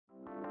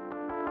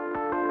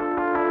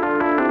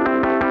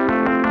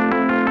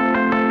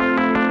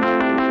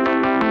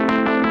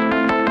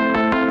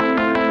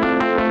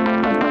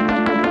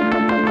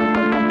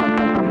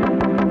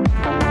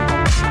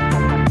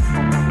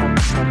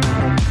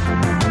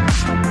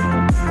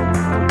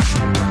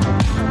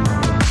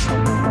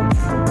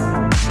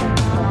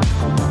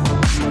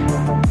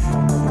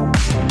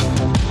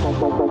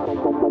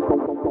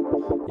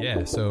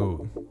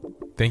So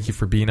thank you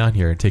for being on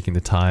here and taking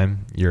the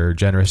time. You're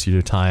generous with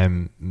your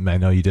time. I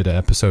know you did an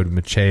episode of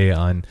Mache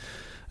on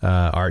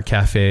Art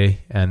Cafe,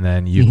 and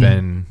then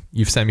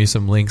you've sent me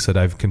some links that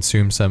I've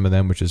consumed some of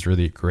them, which is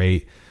really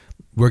great.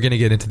 We're going to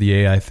get into the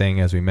AI thing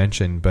as we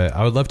mentioned, but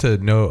I would love to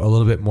know a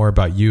little bit more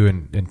about you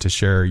and to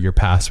share your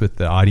past with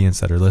the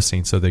audience that are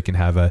listening so they can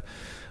have a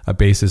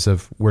basis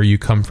of where you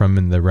come from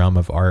in the realm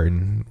of art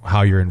and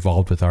how you're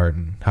involved with art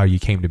and how you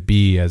came to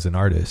be as an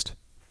artist.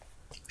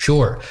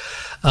 Sure.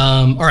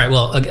 All right.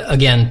 Well,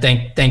 again,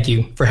 thank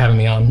you for having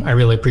me on. I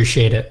really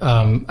appreciate it.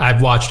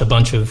 I've watched a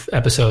bunch of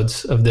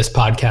episodes of this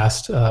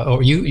podcast.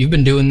 You've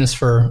been doing this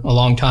for a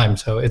long time,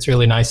 so it's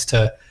really nice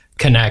to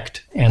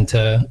connect and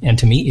to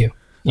meet you.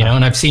 You know,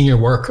 and I've seen your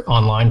work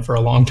online for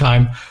a long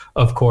time,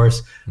 of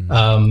course.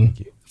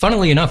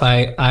 Funnily enough,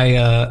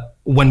 I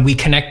when we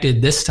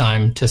connected this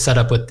time to set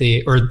up for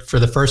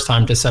the first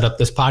time to set up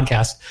this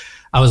podcast,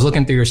 I was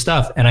looking through your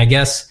stuff, and I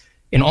guess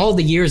in all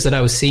the years that I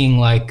was seeing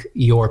like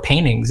your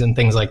paintings and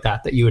things like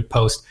that you would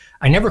post,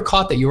 I never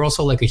caught that you were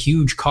also like a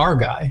huge car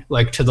guy,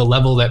 like to the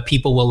level that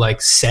people will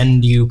like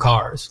send you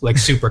cars, like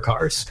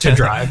supercars to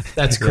drive.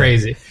 That's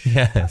crazy.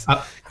 Yeah,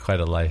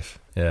 quite a life.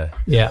 Yeah.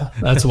 Yeah,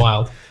 that's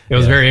wild. It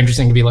was very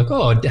interesting to be like,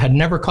 oh, I had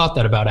never caught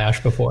that about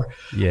Ash before.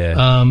 Yeah,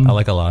 I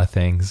like a lot of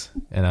things,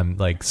 and I'm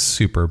like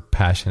super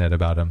passionate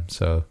about them.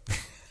 So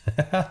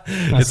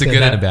it's a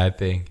good and a bad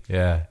thing.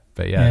 Yeah,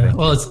 but yeah.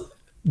 Well, it's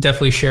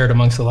definitely shared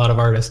amongst a lot of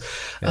artists.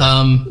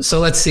 Yeah. So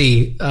let's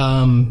see.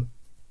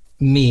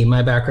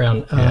 My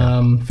background.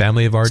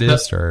 Family of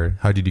artists, or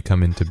how did you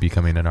come into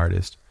becoming an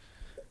artist?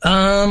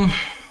 Well,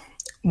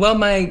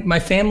 my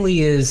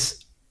family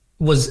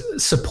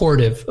was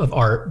supportive of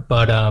art,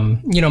 but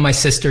my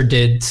sister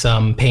did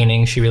some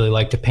painting. She really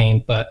liked to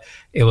paint, but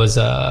it was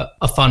a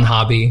fun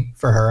hobby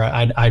for her.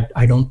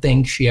 I don't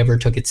think she ever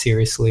took it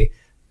seriously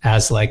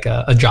as like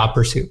a job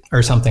pursuit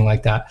or something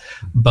like that.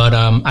 But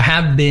I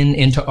have been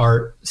into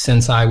art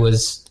since I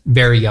was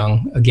very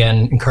young,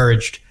 again,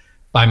 encouraged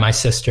by my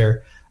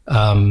sister.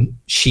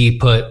 She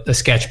put a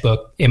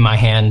sketchbook in my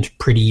hand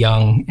pretty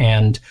young,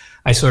 and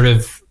I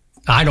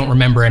don't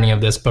remember any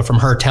of this, but from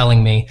her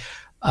telling me,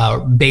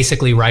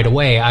 basically right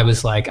away, I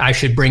was like, I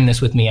should bring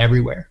this with me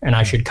everywhere, and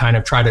I should kind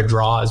of try to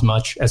draw as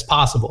much as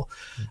possible.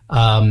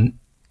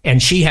 And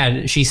she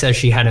says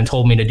she hadn't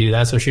told me to do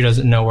that, so she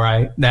doesn't know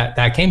where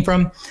that came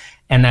from,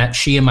 and that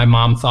she and my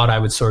mom thought I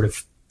would sort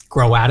of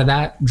grow out of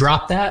that,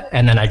 drop that,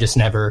 and then I just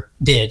never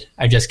did.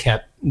 I just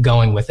kept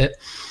going with it.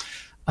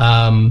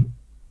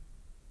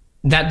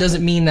 That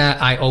doesn't mean that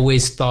I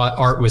always thought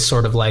art was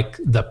sort of like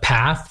the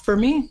path for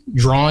me.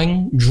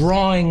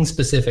 Drawing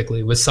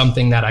specifically was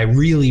something that I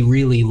really,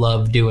 really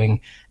loved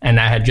doing, and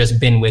that had just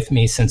been with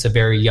me since a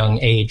very young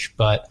age.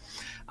 But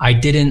I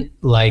didn't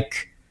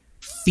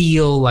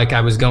feel like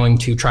I was going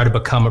to try to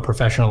become a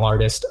professional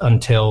artist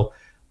until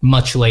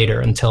much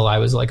later, until I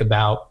was like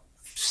about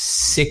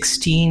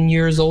 16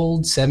 years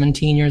old,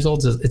 17 years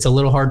old. It's a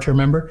little hard to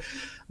remember.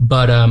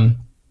 But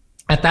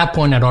at that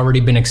point, I'd already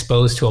been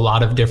exposed to a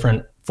lot of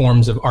different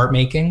forms of art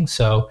making.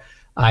 So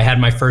I had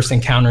my first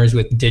encounters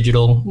with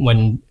digital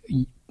when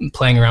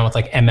playing around with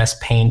like MS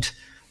Paint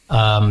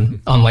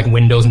on like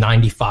Windows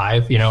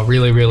 95,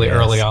 really, really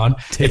early on.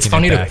 It's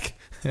funny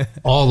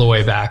all the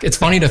way back. It's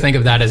funny to think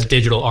of that as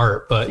digital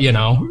art, but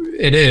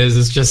it is.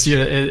 It's just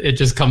it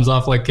just comes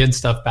off like kid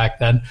stuff back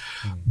then.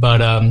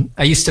 But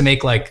I used to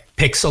make like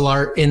pixel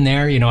art in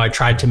there. I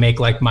tried to make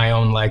like my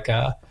own like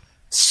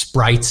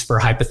sprites for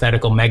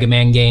hypothetical Mega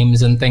Man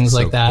games and things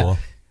like that. Cool.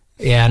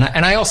 Yeah,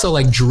 and I also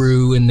like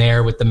drew in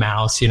there with the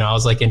mouse. I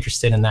was like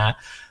interested in that.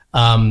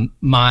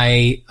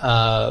 My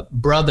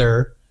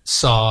brother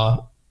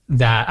saw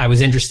that I was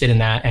interested in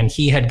that, and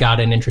he had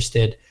gotten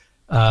interested.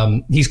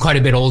 He's quite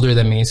a bit older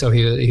than me, so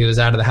he was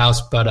out of the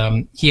house, but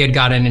he had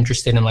gotten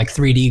interested in like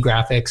 3D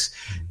graphics.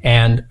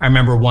 And I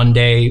remember one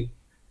day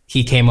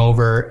he came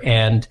over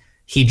and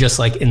he just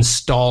like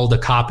installed a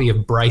copy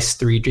of Bryce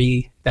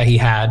 3D that he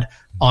had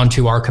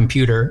onto our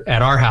computer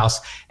at our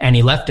house, and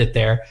he left it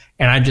there.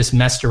 And I just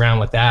messed around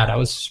with that. I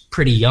was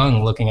pretty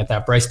young looking at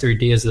that. Bryce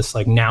 3D is this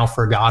like now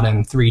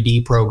forgotten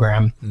 3D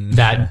program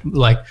that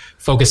like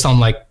focused on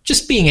like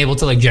just being able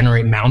to like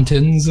generate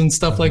mountains and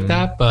stuff like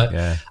that. But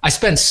I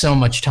spent so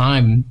much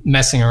time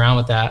messing around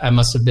with that. I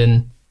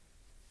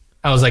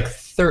was like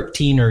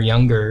 13 or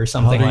younger or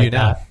something like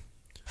that.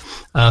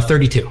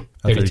 32.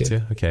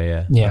 32. Okay.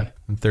 Yeah. Yeah.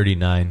 I'm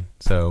 39.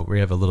 So we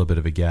have a little bit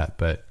of a gap,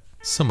 but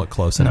somewhat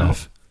close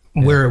enough. Yeah.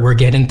 We're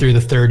getting through the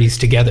 30s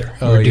together.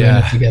 We're doing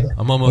it together.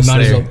 I'm almost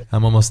there.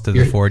 I'm almost to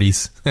the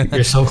 40s.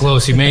 You're so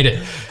close. You made it.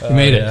 You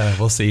made it.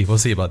 We'll see. We'll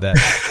see about that.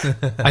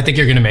 I think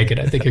you're going to make it.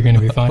 I think you're going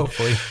to be fine.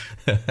 Hopefully.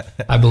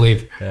 I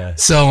believe. Yeah.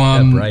 So,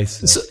 Bryce,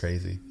 that's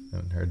crazy. I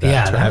haven't heard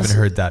that. I haven't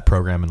heard that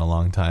program in a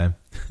long time.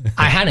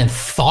 I hadn't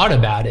thought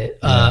about it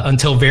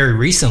until very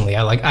recently.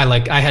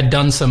 I had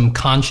done some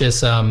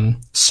conscious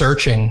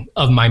searching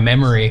of my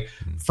memory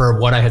for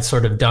what I had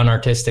sort of done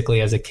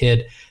artistically as a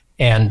kid.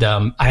 And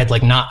I had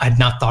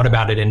not thought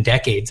about it in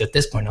decades at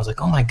this point. I was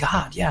like, oh my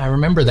God, yeah, I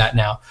remember that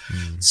now.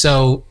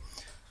 So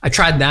I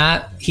tried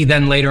that. He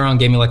then later on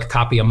gave me like a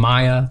copy of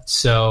Maya.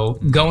 So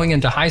going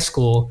into high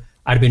school,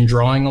 I'd been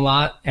drawing a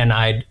lot, and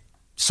I'd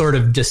sort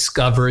of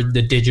discovered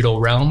the digital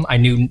realm. I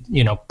knew,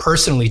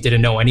 personally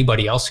didn't know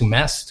anybody else who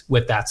messed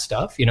with that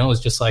stuff. It was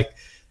just like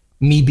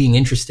me being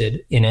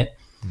interested in it.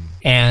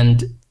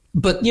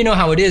 But you know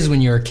how it is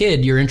when you're a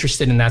kid, you're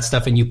interested in that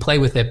stuff and you play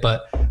with it,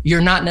 but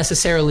you're not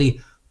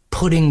necessarily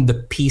putting the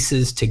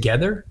pieces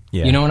together.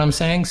 Yeah. You know what I'm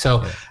saying?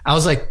 So I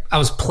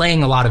was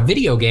playing a lot of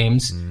video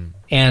games,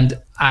 and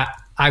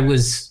I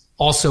was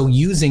also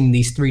using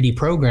these 3D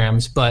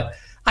programs, but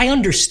I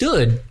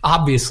understood,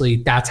 obviously,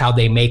 that's how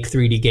they make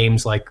 3D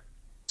games like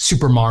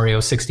Super Mario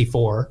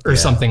 64 or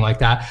something like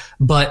that.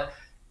 But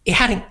it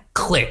hadn't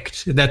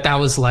clicked that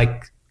was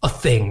like a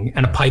thing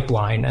and a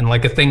pipeline and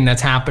like a thing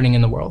that's happening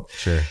in the world.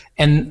 Sure.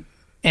 And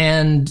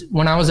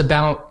when I was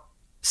about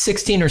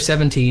 16 or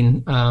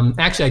 17,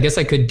 actually, I guess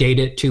I could date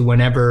it to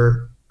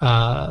whenever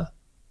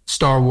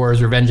Star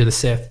Wars Revenge of the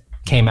Sith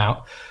came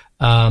out.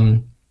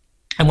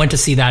 I went to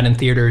see that in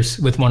theaters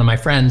with one of my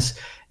friends,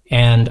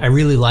 and I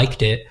really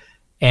liked it.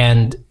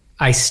 And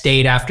I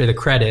stayed after the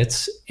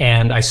credits,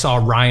 and I saw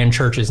Ryan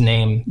Church's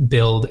name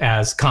billed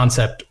as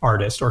concept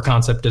artist or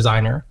concept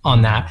designer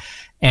on that.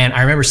 And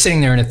I remember sitting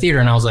there in a theater,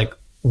 and I was like,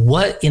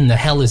 what in the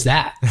hell is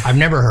that? I've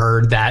never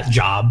heard that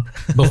job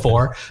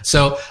before.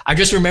 So I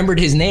just remembered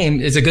his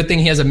name. It's a good thing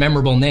he has a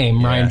memorable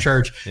name, Ryan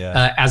Church,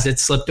 as it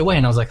slipped away.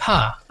 And I was like,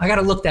 I got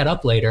to look that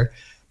up later.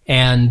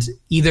 And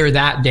either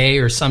that day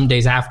or some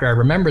days after, I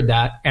remembered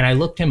that, and I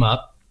looked him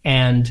up,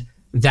 and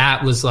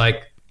that was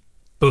like,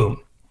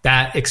 boom.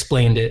 That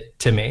explained it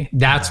to me.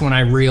 That's when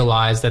I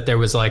realized that there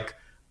was like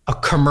a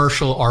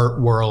commercial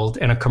art world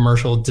and a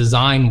commercial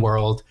design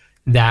world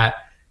that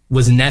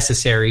was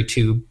necessary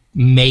to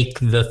make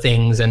the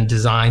things and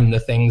design the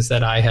things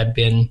that I had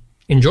been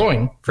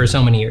enjoying for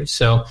so many years.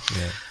 So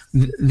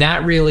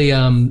that really,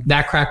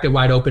 that cracked it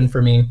wide open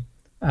for me.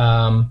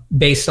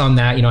 Based on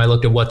that, I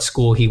looked at what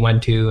school he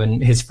went to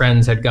and his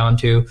friends had gone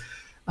to.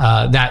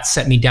 That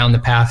set me down the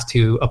path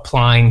to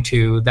applying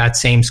to that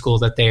same school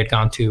that they had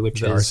gone to,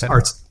 which is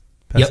Arts.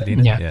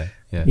 Pasadena?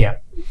 Yeah.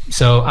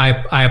 So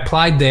I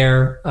applied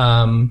there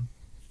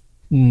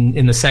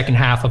in the second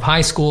half of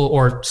high school,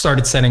 or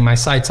started setting my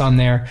sights on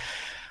there.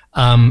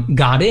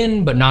 Got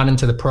in, but not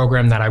into the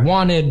program that I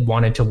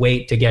wanted to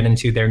wait to get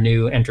into their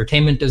new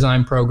entertainment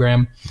design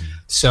program.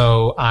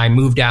 So I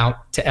moved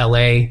out to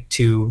LA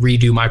to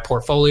redo my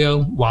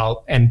portfolio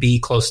and be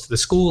close to the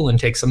school and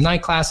take some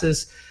night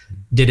classes.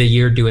 Did a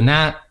year doing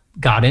that,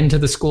 got into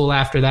the school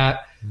after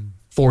that,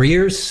 4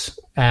 years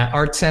at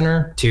Art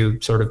Center to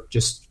sort of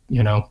just,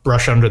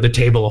 brush under the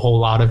table a whole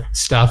lot of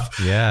stuff.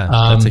 Yeah,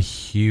 that's a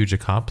huge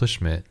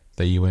accomplishment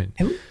that you went.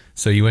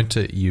 So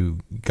you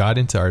got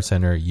into Art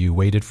Center, you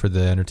waited for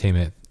the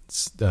entertainment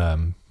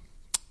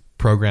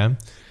program.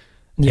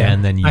 Yeah.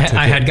 And then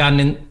I had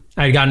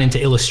gotten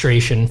into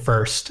illustration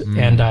first,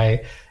 and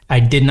I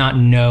did not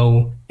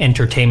know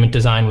entertainment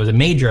design was a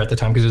major at the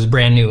time because it was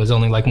brand new. It was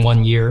only like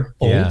 1 year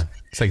old. Yeah.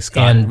 It's like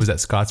Scott. Was that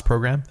Scott's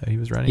program that he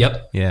was running?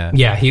 Yep. Yeah.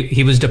 Yeah.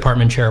 He was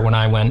department chair when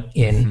I went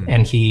in,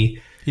 and he's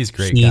a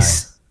great guy.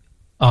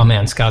 Oh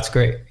man, Scott's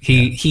great.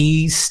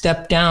 He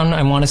stepped down,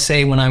 I want to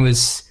say, when I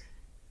was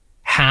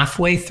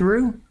halfway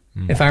through,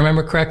 if I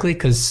remember correctly,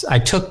 because I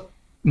took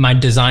my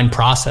design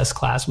process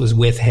class was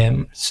with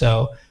him.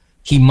 So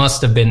he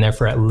must have been there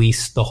for at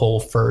least the whole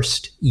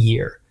first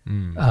year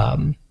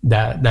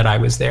that I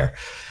was there.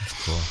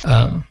 That's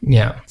cool.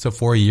 Yeah. So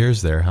 4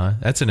 years there, huh?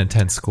 That's an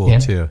intense school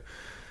too.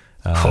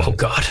 Oh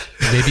God.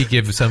 Maybe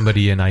give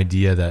somebody an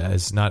idea that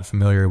is not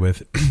familiar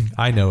with,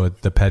 I know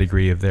the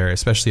pedigree of there,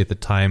 especially at the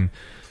time,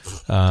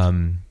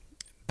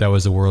 that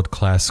was a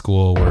world-class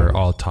school where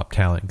all top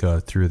talent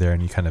go through there,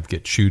 and you kind of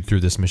get chewed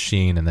through this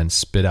machine and then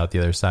spit out the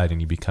other side, and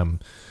you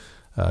become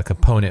a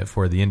component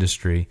for the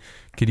industry.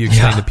 Could you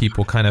explain to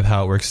people kind of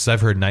how it works? Because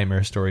I've heard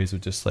nightmare stories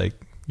of just like,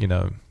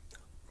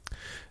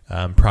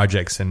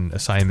 projects and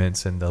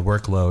assignments and the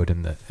workload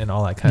and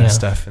all that kind of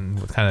stuff,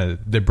 and kind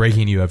of the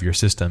breaking you of your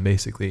system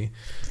basically.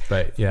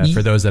 But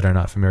for those that are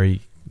not familiar,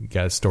 you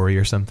got a story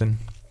or something?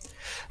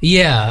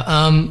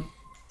 Yeah.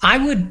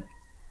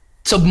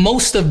 So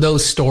most of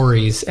those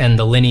stories and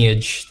the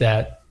lineage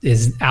that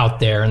is out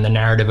there and the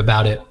narrative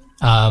about it,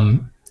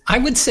 I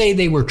would say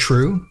they were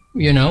true,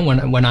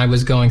 when I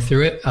was going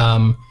through it.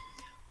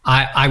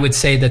 I would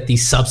say that the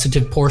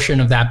substantive portion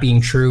of that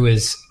being true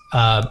is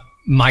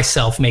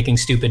myself making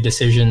stupid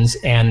decisions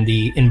and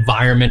the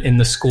environment in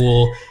the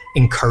school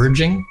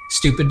encouraging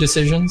stupid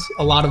decisions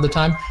a lot of the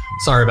time.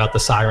 Sorry about the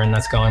siren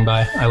that's going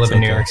by. I live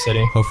in New York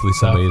City. Hopefully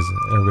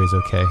everybody's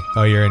okay.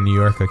 Oh, you're in New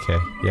York? Okay.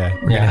 Yeah.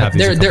 We're going to have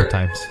these a couple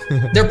times.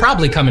 They're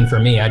probably coming for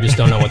me. I just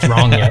don't know what's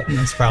wrong yet.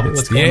 That's probably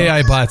what's going on. The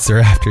AI bots are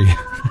after you.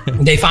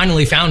 They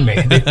finally found me.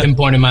 They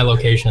pinpointed my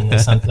location. They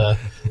sent the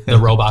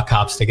robot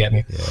cops to get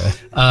me.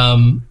 Yeah.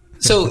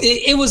 So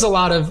it was a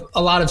lot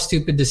of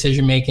stupid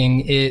decision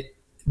making.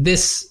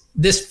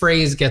 This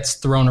phrase gets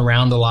thrown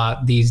around a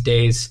lot these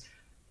days.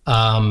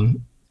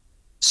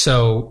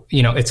 So,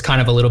 it's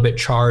kind of a little bit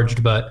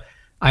charged, but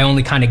I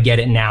only kind of get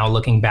it now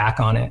looking back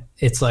on it.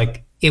 It's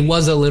like, it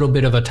was a little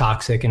bit of a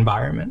toxic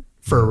environment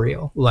for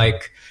real.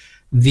 Like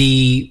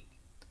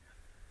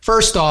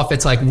first off,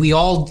 it's like we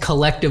all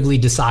collectively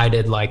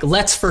decided, like,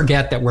 let's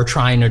forget that we're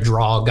trying to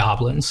draw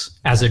goblins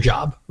as a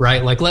job,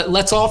 right? Like,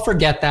 let's all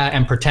forget that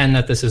and pretend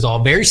that this is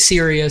all very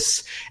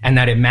serious and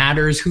that it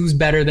matters who's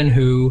better than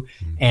who.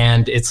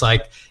 And it's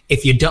like,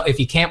 if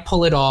you can't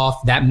pull it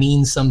off, that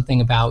means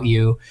something about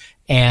you.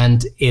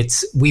 And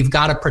we've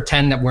got to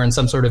pretend that we're in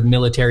some sort of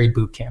military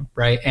boot camp,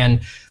 right?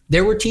 And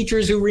there were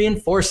teachers who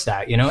reinforced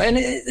that, and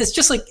it's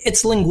just like,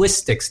 it's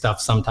linguistic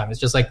stuff sometimes.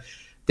 It's just like,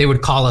 they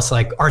would call us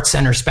like Art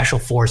Center Special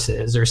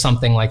Forces or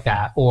something like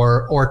that,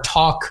 or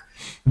talk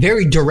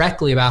very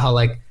directly about how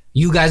like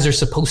you guys are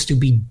supposed to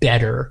be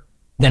better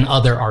than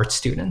other art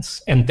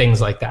students and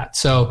things like that.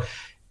 So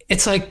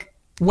it's like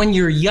when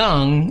you're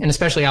young, and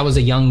especially I was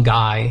a young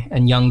guy,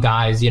 and young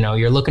guys,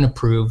 you're looking to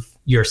prove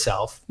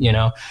yourself,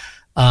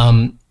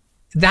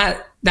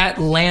 that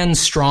lands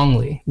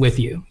strongly with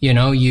you.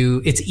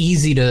 It's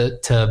easy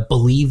to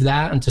believe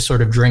that and to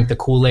sort of drink the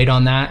Kool-Aid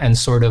on that and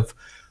sort of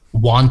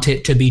want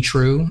it to be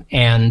true.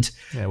 And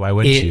yeah, why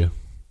wouldn't you?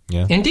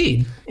 Yeah,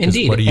 indeed.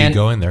 What are you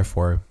going there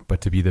for but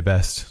to be the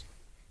best?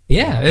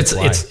 Yeah,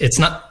 it's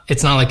not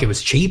like it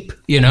was cheap,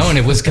 and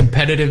it was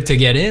competitive to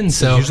get in.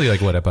 So usually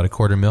like what, about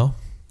 $250,000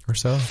 or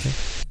so, I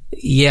think?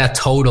 Yeah,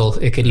 total.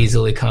 It could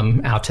easily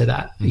come out to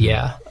that. Mm-hmm.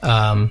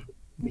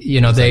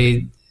 Yeah.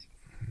 They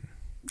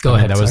go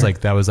ahead.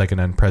 That was like an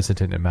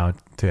unprecedented amount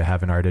to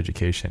have an art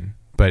education,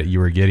 but you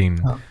were getting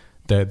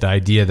the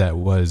idea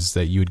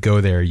that you would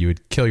go there, you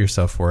would kill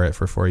yourself for it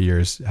for 4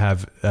 years,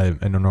 have an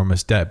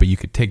enormous debt, but you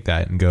could take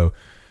that and go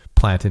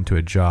plant into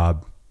a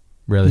job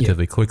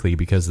relatively quickly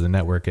because of the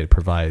network it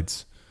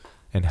provides,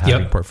 and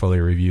having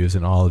portfolio reviews,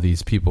 and all of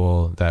these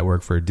people that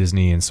work for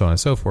Disney and so on and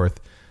so forth,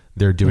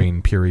 they're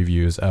doing peer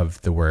reviews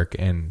of the work,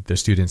 and the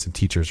students and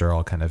teachers are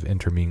all kind of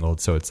intermingled.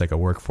 So it's like a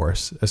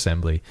workforce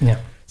assembly. Yeah.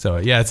 So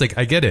yeah, it's like,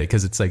 I get it.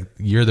 'Cause it's like,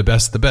 you're the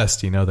best of the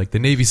best, like the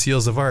Navy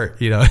SEALs of art,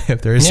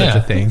 if there is such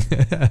a thing.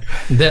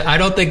 I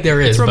don't think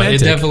there is, but it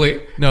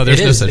definitely, no,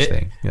 there's no such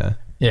thing. Yeah.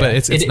 But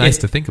it's nice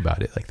to think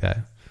about it like that.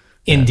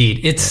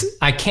 Indeed.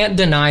 I can't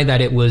deny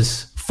that it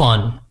was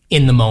fun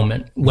in the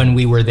moment when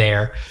we were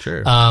there.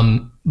 Sure.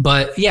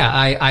 But yeah,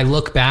 I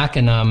look back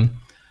and,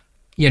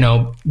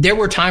 there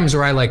were times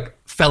where I like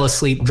fell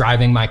asleep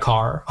driving my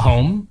car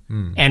home.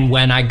 And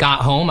when I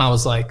got home, I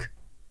was like,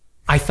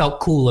 I felt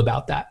cool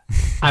about that.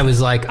 I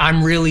was like,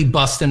 I'm really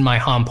busting my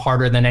hump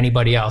harder than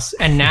anybody else.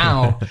 And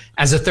now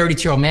as a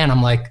 32-year-old man,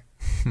 I'm like,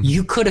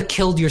 you could have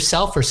killed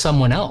yourself or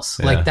someone else.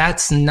 Yeah. Like,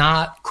 that's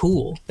not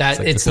cool.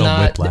 That it's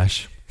not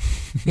Whiplash.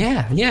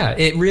 Yeah.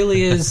 It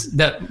really is.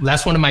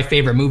 That's one of my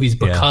favorite movies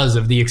because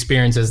of the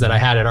experiences that I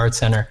had at Art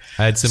Center.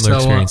 I had similar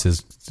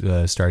experiences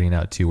starting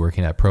out too,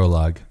 working at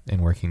Prologue and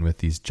working with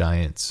these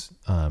giants.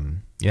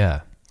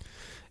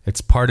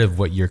 It's part of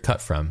what you're cut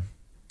from,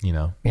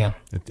 Yeah.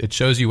 It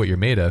shows you what you're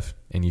made of,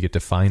 and you get to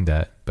find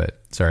that. But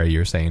sorry,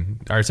 you're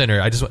saying Art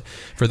Center.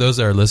 For those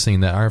that are listening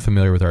that aren't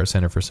familiar with Art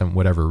Center for some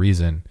whatever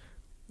reason,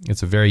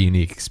 it's a very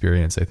unique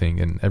experience, I think.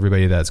 And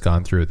everybody that's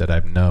gone through it that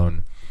I've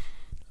known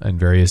in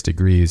various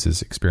degrees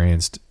has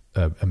experienced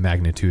a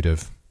magnitude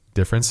of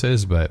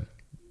differences, but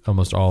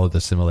almost all of the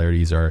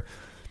similarities are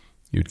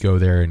you'd go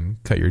there and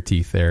cut your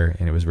teeth there,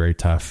 and it was very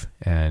tough.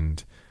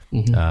 And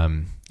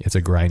it's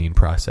a grinding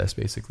process,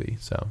 basically.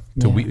 So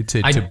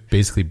to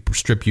basically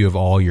strip you of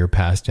all your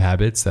past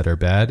habits that are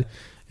bad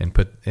and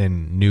put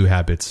in new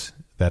habits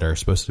that are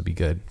supposed to be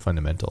good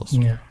fundamentals.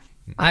 Yeah.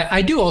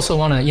 I do also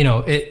want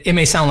to, it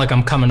may sound like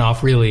I'm coming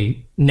off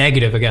really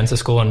negative against the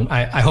school, and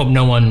I hope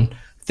no one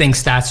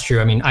thinks that's true.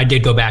 I mean, I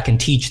did go back and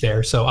teach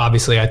there, so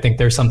obviously I think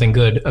there's something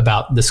good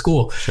about the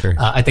school. Sure.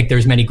 I think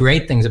there's many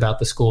great things about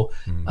the school.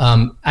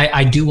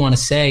 I do want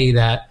to say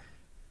that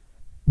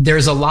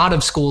there's a lot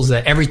of schools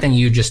that everything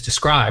you just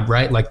described,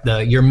 right? Like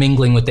you're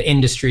mingling with the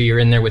industry, you're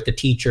in there with the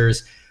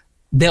teachers.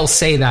 They'll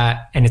say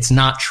that, and it's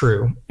not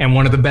true. And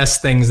one of the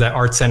best things that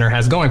Art Center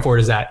has going for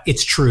it is that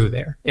it's true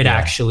there. It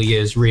actually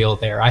is real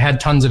there. I had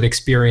tons of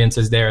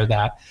experiences there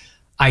that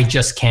I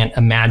just can't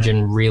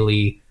imagine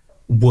really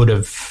would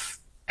have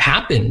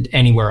happened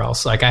anywhere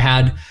else. Like I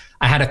had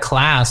a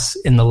class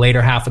in the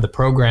later half of the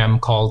program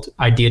called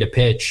Idea to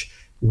Pitch,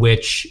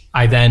 which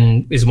I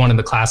then is one of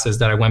the classes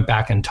that I went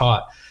back and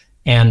taught.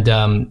 And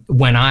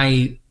when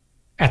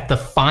at the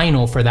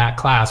final for that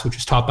class, which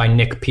was taught by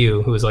Nick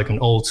Pugh, who is like an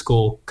old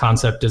school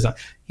concept design.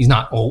 He's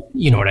not old,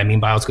 you know what I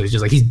mean by old school. He's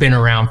just like, he's been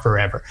around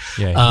forever.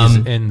 Yeah, he's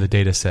in the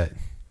data set.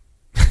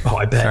 Oh,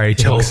 I bet.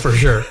 Sorry, for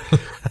sure.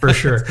 For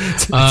sure.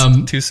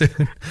 Too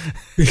soon.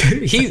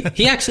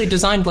 he actually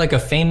designed like a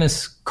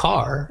famous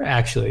car,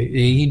 actually.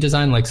 He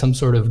designed like some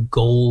sort of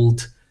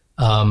gold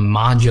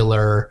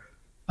modular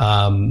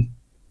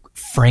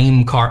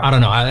frame car. I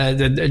don't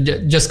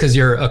know. Just because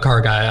you're a car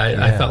guy,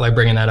 I felt like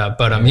bringing that up.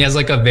 But he has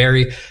like a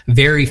very,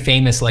 very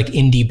famous like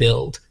indie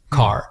build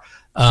car.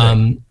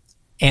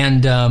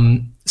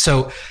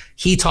 So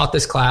he taught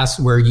this class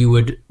where you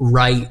would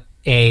write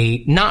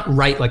not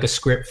write like a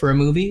script for a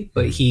movie,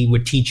 but he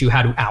would teach you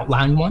how to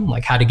outline one,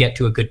 like how to get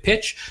to a good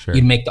pitch. Sure.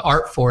 You'd make the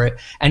art for it.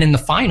 And in the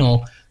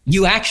final,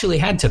 you actually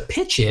had to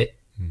pitch it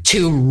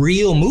to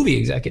real movie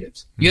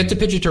executives. You had to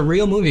pitch it to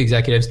real movie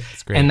executives.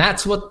 And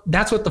that's what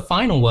the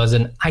final was.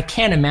 And I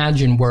can't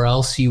imagine where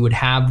else you would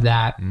have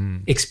that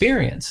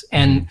experience.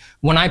 And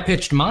when I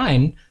pitched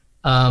mine,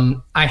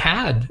 I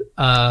had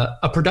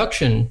a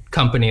production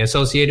company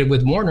associated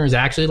with Warner's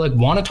actually like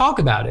want to talk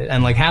about it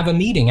and like have a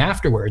meeting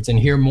afterwards and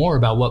hear more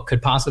about what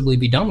could possibly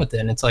be done with it.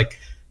 And it's like,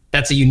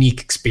 that's a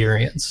unique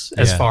experience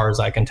as far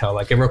as I can tell.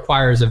 Like it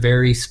requires a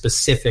very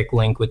specific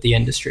link with the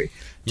industry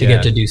to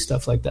get to do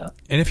stuff like that.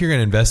 And if you're going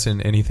to invest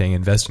in anything,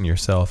 invest in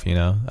yourself, you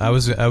know. I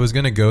was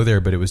going to go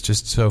there, but it was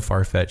just so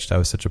far-fetched. I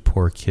was such a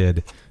poor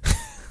kid.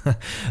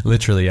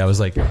 Literally, I made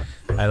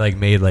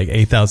like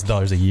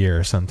 $8,000 a year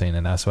or something,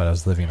 and that's what I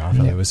was living off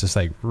of. It was just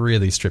like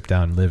really stripped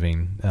down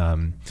living.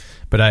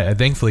 But I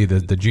thankfully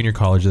the junior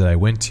college that I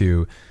went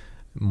to,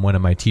 one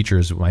of my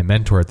teachers, my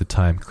mentor at the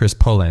time, Chris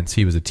Polentz,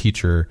 he was a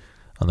teacher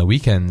on the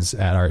weekends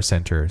at Art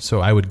Center. So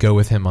I would go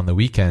with him on the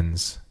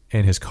weekends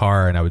in his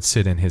car, and I would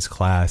sit in his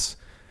class.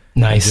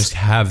 Nice. And just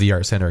have the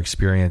Art Center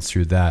experience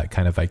through that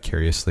kind of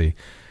vicariously.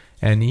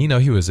 And you know,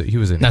 he was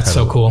that's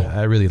so cool.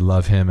 I really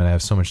love him, and I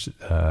have so much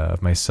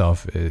of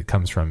myself. It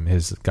comes from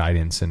his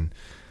guidance and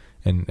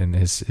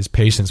his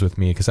patience with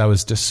me, because I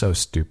was just so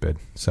stupid.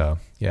 So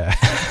yeah,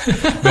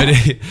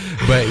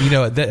 but you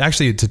know, that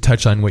actually, to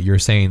touch on what you're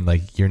saying,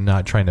 like you're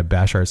not trying to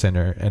bash Art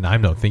Center, and I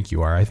don't think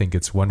you are. I think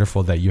it's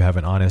wonderful that you have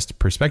an honest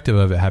perspective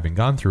of it, having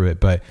gone through it.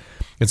 But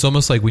it's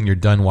almost like when you're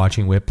done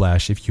watching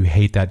Whiplash, if you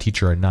hate that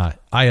teacher or not.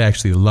 I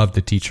actually love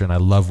the teacher, and I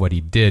love what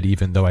he did,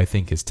 even though I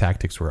think his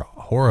tactics were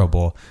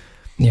horrible.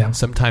 Yeah.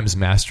 Sometimes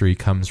mastery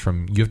comes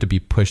from, you have to be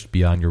pushed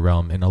beyond your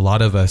realm. And a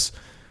lot of us,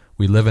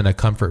 we live in a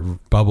comfort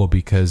bubble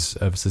because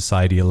of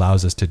society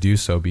allows us to do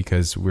so,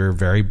 because we're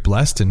very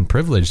blessed and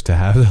privileged to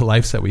have the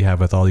lives that we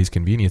have with all these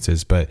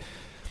conveniences. But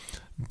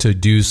to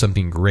do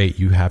something great,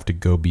 you have to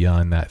go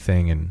beyond that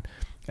thing. And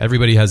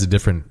everybody has a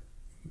different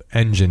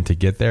engine to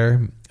get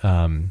there.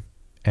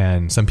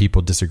 And some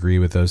people disagree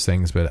with those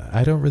things, but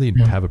I don't really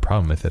have a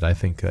problem with it. I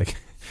think, like,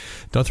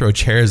 don't throw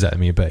chairs at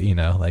me, but, you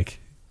know, like,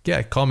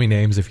 yeah, call me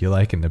names if you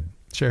like, and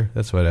sure,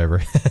 that's whatever.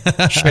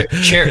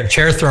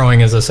 chair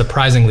throwing is a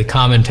surprisingly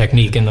common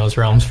technique in those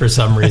realms for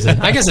some reason.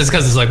 I guess it's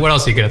because it's like, what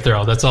else are you going to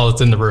throw? That's all that's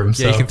in the room.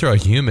 So. Yeah, you can throw a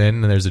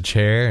human, and there's a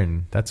chair,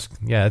 and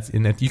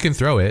you can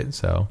throw it,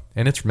 so,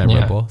 and it's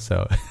memorable.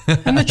 So,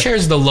 and the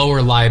chair's the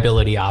lower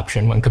liability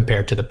option when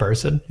compared to the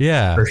person.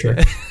 Yeah, for sure.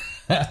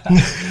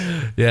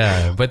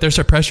 Yeah, but there's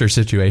a pressure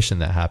situation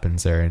that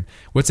happens there. And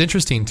what's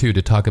interesting too,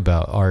 to talk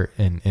about art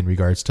in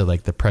regards to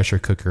like the pressure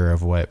cooker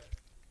of what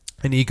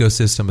an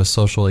ecosystem, a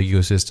social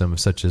ecosystem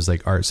such as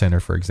like Art Center,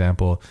 for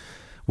example,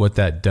 what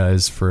that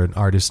does for an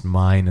artist's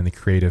mind and the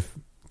creative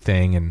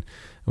thing, and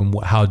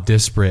how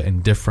disparate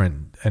and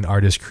different an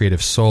artist's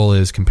creative soul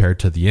is compared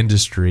to the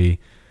industry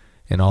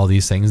and all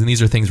these things. And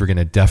these are things we're going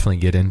to definitely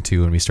get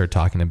into when we start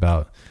talking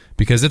about,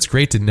 because it's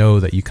great to know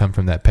that you come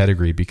from that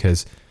pedigree,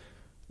 because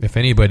if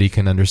anybody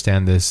can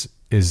understand this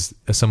is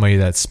somebody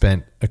that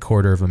spent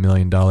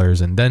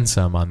 $250,000 and then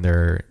some on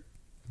their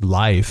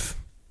life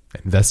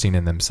investing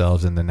in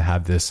themselves, and then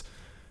have this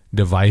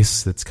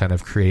device that's kind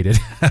of created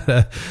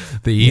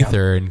the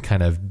ether and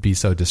kind of be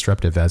so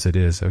disruptive as it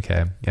is.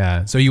 Okay.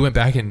 Yeah. So you went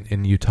back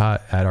and you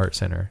taught at Art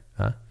Center,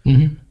 huh?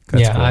 Mm-hmm.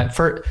 That's yeah.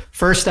 cool.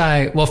 First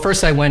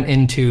I went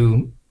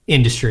into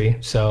industry.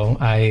 So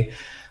I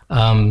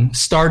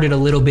started a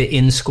little bit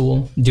in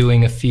school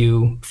doing a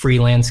few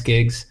freelance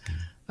gigs.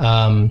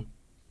 I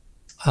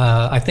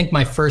think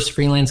my first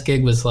freelance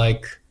gig was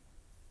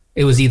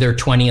it was either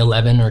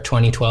 2011 or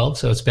 2012.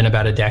 So it's been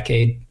about a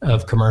decade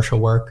of commercial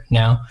work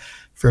now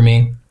for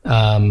me.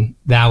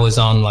 That was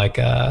on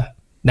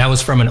that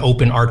was from an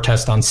open art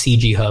test on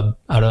CG Hub.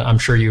 I'm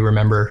sure you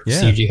remember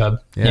CG Hub.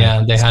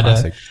 Yeah, they had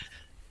classic.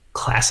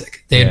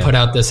 Classic. They had put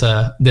out this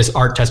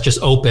art test just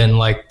open,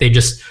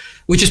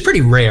 which is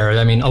pretty rare.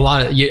 I mean,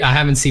 I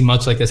haven't seen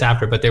much like this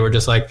after, but they were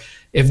just like,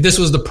 if this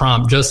was the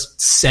prompt, just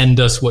send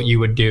us what you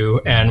would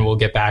do and we'll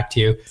get back to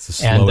you. It's the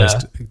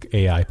slowest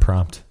AI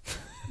prompt.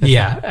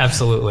 Yeah,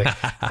 absolutely.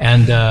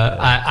 And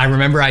I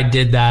remember I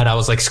did that. I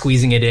was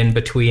squeezing it in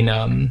between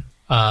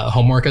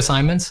homework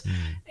assignments,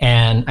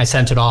 and I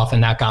sent it off,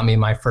 and that got me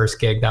my first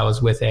gig. That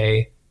was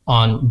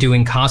on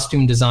doing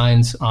costume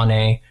designs on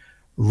a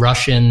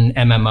Russian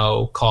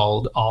MMO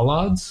called All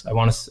Odds.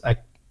 I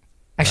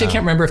can't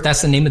remember if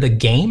that's the name of the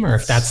game or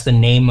if that's the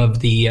name of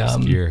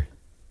the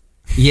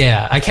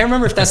yeah, I can't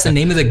remember if that's the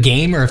name of the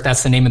game or if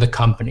that's the name of the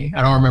company.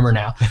 I don't remember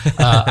now.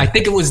 I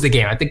think it was the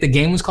game. I think the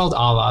game was called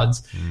All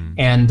Odds,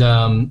 and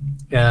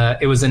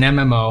it was an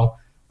MMO.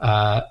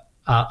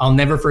 I'll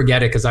never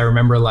forget it because I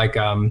remember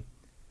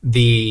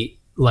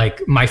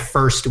my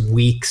first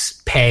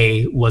week's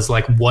pay was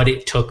like what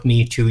it took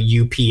me to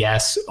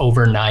UPS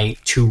overnight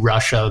to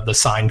Russia, the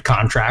signed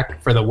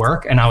contract for the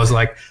work. And I was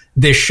like,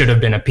 this should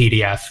have been a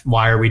PDF.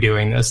 Why are we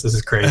doing this? This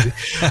is crazy.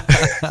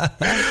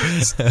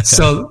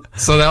 So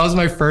that was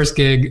my first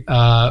gig,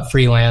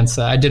 freelance.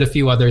 I did a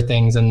few other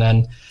things, and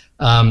then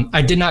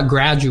I did not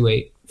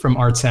graduate from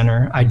Art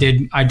Center. I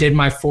did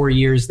my 4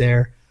 years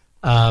there.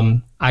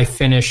 I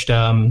finished.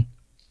 I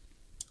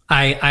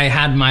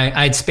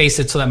had spaced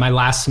it so that my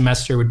last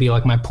semester would be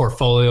like my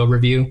portfolio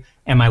review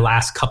and my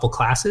last couple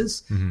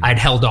classes. Mm-hmm. I'd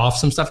held off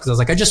some stuff because I was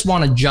like, I just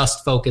want to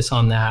just focus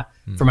on that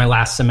for my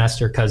last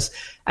semester. Because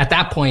at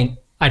that point,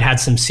 I'd had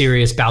some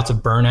serious bouts of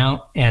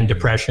burnout and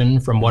depression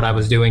from what I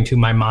was doing to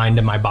my mind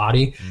and my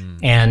body.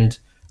 And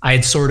I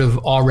had sort of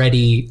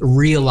already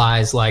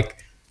realized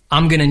like,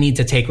 I'm going to need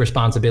to take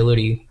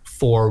responsibility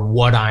for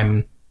what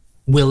I'm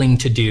willing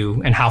to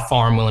do and how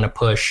far I'm willing to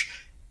push.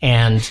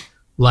 And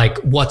like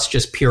what's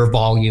just pure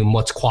volume,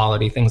 what's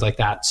quality, things like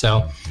that.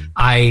 So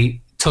I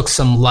took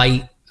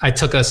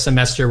a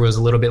semester was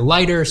a little bit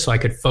lighter so I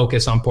could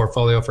focus on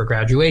portfolio for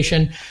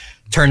graduation.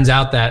 Turns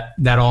out that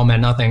all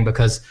meant nothing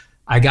because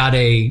I got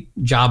a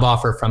job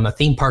offer from a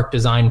theme park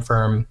design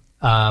firm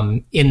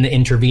in the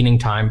intervening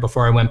time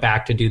before I went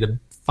back to do the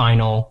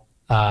final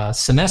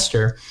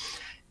semester.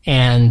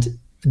 And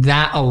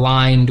that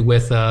aligned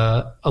with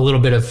a little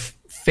bit of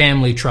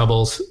family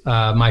troubles.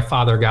 My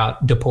father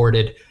got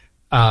deported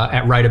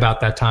at right about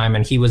that time,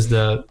 and he was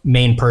the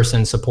main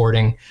person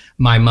supporting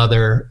my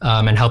mother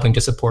and helping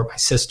to support my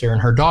sister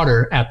and her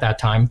daughter at that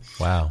time.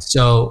 Wow.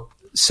 So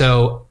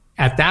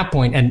at that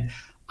point, and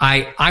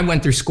I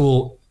went through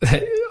school,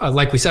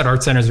 like we said,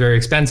 Art Center is very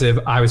expensive.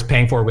 I was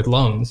paying for it with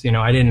loans.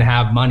 I didn't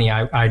have money.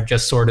 I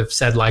just sort of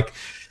said like,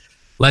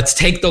 let's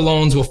take the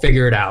loans. We'll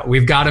figure it out.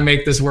 We've got to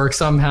make this work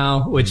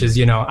somehow, which is,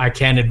 I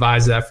can't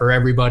advise that for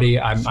everybody.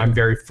 I'm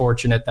very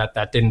fortunate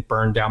that didn't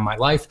burn down my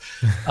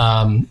life.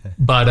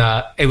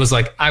 But it was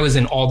like, I was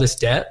in all this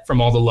debt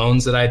from all the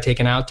loans that I had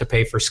taken out to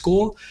pay for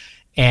school.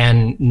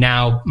 And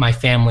now my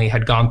family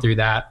had gone through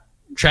that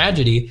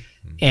tragedy.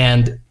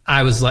 And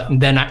I was like,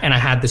 I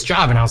had this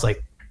job and I was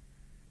like,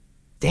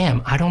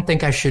 damn, I don't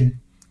think I should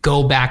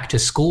go back to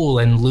school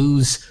and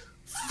lose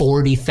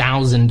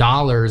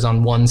 $40,000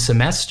 on one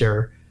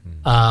semester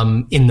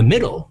in the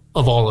middle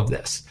of all of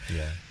this.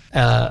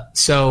 Yeah.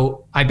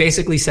 So I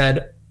basically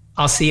said,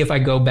 I'll see if I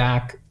go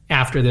back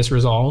after this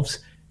resolves.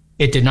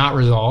 It did not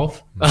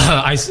resolve.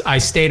 I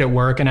stayed at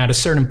work, and at a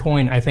certain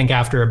point, I think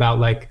after about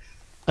like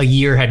a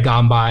year had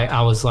gone by,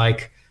 I was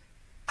like,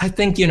 I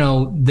think,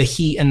 the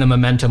heat and the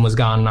momentum was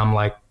gone. And I'm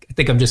like, I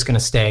think I'm just going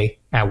to stay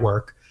at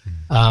work.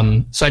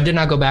 So I did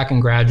not go back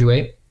and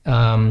graduate.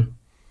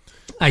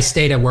 I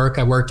stayed at work.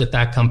 I worked at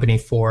that company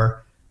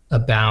for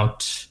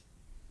about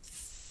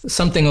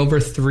something over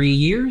 3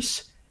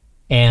 years.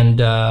 And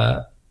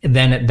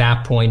then at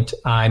that point,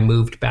 I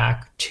moved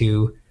back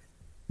to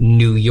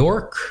New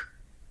York.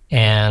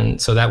 And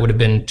so that would have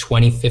been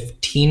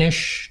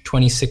 2015-ish,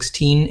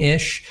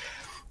 2016-ish.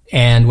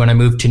 And when I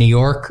moved to New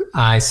York,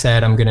 I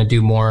said, I'm going to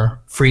do more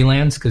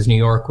freelance because New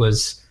York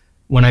was...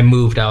 When I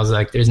moved, I was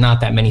like, there's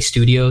not that many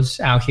studios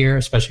out here,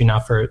 especially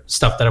not for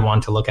stuff that I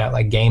wanted to look at,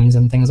 like games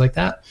and things like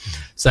that.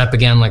 So that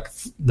began like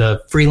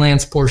the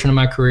freelance portion of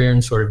my career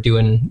and sort of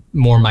doing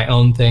more my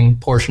own thing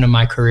portion of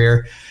my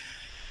career.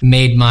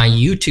 Made my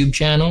YouTube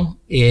channel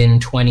in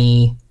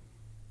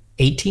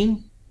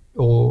 2018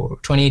 or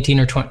 2018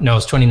 or 20, no, it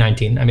was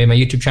 2019. I made my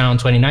YouTube channel in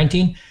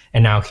 2019.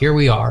 And now here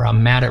we are.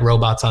 I'm mad at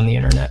robots on the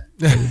internet.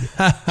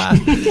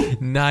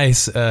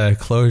 Nice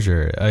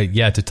closure.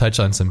 Yeah, to touch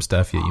on some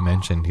stuff that you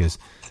mentioned, because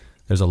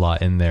there's a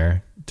lot in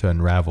there to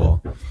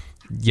unravel.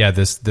 Yeah,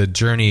 the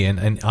journey.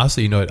 And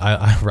also,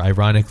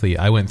 ironically,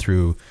 I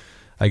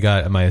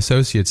got my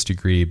associate's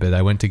degree, but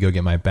I went to go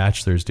get my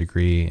bachelor's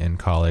degree in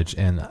college.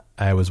 And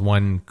I was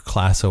one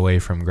class away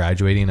from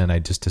graduating, and I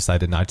just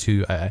decided not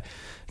to.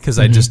 Because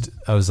I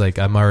was like,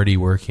 I'm already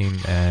working,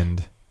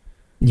 and...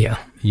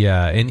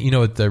 Yeah. And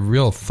the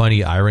real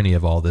funny irony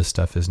of all this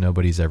stuff is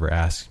nobody's ever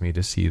asked me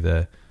to see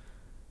the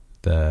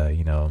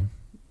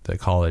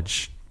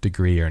college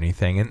degree or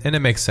anything. And it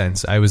makes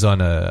sense. I was on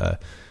Matt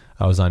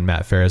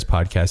Farah's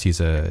podcast. He's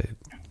a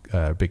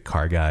big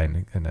car guy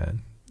and a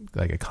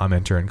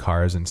commenter in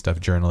cars and stuff,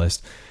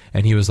 journalist.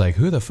 And he was like,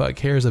 who the fuck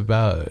cares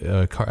about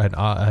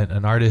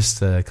an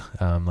artist's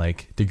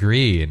like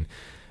degree?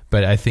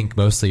 But I think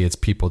mostly it's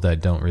people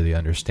that don't really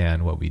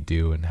understand what we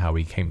do and how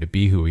we came to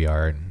be who we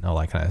are and all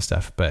that kind of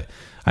stuff. But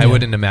I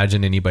wouldn't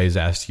imagine anybody's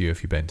asked you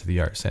if you've been to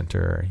the art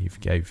center or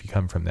if you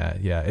come from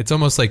that. Yeah. It's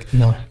almost like,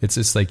 it's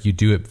just like you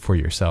do it for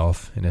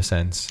yourself in a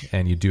sense,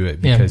 and you do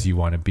it because you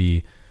want to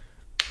be,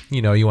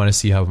 you want to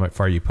see how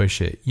far you push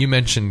it. You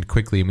mentioned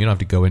quickly, and we don't have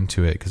to go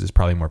into it because it's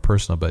probably more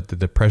personal, but the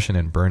depression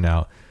and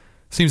burnout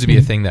seems to be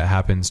a thing that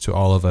happens to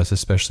all of us,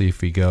 especially if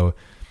we go,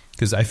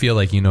 because I feel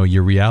like,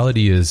 your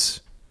reality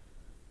is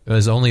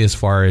only as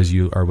far as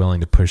you are willing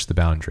to push the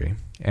boundary.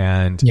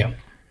 And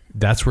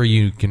that's where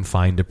you can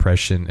find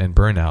depression and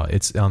burnout.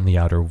 It's on the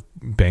outer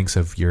banks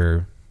of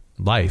your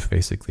life,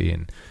 basically.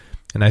 And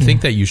And I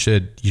think that you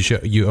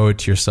owe it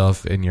to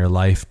yourself in your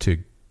life to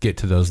get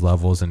to those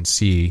levels and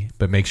see,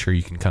 but make sure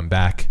you can come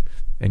back.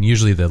 And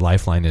usually the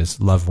lifeline is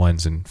loved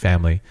ones and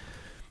family,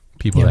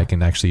 people that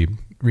can actually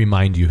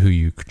remind you who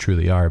you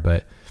truly are.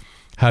 But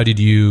how did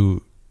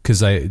you, cause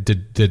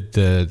did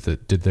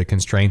the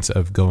constraints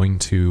of going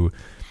to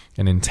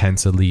an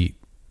intense elite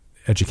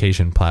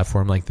education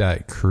platform like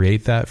that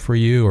create that for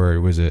you, or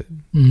was it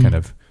kind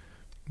of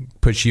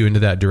push you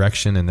into that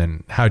direction? And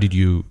then how did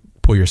you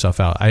pull yourself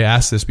out? I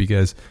ask this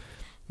because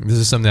this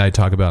is something I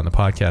talk about in the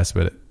podcast,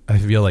 but I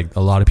feel like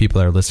a lot of people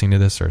that are listening to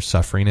this are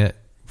suffering it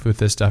with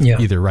this stuff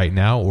either right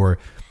now or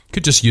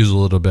could just use a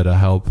little bit of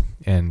help.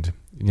 And,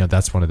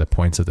 that's one of the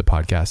points of the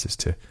podcast is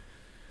to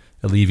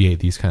alleviate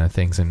these kind of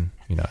things. And,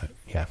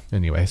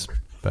 anyways,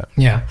 but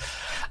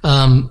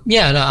I'm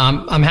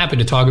happy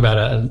to talk about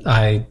it.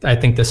 I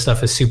think this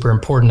stuff is super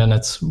important, and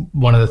it's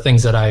one of the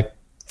things that I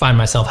find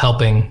myself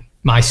helping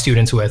my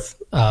students with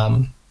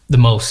the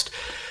most.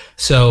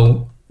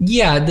 So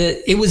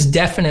it was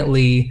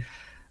definitely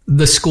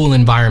the school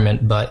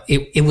environment, but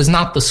it was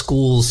not the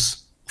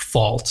school's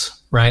fault,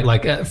 right?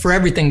 Like for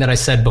everything that I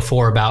said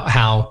before about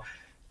how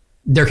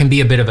there can be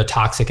a bit of a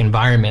toxic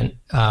environment,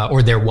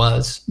 or there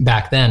was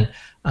back then.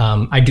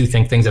 I do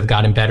think things have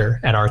gotten better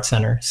at Art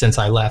Center since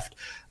I left.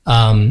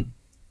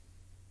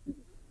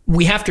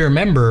 We have to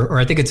remember, or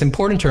I think it's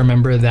important to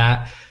remember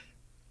that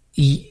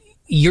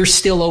you're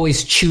still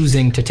always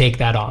choosing to take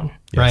that on,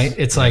 right?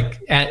 It's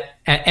like at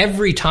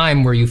every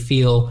time where you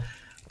feel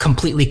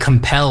completely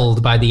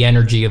compelled by the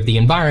energy of the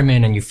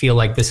environment and you feel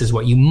like this is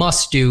what you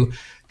must do,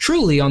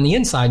 truly on the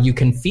inside, you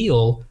can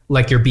feel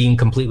like you're being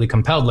completely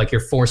compelled, like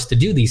you're forced to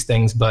do these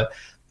things. But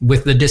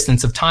with the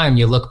distance of time,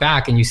 you look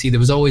back and you see there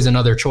was always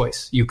another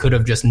choice. You could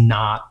have just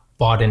not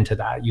bought into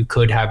that. You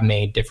could have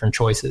made different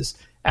choices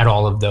at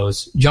all of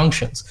those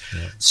junctions.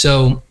 Yeah.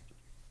 So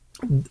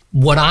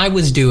what I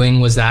was doing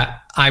was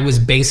that I was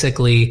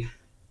basically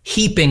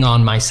heaping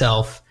on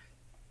myself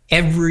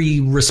every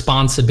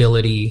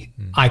responsibility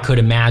I could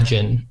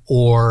imagine,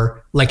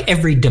 or like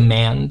every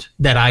demand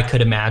that I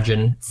could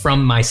imagine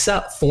from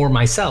myself, for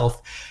myself.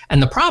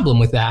 And the problem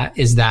with that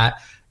is that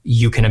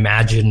you can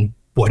imagine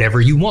whatever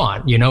you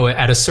want.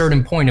 At a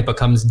certain point, it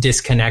becomes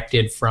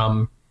disconnected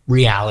from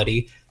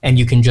reality, and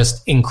you can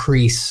just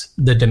increase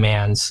the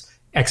demands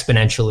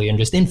exponentially and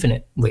just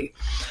infinitely.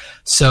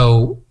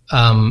 So,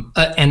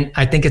 and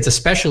I think it's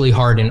especially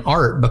hard in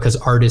art because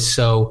art is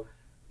so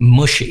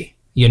mushy.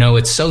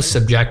 It's so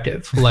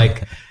subjective.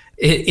 Like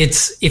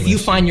if you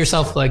find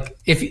yourself like,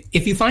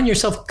 if you find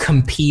yourself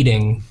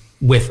competing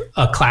with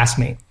a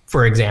classmate,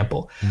 for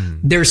example,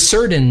 there's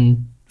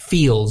certain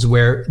fields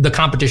where the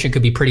competition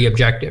could be pretty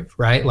objective,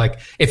 right?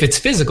 Like if it's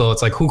physical,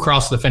 it's like who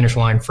crossed the finish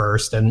line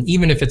first. And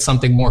even if it's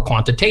something more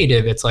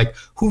quantitative, it's like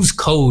whose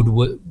code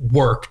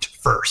worked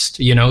first,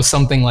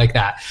 something like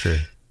that. Sure.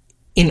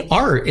 In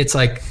art, it's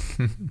like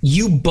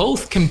you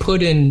both can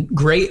put in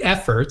great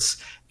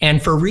efforts,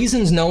 and for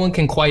reasons no one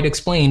can quite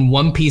explain,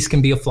 one piece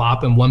can be a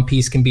flop and one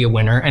piece can be a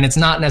winner. And it's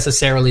not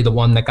necessarily the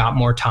one that got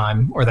more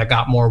time or that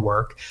got more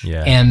work.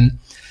 Yeah. And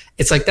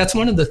it's like, that's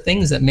one of the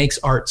things that makes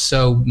art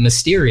so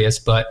mysterious,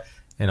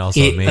 and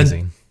also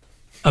amazing.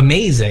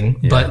 Amazing.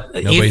 Yeah. But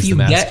nobody's the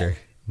master.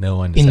 No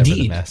one is ever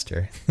the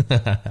master.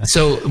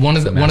 So one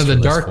of the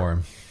dark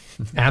form.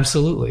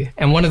 Absolutely.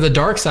 And one of the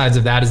dark sides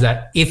of that is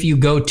that if you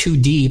go too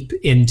deep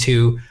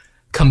into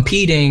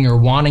competing or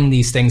wanting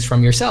these things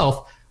from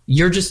yourself,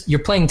 you're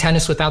playing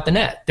tennis without the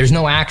net. There's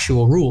no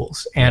actual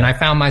rules. And I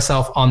found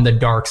myself on the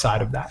dark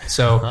side of that.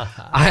 So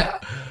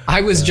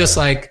I was just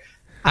like,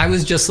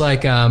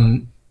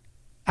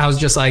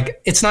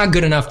 it's not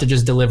good enough to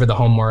just deliver the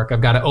homework.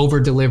 I've got to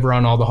over deliver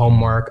on all the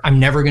homework. I'm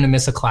never going to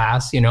miss a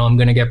class. I'm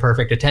going to get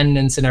perfect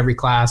attendance in every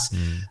class.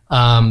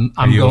 Are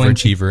you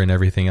overachiever in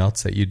everything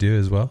else that you do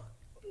as well?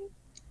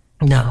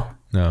 No.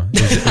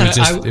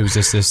 It was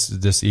just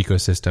this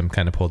ecosystem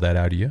kind of pulled that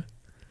out of you.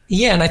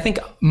 Yeah, and I think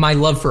my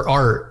love for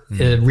art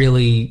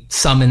really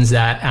summons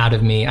that out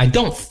of me. I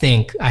don't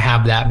think I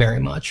have that very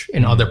much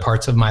in other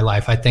parts of my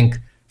life. I think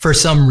for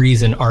some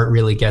reason art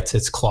really gets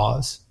its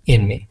claws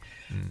in me.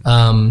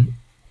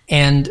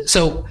 And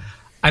so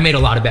I made a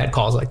lot of bad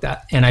calls like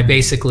that. And I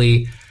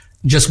basically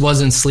just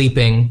wasn't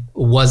sleeping,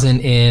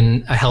 wasn't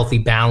in a healthy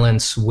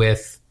balance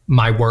with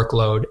my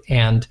workload.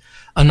 And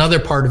another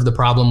part of the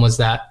problem was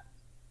that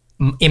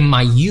in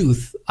my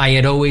youth, I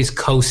had always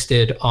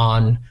coasted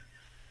on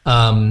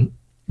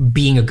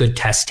being a good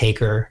test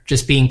taker,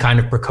 just being kind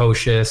of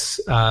precocious,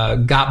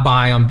 got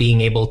by on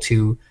being able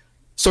to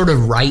sort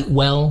of write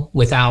well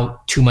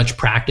without too much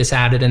practice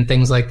added and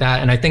things like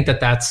that. And I think that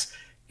that's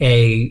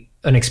an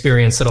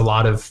experience that a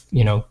lot of,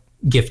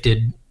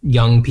 gifted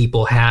young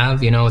people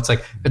have, it's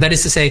like, but that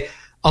is to say,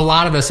 a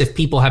lot of us, if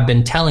people have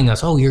been telling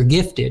us, oh, you're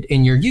gifted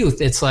in your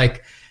youth, it's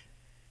like,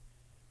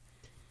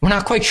 we're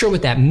not quite sure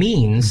what that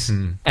means.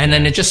 Mm-hmm. And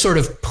then it just sort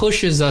of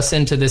pushes us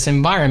into this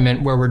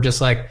environment where we're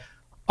just like,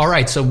 all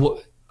right,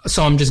 so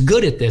I'm just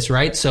good at this,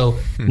 right? So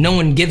no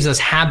one gives us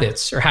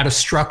habits or how to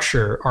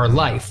structure our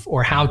life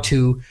or how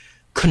to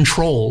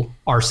control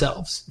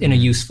ourselves in a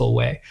useful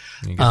way.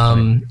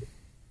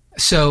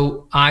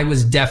 So I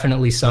was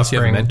definitely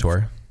suffering. Unless you have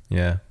a mentor.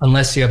 Yeah.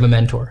 Unless you have a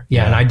mentor.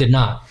 Yeah. And I did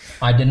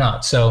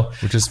not. So,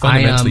 which is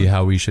fundamentally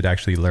how we should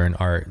actually learn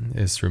art,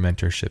 is through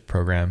mentorship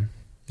program.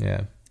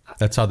 Yeah.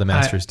 That's how the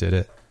masters did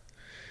it.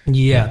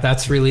 Yeah.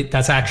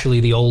 That's actually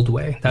the old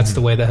way. That's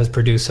the way that has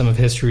produced some of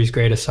history's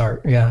greatest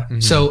art. Yeah.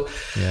 So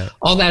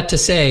all that to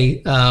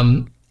say,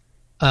 and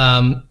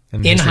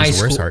in high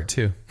school, worse art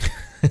too.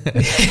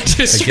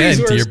 Again,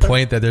 to your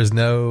point that there's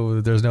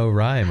no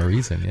rhyme or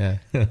reason.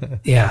 Yeah.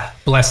 Yeah.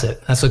 Bless it.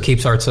 That's what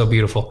keeps art so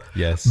beautiful.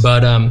 Yes.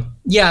 But,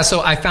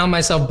 so I found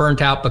myself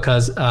burnt out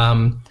because,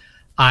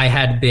 I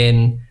had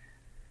been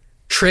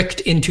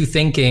tricked into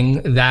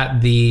thinking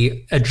that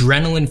the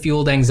adrenaline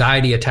fueled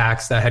anxiety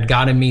attacks that had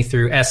gotten me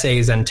through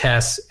essays and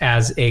tests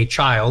as a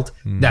child,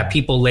 that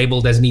people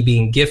labeled as me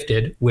being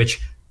gifted,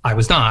 which I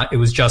was not. It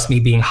was just me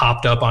being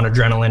hopped up on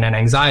adrenaline and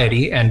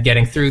anxiety and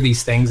getting through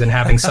these things and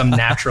having some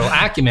natural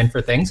acumen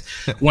for things.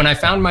 When I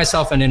found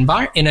myself in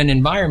an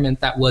environment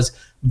that was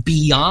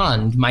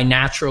beyond my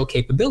natural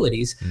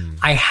capabilities,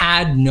 I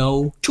had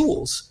no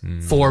tools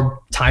for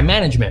time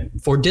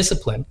management, for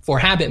discipline, for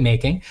habit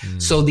making.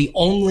 So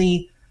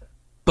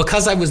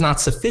because I was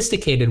not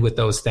sophisticated with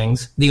those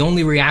things, the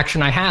only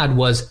reaction I had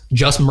was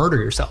just murder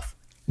yourself,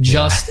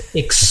 just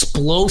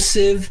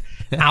explosive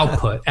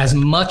output, as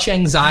much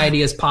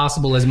anxiety as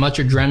possible, as much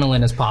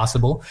adrenaline as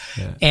possible.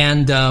 Yeah.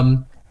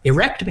 And it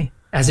wrecked me,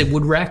 as it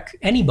would wreck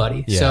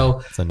anybody. Yeah, so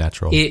it's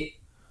unnatural.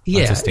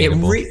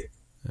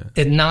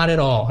 Not at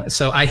all.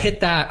 So I hit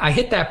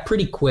that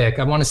pretty quick.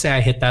 I want to say I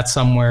hit that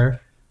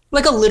somewhere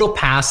like a little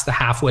past the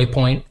halfway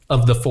point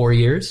of the 4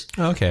 years.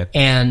 Okay.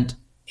 And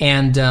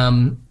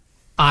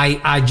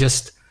I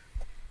just,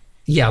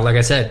 like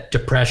I said,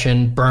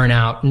 depression,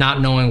 burnout,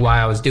 not knowing why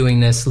I was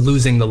doing this,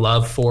 losing the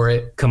love for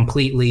it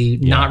completely,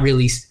 not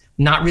really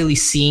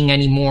seeing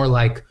anymore.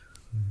 Like,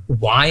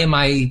 why am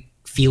I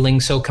feeling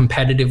so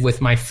competitive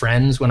with my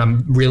friends when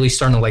I'm really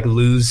starting to like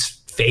lose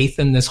faith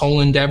in this whole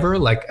endeavor?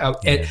 Like,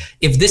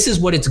 if this is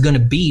what it's going to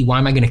be, why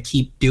am I going to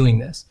keep doing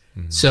this?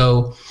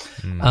 So,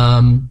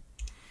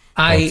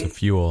 it's a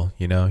fuel,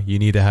 you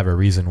need to have a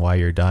reason why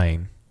you're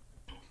dying.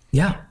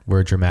 Yeah.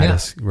 We're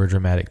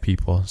dramatic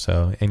people.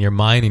 So, and your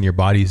mind and your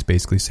body is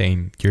basically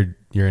saying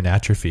you're in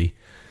atrophy.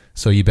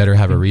 So you better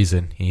have a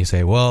reason. And you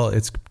say, well,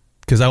 it's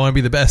because I want to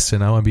be the best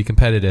and I want to be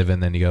competitive.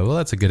 And then you go, well,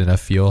 that's a good enough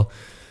fuel.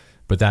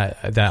 But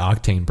that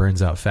octane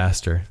burns out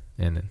faster.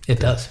 And it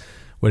does.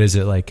 What is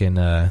it like in,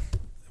 I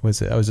was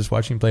just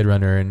watching Blade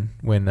Runner, and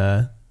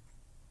when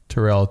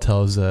Terrell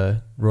tells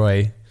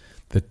Roy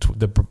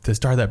the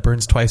star that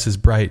burns twice as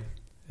bright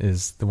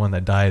is the one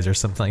that dies, or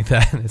something like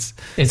that.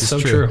 It's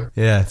so true.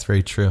 Yeah, it's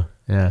very true.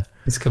 Yeah,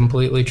 it's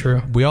completely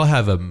true. We all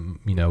have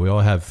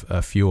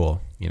a fuel,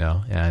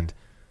 and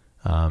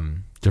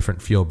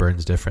different fuel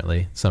burns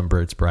differently. Some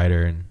burns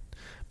brighter,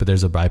 but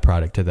there's a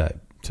byproduct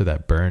to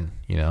that burn.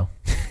 You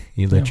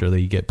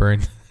literally get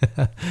burned.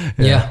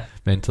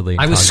 Mentally.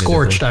 I was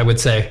scorched, I would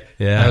say.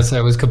 Yeah.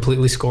 I was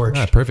completely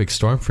scorched. Perfect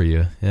storm for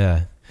you.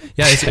 Yeah.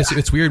 Yeah,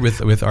 it's weird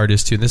with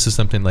artists too. And this is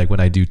something like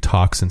when I do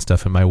talks and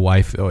stuff, and my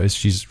wife,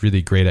 she's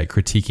really great at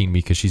critiquing me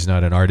because she's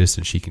not an artist,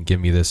 and she can give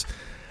me this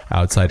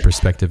outside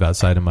perspective,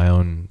 outside of my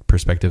own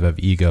perspective of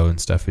ego and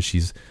stuff.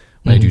 But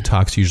when I do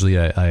talks, usually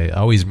I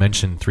always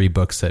mention 3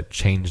 books that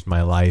changed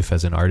my life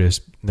as an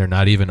artist. They're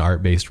not even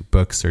art-based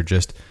books.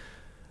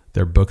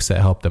 They're books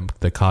that help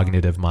the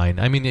cognitive mind.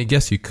 I mean, I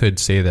guess you could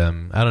say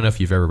them. I don't know if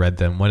you've ever read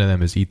them. One of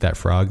them is Eat That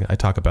Frog. I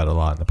talk about it a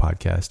lot in the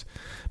podcast.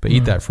 But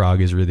Eat That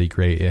Frog is really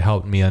great. It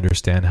helped me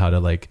understand how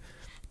to like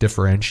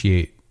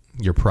differentiate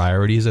your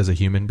priorities as a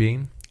human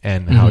being,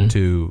 and how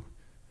to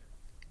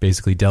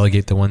basically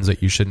delegate the ones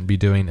that you shouldn't be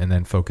doing and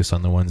then focus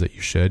on the ones that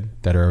you should,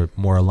 that are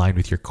more aligned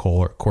with your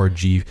core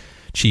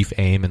chief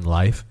aim in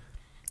life.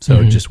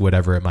 So just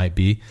whatever it might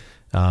be.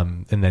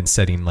 And then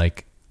setting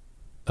like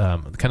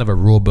kind of a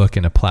rule book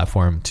and a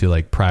platform to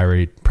like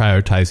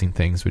prioritizing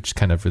things, which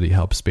kind of really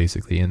helps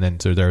basically. And then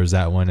so there was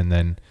that one, and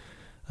then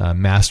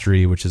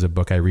Mastery, which is a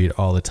book I read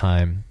all the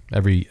time.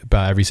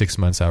 About every 6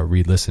 months I'll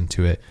listen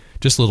to it,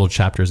 just little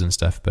chapters and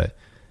stuff. But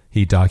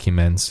he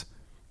documents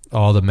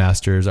all the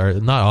masters, are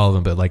not all of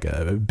them, but like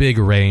a big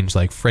range.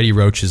 Like Freddie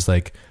Roach is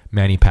like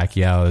Manny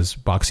Pacquiao's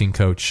boxing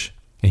coach,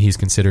 and he's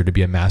considered to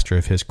be a master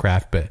of his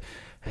craft, but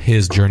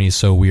his journey is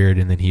so weird.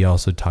 And then he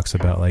also talks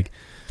about like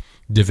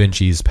Da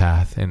Vinci's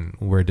path and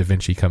where Da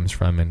Vinci comes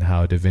from, and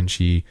how Da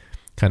Vinci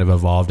kind of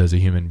evolved as a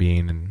human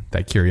being, and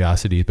that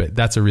curiosity. But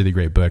that's a really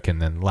great book. And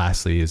then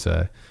lastly is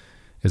a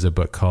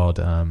book called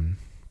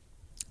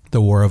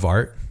The War of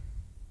Art.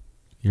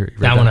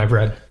 That one I've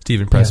read.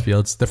 Stephen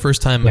Pressfield's. The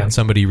first time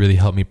somebody really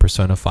helped me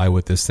personify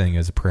what this thing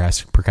is,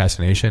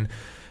 procrastination.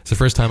 It's the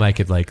first time I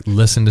could like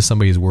listen to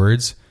somebody's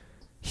words.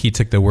 He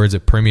took the words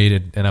that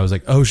permeated, and I was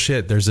like, oh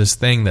shit, there's this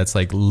thing that's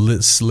like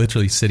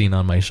literally sitting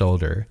on my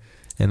shoulder.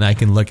 And I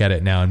can look at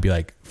it now and be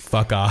like,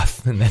 fuck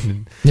off. And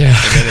then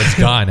it's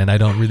gone. And I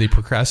don't really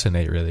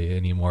procrastinate really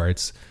anymore.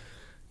 It's,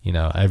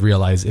 I've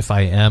realized if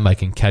I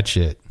can catch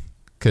it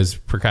because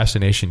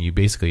procrastination, you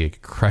basically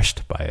get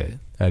crushed by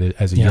it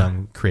as a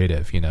young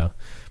creative,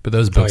 but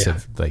those books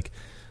have like,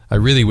 I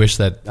really wish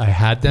that I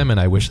had them, and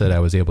I wish that I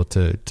was able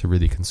to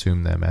really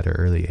consume them at an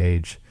early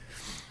age.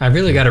 I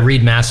really got to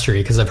read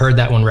Mastery, because I've heard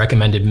that one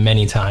recommended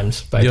many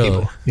times by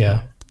people.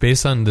 Yeah.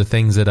 Based on the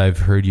things that I've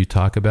heard you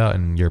talk about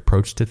and your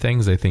approach to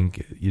things, I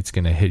think it's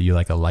going to hit you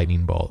like a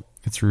lightning bolt.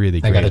 It's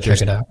really great. I got to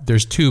check it out.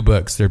 There's 2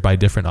 books. They're by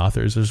different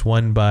authors. There's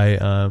one by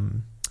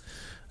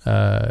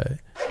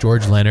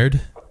George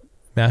Leonard,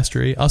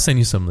 Mastery. I'll send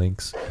you some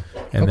links.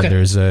 And then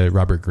there's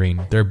Robert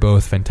Greene. They're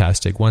both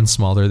fantastic. One's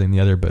smaller than the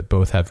other, but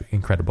both have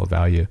incredible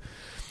value.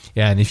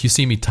 Yeah, and if you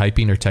see me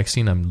typing or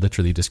texting, I'm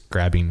literally just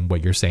grabbing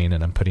what you're saying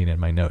and I'm putting it in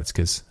my notes,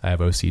 because I have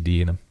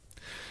OCD and I'm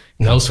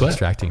no sweat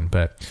distracting.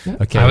 But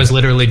okay, I was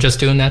literally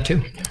just doing that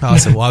too.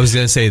 Awesome. Well, I was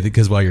going to say,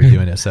 because while you're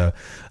doing it, so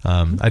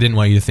I didn't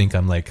want you to think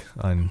I'm like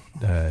on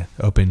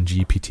Open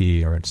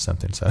GPT or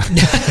something. So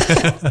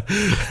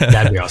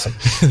that'd be awesome.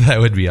 That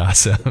would be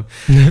awesome.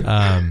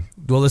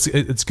 Well,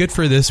 it's good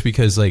for this,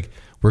 because like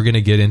we're going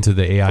to get into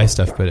the AI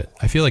stuff, but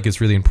I feel like it's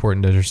really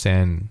important to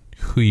understand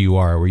who you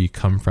are, where you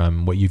come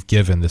from, what you've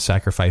given, the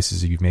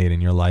sacrifices you've made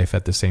in your life,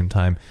 at the same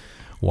time,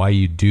 why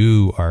you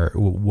do art,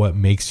 what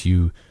makes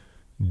you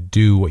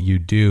do what you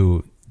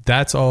do.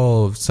 That's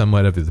all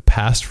somewhat of the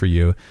past for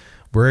you.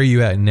 Where are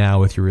you at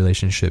now with your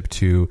relationship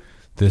to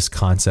this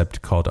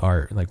concept called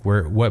art? Like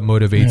what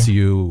motivates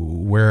you?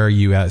 Where are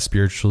you at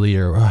spiritually,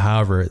 or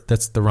however?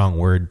 That's the wrong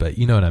word, but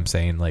you know what I'm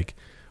saying? Like,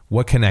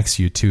 what connects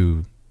you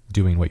to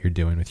doing what you're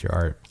doing with your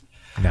art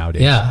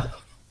nowadays? Yeah,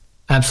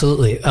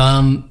 absolutely.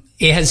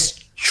 It has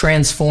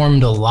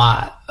transformed a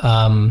lot.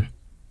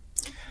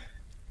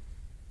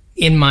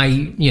 In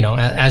my,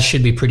 as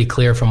should be pretty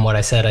clear from what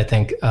I said, I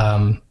think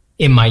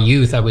in my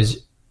youth, I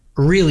was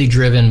really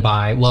driven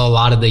by, a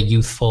lot of the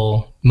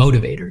youthful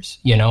motivators.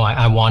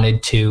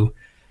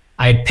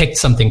 I had picked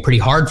something pretty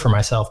hard for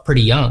myself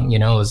pretty young. It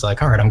was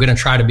like, all right, I'm going to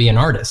try to be an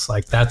artist.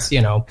 Like that's,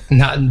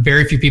 not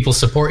very few people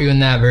support you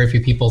in that. Very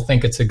few people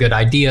think it's a good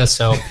idea.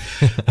 So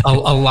a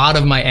lot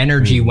of my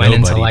energy went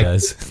into like,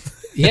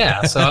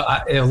 yeah. So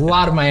a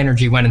lot of my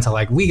energy went into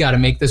like, we got to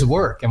make this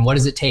work. And what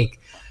does it take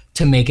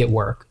to make it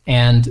work?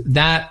 And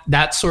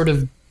that sort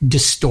of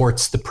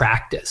distorts the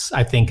practice,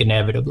 I think,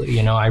 inevitably.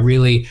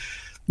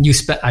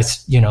 There's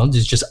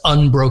just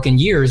unbroken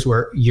years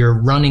where you're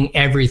running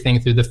everything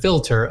through the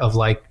filter of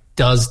like,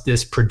 does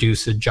this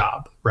produce a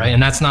job? Right.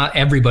 And that's not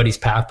everybody's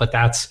path, but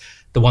that's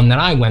the one that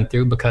I went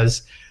through,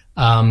 because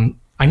I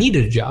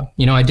needed a job.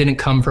 I didn't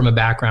come from a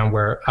background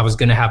where I was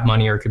going to have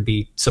money or could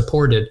be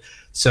supported.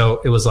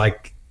 So it was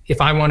like, if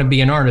I want to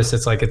be an artist,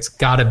 it's like, it's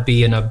got to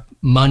be in a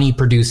money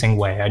producing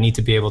way. I need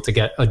to be able to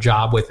get a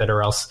job with it,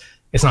 or else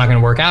it's not going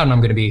to work out and I'm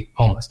going to be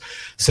homeless.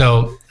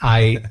 So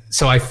I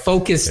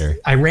focused,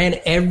 I ran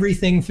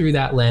everything through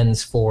that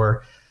lens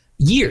for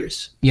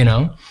years,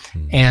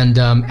 and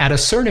at a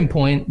certain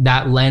point,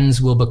 that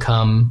lens will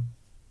become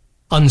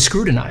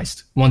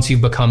unscrutinized once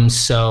you've become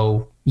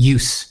so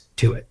used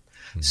to it.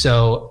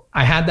 So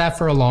I had that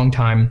for a long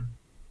time.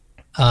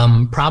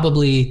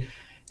 Probably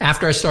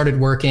after I started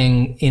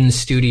working in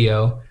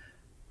studio,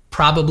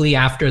 probably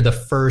after the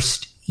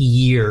first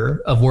year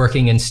of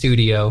working in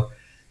studio,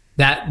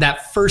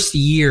 that first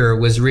year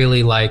was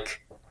really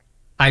like,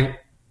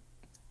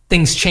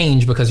 things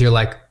change, because you're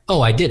like,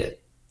 oh, I did it.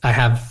 I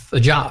have a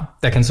job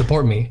that can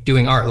support me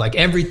doing art. Like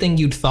everything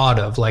you'd thought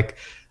of, like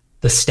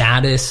the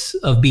status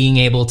of being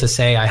able to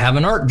say I have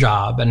an art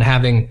job and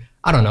having,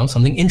 I don't know,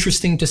 something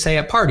interesting to say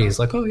at parties.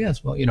 Like, oh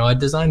yes, well, I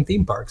design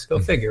theme parks. Go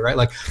figure, right?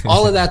 Like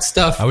all of that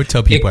stuff. I would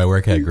tell people I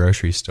work at a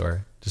grocery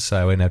store, just so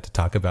I wouldn't have to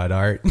talk about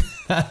art.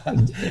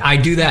 I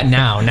do that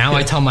now. Now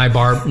I tell my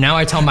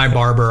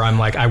barber, I'm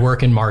like, I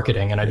work in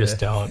marketing, and I just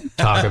don't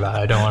talk about it.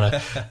 I don't want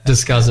to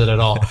discuss it at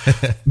all.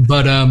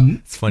 But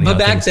it's funny how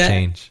back things then,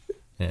 change.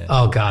 Yeah.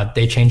 Oh God,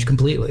 they changed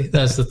completely.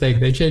 That's the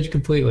thing. They changed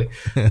completely.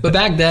 But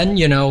back then,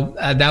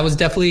 that was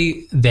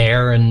definitely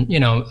there. And,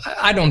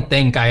 I don't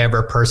think I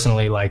ever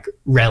personally like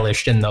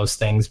relished in those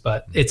things,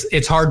 but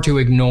it's hard to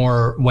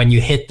ignore when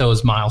you hit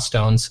those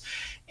milestones,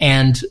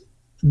 and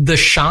the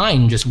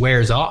shine just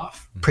wears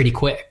off pretty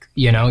quick.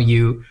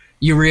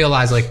 You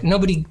realize like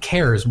nobody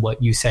cares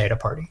what you say at a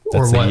party.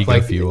 That's or what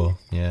ego fuel.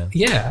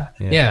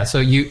 Yeah. So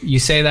you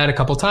say that a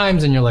couple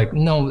times and you're like,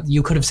 no,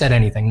 you could have said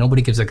anything.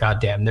 Nobody gives a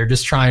goddamn. They're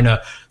just trying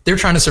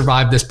to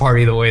survive this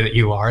party the way that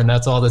you are. And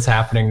that's all that's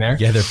happening there.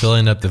 Yeah. They're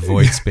filling up the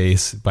void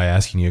space by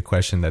asking you a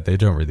question that they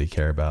don't really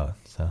care about.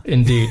 So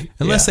indeed.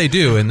 Unless they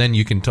do. And then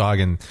you can talk,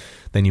 and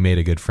then you made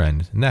a good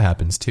friend, and that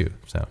happens too.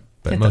 So.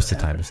 But most of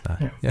the time it's not.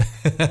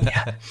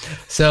 Yeah.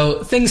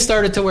 So things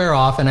started to wear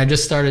off, and I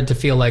just started to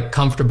feel like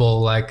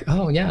comfortable, like,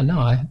 oh yeah,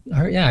 no,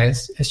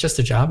 it's just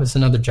a job. It's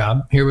another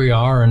job. Here we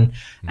are. And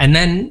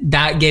then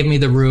that gave me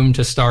the room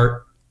to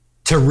start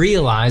to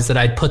realize that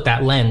I'd put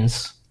that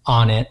lens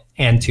on it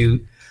and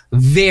to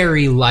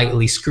very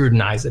lightly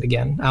scrutinize it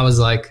again. I was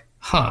like,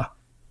 how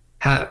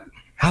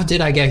did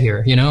I get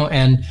here?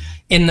 And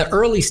in the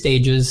early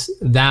stages,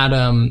 that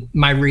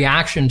my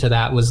reaction to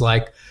that was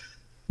like,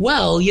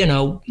 well,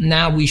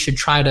 now we should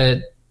try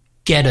to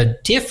get a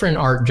different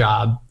art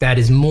job that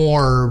is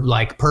more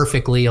like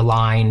perfectly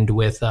aligned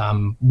with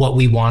what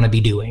we want to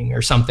be doing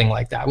or something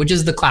like that, which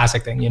is the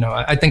classic thing. You know,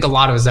 I think a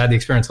lot of us had the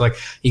experience of like,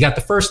 you got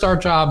the first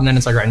art job and then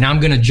it's like, right, now I'm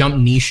going to jump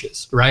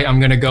niches, right? I'm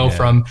going to go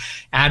from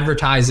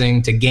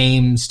advertising to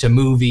games to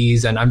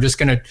movies. And I'm just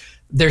going to,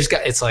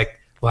 it's like,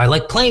 well, I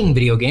like playing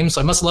video games,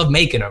 so I must love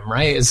making them,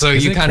 right? So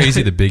Isn't you kind of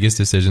crazy. The biggest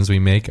decisions we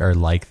make are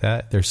like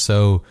that. They're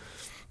so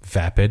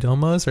vapid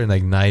almost, or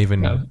like not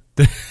even.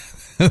 Yeah.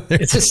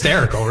 It's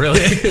hysterical, really.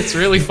 It's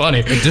really funny.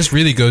 It just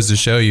really goes to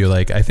show you,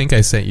 like, I think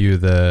I sent you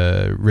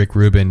the Rick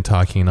Rubin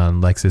talking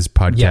on Lex's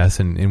podcast,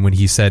 and when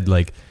he said,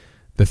 like,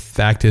 the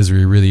fact is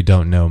we really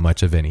don't know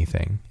much of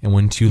anything. And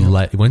once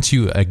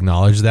you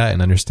acknowledge that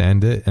and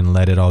understand it and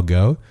let it all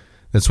go,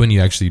 that's when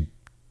you actually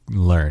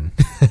learn.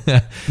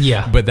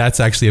 Yeah. But that's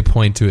actually a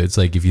point to it. It's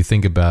like, if you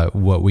think about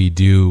what we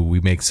do, we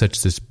make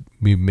such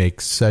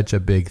a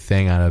big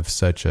thing out of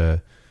such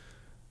a,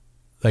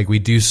 like, we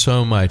do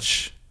so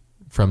much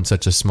from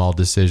such a small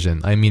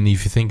decision. I mean,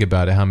 if you think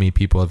about it, how many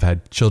people have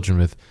had children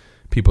with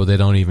people they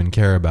don't even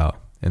care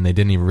about and they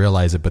didn't even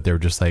realize it, but they were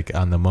just like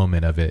on the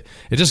moment of it.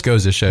 It just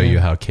goes to show you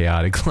how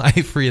chaotic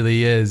life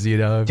really is, you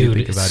know, if you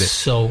think about it.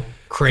 So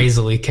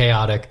crazily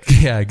chaotic.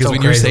 Yeah, because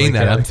when you're saying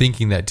that, I'm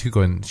thinking that too,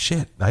 going,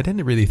 shit, I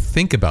didn't really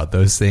think about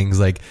those things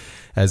like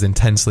as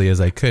intensely as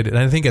I could. And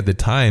I think at the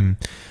time,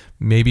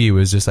 maybe it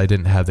was just I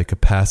didn't have the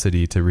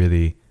capacity to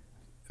really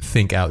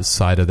think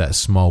outside of that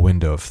small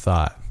window of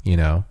thought, you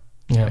know?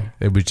 Yeah.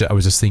 I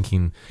was just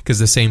thinking, because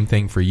the same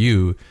thing for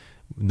you,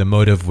 the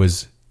motive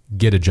was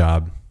get a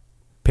job,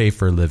 pay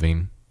for a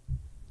living,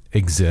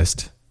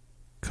 exist,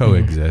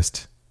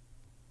 coexist.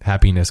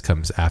 Happiness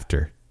comes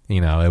after.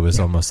 You know, it was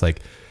almost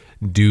like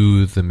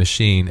do the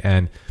machine.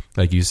 And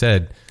like you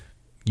said,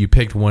 you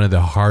picked one of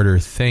the harder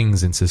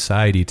things in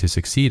society to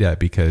succeed at,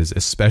 because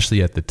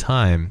especially at the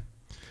time,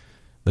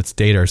 let's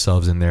date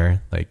ourselves in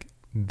there. Like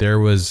there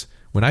was,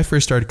 when I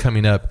first started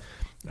coming up,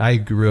 I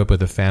grew up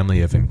with a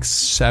family of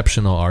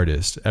exceptional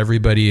artists.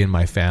 Everybody in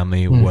my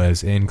family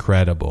was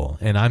incredible.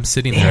 And I'm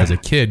sitting there as a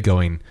kid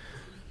going,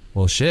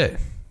 well, shit,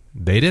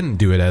 they didn't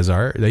do it as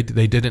art.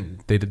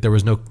 There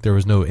was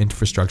no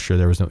infrastructure.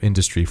 There was no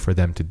industry for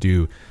them to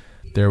do.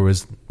 There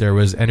was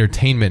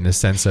entertainment in a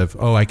sense of,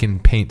 oh, I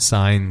can paint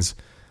signs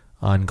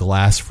on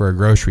glass for a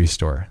grocery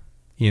store,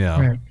 you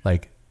know,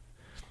 like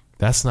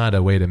that's not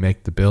a way to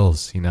make the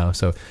bills, you know?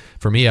 So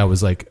for me, I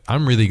was like,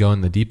 I'm really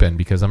going the deep end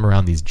because I'm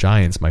around these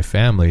giants, my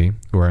family,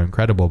 who are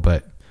incredible.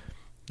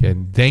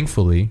 And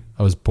thankfully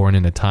I was born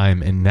in a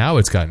time, and now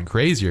it's gotten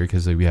crazier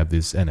because we have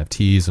these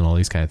NFTs and all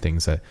these kind of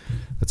things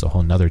that's a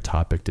whole nother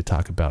topic to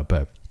talk about.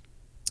 But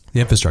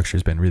the infrastructure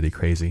has been really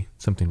crazy,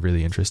 something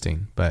really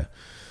interesting. But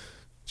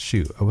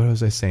shoot, what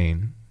was I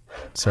saying?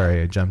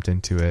 Sorry, I jumped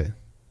into it.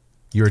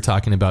 You were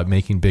talking about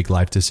making big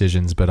life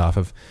decisions, but off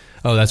of,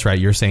 oh, that's right.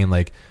 You're saying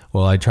like,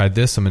 well, I tried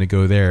this, I'm going to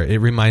go there. It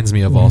reminds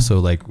me of also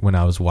like when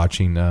I was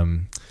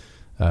watching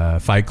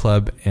Fight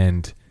Club,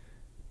 and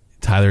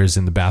Tyler's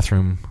in the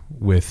bathroom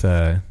with,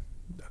 I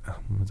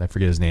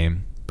forget his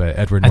name, but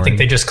Edward Norton. I think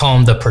they just call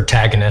him the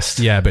protagonist.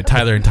 Yeah, but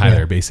Tyler and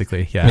Tyler,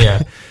 basically.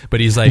 Yeah. But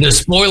he's like... The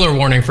spoiler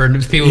warning for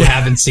people who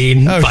haven't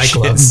seen Fight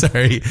Club.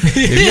 Sorry.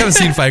 If you haven't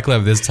seen Fight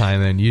Club this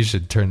time, then you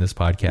should turn this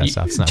podcast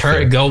off. It's not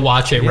fair. Go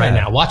watch it right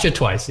now. Watch it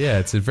twice. Yeah,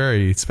 it's a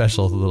very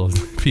special little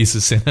piece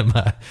of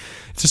cinema.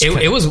 It's just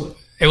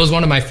It was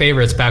one of my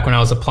favorites back when I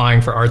was applying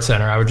for Art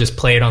Center. I would just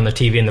play it on the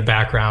TV in the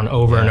background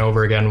over and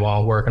over again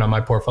while working on my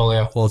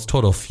portfolio. Well, it's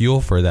total fuel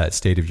for that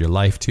state of your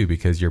life too,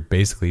 because you're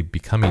basically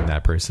becoming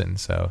that person.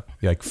 So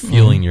you're like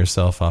feeling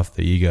yourself off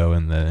the ego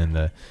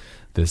and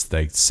this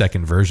like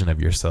second version of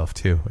yourself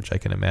too, which I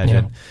can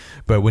imagine. Yeah.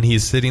 But when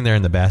he's sitting there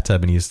in the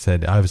bathtub and he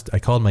said, I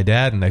called my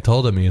dad and I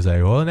told him, he was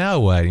like, well,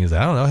 now what? And he's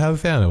like, I don't know, have a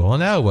family. Well,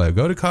 now what?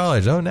 Go to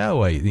college. Oh, now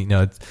what? You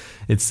know,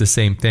 it's the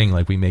same thing.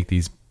 Like we make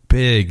these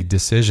big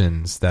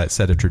decisions that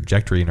set a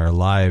trajectory in our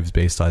lives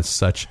based on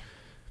such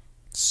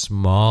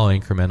small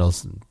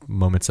incremental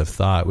moments of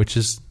thought, which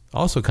is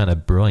also kind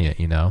of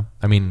brilliant, you know?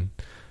 I mean,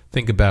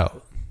 think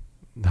about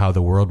how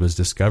the world was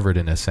discovered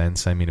in a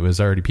sense. I mean,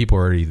 people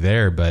were already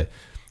there, but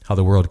how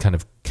the world kind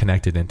of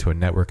connected into a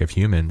network of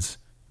humans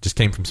just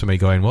came from somebody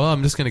going, well,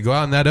 I'm just going to go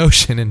out in that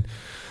ocean and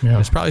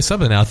there's probably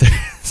something out there.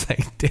 It's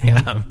like,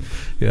 damn,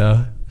 you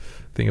know?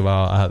 Think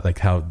about like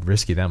how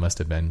risky that must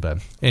have been. But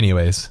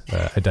anyways,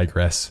 I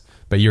digress.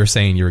 But you were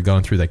saying you were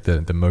going through like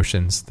the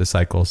motions, the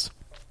cycles.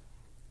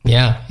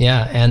 Yeah.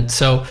 And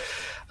so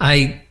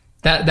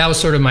that was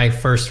sort of my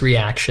first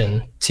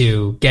reaction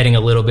to getting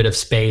a little bit of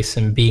space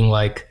and being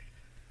like,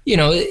 you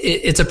know,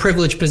 it's a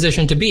privileged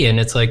position to be in.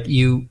 It's like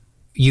you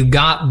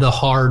got the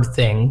hard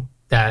thing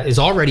that is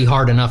already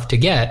hard enough to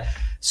get.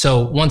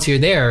 So once you're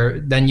there,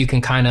 then you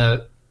can kind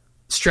of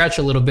stretch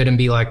a little bit and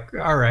be like,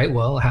 all right,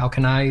 well,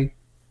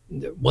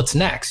 what's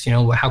next? You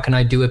know, how can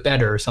I do it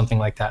better or something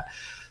like that?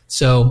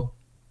 So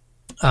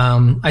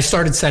I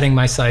started setting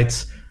my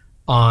sights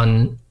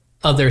on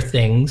other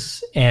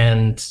things.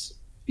 And,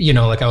 you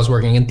know, like I was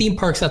working in theme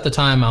parks at the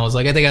time. I was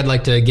like, I think I'd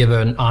like to give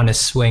an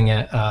honest swing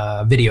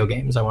at video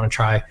games. I want to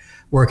try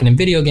working in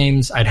video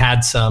games. I'd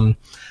had some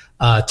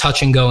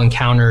touch and go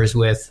encounters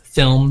with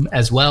film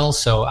as well.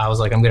 So I was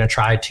like, I'm going to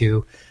try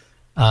to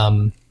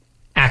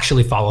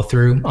actually follow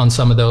through on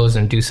some of those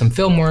and do some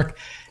film work.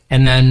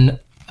 And then,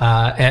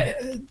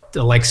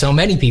 like so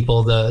many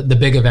people, the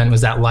big event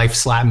was that life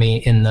slapped me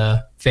in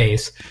the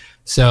face.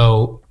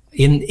 So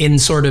in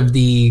sort of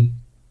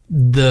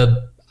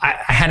I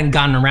hadn't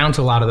gotten around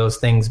to a lot of those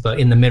things, but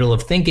in the middle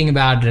of thinking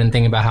about it and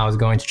thinking about how I was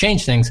going to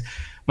change things,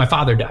 my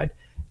father died,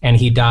 and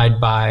he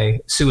died by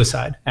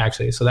suicide,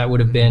 actually. So that would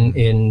have been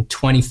in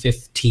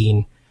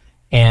 2015.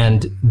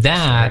 And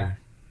that,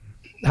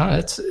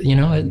 it's, you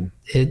know,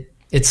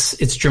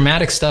 it's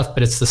dramatic stuff,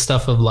 but it's the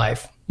stuff of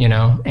life, you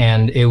know?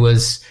 And it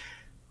was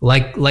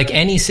like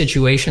any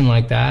situation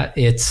like that,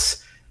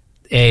 it's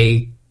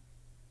a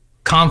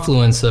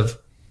confluence of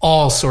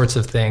all sorts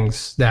of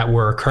things that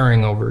were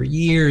occurring over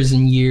years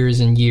and years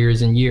and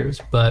years and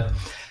years. But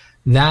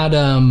that,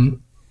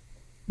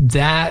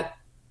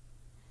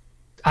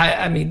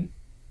 I mean,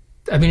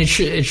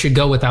 it should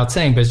go without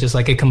saying, but it's just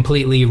like it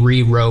completely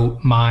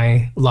rewrote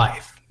my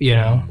life, you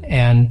know,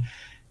 and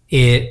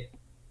it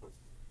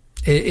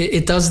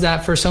does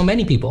that for so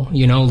many people,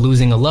 you know,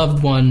 losing a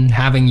loved one,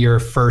 having your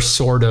first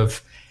sort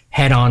of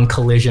head-on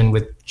collision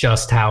with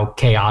just how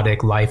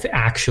chaotic life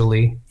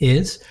actually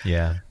is.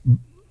 Yeah.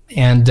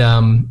 And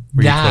were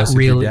you that close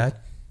really. with your dad?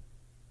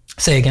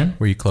 Say again?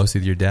 Were you close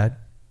with your dad?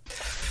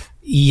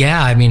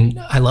 Yeah, I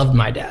mean, I loved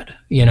my dad.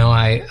 You know,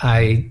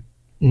 I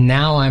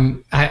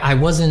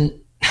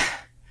wasn't.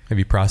 Have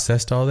you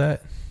processed all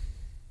that?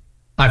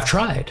 I've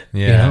tried.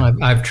 Yeah, you know,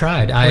 I've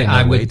tried.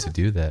 I would way to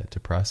do that, to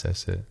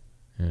process it.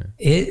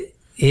 Yeah.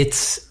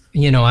 It's,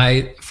 you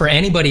know, for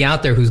anybody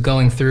out there who's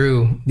going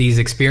through these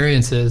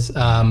experiences,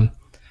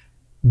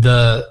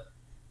 the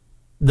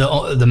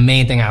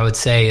main thing I would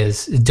say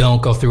is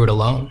don't go through it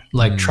alone.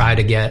 Like try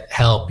to get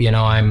help. You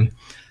know,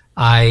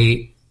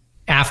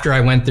 after I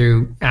went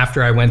through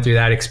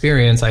that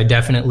experience, I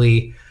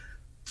definitely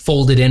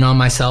folded in on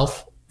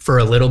myself for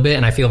a little bit.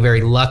 And I feel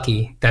very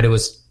lucky that it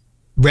was,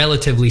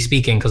 relatively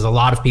speaking, because a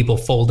lot of people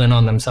fold in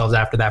on themselves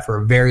after that for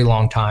a very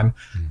long time.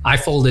 I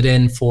folded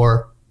in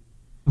for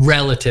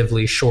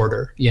relatively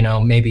shorter, you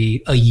know,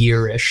 maybe a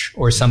year-ish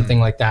or something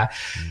like that.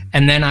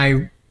 And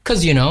then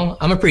because, you know,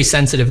 I'm a pretty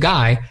sensitive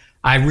guy,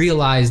 I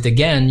realized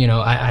again, you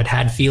know, I'd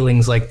had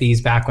feelings like these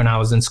back when I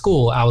was in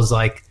school. I was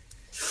like,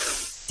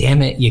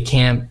 damn it, you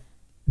can't,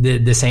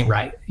 this ain't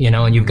right, you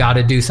know, and you've got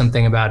to do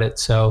something about it.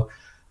 So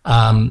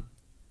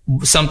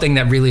something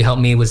that really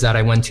helped me was that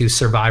I went to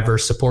survivor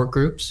support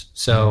groups.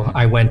 So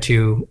I went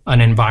to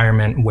an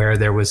environment where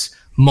there was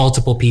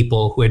multiple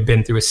people who had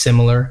been through a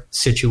similar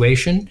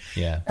situation.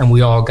 Yeah. And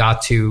we all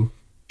got to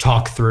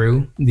talk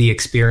through the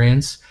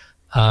experience.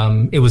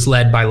 It was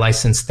led by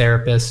licensed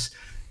therapists.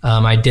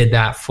 I did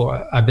that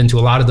I've been to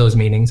a lot of those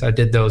meetings. I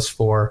did those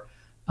for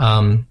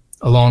a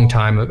long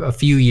time, a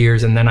few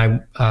years. And then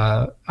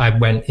I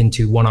went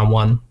into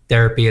one-on-one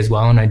therapy as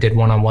well. And I did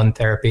one-on-one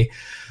therapy.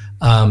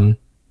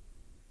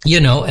 You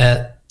know,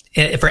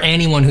 for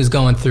anyone who's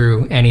going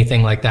through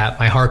anything like that,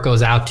 my heart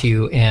goes out to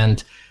you.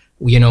 And,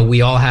 you know,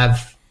 we all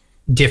have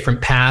different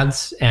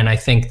paths. And I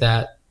think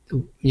that,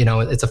 you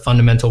know, it's a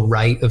fundamental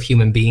right of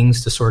human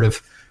beings to sort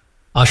of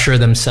usher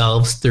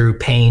themselves through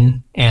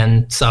pain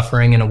and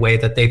suffering in a way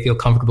that they feel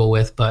comfortable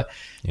with. But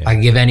if I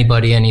give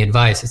anybody any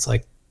advice, it's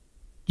like,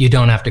 you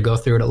don't have to go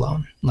through it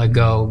alone. Like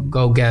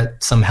go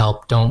get some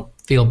help. Don't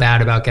feel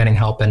bad about getting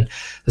help. And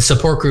the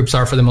support groups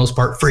are for the most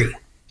part free,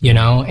 you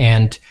know,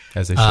 and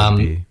as they should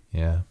be.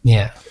 Yeah.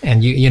 Yeah.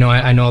 And you know,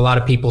 I know a lot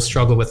of people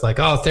struggle with like,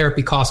 oh,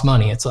 therapy costs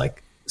money. It's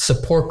like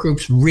support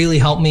groups really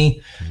help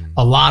me.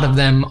 A lot of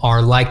them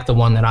are like the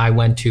one that I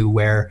went to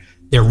where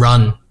they're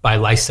run by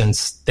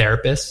licensed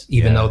therapists,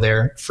 even though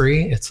they're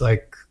free. It's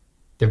like,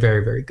 they're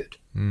very, very good.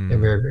 They're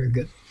very, very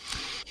good.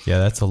 Yeah.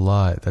 That's a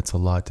lot. That's a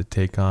lot to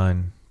take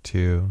on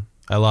too.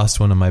 I lost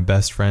one of my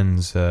best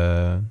friends,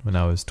 when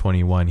I was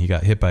 21. He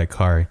got hit by a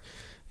car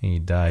and he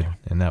died.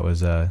 And that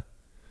was, it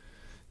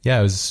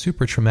was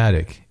super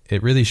traumatic.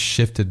 It really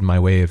shifted my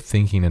way of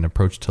thinking and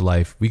approach to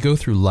life. We go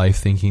through life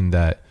thinking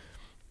that,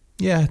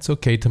 it's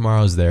okay,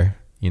 tomorrow's there,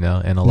 you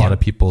know, and a lot of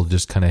people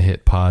just kind of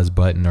hit pause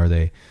button, or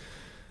they,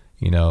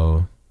 you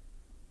know,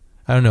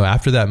 I don't know.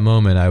 After that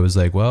moment, I was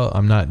like, well,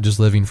 I'm not just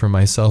living for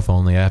myself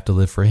only. I have to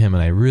live for him.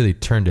 And I really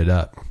turned it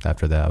up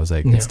after that. I was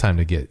like, it's time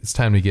to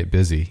get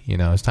busy. You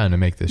know, it's time to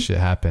make this shit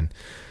happen.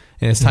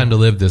 And it's time to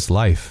live this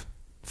life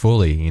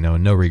fully, you know,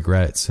 no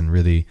regrets, and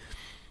really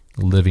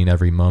living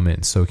every moment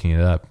and soaking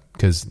it up.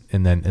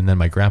 And then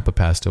my grandpa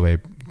passed away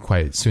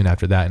quite soon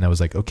after that. And I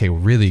was like, okay, we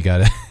really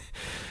gotta,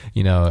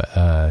 you know,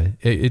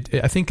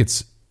 I think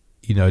it's,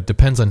 you know, it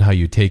depends on how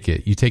you take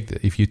it.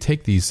 If you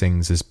take these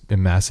things as a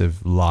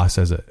massive loss,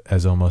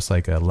 as almost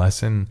like a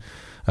lesson,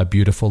 a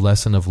beautiful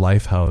lesson of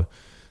life, how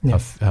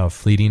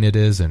fleeting it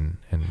is. And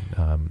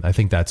I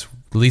think that's,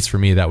 at least for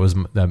me, that was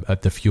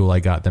the fuel I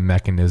got, the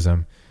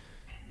mechanism.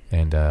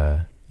 And,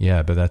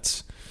 but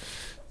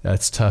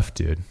that's tough,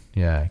 dude.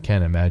 Yeah. I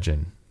can't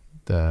imagine.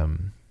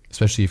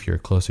 Especially if you're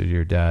closer to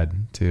your dad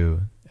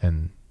too.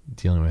 And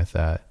dealing with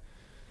that.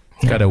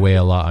 It's got to weigh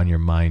a lot on your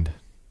mind.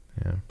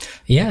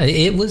 Yeah,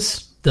 it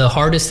was the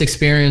hardest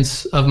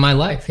experience of my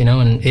life,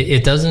 and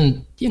it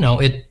doesn't,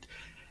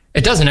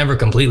 it doesn't ever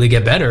completely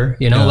get better,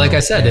 no, like I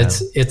said,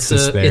 it's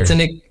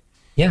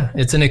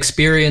an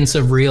experience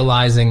of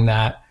realizing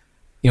that,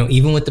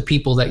 even with the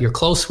people that you're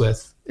close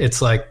with,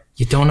 it's like,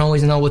 you don't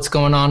always know what's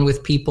going on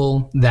with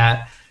people,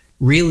 that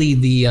really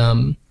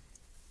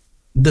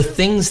the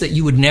things that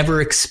you would never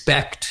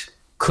expect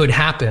could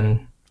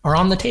happen are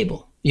on the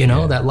table,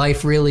 that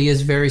life really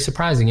is very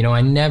surprising.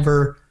 I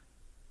never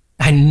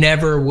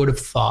would have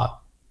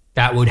thought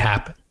that would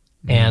happen.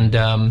 And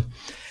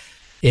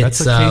it's that's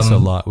the case a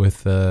lot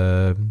with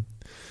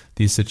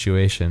these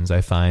situations.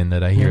 I find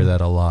that I hear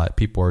that a lot.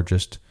 People are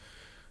just,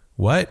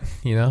 what?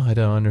 I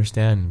don't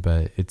understand,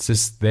 but it's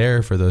just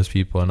there for those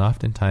people. And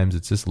oftentimes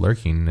it's just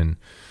lurking, and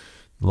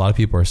a lot of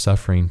people are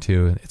suffering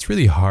too. It's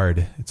really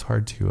hard. It's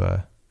hard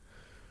to,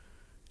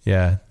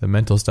 the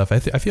mental stuff. I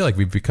feel like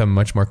we've become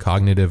much more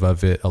cognitive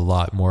of it a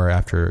lot more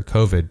after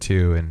COVID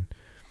too. And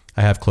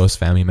I have close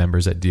family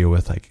members that deal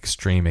with like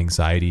extreme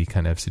anxiety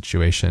kind of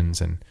situations.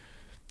 And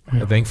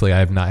thankfully I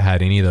have not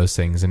had any of those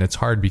things. And it's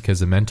hard because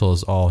the mental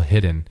is all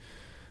hidden.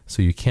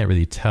 So you can't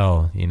really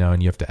tell,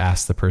 and you have to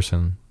ask the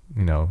person,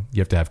 you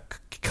have to have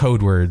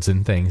code words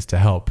and things to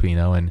help,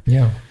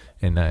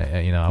 and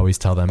I always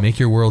tell them, make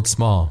your world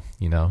small,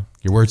 your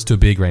word's too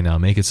big right now,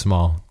 make it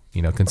small,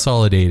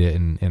 consolidate it,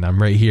 and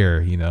I'm right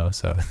here,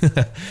 so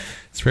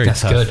it's very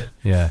tough. Good.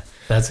 Yeah.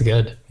 That's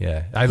good.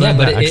 Yeah. I learned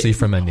that actually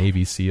from a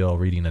Navy SEAL,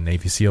 reading a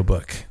Navy SEAL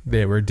book.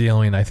 They were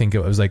dealing, I think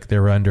it was like they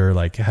were under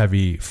like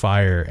heavy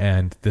fire,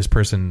 and this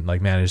person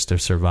like managed to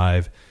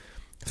survive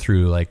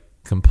through like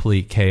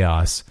complete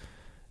chaos.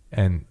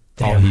 And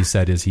all he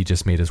said is he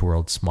just made his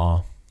world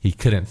small. He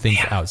couldn't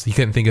think out. He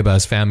couldn't think about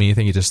his family.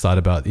 Anything. He just thought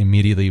about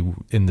immediately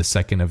in the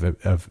second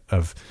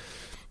of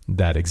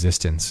that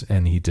existence,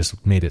 and he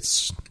just made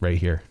it right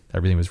here.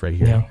 Everything was right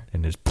here,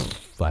 and just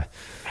fly.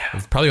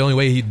 It's probably the only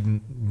way he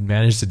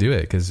managed to do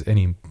it, because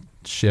any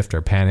shift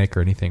or panic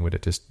or anything would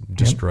have just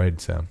destroyed.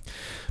 So,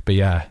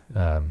 but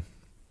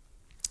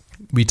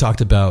we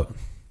talked about,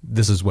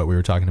 this is what we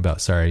were talking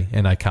about. Sorry,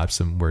 and I copped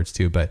some words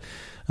too. But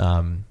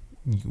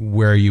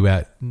where are you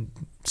at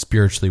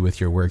spiritually with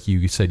your work?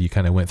 You said you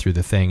kind of went through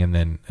the thing, and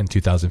then in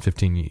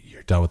 2015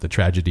 you're dealt with the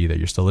tragedy that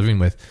you're still living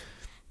with.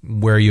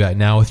 Where are you at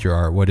now with your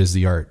art? What does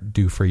the art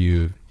do for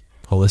you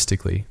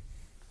holistically?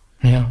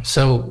 Yeah.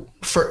 So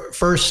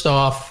first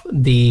off,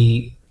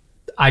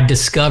 I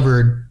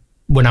discovered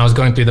when I was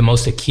going through the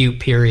most acute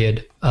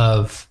period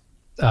of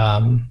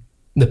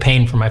the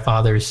pain from my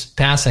father's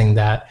passing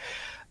that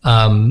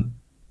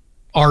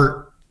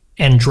art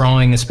and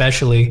drawing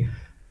especially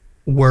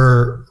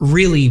were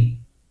really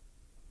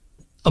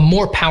a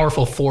more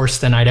powerful force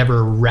than I'd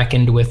ever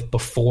reckoned with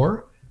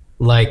before.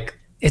 Like,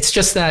 it's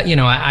just that,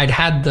 I'd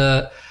had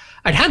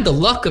the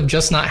luck of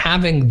just not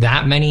having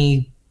that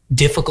many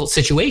difficult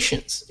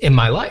situations in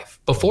my life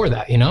before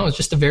that. I was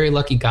just a very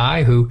lucky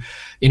guy who,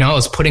 I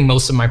was putting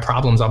most of my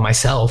problems on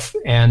myself,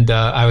 and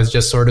I was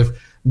just sort of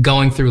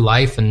going through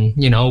life and,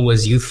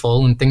 was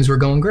youthful and things were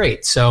going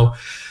great. So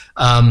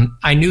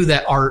I knew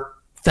that art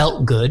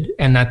felt good,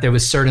 and that there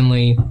was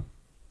certainly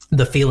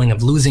the feeling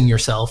of losing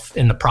yourself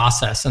in the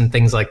process and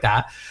things like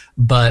that.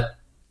 But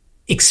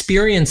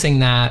experiencing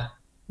that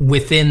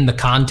within the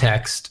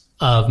context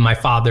of my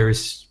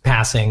father's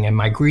passing and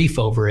my grief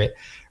over it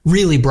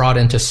really brought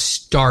into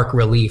stark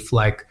relief,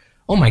 like,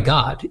 oh my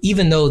God,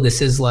 even though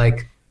this is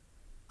like,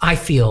 I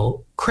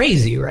feel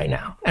crazy right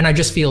now, and I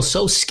just feel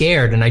so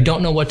scared, and I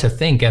don't know what to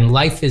think, and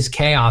life is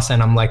chaos,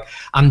 and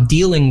I'm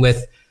dealing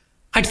with,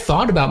 I'd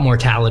thought about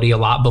mortality a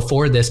lot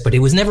before this, but it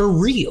was never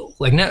real.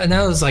 Like now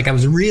it was like I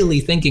was really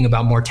thinking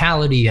about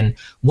mortality and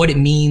what it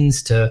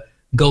means to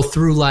go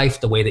through life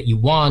the way that you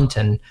want,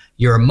 and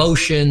your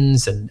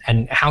emotions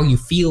and how you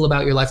feel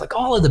about your life. Like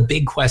all of the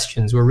big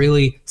questions were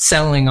really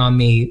settling on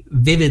me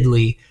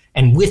vividly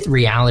and with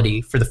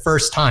reality for the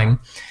first time.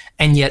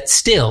 And yet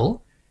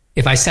still,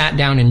 if I sat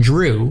down and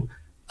drew,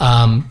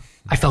 I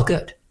felt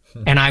good,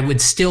 and I would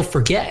still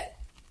forget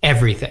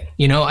everything.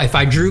 If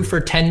I drew for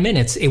 10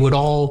 minutes, it would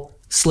all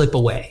slip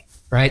away.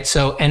 Right.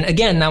 So, and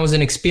again, that was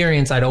an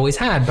experience I'd always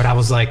had, but I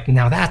was like,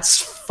 now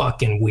that's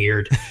fucking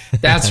weird.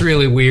 That's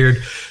really weird.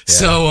 Yeah.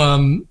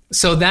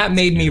 So that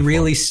made me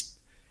really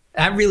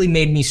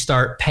made me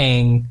start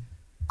paying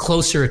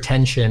closer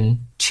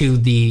attention to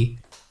the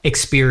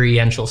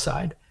experiential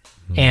side.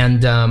 Mm-hmm.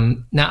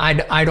 And now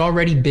I'd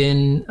already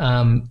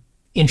been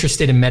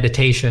interested in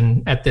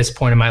meditation at this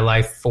point in my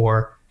life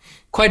for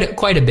quite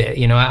a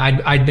bit.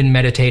 I'd been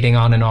meditating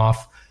on and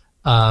off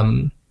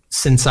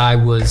since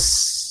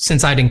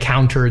I'd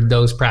encountered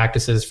those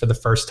practices for the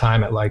first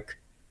time at like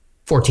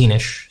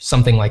 14-ish,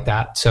 something like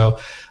that. So,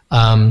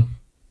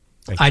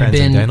 like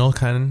transcendental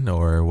kind,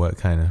 or what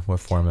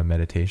form of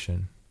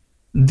meditation?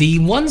 The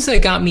ones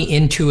that got me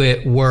into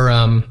it were,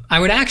 I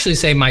would actually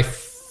say my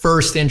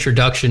first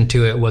introduction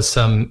to it was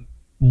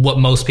what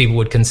most people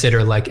would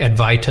consider like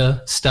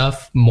Advaita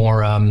stuff,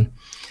 more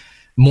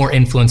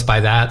influenced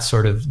by that,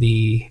 sort of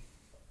the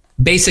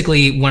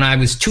basically, when I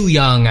was too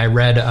young, I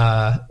read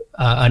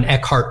an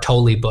Eckhart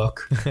Tolle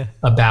book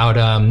about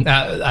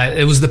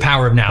it was The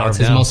Power of Now. It's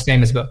his most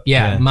famous book.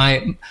 Yeah.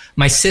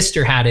 My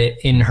sister had it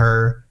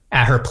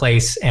at her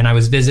place, and I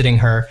was visiting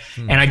her,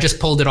 and I just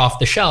pulled it off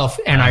the shelf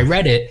and I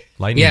read it.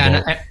 Lightning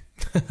bolt.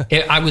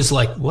 And I was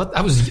like, what?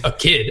 I was a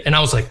kid, and I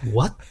was like,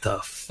 what the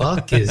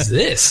fuck is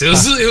this? It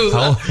was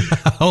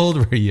how old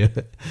were you?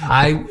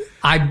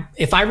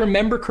 If I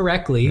remember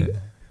correctly,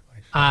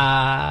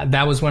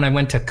 that was when I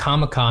went to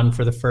Comic-Con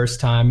for the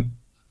first time.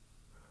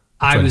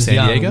 I was in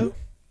San Diego?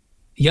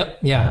 Yep.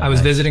 Yeah. I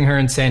was visiting her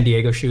in San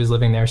Diego. She was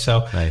living there.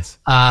 So nice.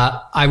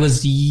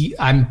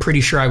 I'm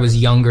pretty sure I was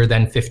younger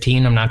than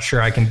 15. I'm not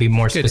sure I can be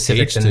more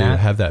specific than that.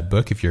 Have that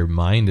book if your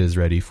mind is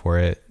ready for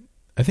it.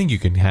 I think you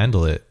can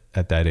handle it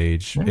at that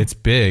age. Yeah. It's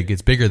big.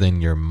 It's bigger than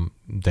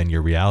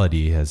your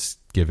reality has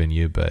given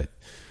you, but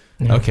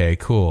okay,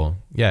 cool.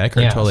 Yeah.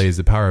 Eckhart Tolle's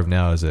The Power of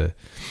Now is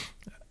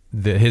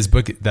his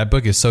book. That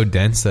book is so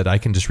dense that I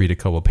can just read a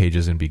couple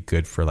pages and be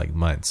good for like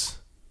months.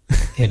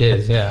 It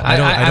is, yeah.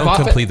 I don't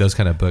complete those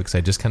kind of books.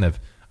 I just kind of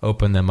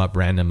open them up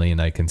randomly and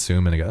I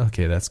consume and I go,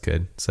 okay, that's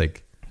good. It's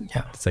like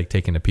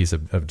taking a piece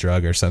of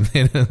drug or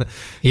something.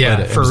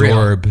 Yeah, for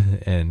absorb real.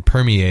 And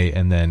permeate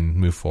and then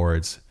move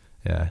forwards.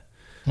 Yeah.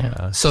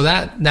 So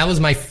that was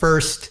my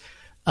first.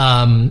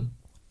 That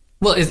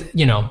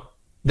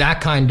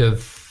kind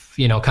of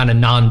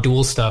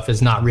non-dual stuff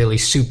is not really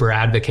super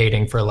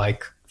advocating for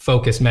like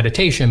focused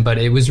meditation, but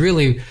it was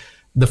really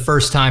the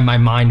first time my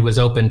mind was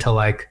open to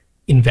like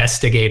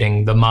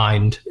investigating the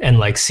mind and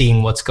like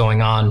seeing what's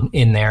going on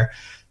in there.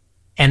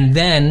 And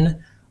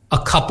then a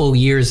couple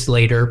years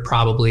later,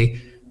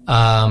 probably,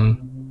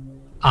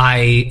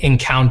 I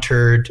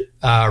encountered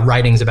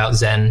writings about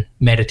Zen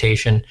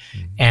meditation,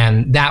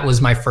 and that was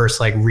my first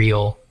like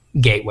real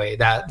gateway.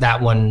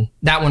 That one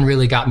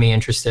really got me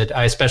interested.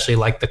 I especially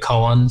like the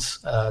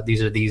koans.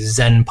 These are these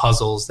Zen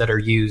puzzles that are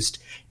used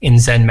in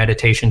Zen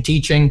meditation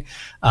teaching.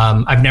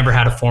 I've never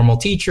had a formal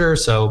teacher,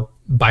 so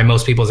by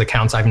most people's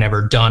accounts, I've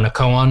never done a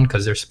koan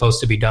because they're supposed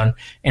to be done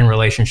in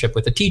relationship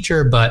with a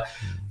teacher. But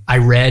I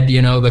read,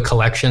 the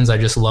collections. I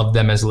just loved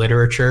them as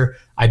literature.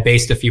 I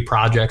based a few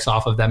projects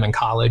off of them in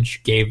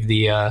college.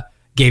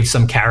 Gave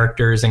some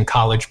characters in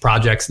college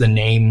projects the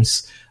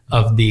names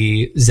of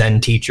the Zen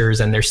teachers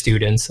and their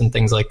students and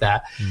things like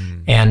that.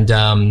 And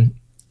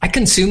I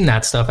consumed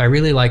that stuff. I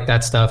really liked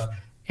that stuff.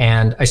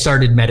 And I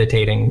started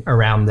meditating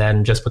around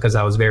then just because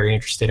I was very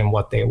interested in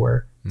what they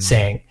were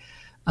saying.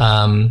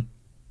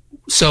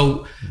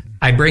 So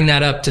I bring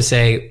that up to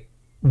say,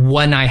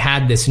 when I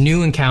had this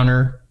new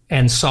encounter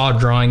and saw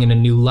drawing in a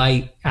new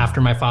light after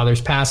my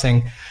father's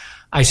passing,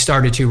 I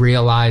started to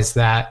realize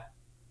that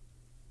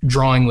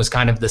drawing was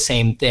kind of the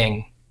same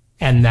thing,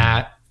 and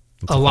that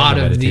it's a lot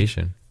of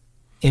meditation.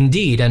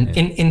 Indeed. And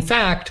in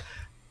fact,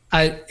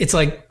 it's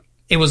like,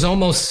 it was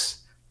almost,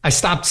 I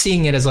stopped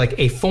seeing it as like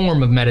a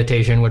form of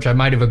meditation, which I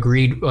would have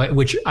agreed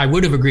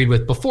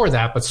with before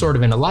that, but sort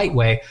of in a light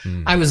way.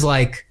 I was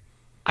like,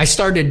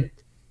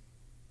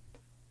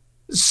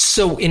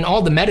 so in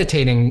all the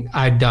meditating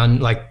I'd done,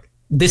 like,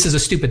 this is a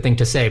stupid thing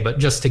to say, but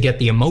just to get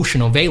the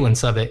emotional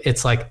valence of it,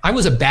 it's like, I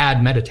was a bad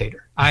meditator.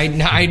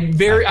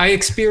 I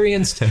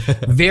experienced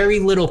very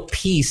little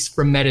peace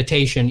from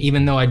meditation,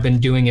 even though I'd been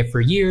doing it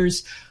for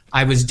years.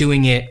 I was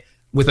doing it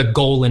with a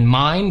goal in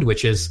mind,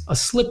 which is a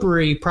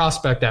slippery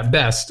prospect at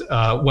best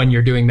when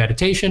you're doing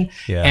meditation.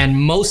 Yeah.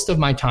 And most of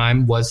my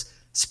time was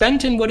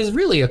spent in what is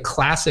really a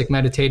classic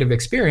meditative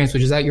experience,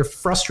 which is that you're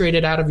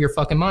frustrated out of your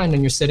fucking mind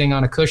and you're sitting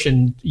on a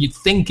cushion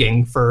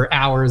thinking for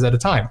hours at a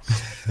time.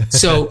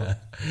 So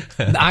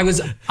I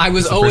was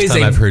always first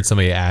time I've heard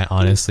somebody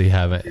honestly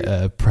have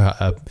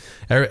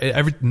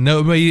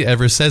nobody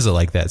ever says it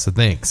like that. So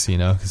thanks,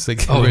 it's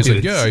like, everybody's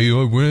like, yeah, you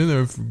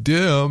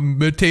a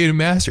meditative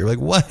master. Like,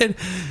 what?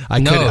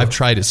 I've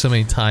tried it so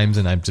many times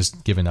and I've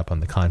just given up on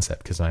the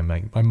concept because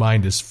my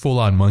mind is full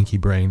on monkey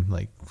brain,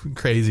 like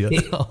crazy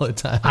all the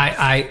time.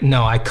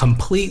 I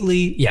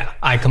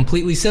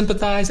completely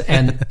sympathize.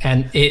 And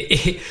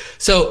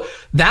so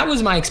that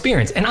was my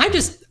experience. And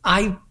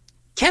I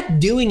kept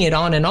doing it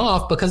on and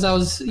off because I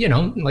was,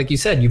 like you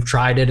said, you've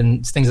tried it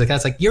and things like that.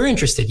 It's like, you're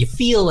interested. You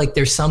feel like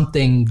there's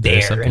something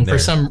there. And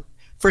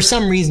for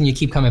some reason you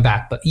keep coming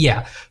back. But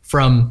yeah,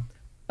 from,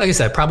 like I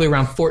said, probably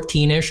around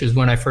 14-ish is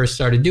when I first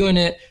started doing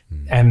it.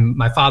 And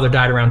my father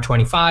died around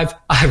 25.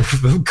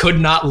 I could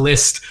not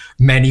list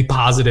many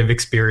positive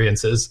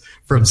experiences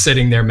from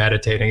sitting there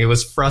meditating. It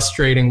was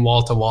frustrating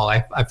wall to wall.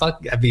 I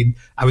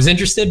was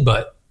interested,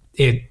 but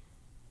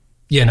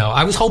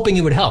I was hoping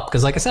it would help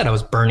because, like I said, I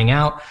was burning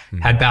out,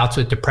 had bouts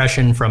with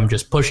depression from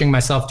just pushing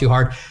myself too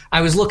hard. I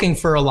was looking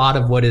for a lot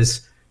of what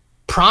is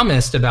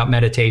promised about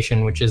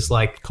meditation, which is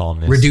like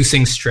calmness,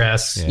 reducing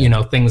stress,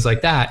 things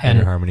like that.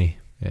 And harmony.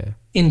 Yeah.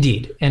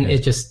 Indeed. And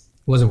it just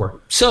wasn't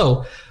working.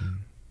 So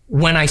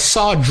when I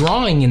saw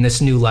drawing in this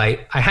new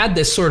light, I had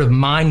this sort of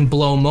mind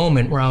blow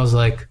moment where I was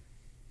like,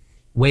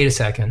 wait a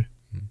second.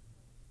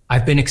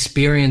 I've been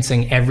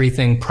experiencing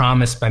everything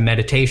promised by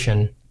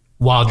meditation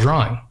while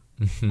drawing.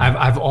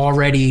 I've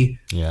already,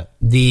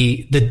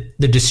 the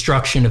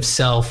destruction of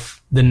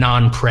self, the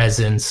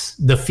non-presence,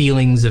 the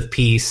feelings of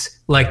peace,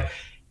 like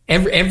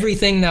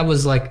everything that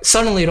was like,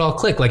 suddenly it all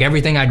clicked. Like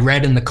everything I'd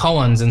read in the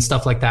koans and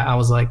stuff like that, I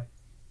was like,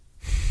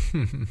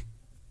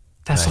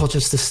 that's all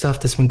just the stuff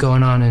that's been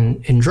going on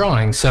in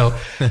drawing. So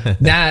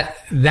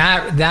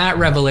that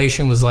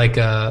revelation was like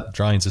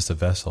drawing's just a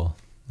vessel.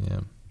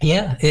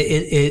 Yeah.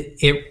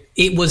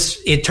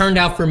 It turned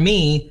out for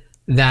me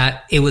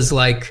that it was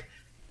like,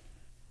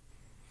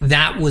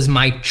 that was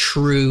my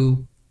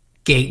true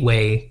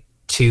gateway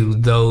to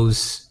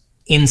those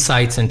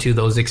insights and to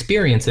those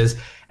experiences.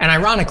 And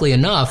ironically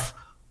enough,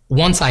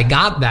 once I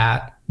got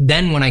that,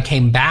 then when I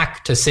came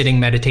back to sitting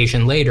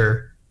meditation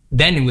later,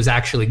 then it was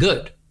actually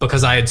good,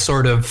 because I had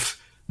sort of,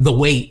 the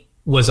weight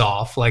was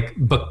off. Like,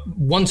 but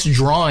once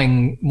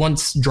drawing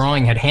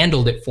had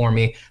handled it for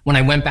me, when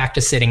I went back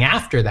to sitting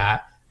after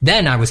that,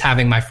 then I was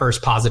having my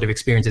first positive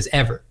experiences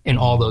ever in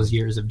all those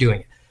years of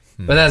doing it.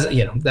 But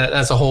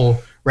that's a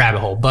whole rabbit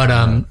hole. But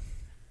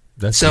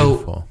that's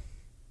beautiful.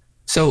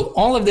 So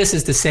all of this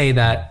is to say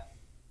that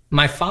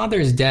my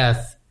father's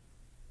death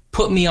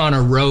put me on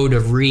a road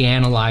of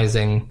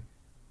reanalyzing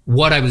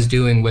what I was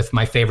doing with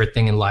my favorite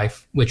thing in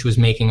life, which was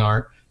making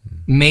art,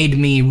 made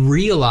me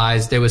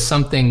realize there was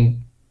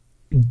something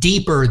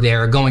deeper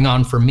there going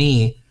on for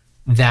me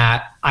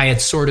that I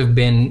had sort of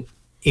been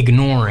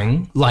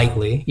ignoring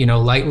lightly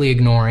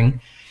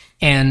ignoring.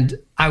 And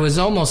I was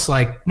almost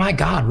like, my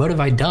God, what have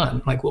I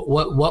done? Like,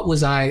 what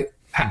was I,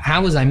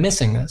 how was I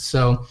missing this?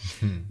 So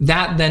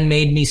that then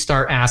made me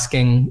start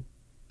asking,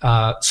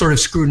 sort of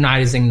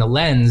scrutinizing the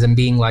lens and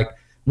being like,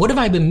 what have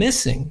I been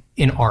missing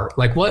in art?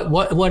 Like,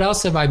 what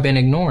else have I been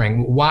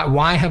ignoring?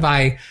 Why have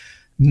I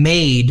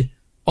made,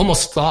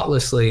 almost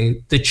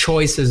thoughtlessly, the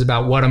choices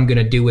about what I'm going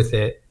to do with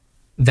it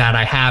that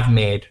I have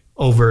made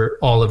over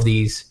all of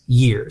these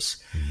years?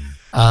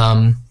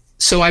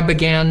 So I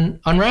began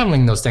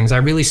unraveling those things. I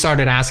really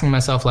started asking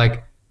myself,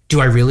 like, do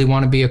I really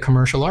want to be a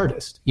commercial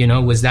artist?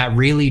 Was that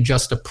really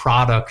just a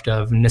product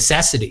of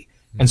necessity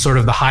and sort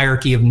of the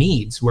hierarchy of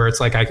needs, where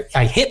it's like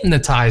I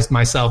hypnotized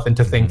myself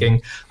into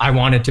thinking I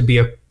wanted to be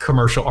a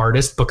commercial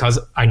artist because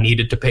I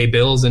needed to pay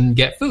bills and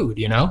get food,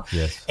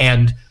 Yes.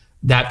 And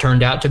that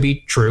turned out to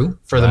be true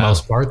for the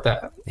most part.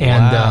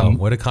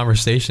 What a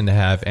conversation to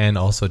have, and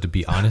also to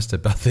be honest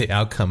about the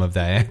outcome of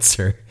that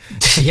answer.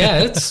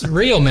 Yeah, it's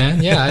real,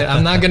 man. Yeah,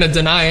 I'm not going to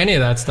deny any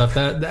of that stuff.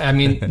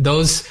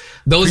 Those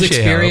Appreciate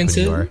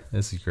experiences. How open you are.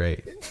 This is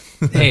great.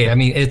 Hey,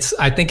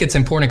 I think it's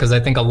important, because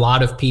I think a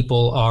lot of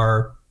people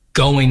are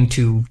going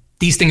to,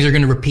 these things are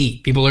going to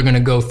repeat. People are going to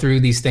go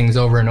through these things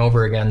over and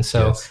over again.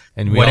 So, yes.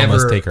 And we all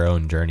must take our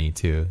own journey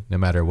too. No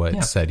matter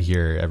what's said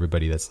here,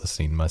 everybody that's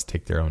listening must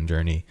take their own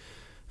journey,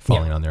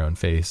 falling on their own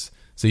face.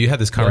 So you had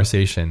this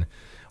conversation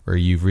where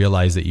you've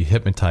realized that you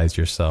hypnotized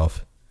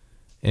yourself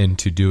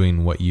into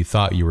doing what you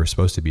thought you were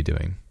supposed to be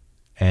doing.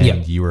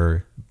 And you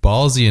were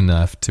ballsy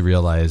enough to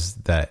realize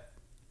that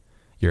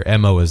your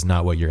MO is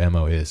not what your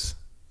MO is.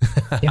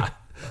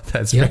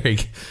 That's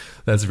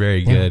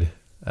very good.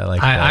 I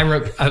like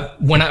that.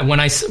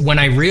 When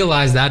I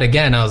realized that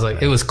again, I was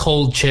like, it was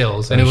cold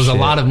chills, and it was a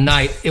lot of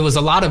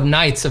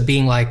nights of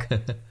being like,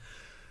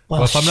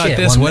 well, if I'm not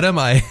this, what am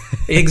I?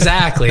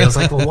 Exactly. I was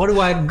like, well, what do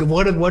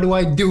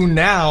I do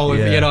now?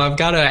 If, I've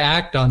got to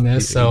act on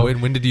this. So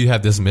when did you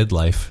have this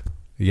midlife?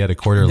 You had a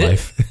quarter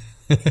life.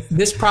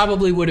 This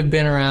probably would have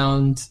been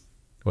around.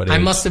 I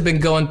must have been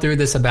going through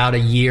this about a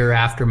year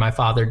after my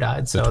father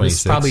died. So this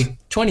is probably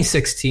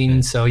 2016.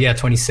 Yeah. So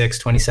 26,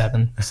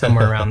 27,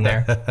 somewhere around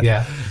there.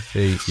 Yeah.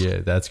 Yeah,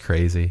 that's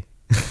crazy.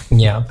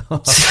 Yeah.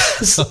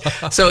 So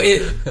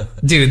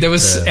there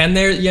was, and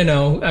there,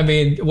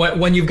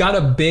 when you've got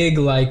a big,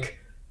 like,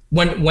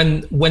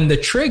 when the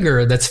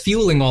trigger that's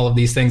fueling all of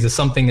these things is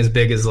something as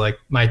big as like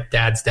my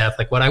dad's death,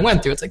 like what I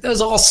went through, it's like,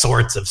 there's all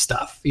sorts of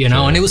stuff,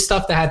 and it was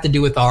stuff that had to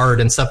do with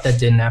art and stuff that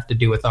didn't have to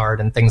do with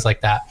art and things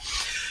like that.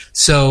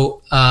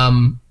 So,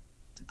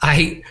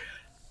 I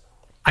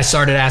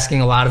started asking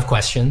a lot of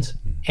questions,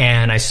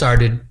 and I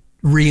started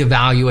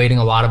reevaluating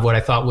a lot of what I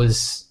thought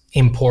was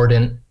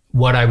important,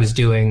 what I was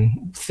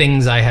doing,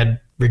 things I had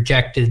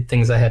rejected,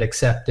 things I had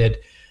accepted,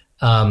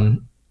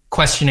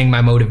 questioning my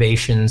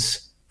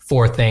motivations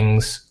for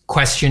things,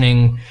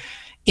 questioning,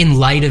 in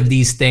light of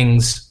these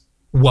things,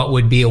 what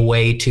would be a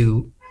way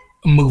to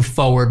move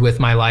forward with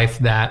my life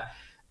that,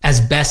 as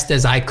best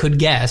as I could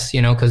guess,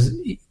 because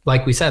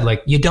like we said,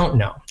 like, you don't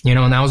know,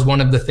 and that was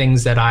one of the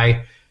things that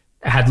I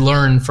had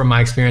learned from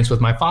my experience with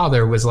my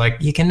father, was like,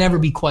 you can never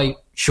be quite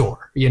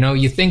sure.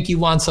 You think you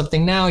want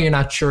something now, you're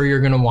not sure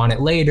you're going to want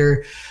it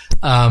later.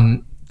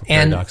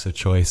 Paradox of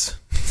choice.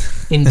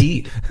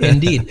 Indeed.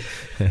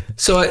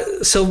 So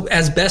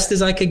as best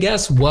as I could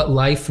guess, what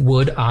life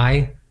would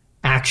I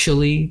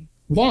actually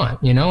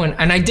want,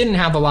 and I didn't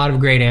have a lot of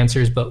great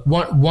answers, but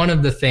one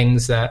of the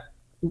things that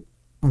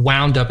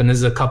wound up, and this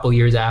is a couple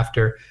years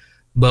after,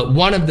 but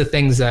one of the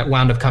things that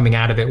wound up coming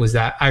out of it was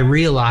that I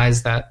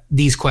realized that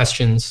these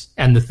questions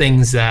and the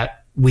things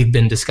that we've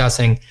been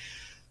discussing,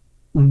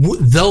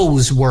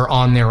 those were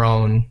on their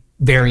own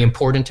very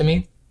important to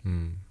me.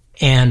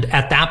 And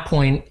at that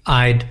point,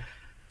 I'd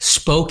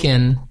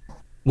spoken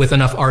with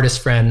enough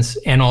artist friends,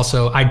 and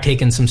also I'd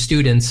taken some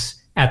students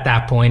at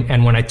that point.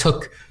 And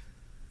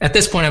at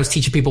this point, I was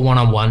teaching people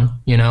one-on-one,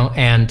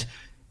 and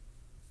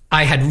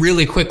I had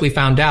really quickly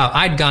found out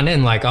I'd gone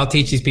in like, I'll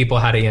teach these people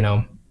how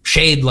to,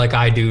 shade like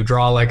I do,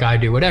 draw like I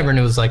do, whatever. And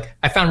it was like,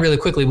 I found really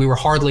quickly we were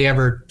hardly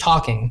ever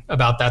talking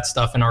about that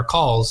stuff in our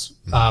calls.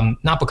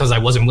 Not because I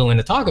wasn't willing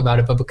to talk about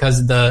it, but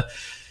because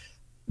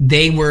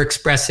they were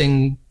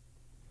expressing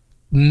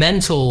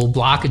mental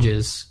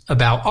blockages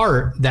about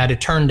art that it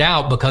turned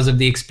out, because of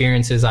the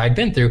experiences I'd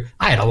been through,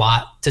 I had a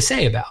lot to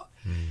say about.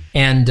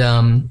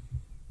 And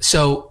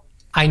so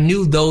I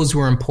knew those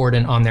were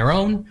important on their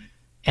own.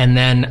 And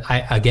then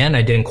I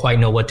didn't quite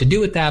know what to do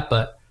with that,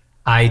 but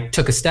I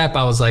took a step.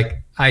 I was like,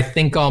 I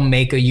think I'll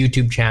make a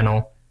YouTube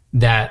channel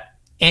that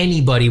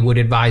anybody would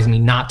advise me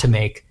not to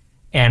make,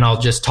 and I'll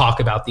just talk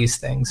about these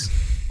things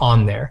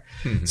on there.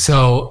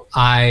 So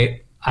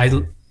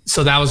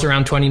so that was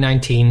around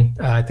 2019.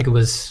 I think it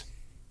was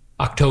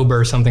October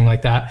or something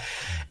like that.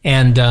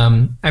 And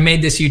I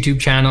made this YouTube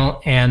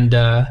channel, and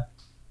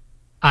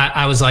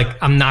I was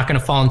like, I'm not going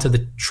to fall into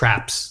the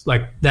traps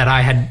like that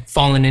I had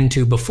fallen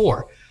into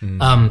before.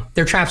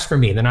 They're traps for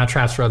me. They're not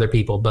traps for other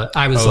people. But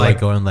I was like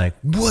going like,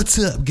 "What's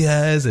up,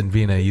 guys?" and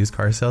being a used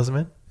car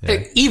salesman.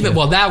 Yeah.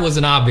 Well, that was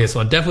an obvious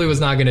one. Definitely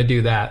was not going to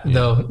do that,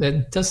 though.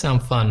 It does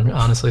sound fun,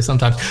 honestly,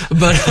 sometimes.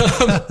 But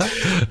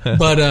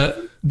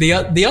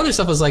the other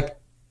stuff was like,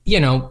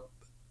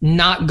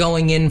 not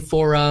going in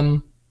for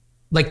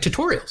like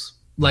tutorials.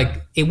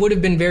 Like, it would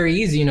have been very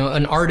easy,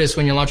 an artist,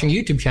 when you're launching a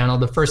YouTube channel,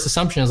 the first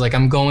assumption is like,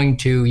 I'm going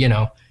to,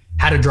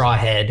 how to draw a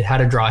head, how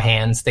to draw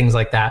hands, things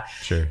like that.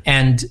 Sure.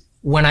 And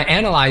when I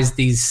analyzed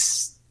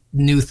these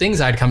new things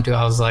I'd come to,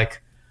 I was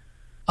like,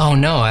 oh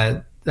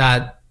no,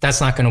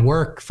 that's not going to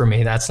work for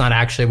me. That's not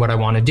actually what I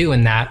want to do.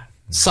 And that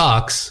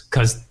sucks,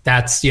 because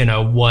that's,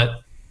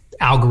 what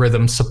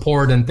algorithms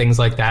support and things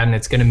like that. And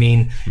it's going to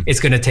mean it's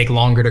going to take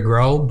longer to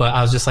grow. But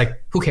I was just like,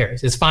 who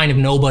cares? It's fine if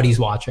nobody's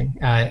watching.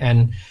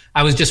 And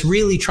I was just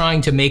really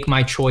trying to make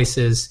my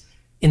choices,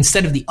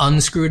 instead of the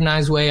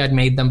unscrutinized way I'd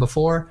made them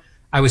before,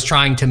 I was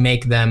trying to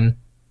make them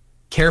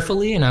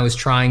carefully, and I was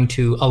trying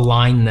to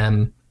align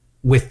them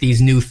with these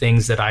new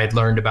things that I had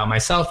learned about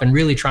myself, and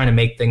really trying to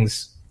make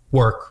things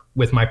work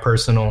with my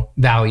personal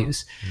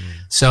values.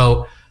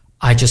 So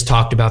I just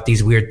talked about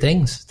these weird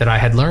things that I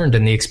had learned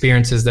and the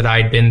experiences that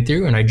I'd been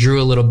through, and I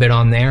drew a little bit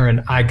on there.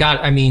 And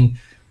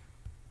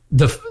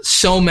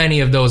so many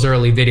of those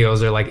early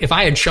videos are like, if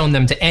I had shown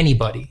them to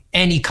anybody,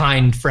 any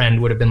kind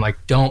friend would have been like,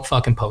 don't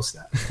fucking post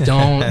that.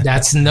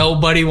 That's,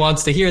 nobody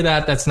wants to hear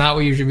that. That's not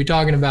what you should be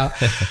talking about.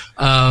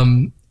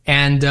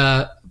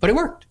 But it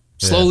worked.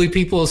 Slowly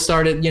people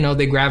started,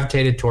 they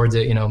gravitated towards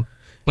it.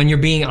 When you're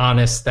being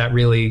honest, that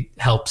really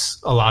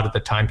helps a lot of the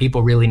time.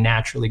 People really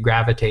naturally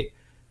gravitate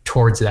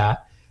towards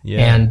that.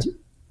 And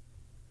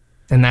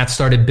that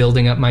started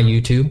building up my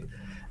YouTube,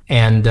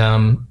 and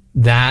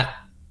that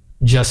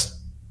just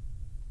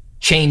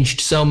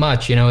changed so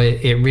much.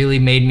 It really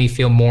made me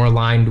feel more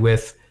aligned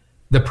with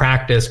the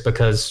practice,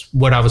 because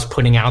what I was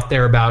putting out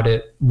there about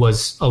it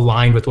was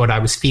aligned with what I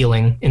was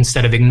feeling.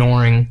 Instead of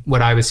ignoring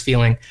what I was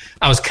feeling,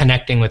 I was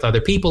connecting with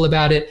other people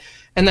about it.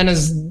 And then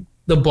as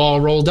the ball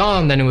rolled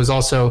on, then it was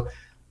also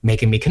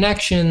making me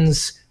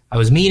connections. I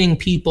was meeting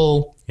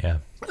people.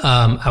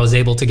 I was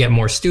able to get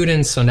more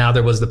students. So now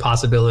there was the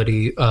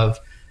possibility of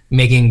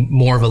making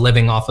more of a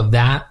living off of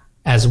that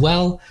as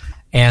well.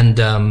 And,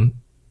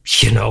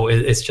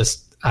 it's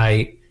just,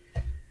 I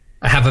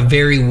have a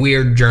very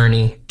weird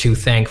journey to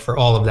thank for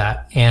all of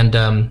that.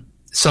 And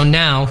so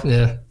now,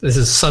 this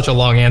is such a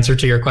long answer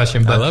to your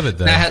question, but I love it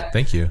though.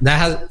 Thank you.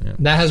 That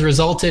has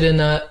resulted in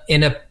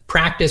a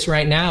practice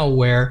right now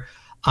where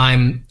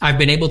I've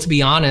been able to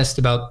be honest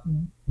about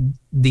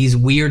these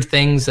weird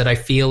things that I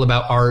feel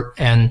about art,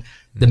 and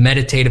the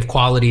meditative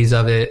qualities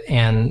of it,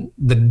 and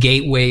the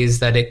gateways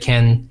that it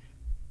can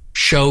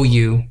show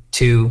you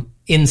to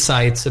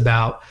insights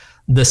about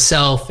the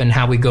self and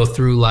how we go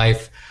through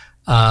life,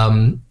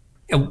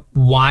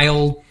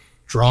 while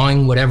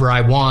drawing whatever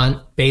I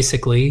want,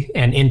 basically,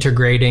 and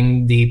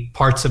integrating the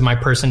parts of my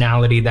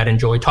personality that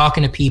enjoy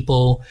talking to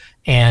people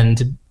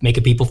and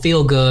making people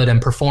feel good,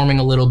 and performing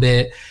a little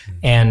bit,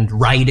 and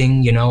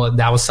writing.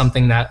 That was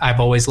something that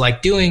I've always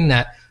liked doing,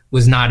 that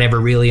was not ever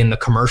really in the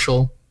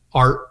commercial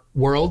art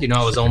world.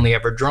 I was only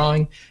ever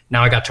drawing.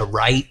 Now I got to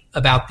write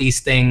about these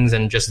things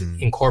and just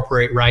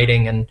incorporate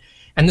writing. And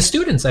the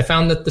students, I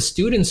found that the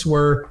students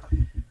were,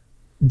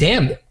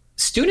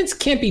 students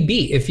can't be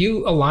beat. If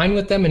you align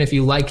with them and if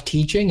you like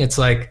teaching, it's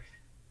like,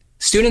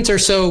 students are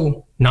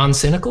so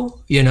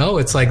non-cynical,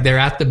 it's like they're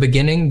at the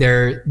beginning,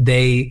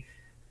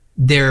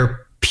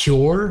 they're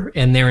pure,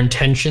 and their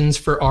intentions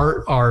for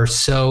art are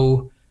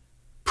so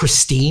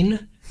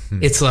pristine.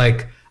 It's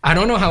like, I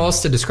don't know how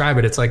else to describe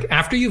it. It's like,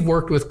 after you've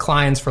worked with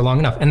clients for long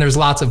enough, and there's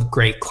lots of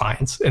great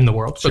clients in the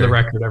world, for the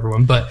record,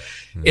 everyone, but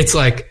it's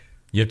like,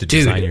 You have to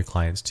design your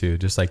clients too,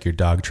 just like your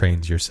dog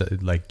trains your,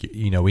 like,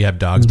 we have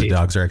dogs, but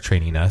dogs are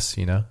training us,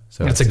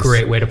 So that's a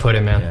great way to put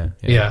it, man.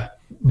 Yeah.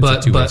 But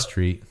it's a two-way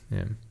street.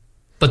 Yeah.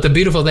 But the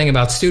beautiful thing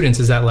about students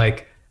is that,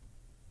 like,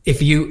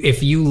 if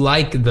you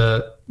like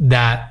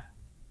that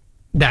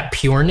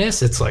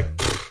pureness, it's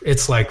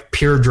like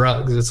pure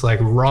drugs. It's like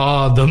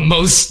raw, the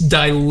most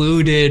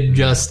diluted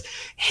just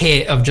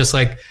hit of just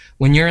like,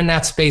 when you're in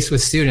that space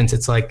with students,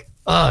 it's like,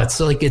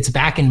 it's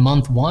back in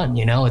month one,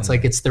 it's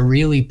like, it's the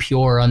really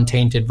pure,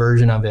 untainted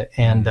version of it.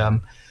 And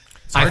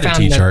it's hard to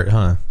teach art,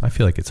 huh? I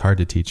feel like it's hard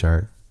to teach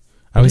art.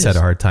 I always had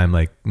a hard time,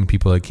 like, when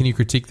people are like, can you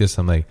critique this?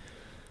 I'm like,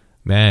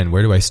 man,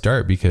 where do I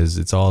start? Because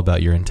it's all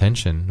about your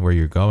intention, where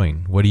you're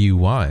going. What do you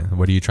want?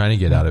 What are you trying to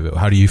get out of it?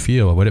 How do you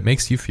feel? What it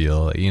makes you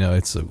feel?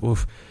 It's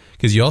oof.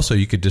 Because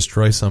you could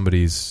destroy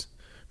somebody's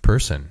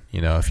person,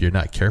 if you're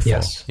not careful.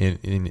 Yes.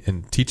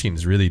 And teaching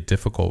is really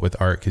difficult with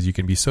art because you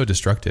can be so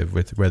destructive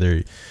with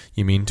whether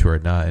you mean to or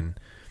not. And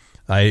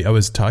I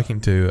was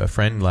talking to a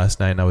friend last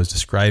night, and I was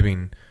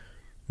describing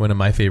one of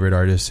my favorite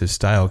artists. His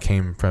style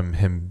came from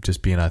him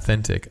just being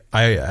authentic.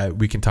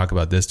 We can talk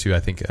about this too. I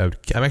think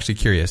I'm actually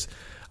curious.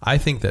 I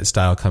think that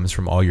style comes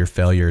from all your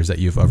failures that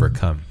you've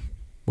overcome.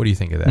 What do you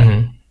think of that?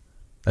 Mm-hmm.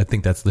 I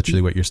think that's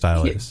literally what your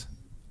style is.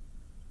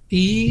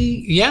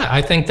 Yeah,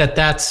 I think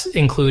that's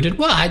included.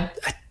 Well,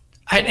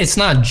 it's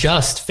not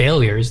just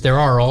failures. There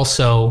are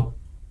also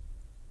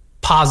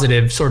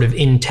positive sort of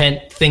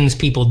intent, things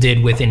people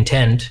did with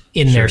intent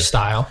in their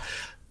style.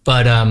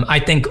 But I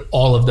think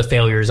all of the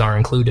failures are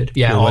included.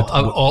 Yeah,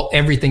 all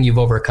everything you've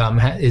overcome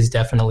is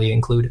definitely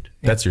included.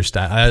 That's your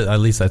style. At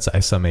least that's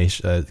a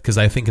summation. Because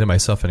I think to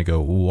myself and I go,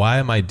 why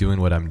am I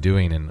doing what I'm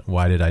doing, and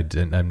why did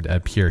I'm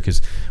up here?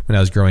 Because when I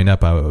was growing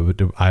up, I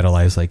would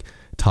idolize like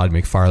Todd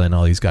McFarlane,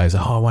 all these guys. Oh,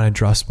 I want to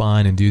draw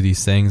spine and do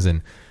these things,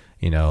 and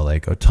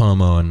like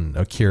Otomo and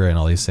Akira and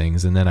all these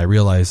things. And then I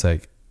realized,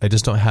 like, I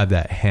just don't have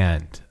that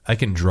hand. I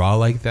can draw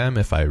like them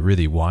if I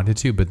really wanted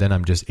to, but then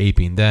I'm just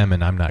aping them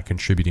and I'm not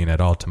contributing at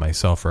all to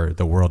myself or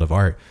the world of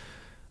art.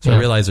 So I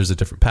realized there's a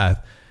different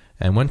path.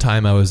 And one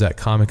time I was at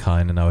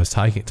Comic-Con and I was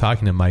talking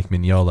to Mike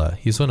Mignola.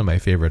 He's one of my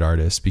favorite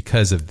artists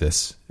because of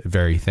this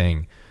very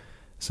thing.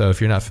 So if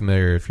you're not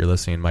familiar, if you're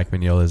listening, Mike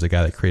Mignola is a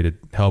guy that created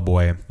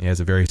Hellboy. He has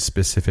a very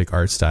specific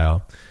art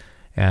style.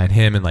 And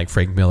him and like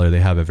Frank Miller,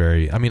 they have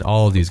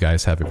all of these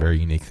guys have a very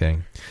unique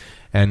thing.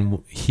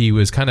 And he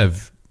was kind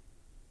of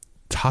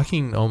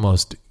talking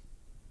almost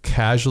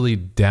casually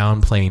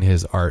downplaying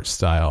his art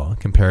style,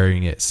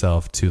 comparing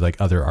itself to like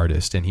other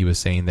artists, and he was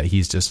saying that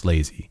he's just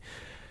lazy.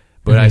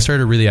 But I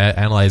started really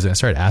analyzing. I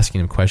started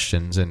asking him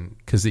questions, and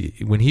because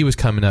when he was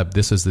coming up,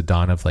 this was the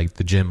dawn of like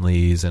the Jim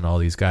Lees and all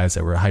these guys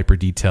that were hyper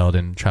detailed,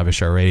 and Travis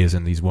Charest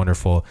and these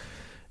wonderful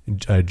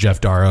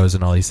Jeff Darrows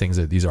and all these things,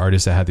 that these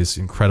artists that had this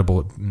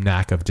incredible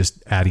knack of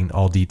just adding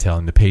all detail,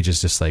 and the page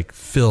is just like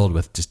filled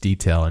with just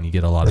detail, and you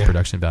get a lot of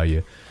production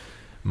value.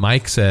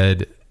 Mike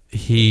said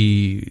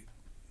he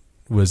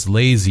was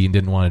lazy and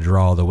didn't want to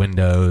draw the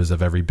windows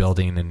of every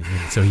building, and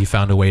so he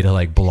found a way to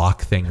like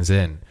block things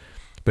in.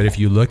 But if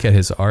you look at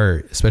his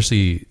art,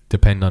 especially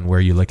depending on where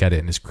you look at it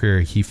in his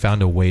career, he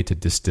found a way to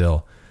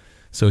distill.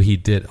 So he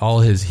did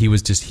he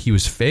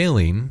was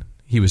failing.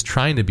 He was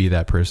trying to be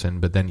that person,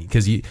 but then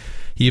because he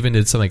even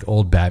did some like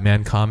old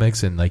Batman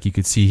comics, and like you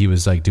could see he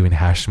was like doing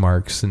hash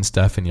marks and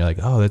stuff, and you're like,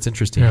 oh, that's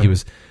interesting. Yeah.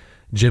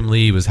 Jim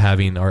Lee was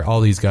having, or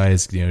all these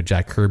guys,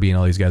 Jack Kirby and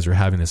all these guys were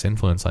having this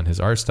influence on his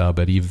art style,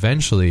 but he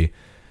eventually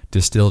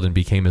distilled and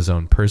became his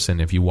own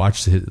person. If you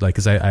watch his, like,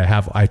 cause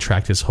I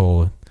tracked his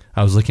whole,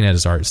 I was looking at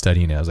his art,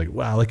 studying it. I was like,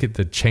 wow, look at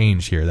the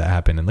change here that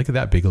happened. And look at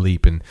that big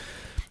leap. And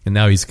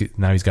now he's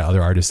got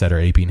other artists that are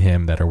aping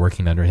him, that are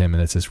working under him.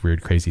 And it's this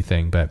weird, crazy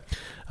thing. But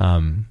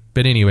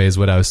anyways,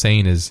 what I was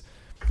saying is,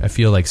 I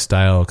feel like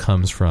style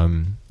comes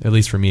from, at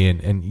least for me,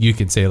 and you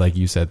can say, like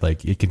you said,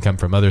 like it can come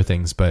from other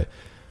things, but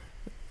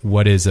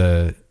what's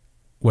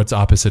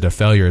opposite of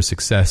failure is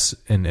success.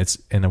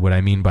 And what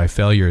I mean by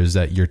failure is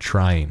that you're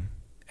trying,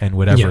 and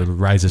whatever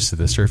rises to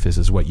the surface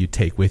is what you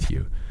take with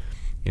you,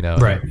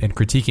 right. And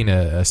critiquing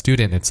a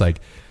student, it's like,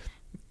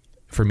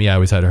 for me, I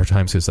always had a hard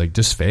time. So it's like,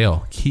 just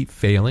fail, keep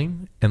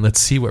failing, and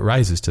let's see what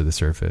rises to the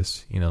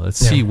surface. Let's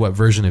see what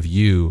version of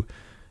you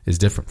is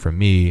different from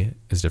me,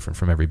 is different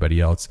from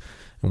everybody else.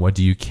 And what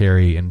do you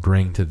carry and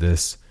bring to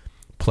this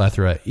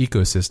plethora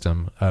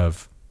ecosystem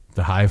of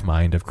the hive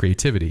mind of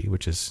creativity,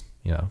 which is,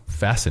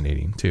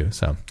 fascinating too.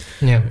 So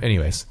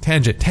anyways,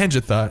 tangent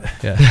thought.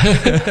 Yeah.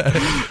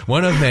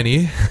 One of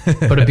many,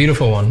 but a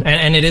beautiful one.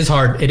 And it is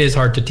hard. It is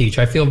hard to teach.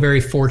 I feel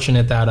very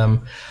fortunate that,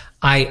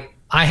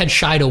 I had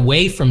shied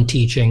away from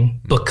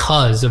teaching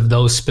because of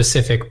those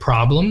specific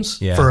problems.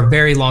 For a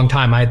very long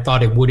time. I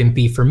thought it wouldn't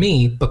be for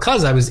me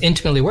because I was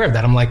intimately aware of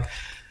that. I'm like,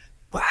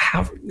 well,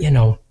 how,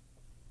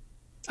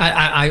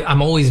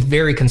 I'm always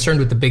very concerned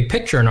with the big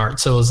picture in art.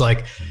 So it was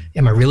like,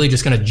 am I really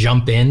just going to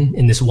jump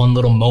in this one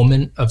little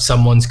moment of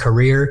someone's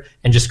career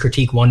and just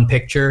critique one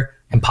picture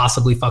and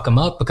possibly fuck them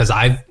up? Because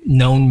I've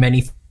known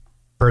many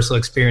personal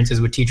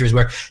experiences with teachers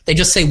where they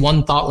just say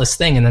one thoughtless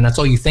thing and then that's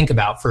all you think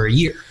about for a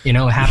year. You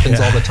know, it happens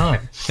all the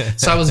time.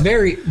 So I was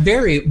very,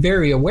 very,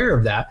 very aware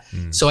of that.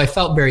 So I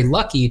felt very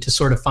lucky to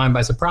sort of find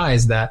by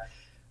surprise that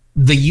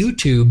the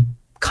YouTube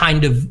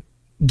kind of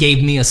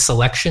gave me a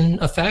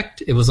selection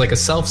effect. It was like a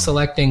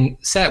self-selecting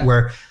set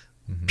where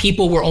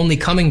people were only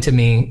coming to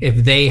me if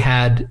they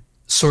had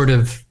sort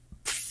of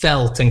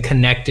felt and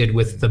connected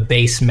with the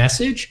base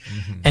message.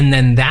 And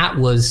then that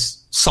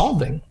was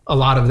solving a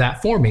lot of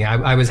that for me.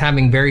 I was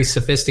having very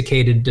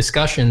sophisticated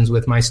discussions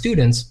with my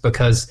students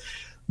because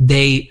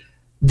they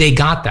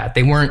got that.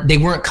 They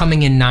weren't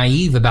coming in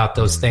naive about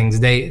those things.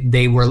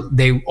 They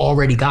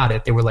already got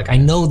it. They were like, I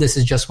know this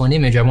is just one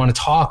image. I want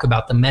to talk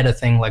about the meta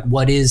thing. Like,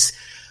 what is...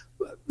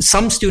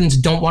 Some students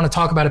don't want to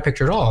talk about a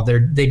picture at all.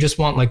 They just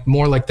want like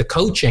more like the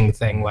coaching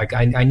thing. Like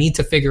I need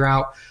to figure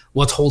out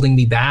what's holding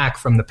me back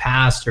from the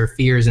past or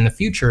fears in the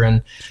future.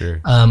 And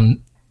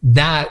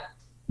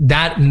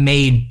that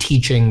made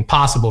teaching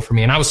possible for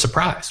me. And I was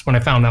surprised when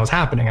I found that was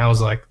happening. I was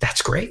like,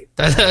 that's great.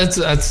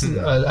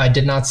 I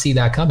did not see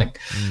that coming.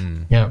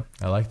 Yeah.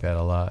 I like that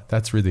a lot.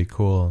 That's really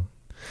cool.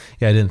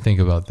 Yeah. I didn't think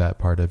about that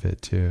part of it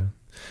too.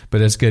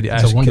 But it's good.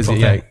 It's a wonderful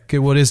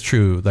thing. What is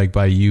true, like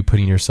by you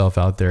putting yourself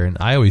out there. And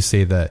I always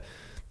say that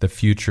the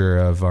future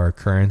of our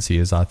currency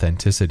is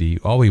authenticity.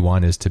 All we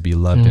want is to be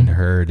loved and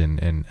heard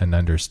and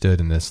understood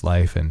in this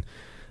life. And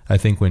I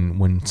think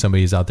when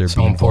somebody's out there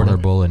being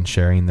vulnerable and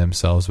sharing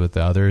themselves with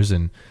the others,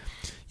 and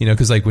you know,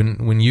 because like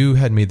when you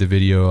had made the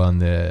video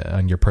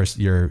on your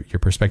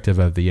perspective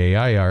of the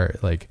AI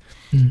art, like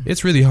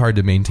it's really hard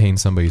to maintain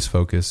somebody's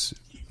focus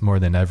more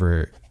than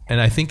ever. And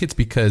I think it's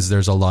because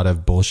there's a lot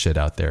of bullshit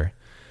out there.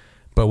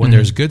 But when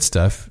there's good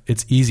stuff,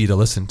 it's easy to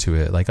listen to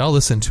it. Like I'll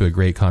listen to a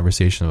great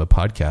conversation of a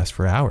podcast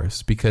for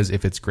hours because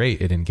if it's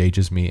great, it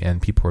engages me and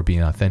people are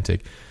being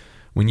authentic.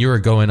 When you were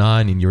going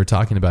on and you were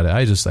talking about it,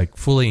 I just like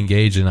fully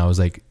engaged, and I was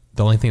like,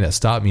 the only thing that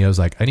stopped me, I was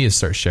like, I need to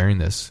start sharing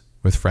this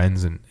with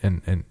friends and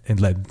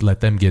let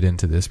them get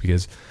into this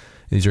because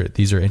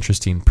these are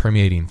interesting,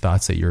 permeating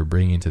thoughts that you're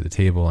bringing to the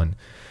table. And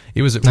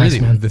it was nice,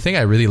 really, the thing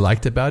I really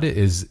liked about it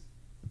is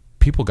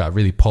people got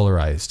really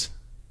polarized.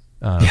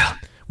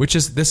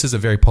 This is a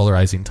very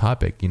polarizing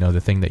topic, you know,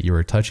 the thing that you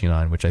were touching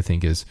on, which I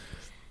think as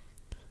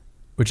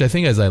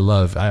I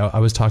love. I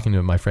was talking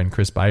to my friend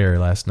Chris Beyer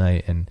last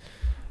night and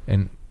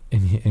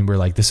we're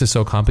like, this is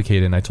so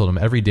complicated. And I told him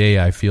every day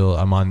I feel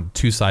I'm on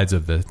two sides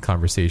of the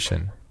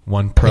conversation,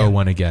 one pro,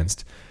 one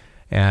against.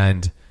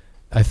 And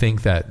I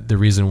think that the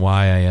reason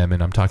why I am,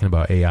 and I'm talking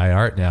about AI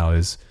art now,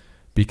 is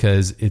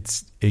because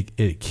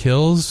it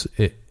kills,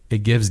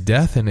 it gives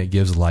death and it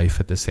gives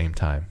life at the same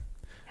time,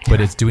 but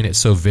it's doing it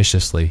so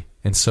viciously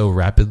and so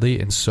rapidly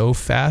and so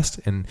fast,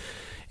 and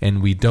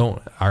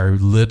our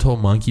little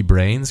monkey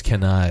brains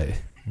cannot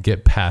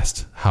get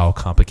past how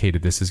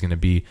complicated this is going to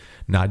be,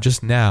 not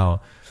just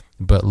now,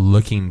 but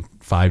looking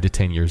 5 to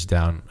 10 years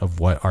down of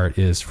what art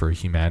is for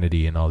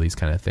humanity and all these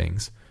kind of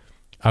things.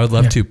 I would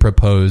love to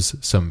propose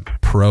some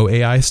pro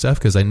AI stuff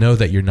because I know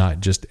that you're not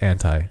just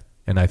anti,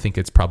 and I think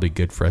it's probably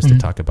good for us to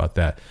talk about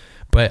that,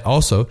 but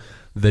also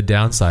the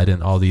downside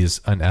and all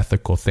these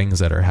unethical things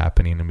that are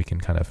happening, and we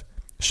can kind of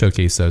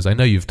showcase those. I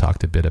know you've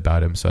talked a bit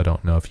about them, so I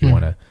don't know if you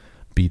want to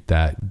beat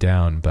that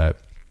down, but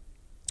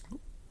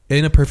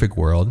in a perfect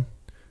world,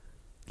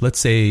 let's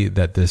say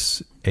that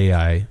this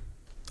AI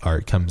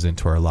art comes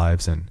into our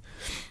lives and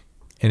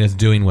it's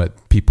doing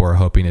what people are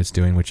hoping it's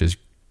doing, which is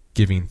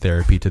giving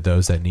therapy to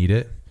those that need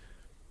it.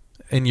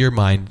 In your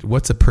mind,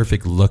 what's a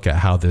perfect look at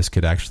how this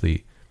could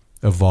actually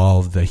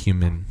evolve the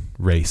human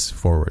race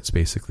forwards,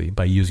 basically,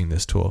 by using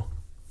this tool?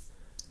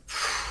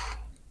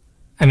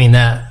 I mean,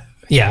 a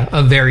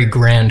very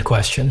grand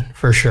question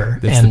for sure.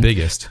 It's the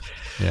biggest.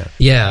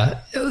 Yeah.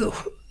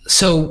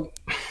 So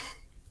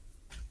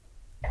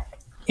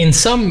in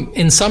some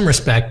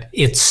respect,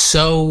 it's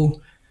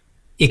so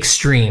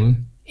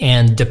extreme,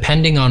 and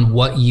depending on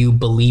what you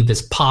believe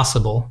is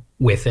possible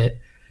with it,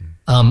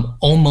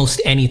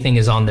 almost anything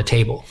is on the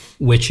table,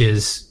 which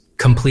is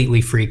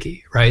completely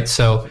freaky, right?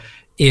 So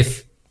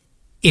if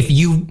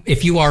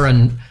you are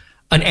an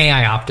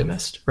AI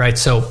optimist, right?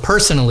 So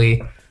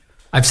personally,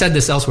 I've said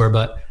this elsewhere,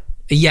 but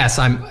yes,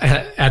 I'm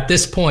at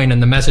this point,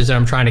 and the message that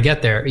I'm trying to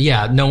get there.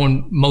 Yeah,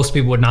 most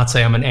people would not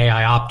say I'm an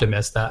AI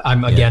optimist, that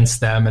I'm against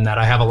them and that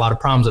I have a lot of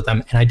problems with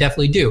them. And I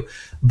definitely do.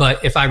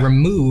 But if I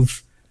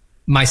remove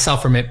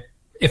myself from it,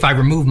 if I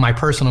remove my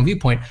personal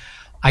viewpoint,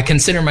 I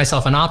consider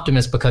myself an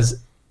optimist because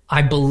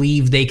I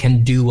believe they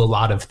can do a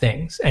lot of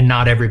things, and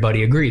not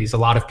everybody agrees. A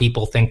lot of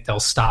people think they'll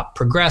stop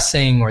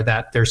progressing, or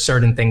that there's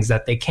certain things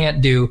that they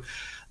can't do.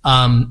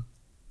 I'm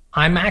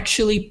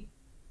actually,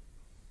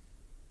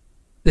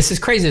 this is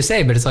crazy to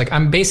say, but it's like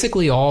I'm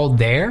basically all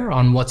there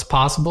on what's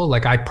possible.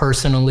 Like I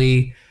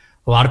personally,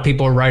 a lot of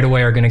people right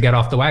away are going to get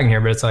off the wagon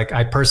here, but it's like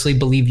I personally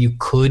believe you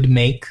could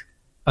make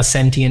a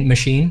sentient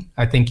machine.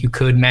 I think you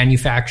could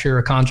manufacture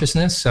a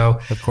consciousness. So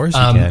of course you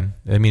can.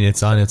 I mean,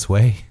 it's on its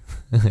way.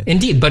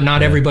 Indeed, but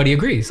not everybody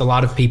agrees. A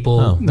lot of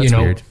people,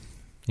 weird.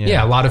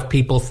 A lot of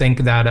people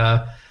think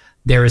that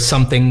there is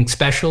something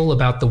special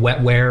about the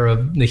wetware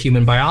of the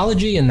human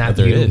biology, and that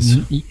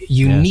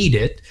you need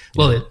it.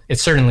 Well,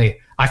 it's certainly,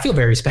 I feel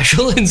very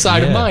special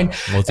inside of mine.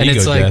 Well, it's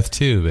ego death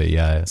too,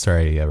 but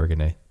sorry, we're going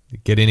to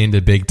getting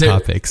into big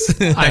topics.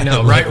 I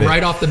know,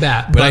 right off the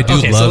bat. But I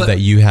do love that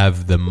you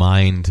have the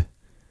mind,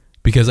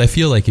 because I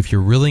feel like if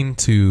you're willing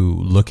to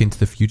look into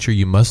the future,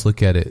 you must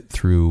look at it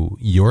through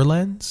your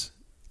lens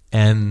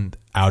and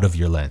out of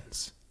your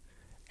lens.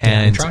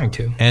 And I'm trying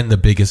to. And the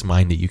biggest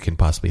mind that you can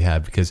possibly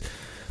have, because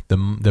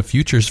the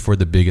future is for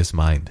the biggest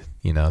mind.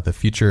 You know, the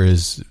future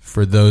is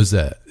for those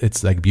that,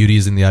 it's like beauty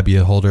is in the eye of the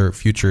beholder.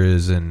 Future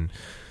is in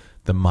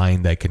the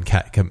mind that can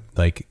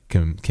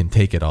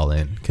take it all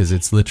in, because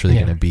it's literally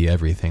going to be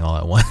everything all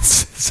at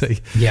once. So,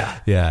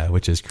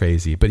 which is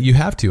crazy. But you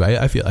have to.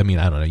 I feel. I mean,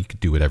 I don't know. You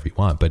could do whatever you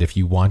want, but if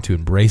you want to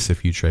embrace the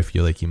future, I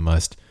feel like you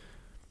must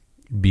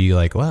be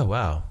like,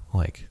 wow,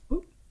 like,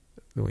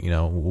 you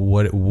know,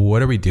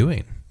 what are we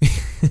doing?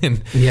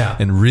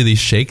 and really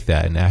shake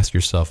that and ask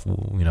yourself,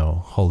 you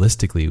know,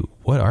 holistically,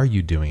 what are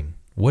you doing?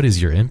 What is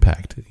your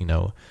impact? You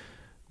know,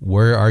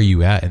 where are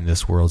you at in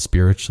this world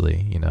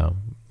spiritually? You know,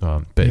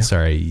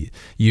 sorry,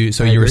 you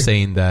were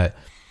saying that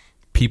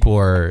people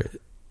are,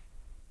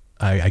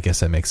 I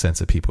guess that makes sense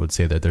that people would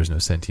say that there's no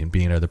sentient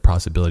being or the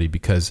possibility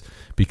because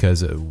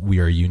we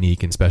are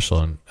unique and special.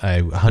 And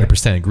I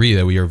 100% agree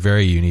that we are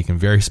very unique and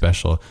very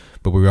special,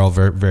 but we're all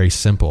very, very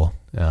simple.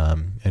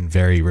 And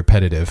very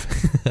repetitive.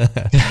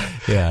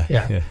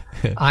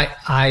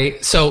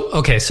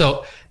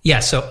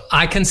 So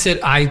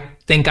I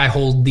think I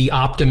hold the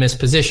optimist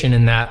position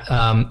in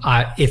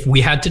that, if we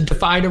had to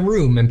divide a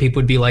room and people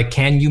would be like,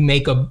 can you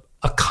make a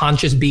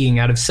conscious being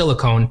out of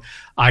silicone?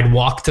 I'd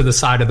walk to the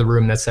side of the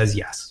room that says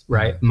yes,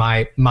 right?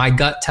 My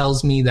gut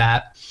tells me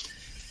that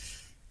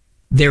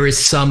there is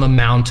some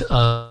amount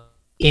of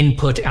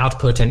input,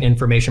 output, and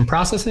information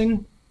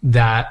processing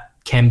that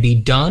can be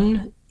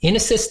done in a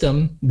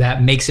system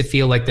that makes it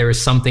feel like there is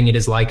something it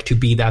is like to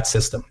be that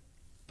system.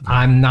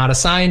 I'm not a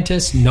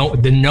scientist. No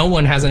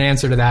one has an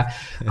answer to that.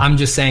 I'm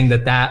just saying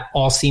that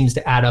all seems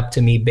to add up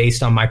to me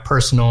based on my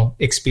personal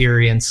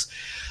experience.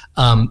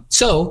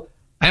 So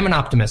I am an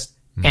optimist.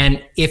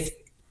 And if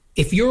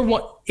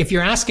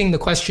you're asking the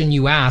question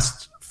you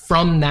asked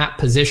from that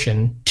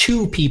position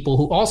to people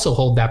who also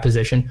hold that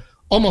position,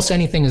 almost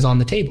anything is on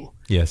the table.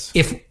 Yes.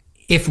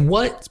 If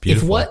what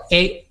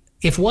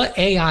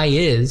AI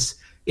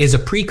is a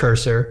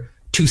precursor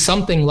to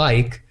something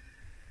like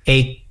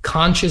a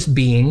conscious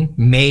being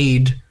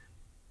made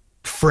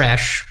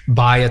fresh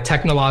by a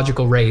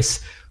technological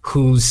race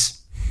whose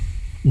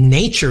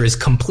nature is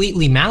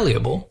completely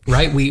malleable,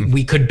 right?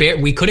 We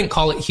couldn't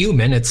call it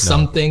human. It's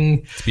something.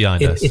 It's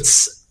beyond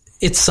us.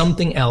 It's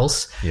something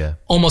else. Yeah.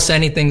 Almost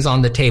anything's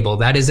on the table.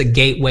 That is a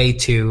gateway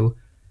to.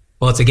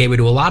 Well, it's a gateway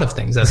to a lot of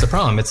things. That's the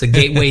problem. It's a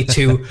gateway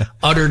to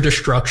utter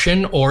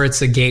destruction, or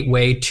it's a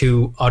gateway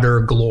to utter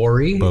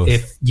glory. Both.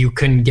 If you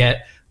can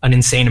get an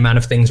insane amount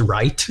of things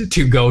right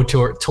to go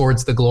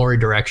towards the glory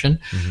direction.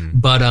 Mm-hmm.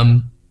 But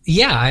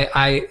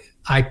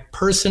I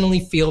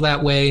personally feel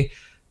that way.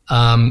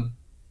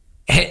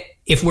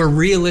 If we're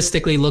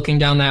realistically looking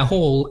down that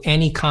hole,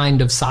 any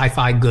kind of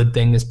sci-fi good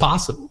thing is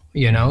possible.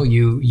 You know,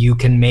 you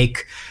can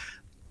make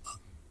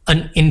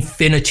an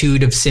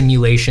infinitude of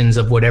simulations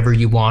of whatever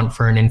you want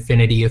for an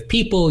infinity of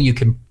people. You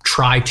can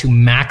try to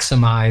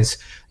maximize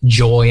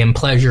joy and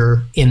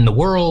pleasure in the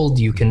world.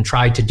 You can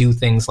try to do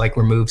things like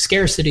remove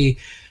scarcity.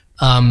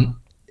 As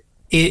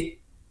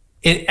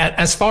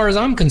far as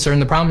I'm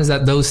concerned, the problem is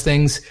that those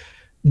things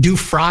do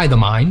fry the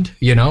mind.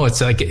 You know,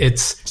 it's like,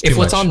 if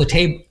what's on the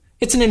table,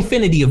 it's an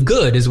infinity of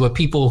good is what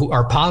people who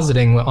are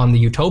positing on the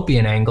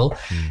utopian angle.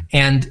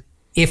 And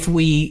it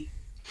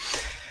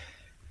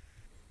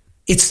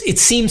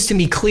seems to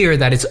me clear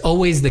that it's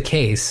always the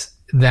case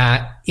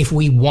that if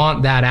we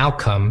want that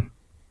outcome,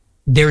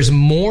 there's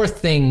more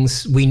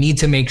things we need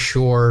to make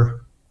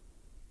sure.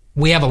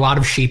 We have a lot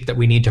of sheep that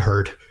we need to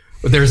herd.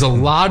 There's a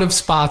lot of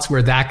spots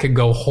where that could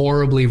go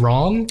horribly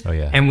wrong. Oh,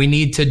 yeah. And we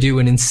need to do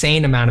an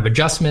insane amount of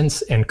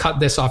adjustments and cut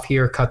this off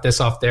here, cut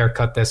this off there,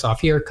 cut this off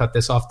here, cut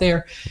this off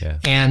there. Yeah.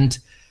 And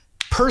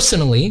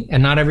personally,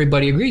 and not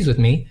everybody agrees with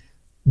me,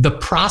 the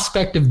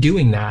prospect of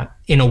doing that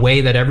in a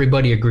way that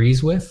everybody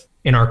agrees with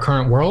in our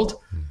current world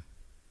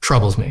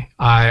troubles me.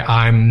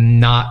 I'm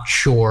not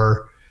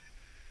sure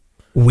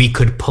we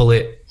could pull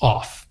it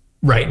off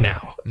right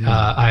now.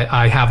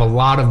 I have a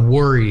lot of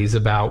worries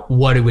about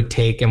what it would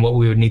take and what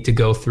we would need to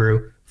go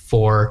through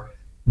for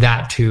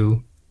that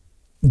to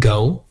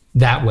go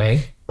that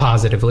way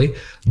positively.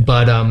 Yeah.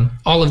 But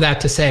all of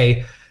that to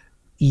say,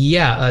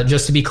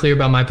 just to be clear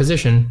about my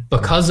position,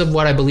 because of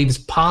what I believe is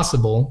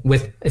possible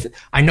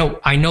I know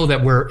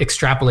that we're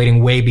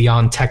extrapolating way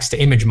beyond text to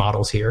image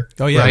models here.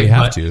 Oh yeah, right? We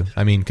have to.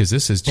 I mean, because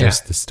this is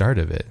just the start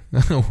of it.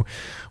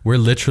 We're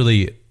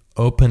literally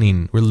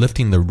we're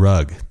lifting the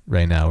rug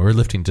right now. We're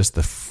lifting just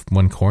the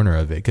one corner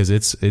of it, because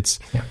it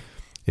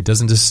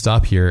doesn't just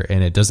stop here,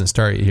 and it doesn't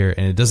start here,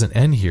 and it doesn't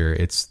end here.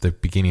 It's the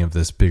beginning of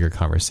this bigger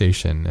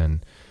conversation.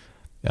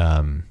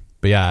 And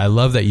But yeah, I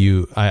love that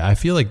I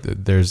feel like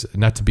there's,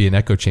 not to be an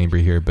echo chamber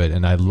here, but,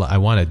 and I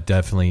want to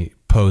definitely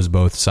pose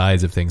both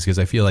sides of things, because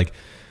I feel like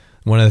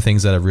one of the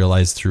things that I've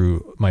realized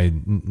through my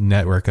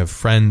network of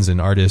friends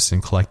and artists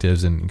and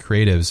collectives and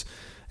creatives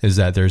is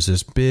that there's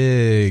this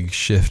big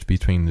shift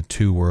between the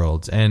two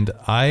worlds. And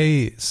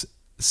I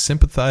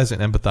sympathize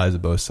and empathize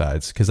with both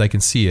sides, because I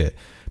can see it.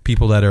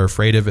 People that are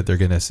afraid of it,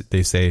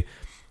 they say,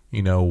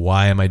 you know,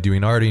 why am I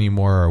doing art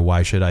anymore? Or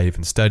why should I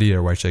even study?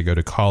 Or why should I go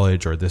to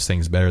college? Or this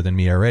thing's better than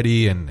me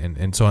already?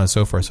 And so on and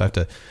so forth. So I have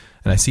to,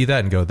 and I see that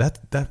and go,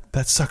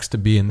 that sucks to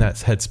be in that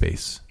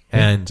headspace.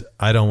 Yeah. And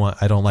I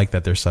don't like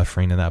that they're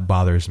suffering, and that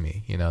bothers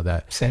me, you know,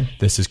 that Same.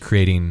 This is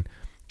creating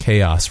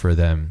chaos for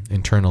them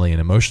internally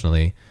and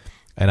emotionally.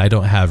 And I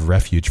don't have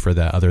refuge for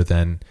that other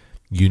than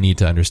you need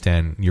to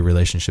understand your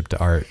relationship to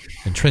art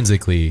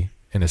intrinsically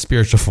in a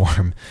spiritual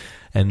form.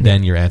 And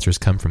then your answers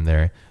come from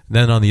there.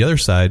 Then on the other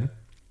side,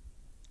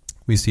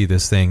 we see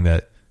this thing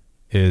that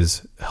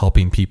is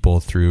helping people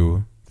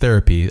through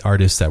therapy,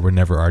 artists that were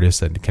never artists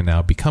that can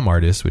now become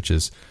artists, which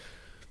is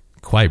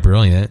quite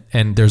brilliant.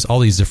 And there's all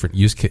these different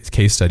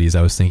case studies.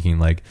 I was thinking,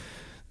 like,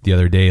 the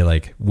other day,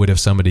 like, what if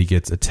somebody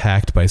gets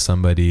attacked by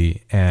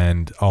somebody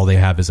and all they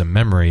have is a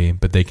memory,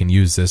 but they can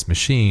use this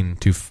machine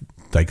to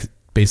like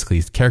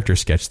basically character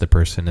sketch the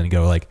person and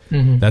go like,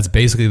 that's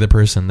basically the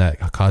person that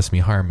caused me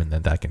harm, and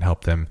then that can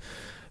help them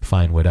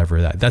find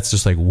whatever that's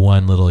just like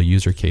one little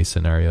user case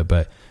scenario.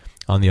 But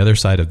on the other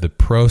side of the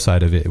pro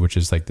side of it, which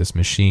is like this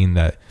machine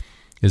that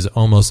is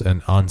almost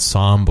an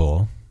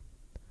ensemble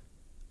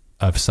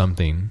of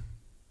something,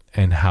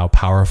 and how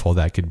powerful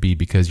that could be,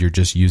 because you're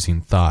just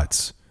using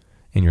thoughts,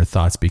 and your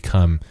thoughts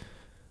become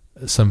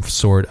some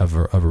sort of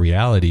a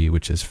reality,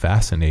 which is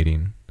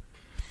fascinating.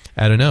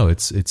 I don't know.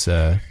 It's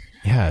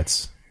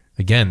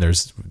again,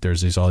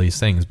 there's all these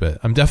things, but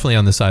I'm definitely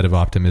on the side of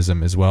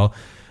optimism as well.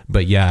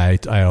 But yeah,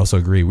 I also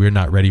agree. We're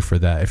not ready for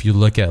that. If you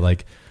look at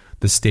like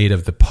the state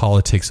of the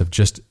politics of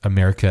just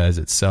America as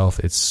itself,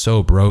 it's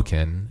so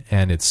broken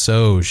and it's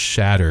so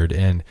shattered.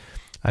 And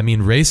I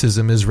mean,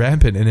 racism is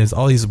rampant, and it's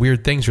all these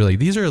weird things. You're like,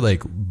 these are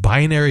like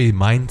binary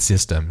mind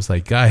systems.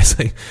 Like, guys,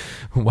 like,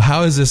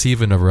 how is this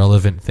even a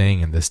relevant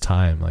thing in this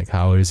time? Like,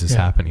 how is this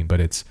happening?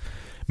 But it's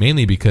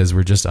mainly because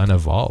we're just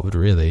unevolved,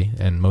 really.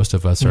 And most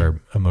of us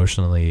are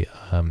emotionally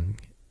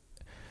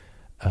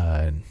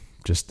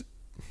just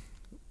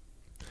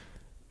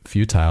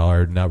futile,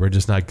 or not. We're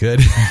just not good.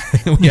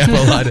 we have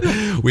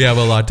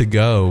a lot to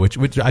go,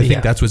 which I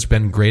think that's what's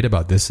been great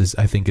about this, is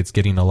I think it's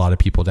getting a lot of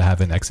people to have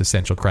an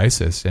existential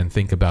crisis and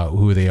think about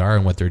who they are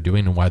and what they're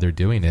doing and why they're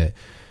doing it.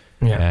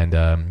 And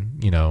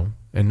you know,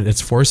 and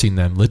it's forcing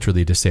them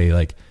literally to say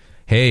like,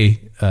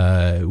 hey,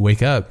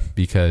 wake up,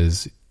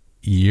 because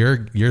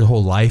your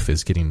whole life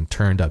is getting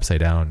turned upside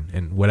down,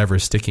 and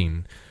whatever's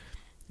sticking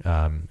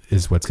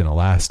is what's going to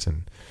last.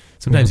 And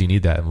sometimes you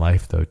need that in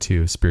life, though,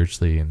 too,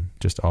 spiritually, and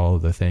just all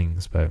of the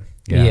things. But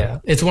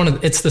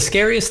it's the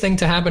scariest thing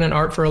to happen in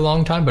art for a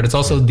long time, but it's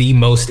also the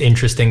most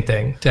interesting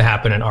thing to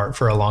happen in art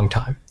for a long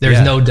time.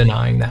 There's no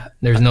denying that.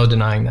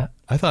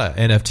 I thought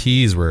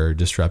NFTs were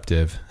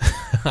disruptive.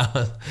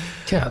 And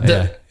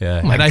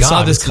I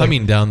saw this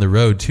coming down the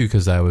road too,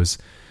 because I was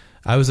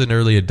an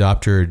early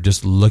adopter,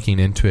 just looking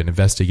into it and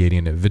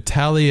investigating it.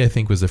 Vitaly, I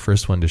think, was the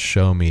first one to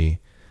show me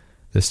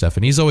this stuff,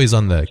 and he's always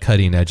on the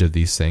cutting edge of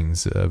these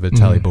things,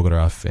 Vitaly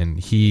Bogorov, and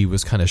he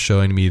was kind of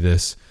showing me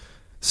this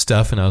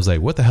stuff, and I was like,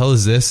 what the hell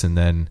is this? And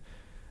then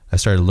I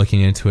started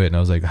looking into it, and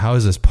I was like, how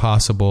is this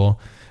possible?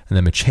 And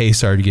then Mache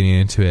started getting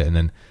into it, and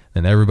then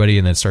everybody,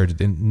 and then started,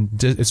 and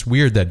it's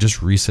weird that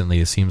just recently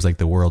it seems like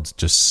the world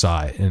just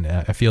saw it, and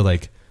I feel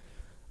like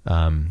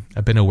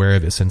I've been aware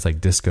of it since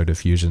like Disco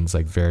Diffusion's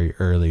like very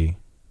early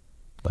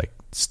like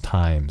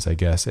times, I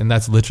guess, and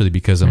that's literally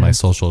because of my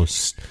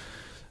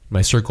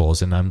my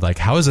circles, and I'm like,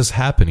 how is this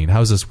happening? How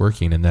is this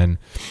working? And then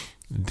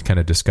kind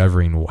of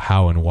discovering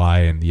how and why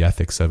and the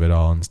ethics of it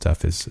all and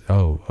stuff is,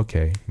 oh,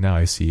 okay, now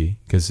I see.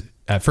 Because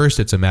at first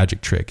it's a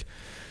magic trick,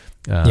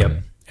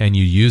 and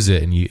you use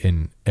it,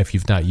 and if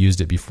you've not used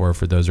it before,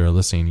 for those who are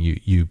listening,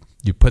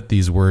 you put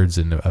these words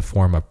in a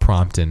form of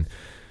prompt, and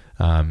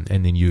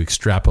then you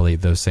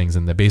extrapolate those things,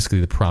 and basically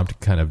the prompt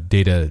kind of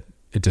data,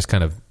 it just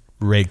kind of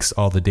rakes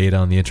all the data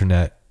on the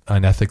internet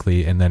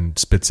unethically, and then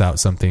spits out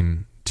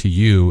something to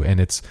you,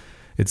 and it's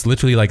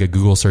literally like a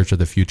Google search of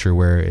the future,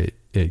 where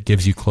it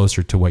gives you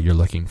closer to what you're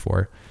looking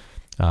for,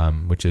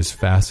 which is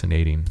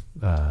fascinating.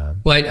 Well,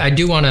 I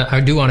do want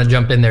to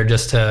jump in there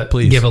just to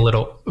give a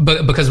little,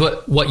 because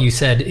what you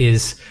said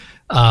is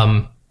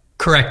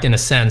correct in a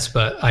sense,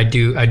 but I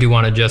do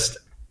want to just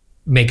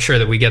make sure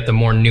that we get the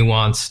more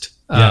nuanced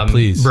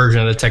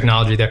version of the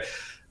technology there.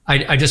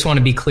 I just want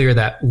to be clear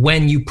that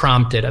when you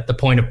prompt it at the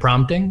point of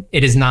prompting,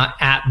 it is not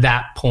at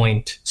that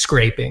point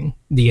scraping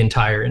the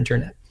entire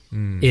internet.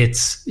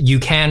 You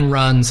can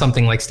run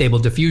something like Stable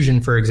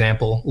Diffusion, for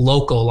example,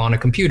 local on a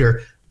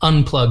computer,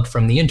 unplugged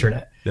from the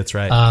internet. That's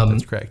right.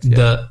 That's correct.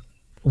 Yeah.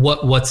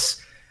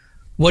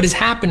 What is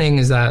happening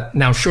is that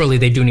now surely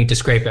they do need to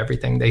scrape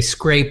everything. They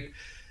scrape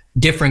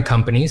different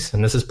companies,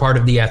 and this is part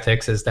of the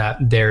ethics, is that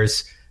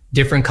there's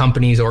different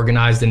companies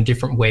organized in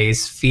different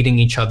ways, feeding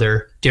each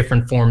other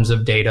different forms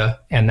of data.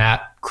 And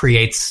that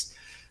creates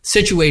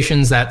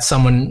situations that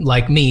someone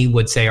like me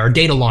would say are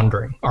data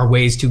laundering, are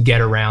ways to get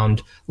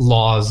around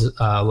laws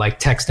like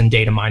text and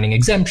data mining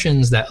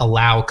exemptions that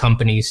allow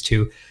companies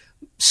to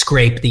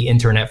scrape the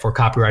internet for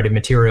copyrighted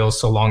materials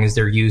so long as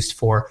they're used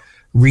for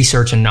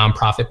research and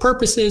nonprofit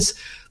purposes.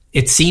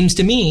 It seems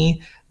to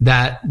me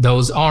that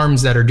those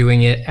arms that are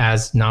doing it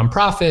as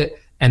nonprofit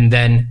and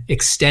then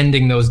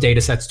extending those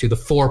data sets to the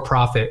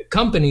for-profit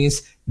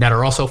companies that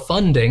are also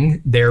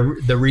funding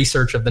the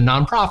research of the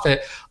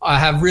nonprofit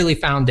have really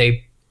found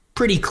a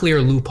pretty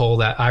clear loophole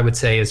that I would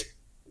say is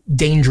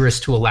dangerous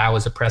to allow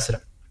as a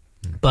precedent.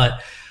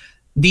 But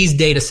these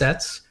data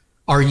sets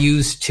are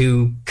used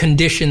to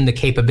condition the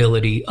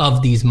capability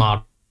of these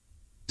models,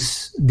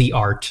 the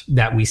art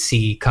that we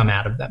see come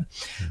out of them.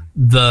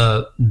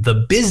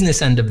 The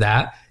business end of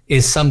that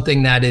is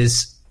something that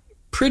is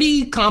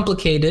pretty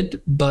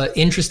complicated, but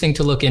interesting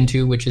to look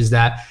into, which is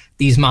that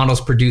these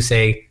models produce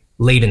a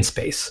latent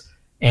space.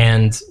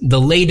 And the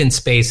latent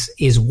space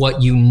is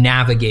what you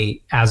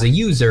navigate as a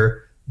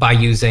user by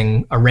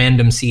using a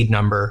random seed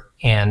number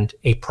and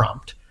a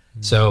prompt.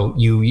 So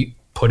you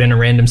put in a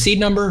random seed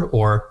number,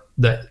 or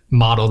the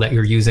model that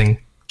you're using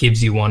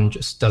gives you one,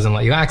 just doesn't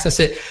let you access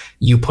it.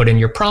 You put in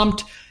your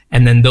prompt,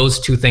 and then those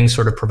two things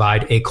sort of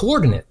provide a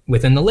coordinate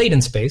within the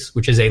latent space,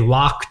 which is a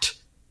locked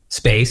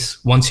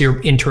space. Once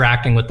you're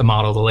interacting with the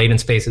model, the latent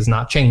space is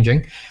not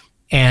changing.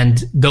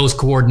 And those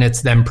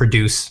coordinates then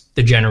produce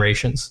the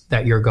generations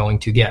that you're going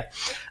to get.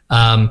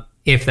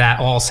 If that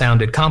all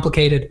sounded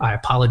complicated, I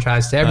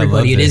apologize to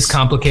everybody. It is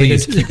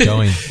complicated. Please keep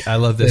going. I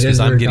love this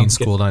because I'm getting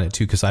schooled on it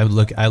too. Because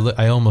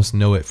I almost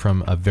know it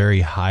from a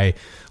very high,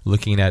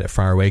 looking at it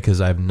far away,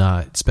 because I've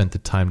not spent the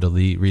time to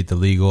read the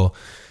legal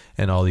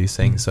and all these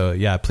things. So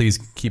yeah, please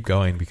keep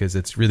going, because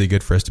it's really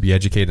good for us to be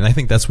educated. And I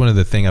think that's one of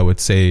the things I would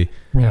say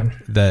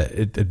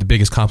that the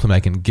biggest compliment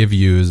I can give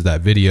you is that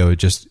video.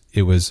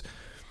 It was,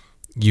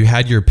 you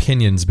had your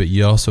opinions, but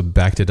you also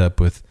backed it up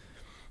with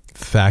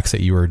facts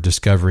that you were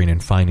discovering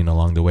and finding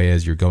along the way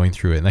as you're going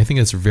through it. And I think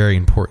it's a very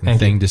important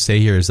thing to say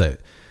here, is that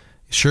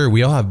sure,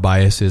 we all have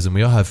biases and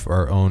we all have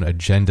our own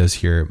agendas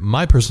here.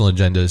 My personal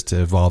agenda is to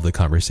evolve the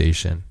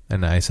conversation.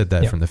 And I said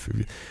that from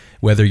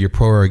whether you're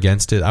pro or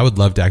against it. I would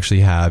love to actually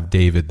have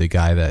David, the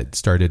guy that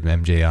started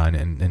MJ, on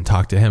and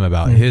talk to him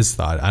about his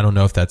thought. I don't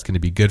know if that's going to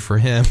be good for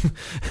him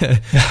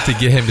to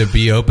get him to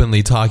be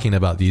openly talking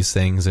about these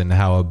things and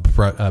how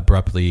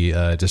abruptly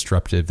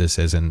disruptive this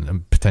is,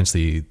 and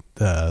potentially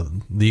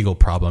legal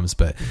problems.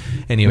 But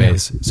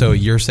anyways, so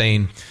you're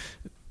saying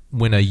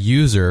when a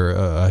user,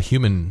 a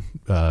human,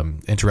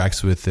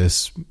 interacts with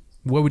this,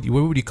 what would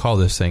you call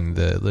this thing?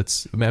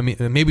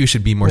 Maybe we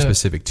should be more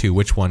specific too.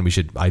 Which one we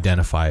should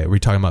identify? Are we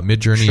talking about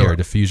Midjourney or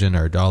Diffusion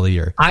or DALL-E?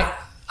 Or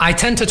I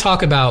tend to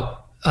talk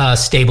about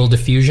Stable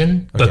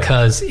Diffusion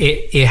because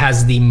it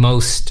has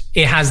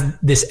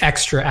this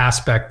extra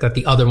aspect that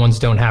the other ones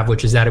don't have,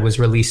 which is that it was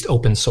released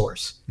open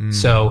source.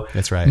 So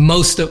that's right.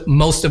 Most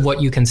of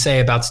what you can say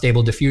about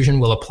Stable Diffusion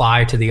will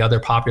apply to the other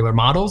popular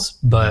models,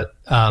 but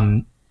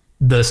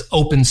the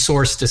open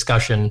source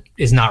discussion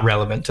is not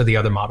relevant to the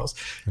other models.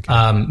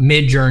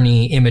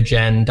 Midjourney,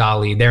 Imagen,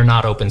 DALL-E, they're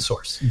not open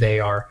source.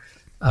 They are,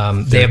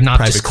 they have not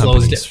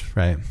disclosed it.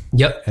 Right.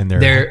 Yep. And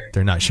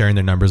they're not sharing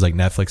their numbers, like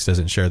Netflix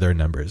doesn't share their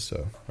numbers.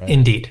 So right?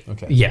 Indeed.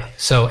 Okay. Yeah.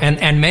 So,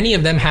 and many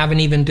of them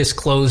haven't even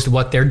disclosed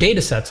what their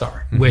data sets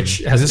are,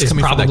 which is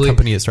coming probably from that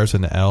company that starts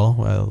with an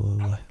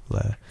L.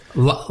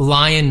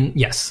 Lion.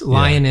 Yes.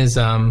 Lion is,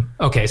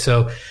 okay.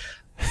 So,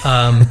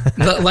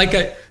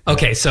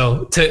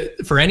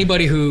 for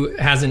anybody who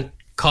hasn't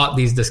caught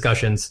these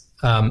discussions,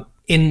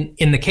 in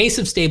the case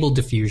of Stable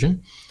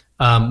Diffusion,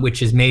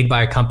 which is made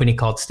by a company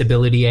called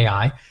Stability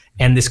AI,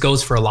 and this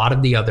goes for a lot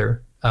of the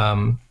other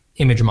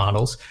image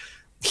models,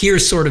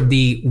 here's sort of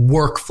the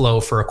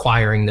workflow for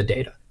acquiring the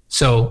data.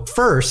 So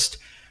first,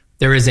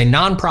 there is a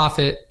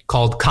nonprofit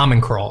called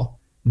Common Crawl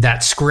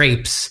that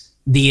scrapes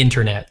the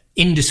internet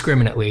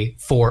indiscriminately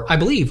for, I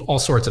believe, all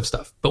sorts of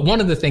stuff. But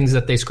one of the things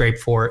that they scrape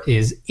for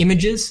is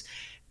images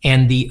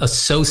and the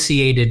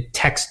associated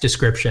text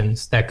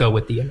descriptions that go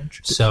with the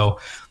image. So,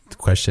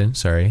 question,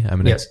 sorry,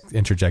 I'm going to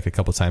interject a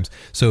couple of times.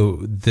 So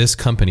this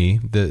company,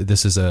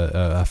 this is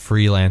a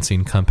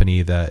freelancing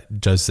company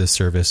that does this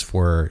service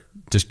for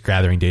just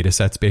gathering data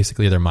sets,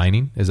 basically. They're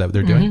mining. Is that what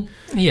they're doing?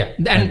 Yeah.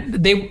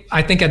 And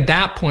I think at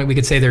that point, we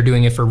could say they're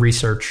doing it for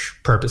research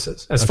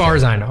purposes, as far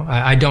as I know.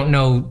 I don't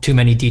know too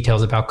many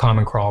details about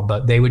Common Crawl,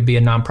 but they would be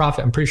a nonprofit.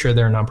 I'm pretty sure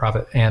they're a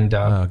nonprofit, and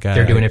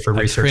they're doing it for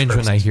research purposes. I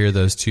cringe when I hear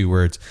those two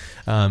words,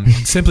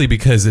 simply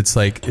because it's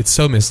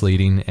so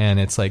misleading, and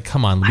it's like,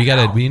 come on,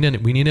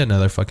 we need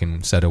another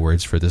fucking set of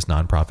words for this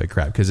nonprofit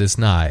crap, because it's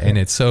not, and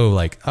it's so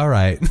like, all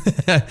right.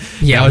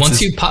 Yeah.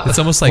 It's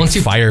almost like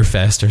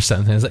Firefest or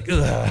something. It's like,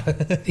 ugh.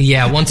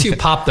 Yeah, once you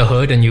pop the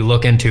hood and you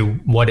look into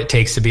what it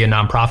takes to be a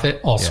nonprofit,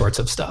 all sorts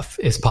of stuff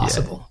is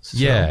possible.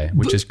 So,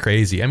 which is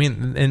crazy. I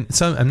mean,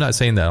 and I'm not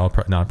saying that all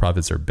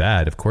nonprofits are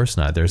bad. Of course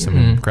not. There's some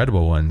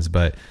incredible ones,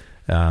 but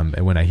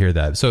when I hear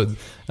that. So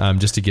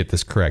just to get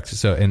this correct.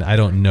 So, and I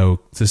don't know,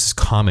 this is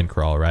Common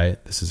Crawl,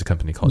 right? This is a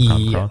company called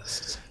Common Crawl.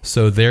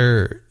 So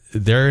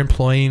they're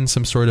employing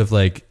some sort of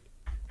like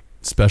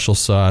special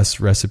sauce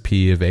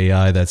recipe of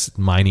AI that's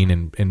mining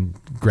and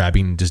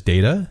grabbing just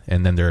data,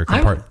 and then they're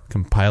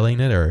compiling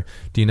it, or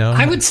do you know?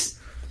 I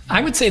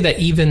would say that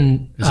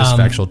even... Is this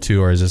factual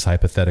too, or is this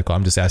hypothetical?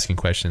 I'm just asking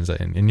questions,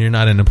 and you're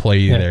not an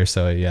employee there,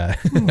 so yeah.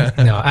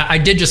 No, I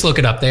did just look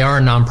it up. They are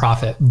a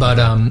nonprofit, but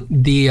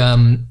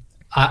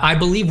I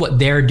believe what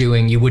they're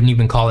doing, you wouldn't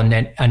even call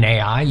it an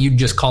AI. You'd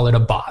just call it a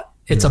bot.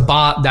 It's a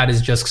bot that is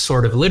just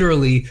sort of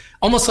literally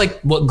almost like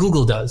what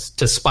Google does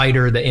to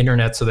spider the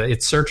internet so that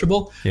it's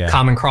searchable. Yeah.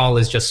 Common Crawl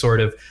is just sort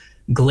of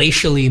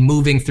glacially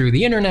moving through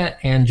the internet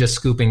and just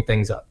scooping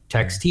things up.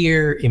 Text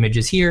here,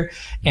 images here.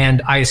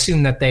 And I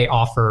assume that they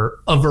offer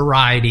a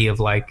variety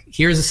of like,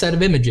 here's a set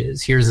of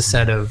images, here's a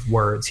set of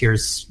words,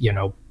 here's,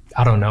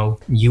 I don't know,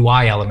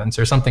 UI elements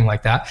or something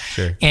like that.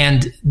 Sure.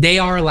 And they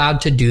are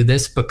allowed to do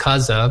this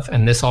because of,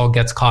 and this all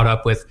gets caught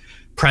up with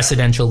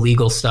precedential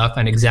legal stuff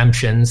and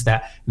exemptions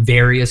that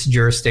various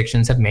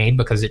jurisdictions have made,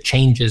 because it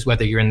changes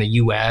whether you're in the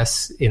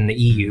US, in the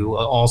EU,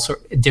 also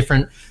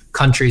different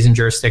countries and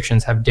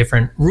jurisdictions have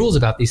different rules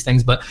about these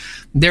things, but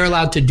they're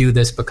allowed to do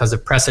this because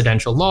of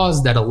precedential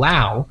laws that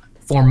allow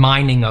for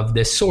mining of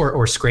this sort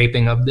or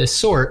scraping of this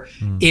sort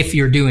if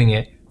you're doing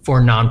it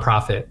for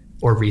nonprofit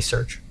or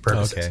research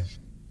purposes. Okay.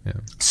 Yeah.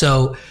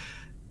 So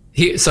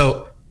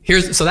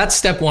that's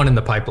step one in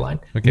the pipeline.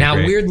 Okay, now,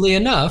 great. Weirdly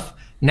enough,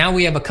 now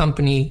we have a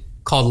company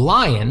called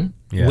Lion,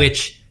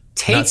 which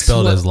takes... Not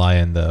spelled as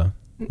lion, though,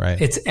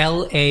 right? It's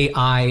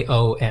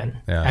Laion.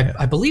 Yeah,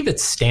 I believe it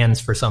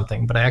stands for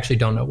something, but I actually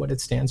don't know what it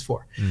stands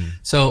for.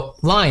 So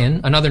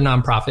Lion, another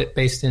nonprofit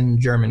based in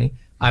Germany,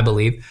 I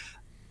believe,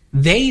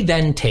 they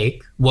then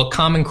take what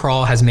Common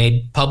Crawl has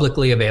made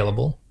publicly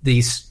available,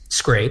 these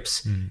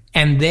scrapes,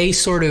 and they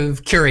sort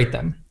of curate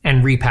them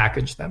and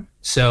repackage them.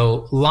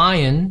 So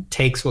Lion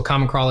takes what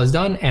Common Crawl has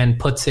done and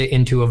puts it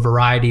into a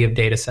variety of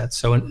data sets.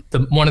 So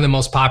one of the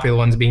most popular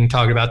ones being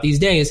talked about these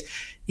days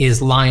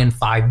is Lion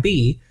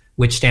 5B,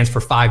 which stands for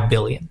 5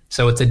 billion.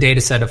 So it's a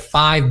data set of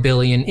 5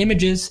 billion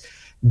images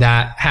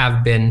that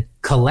have been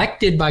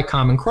collected by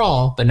Common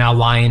Crawl, but now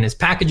Lion is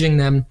packaging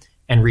them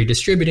and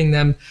redistributing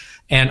them.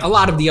 And a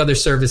lot of the other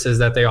services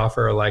that they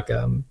offer are like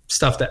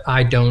stuff that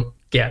I don't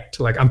get.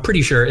 Like, I'm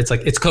pretty sure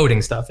it's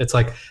coding stuff. It's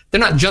like, they're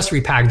not just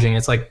repackaging.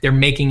 It's like they're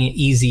making it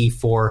easy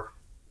for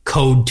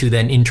code to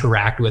then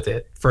interact with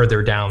it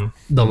further down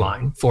the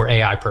line for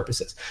AI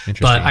purposes.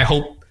 But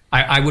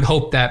I would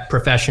hope that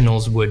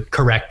professionals would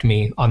correct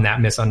me on that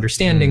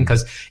misunderstanding,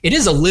 because it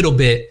is a little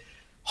bit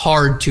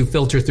hard to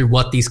filter through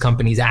what these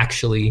companies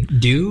actually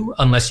do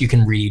unless you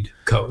can read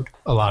code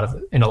a lot of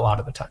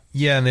the time.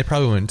 Yeah, and they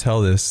probably wouldn't tell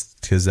this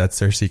because that's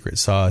their secret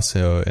sauce.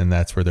 So, and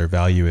that's where their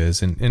value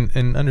is.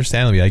 And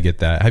understandably, I get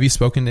that. Have you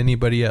spoken to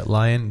anybody at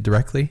Lion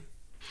directly?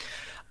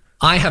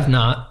 I have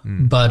not,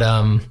 but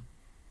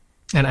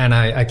and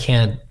I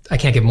can't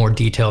give more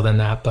detail than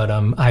that. But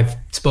I've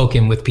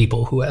spoken with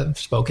people who have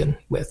spoken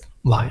with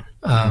Lion,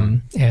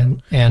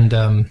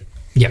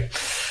 yeah.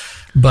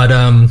 But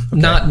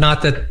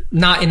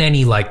not in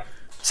any like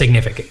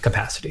significant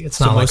capacity. It's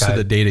not so like most of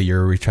the data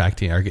you're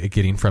retracting or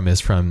getting from is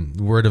from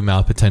word of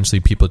mouth, potentially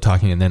people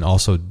talking, and then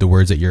also the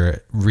words that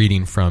you're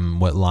reading from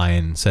what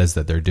Lion says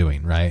that they're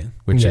doing, right?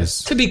 Which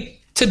is to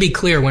be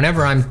clear.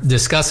 Whenever I'm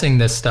discussing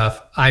this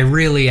stuff, I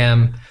really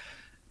am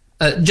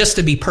just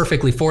to be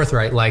perfectly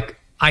forthright. Like,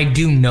 I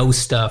do know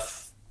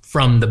stuff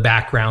from the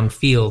background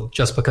field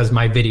just because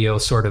my video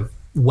sort of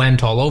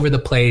went all over the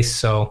place.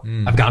 So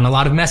I've gotten a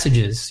lot of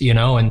messages,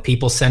 and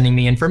people sending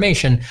me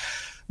information.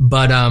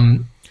 But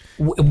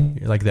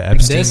you're like the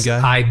Epstein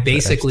guy. I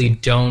basically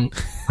don't.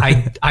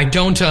 I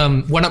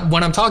don't. When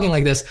I'm talking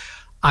like this,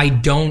 I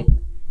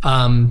don't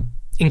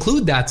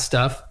include that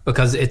stuff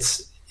because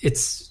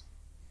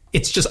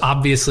it's just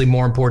obviously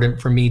more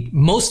important for me.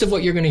 Most of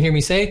what you're going to hear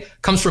me say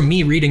comes from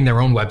me reading their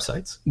own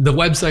websites, the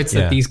websites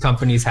that these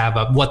companies have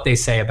of what they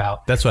say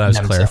about. That's what I was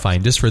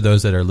clarifying, just for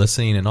those that are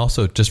listening, and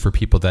also just for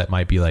people that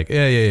might be like,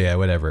 yeah,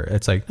 whatever.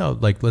 It's like, no,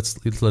 like let's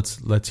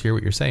hear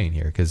what you're saying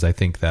here, because I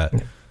think that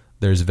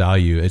there's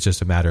value. It's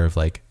just a matter of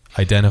like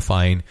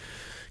identifying,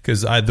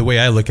 because the way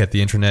I look at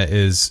the internet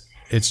is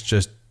it's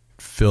just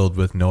filled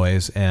with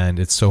noise, and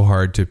it's so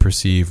hard to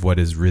perceive what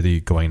is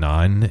really going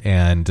on.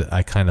 And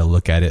I kind of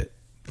look at it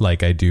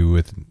like I do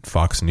with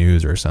Fox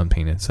News or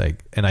something. It's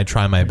like, and I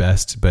try my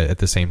best, but at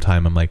the same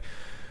time, I'm like,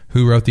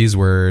 who wrote these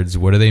words?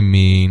 What do they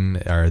mean?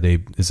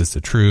 Is this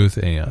the truth?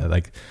 And,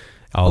 like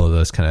all of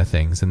those kind of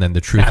things. And then the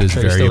truth is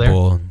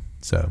variable.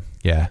 So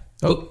yeah.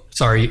 Oh,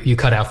 sorry. You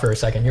cut out for a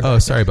second. You're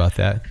back. Sorry about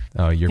that.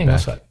 Oh, you're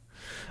back.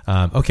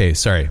 Okay.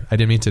 Sorry. I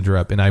didn't mean to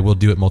interrupt, and I will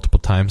do it multiple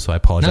times. So I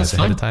apologize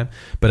ahead of time,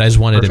 but I just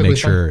wanted to make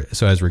sure.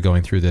 So as we're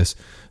going through this,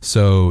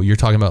 so you're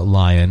talking about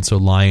Lion. So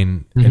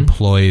Lion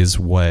employs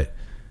what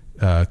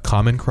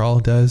Common Crawl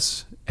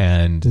does,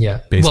 and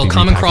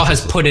Common Crawl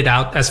has put it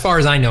out. As far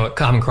as I know,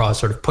 Common Crawl has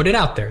sort of put it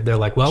out there. They're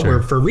like, well,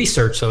 we're for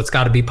research, so it's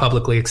got to be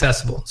publicly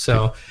accessible.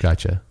 So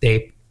gotcha.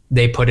 They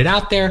They put it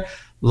out there.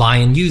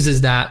 Lion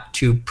uses that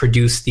to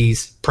produce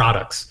these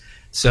products.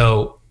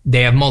 So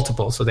they have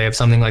multiple. So they have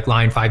something like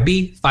Lion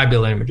 5B, 5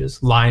 billion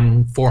images.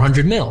 Lion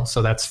 400 mil,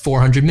 so that's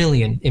 400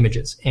 million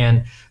images.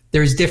 And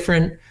there's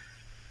different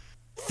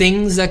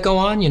things that go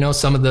on. You know,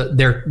 some of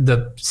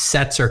the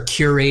sets are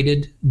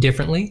curated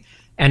differently.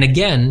 And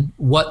again,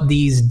 what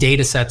these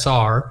data sets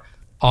are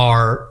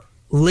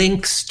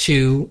links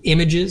to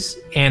images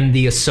and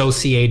the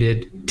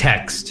associated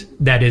text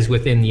that is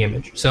within the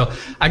image. So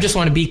I just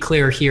want to be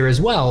clear here as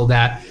well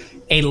that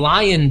a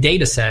Lion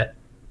data set,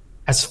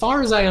 as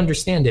far as I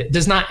understand it,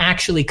 does not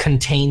actually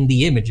contain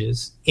the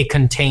images. It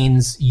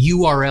contains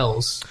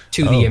URLs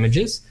to the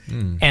images.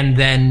 And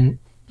then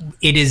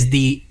it is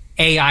the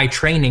AI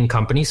training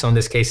company, so in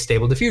this case,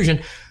 Stable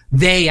Diffusion,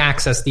 they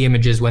access the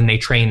images when they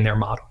train their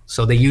model.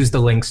 So they use the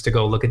links to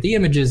go look at the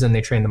images and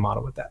they train the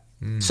model with that.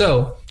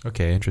 So,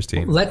 okay,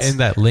 interesting. In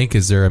that link,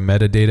 is there a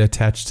metadata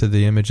attached to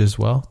the image as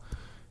well?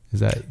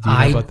 Do you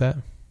know about that?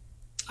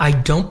 I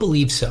don't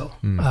believe so.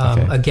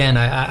 Okay. Again,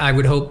 I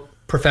would hope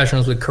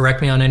professionals would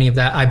correct me on any of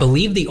that. I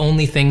believe the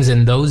only things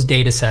in those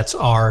data sets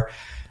are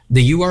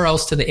the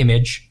URLs to the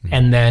image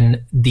and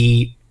then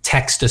the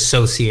text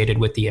associated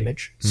with the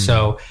image.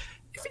 So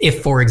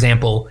if, for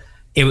example,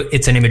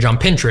 it's an image on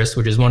Pinterest,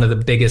 which is one of the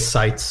biggest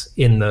sites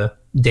in the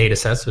data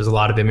sets. There's a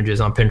lot of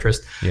images on Pinterest.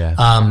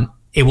 Yeah.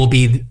 It will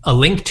be a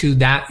link to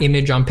that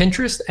image on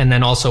Pinterest and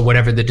then also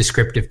whatever the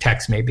descriptive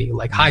text may be,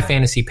 like high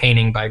fantasy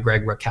painting by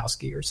Greg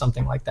Rakowski or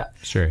something like that.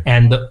 Sure.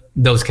 And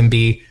those can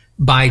be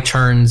by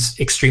turns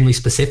extremely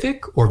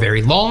specific or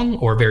very long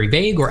or very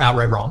vague or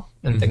outright wrong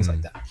and things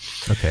like that.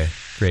 Okay,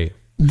 great.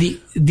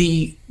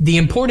 The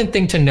important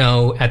thing to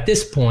know at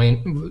this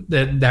point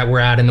that we're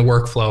at in the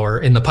workflow or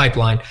in the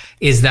pipeline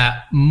is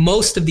that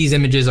most of these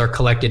images are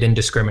collected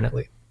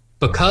indiscriminately.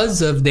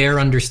 Because of their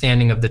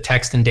understanding of the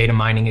text and data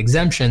mining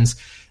exemptions,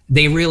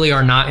 they really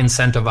are not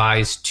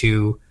incentivized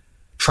to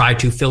try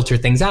to filter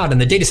things out.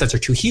 And the data sets are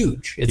too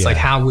huge. It's like,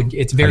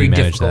 it's very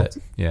difficult.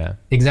 That? Yeah,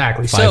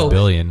 exactly. 5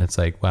 billion. It's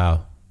like,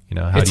 wow,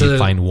 how do you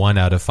find 1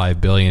 out of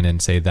 5 billion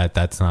and say that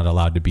that's not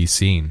allowed to be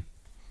seen?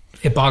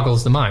 It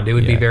boggles the mind. It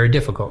would be very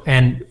difficult.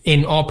 And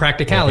in all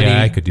practicality,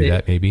 I could do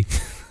that maybe.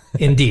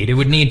 Indeed. It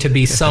would need to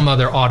be some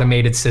other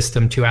automated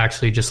system to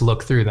actually just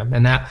look through them.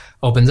 And that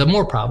opens up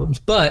more problems.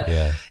 But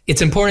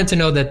it's important to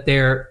know that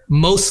they're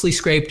mostly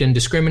scraped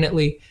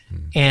indiscriminately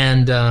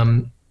and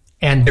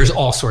there's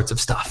all sorts of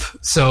stuff.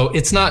 So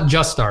it's not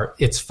just art.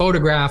 It's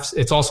photographs.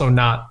 It's also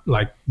not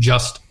like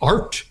just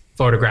art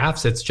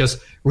photographs. It's just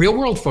real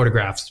world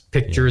photographs,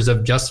 pictures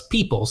of just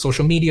people,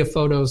 social media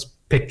photos,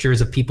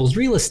 pictures of people's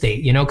real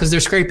estate, because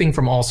they're scraping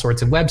from all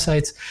sorts of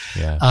websites.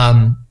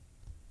 Yeah.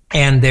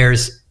 And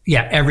there's,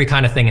 every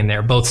kind of thing in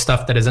there, both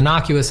stuff that is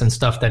innocuous and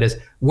stuff that is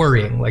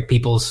worrying, like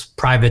people's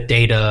private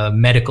data,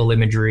 medical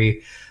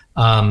imagery,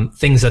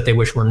 things that they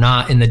wish were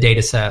not in the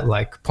data set,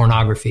 like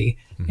pornography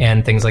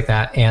and things like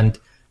that. And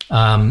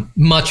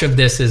much of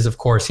this is, of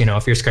course,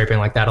 if you're scraping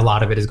like that, a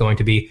lot of it is going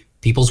to be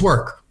people's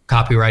work,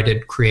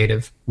 copyrighted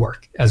creative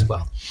work as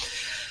well.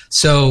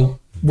 So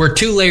we're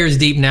 2 layers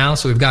deep now.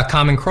 So we've got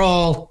Common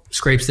Crawl,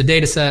 scrapes the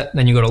data set,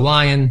 then you go to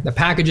Lion that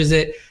packages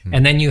it,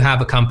 and then you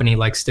have a company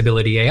like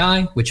Stability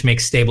AI, which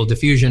makes Stable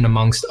Diffusion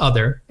amongst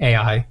other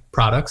AI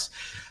products.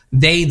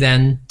 They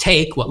then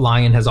take what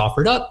Lion has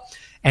offered up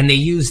and they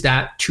use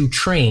that to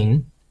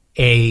train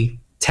a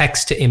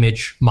text to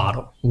image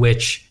model,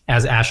 which,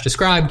 as Ash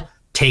described,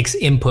 takes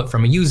input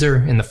from a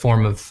user in the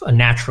form of a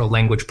natural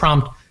language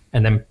prompt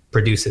and then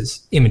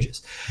produces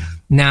images.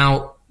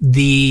 Now,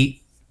 the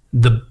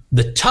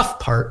tough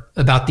part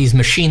about these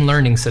machine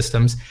learning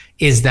systems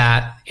is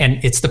that, and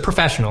it's the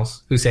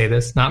professionals who say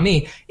this, not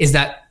me, is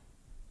that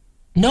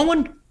no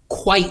one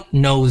quite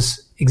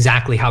knows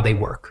exactly how they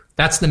work.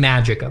 That's the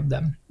magic of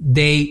them.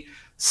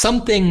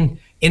 Something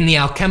in the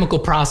alchemical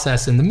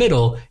process in the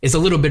middle is a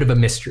little bit of a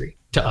mystery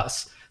to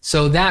us.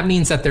 So that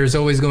means that there's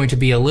always going to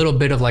be a little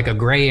bit of like a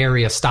gray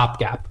area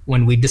stopgap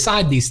when we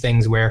decide these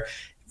things, where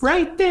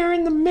right there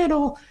in the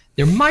middle,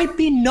 there might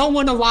be no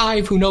one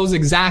alive who knows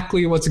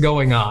exactly what's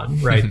going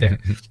on right there.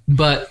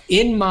 But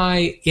in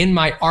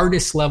my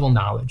artist level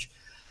knowledge,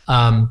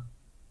 when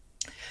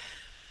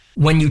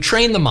you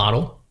train the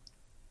model,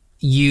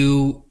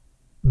 you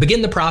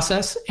begin the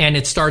process and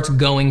it starts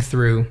going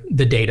through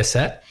the data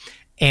set,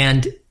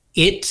 and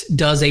it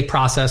does a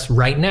process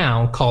right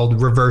now called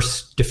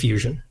reverse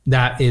diffusion.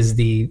 That is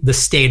the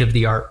state of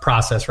the art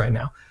process right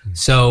now.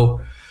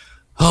 So,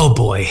 oh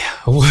boy,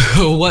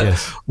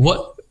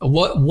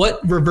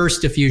 what reverse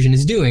diffusion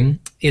is doing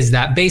is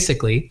that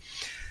basically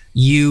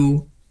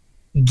you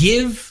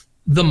give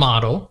the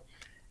model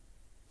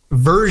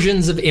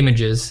versions of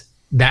images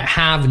that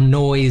have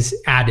noise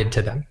added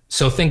to them.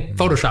 So think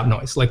Photoshop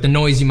noise, like the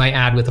noise you might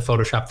add with a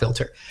Photoshop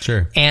filter.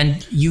 Sure.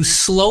 And you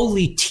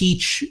slowly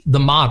teach the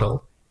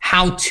model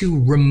how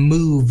to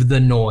remove the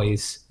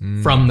noise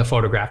from the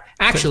photograph.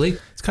 Actually,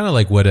 it's kind of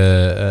like what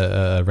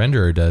a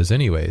renderer does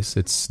anyways.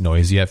 It's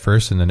noisy at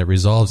first and then it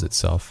resolves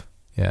itself.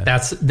 Yeah.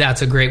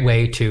 That's a great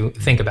way to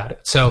think about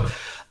it. So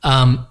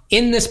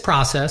in this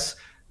process,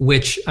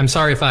 which I'm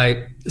sorry if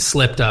I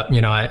slipped up.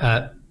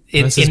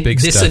 This is big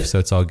stuff, so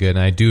it's all good. And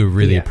I do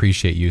really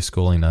appreciate you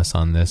schooling us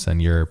on this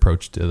and your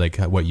approach to like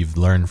what you've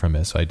learned from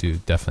it. So I do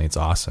definitely, it's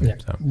awesome. Yeah.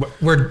 So.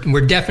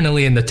 We're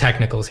definitely in the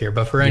technicals here,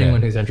 but for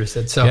anyone who's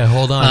interested, so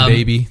hold on,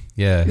 baby.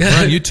 Yeah, we're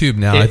on YouTube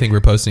now. I think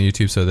we're posting on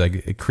YouTube, so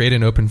like create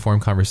an open forum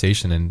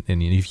conversation, and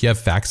if you have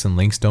facts and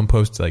links, don't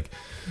post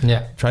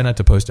try not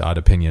to post odd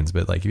opinions,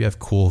 but like if you have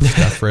cool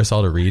stuff for us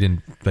all to read,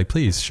 and like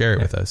please share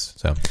it with us.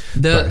 So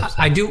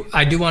I do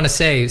want to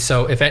say,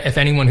 so if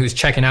anyone who's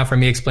checking out for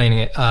me explaining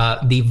it,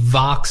 the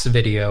Vox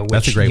video, which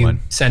that's a great one.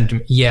 Sent to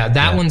me,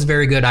 that one's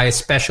very good. I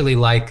especially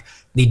like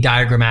the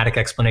diagrammatic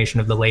explanation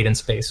of the latent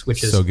space,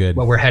 which is so good.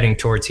 What we're heading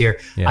towards here.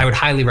 Yeah. I would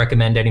highly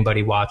recommend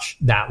anybody watch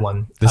that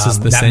one. This is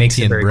the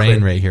sentient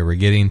brain right here. We're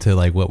getting to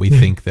like what we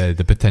think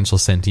the potential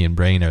sentient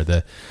brain, or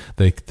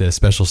the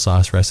special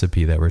sauce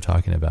recipe that we're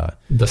talking about.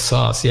 The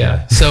sauce,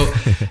 yeah. So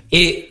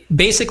it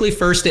basically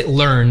first it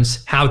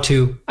learns how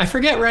to, I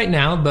forget right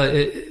now, but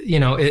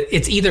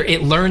it's either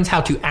it learns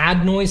how to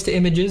add noise to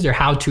images or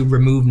how to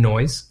remove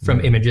noise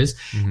from images.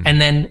 Mm-hmm.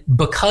 And then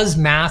because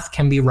math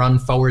can be run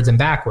forwards and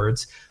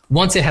backwards,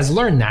 once it has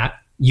learned that,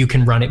 you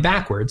can run it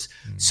backwards.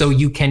 So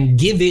you can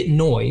give it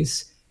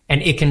noise,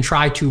 and it can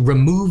try to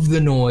remove the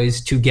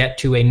noise to get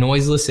to a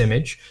noiseless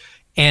image.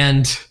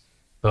 And,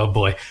 oh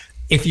boy,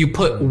 if you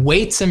put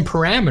weights and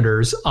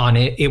parameters on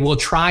it, it will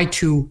try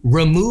to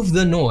remove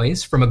the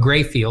noise from a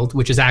gray field,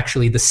 which is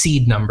actually the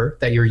seed number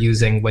that you're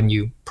using when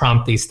you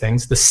prompt these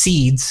things. The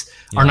seeds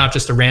are not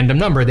just a random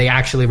number. They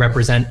actually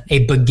represent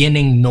a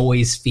beginning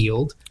noise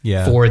field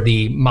for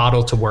the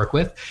model to work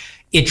with.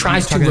 It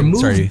tries to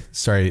remove.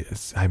 Sorry,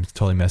 I'm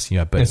totally messing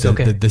you up. But it's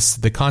okay.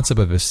 The concept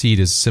of a seed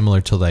is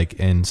similar to like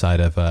inside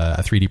of a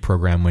 3D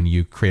program. When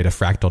you create a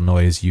fractal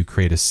noise, you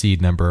create a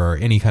seed number, or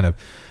any kind of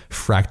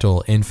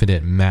fractal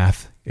infinite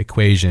math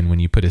equation. When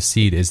you put a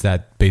seed, is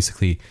that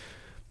basically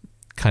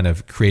kind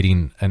of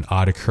creating an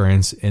odd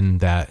occurrence in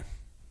that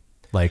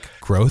like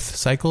growth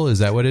cycle? Is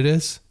that what it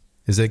is?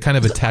 Is it kind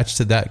of attached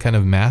to that kind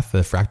of math, the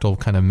fractal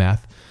kind of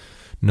math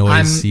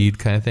noise seed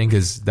kind of thing?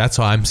 Because that's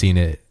how I'm seeing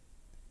it.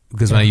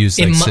 Because when I use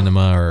like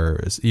Cinema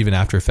or even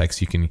After Effects,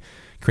 you can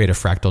create a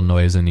fractal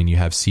noise, and then you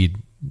have seed.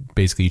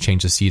 Basically, you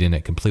change the seed, and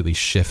it completely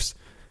shifts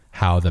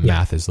how the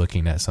math is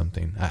looking at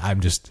something. I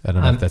don't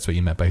know if that's what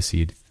you meant by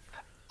seed.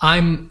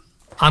 I'm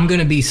going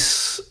to be.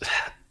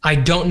 I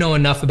don't know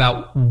enough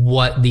about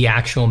what the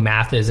actual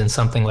math is in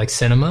something like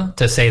Cinema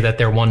to say that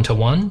they're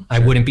one-to-one. Sure. I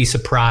wouldn't be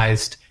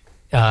surprised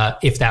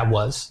if that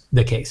was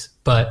the case.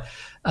 But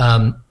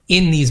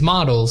in these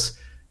models,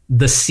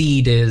 the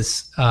seed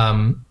is.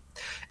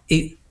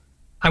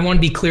 I want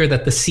to be clear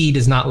that the seed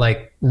is not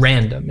like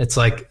random. It's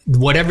like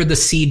whatever the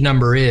seed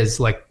number is,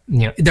 like,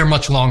 they're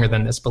much longer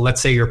than this, but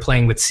let's say you're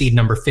playing with seed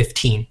number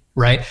 15,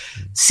 right?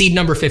 Mm-hmm. Seed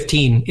number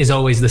 15 is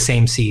always the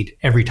same seed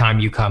every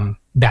time you come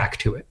back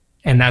to it.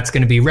 And that's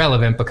going to be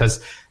relevant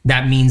because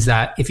that means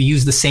that if you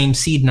use the same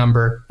seed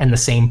number and the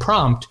same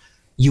prompt,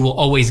 you will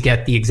always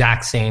get the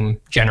exact same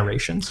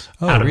generations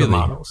out of the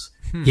models.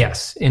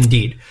 Yes,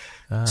 indeed.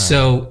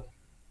 So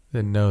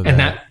didn't know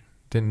that.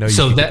 Didn't know you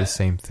could get the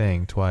same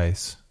thing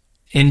twice.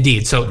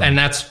 Indeed. So, and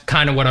that's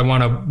kind of what I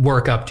want to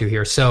work up to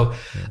here. So,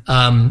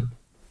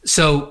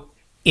 so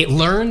it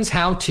learns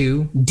how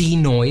to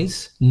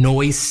denoise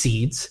noise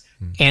seeds,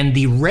 and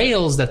the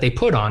rails that they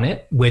put on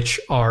it, which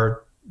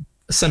are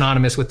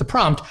synonymous with the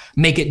prompt,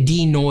 make it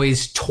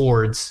denoise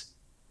towards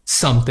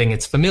something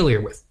it's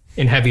familiar with,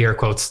 in heavy air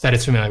quotes, that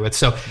it's familiar with.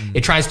 So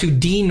it tries to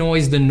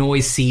denoise the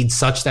noise seed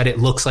such that it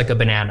looks like a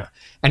banana.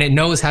 And it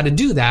knows how to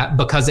do that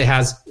because it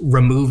has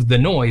removed the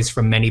noise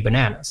from many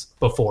bananas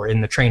before in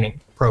the training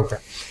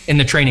program, in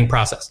the training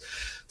process.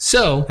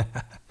 So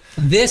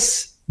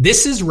this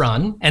is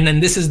run, and then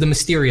this is the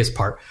mysterious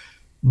part.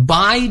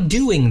 By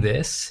doing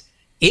this,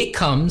 it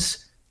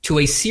comes to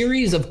a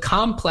series of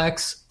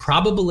complex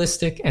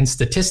probabilistic and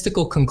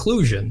statistical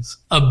conclusions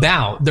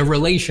about the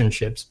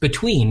relationships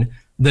between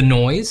the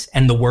noise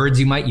and the words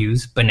you might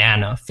use,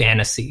 banana,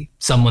 fantasy,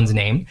 someone's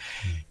name.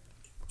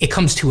 It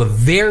comes to a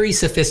very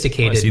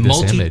sophisticated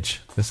this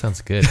image. This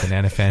sounds good.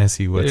 Banana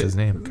fantasy. What's his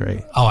name?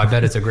 Great. Oh, I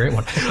bet it's a great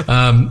one.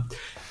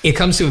 It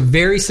comes to a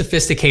very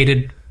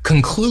sophisticated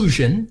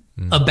conclusion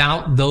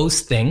about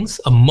those things,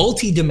 a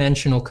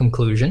multi-dimensional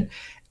conclusion.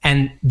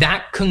 And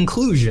that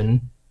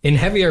conclusion, in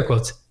heavy air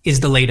quotes, is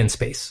the latent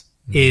space,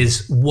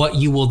 is what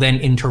you will then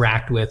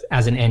interact with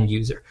as an end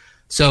user.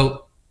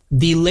 So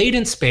the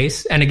latent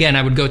space, and again,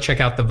 I would go check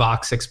out the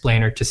Vox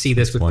explainer to see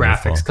this with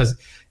graphics, because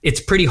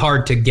it's pretty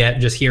hard to get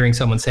just hearing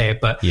someone say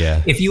it. But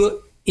if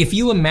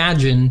you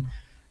imagine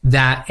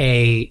that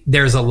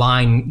there's a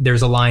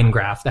line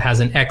graph that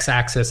has an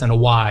x-axis and a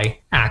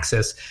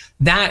y-axis,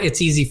 that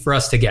it's easy for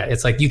us to get.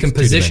 It's like you can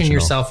position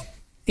yourself.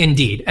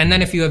 Indeed. And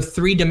then if you have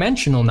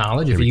three-dimensional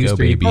knowledge, if you use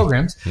 3D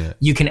programs,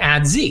 you can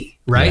add Z,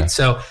 right? Yeah.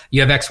 So you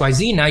have X, Y,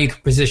 Z. Now you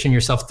can position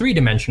yourself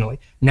three-dimensionally.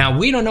 Now,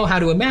 we don't know how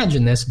to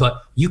imagine this,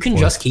 but you can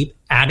just keep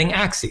adding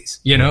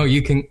axes.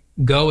 You can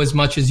go as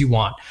much as you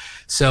want.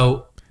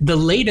 So the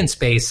latent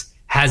space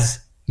has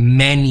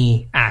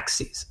many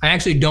axes. I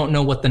actually don't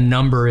know what the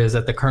number is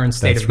at the current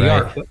state of the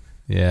art. But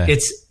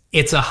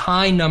it's a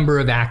high number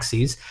of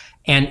axes,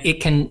 and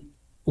it can,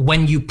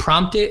 when you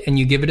prompt it and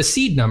you give it a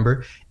seed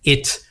number,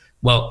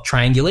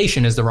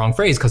 triangulation is the wrong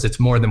phrase because it's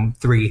more than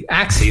 3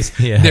 axes.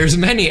 There's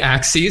many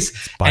axes.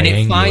 And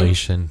it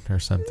or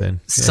something.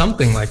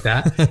 Something like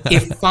that.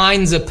 It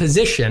finds a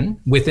position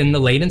within the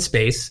latent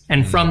space,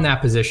 and from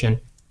that position,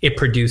 it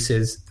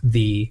produces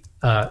the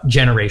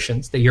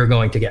generations that you're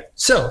going to get.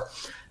 So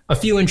a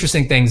few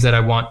interesting things that I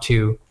want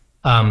to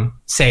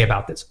say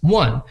about this.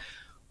 One,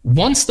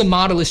 once the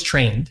model is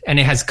trained and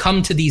it has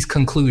come to these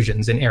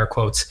conclusions, in air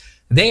quotes,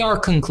 they are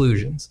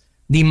conclusions.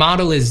 The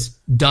model is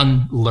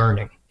done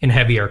learning, in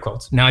heavy air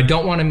quotes. Now, I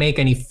don't want to make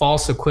any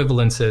false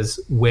equivalences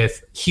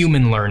with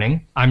human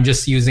learning. I'm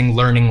just using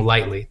learning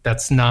lightly.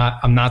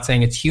 I'm not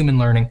saying it's human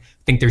learning.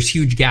 I think there's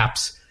huge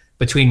gaps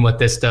between what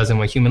this does and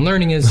what human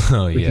learning is.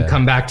 We can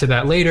come back to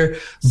that later.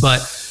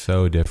 But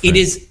so different.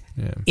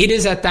 It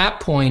is at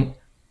that point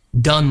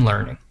done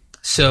learning.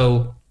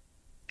 So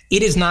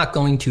it is not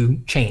going to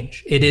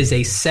change. It is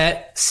a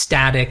set,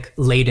 static,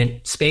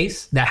 latent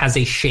space that has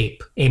a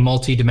shape, a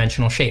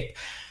multi-dimensional shape.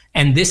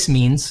 And this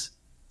means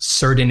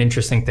certain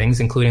interesting things,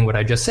 including what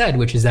I just said,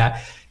 which is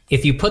that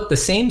if you put the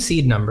same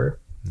seed number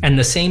and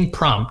the same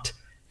prompt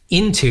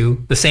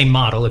into the same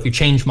model, if you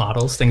change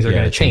models, things are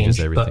going to change.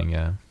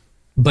 Everything,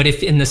 But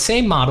if in the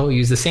same model, you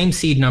use the same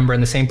seed number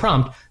and the same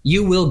prompt,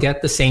 you will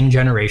get the same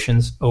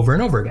generations over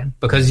and over again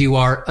because you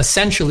are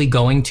essentially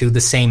going to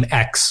the same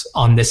X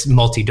on this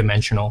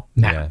multi-dimensional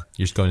map. Yeah,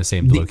 you're just going to the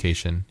same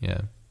location.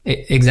 Yeah,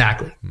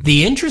 exactly.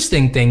 The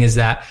interesting thing is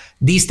that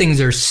these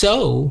things are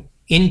so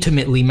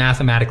intimately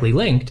mathematically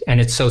linked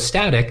and it's so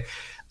static.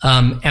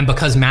 And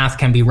because math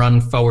can be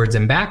run forwards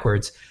and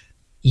backwards,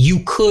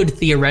 you could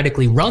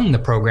theoretically run the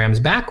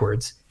programs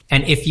backwards.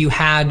 And if you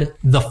had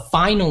the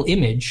final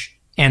image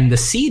and the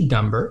seed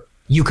number,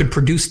 you could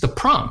produce the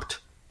prompt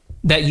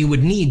that you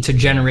would need to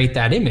generate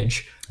that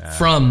image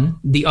from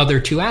the other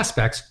 2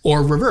 aspects,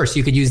 or reverse.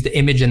 You could use the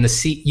image and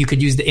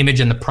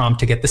the prompt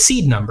to get the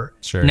seed number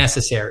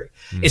necessary.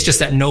 It's just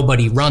that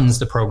nobody runs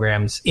the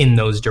programs in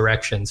those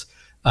directions.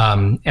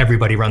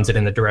 Everybody runs it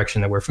in the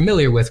direction that we're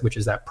familiar with, which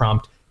is that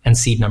prompt and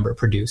seed number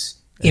produce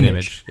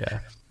image.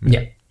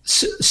 Yeah.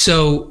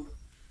 So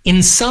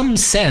in some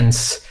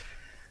sense,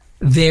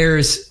 I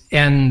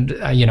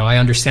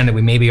understand that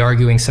we may be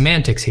arguing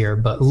semantics here,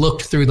 but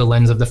looked through the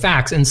lens of the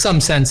facts, in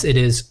some sense, it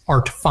is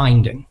art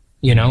finding,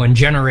 and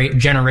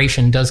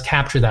generation does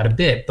capture that a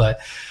bit, but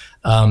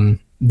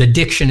the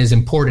diction is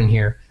important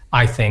here.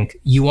 I think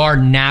you are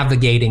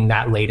navigating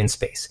that latent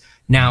space.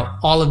 Now,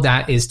 all of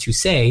that is to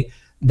say,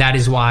 that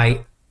is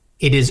why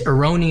it is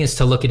erroneous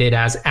to look at it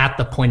as at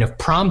the point of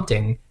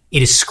prompting,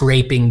 it is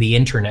scraping the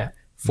internet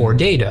for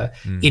data.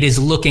 It is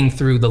looking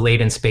through the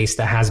latent space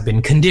that has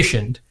been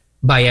conditioned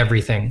by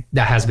everything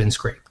that has been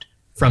scraped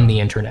from the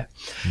internet.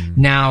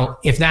 Now,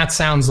 if that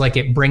sounds like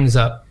it brings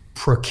up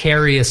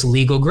precarious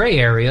legal gray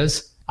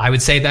areas, I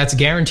would say that's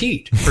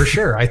guaranteed for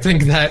sure. I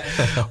think that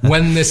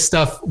when this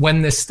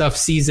stuff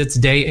sees its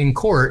day in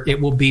court, it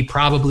will be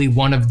probably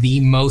one of the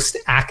most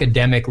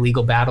academic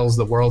legal battles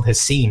the world has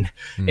seen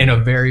in a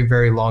very,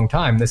 very long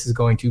time. This is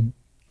going to,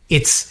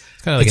 it's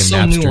kind of like a so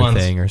Napster nuanced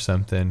thing or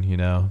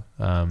something,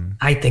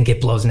 I think it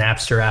blows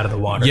Napster out of the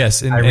water.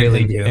 Yes, I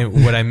really do.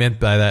 And what I meant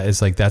by that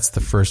is like that's the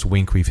first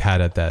wink we've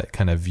had at that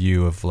kind of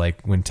view of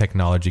like when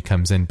technology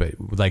comes in, but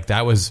like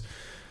that was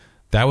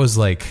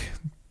like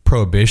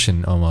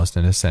prohibition almost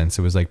in a sense.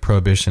 It was like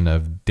prohibition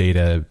of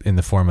data in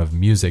the form of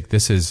music.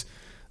 This is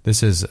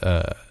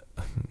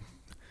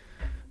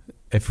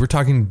if we're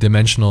talking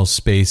dimensional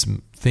space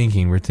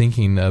thinking, we're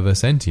thinking of a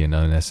sentient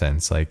in a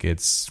sense. Like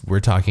this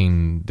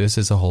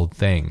is a whole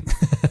thing.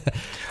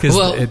 Because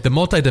the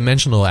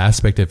multidimensional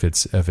aspect of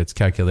its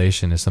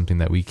calculation is something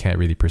that we can't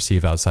really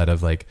perceive outside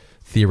of like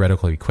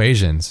theoretical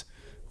equations.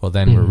 Well,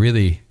 then we're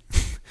really.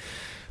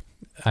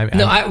 I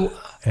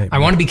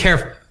want to be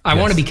careful. I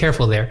want to be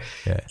careful there.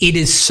 Yeah. It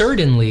is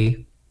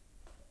certainly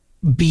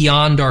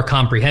beyond our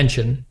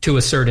comprehension to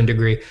a certain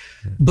degree,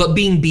 but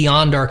being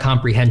beyond our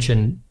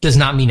comprehension does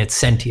not mean it's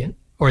sentient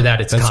or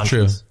that it's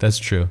conscious. That's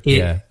true.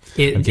 It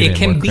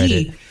can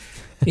be.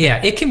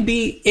 Yeah, it can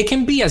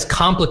be as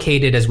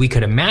complicated as we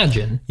could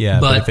imagine. Yeah,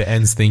 but if it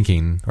ends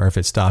thinking or if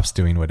it stops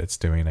doing what it's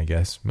doing, I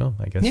guess.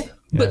 Yeah.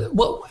 But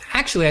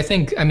actually, I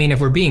think, if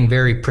we're being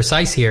very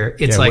precise here,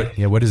 it's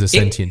what is a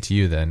sentient to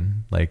you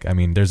then? Like,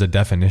 there's a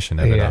definition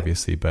of it,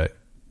 obviously, but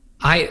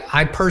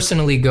I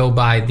personally go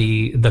by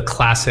the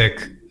classic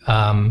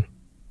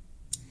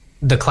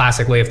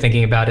way of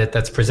thinking about it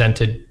that's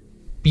presented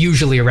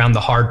usually around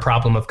the hard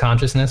problem of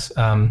consciousness.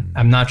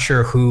 I'm not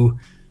sure who.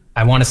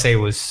 I want to say it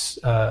was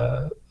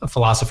a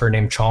philosopher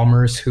named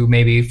Chalmers who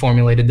maybe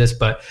formulated this,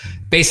 but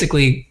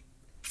basically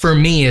for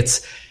me,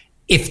 it's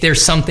if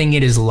there's something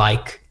it is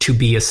like to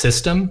be a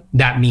system,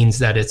 that means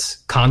that it's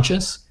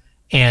conscious.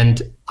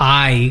 And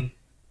I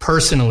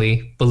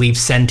personally believe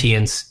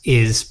sentience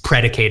is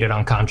predicated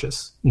on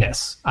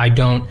consciousness.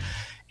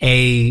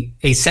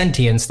 a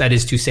sentience, that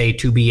is to say,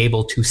 to be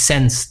able to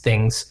sense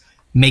things,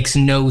 makes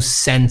no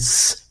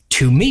sense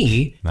to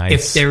me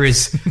if there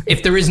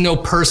is no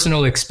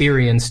personal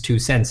experience to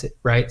sense it,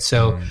 right?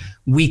 So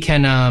we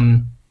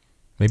can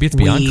maybe it's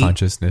beyond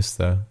consciousness,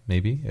 though.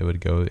 Maybe it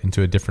would go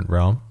into a different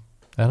realm.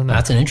 I don't know.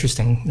 That's an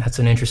interesting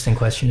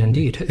question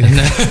indeed.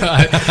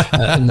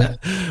 Let's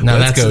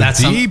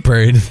go deeper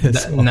into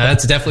this.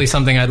 That's definitely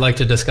something I'd like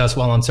to discuss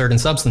while on certain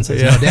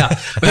substances, no doubt.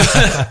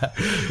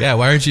 Yeah,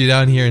 why aren't you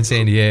down here in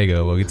San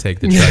Diego? We could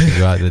take the truck and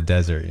go out to the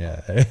desert. Yeah,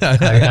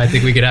 I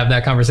think we could have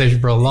that conversation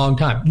for a long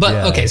time.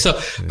 But okay,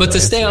 but to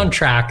stay on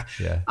track,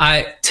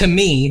 to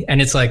me,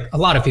 and it's like a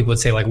lot of people would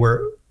say, like,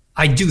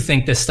 I do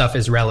think this stuff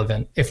is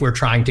relevant if we're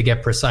trying to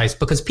get precise,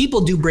 because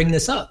people do bring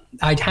this up.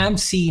 I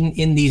have seen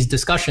in these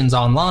discussions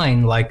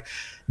online, like,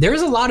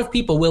 there's a lot of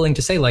people willing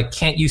to say, like,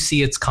 can't you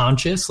see it's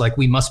conscious? Like,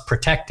 we must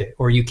protect it,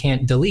 or you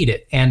can't delete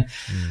it. And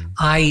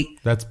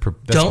that's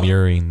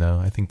mirroring, though.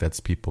 I think that's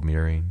people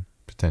mirroring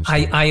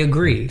potentially. I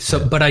agree.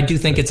 But I do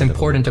think it's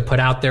important to put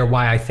out there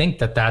why I think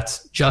that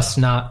that's just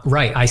not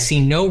right. I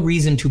see no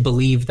reason to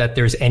believe that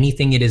there's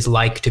anything it is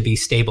like to be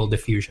stable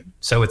diffusion.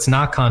 So it's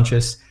not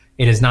conscious.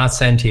 It is not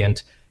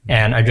sentient,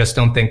 and I just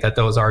don't think that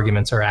those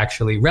arguments are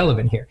actually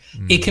relevant here.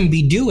 It can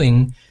be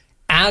doing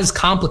as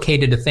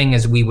complicated a thing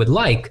as we would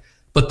like,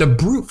 but the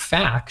brute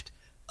fact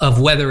of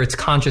whether it's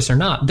conscious or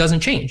not doesn't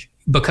change,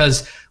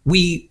 because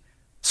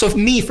so if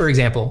me, for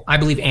example, I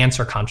believe ants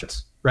are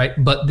conscious, right?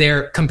 But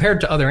they're,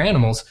 compared to other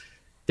animals,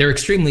 they're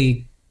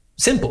extremely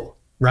simple,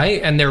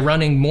 right? And they're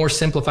running more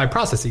simplified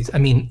processes. I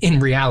mean, in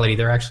reality,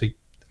 they're actually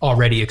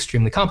already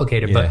extremely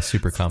complicated. Yeah, but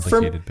super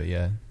complicated, but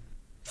yeah.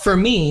 For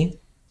me,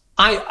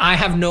 I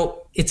have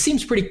it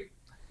seems pretty,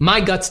 my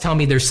guts tell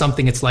me there's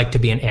something it's like to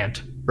be an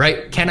ant,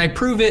 right? Can I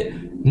prove it?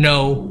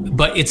 No,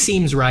 but it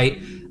seems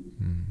right.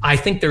 I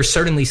think there's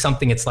certainly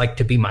something it's like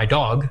to be my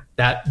dog.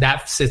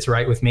 That sits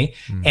right with me.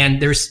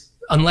 And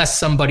unless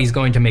somebody's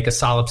going to make a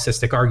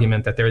solipsistic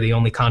argument that they're the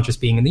only conscious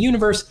being in the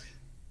universe,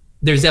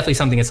 there's definitely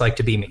something it's like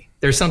to be me.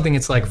 There's something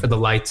it's like for the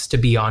lights to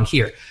be on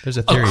here. There's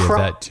a theory of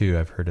that too.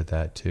 I've heard of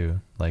that too.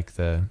 Like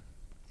I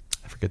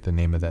forget the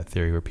name of that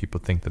theory, where people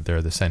think that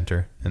they're the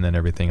center and then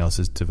everything else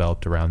is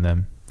developed around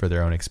them for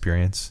their own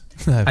experience.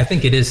 I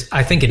think it is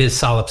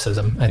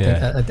solipsism.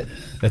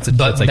 That's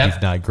like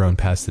you've not grown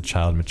past the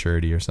child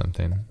maturity or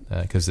something.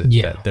 Because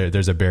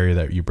there's a barrier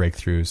that you break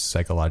through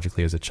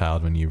psychologically as a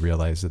child when you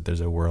realize that there's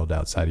a world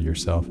outside of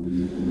yourself.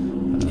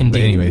 But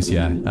anyways,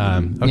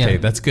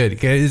 that's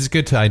good. It's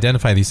good to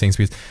identify these things,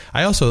 because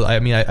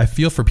I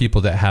feel for people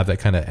that have that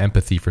kind of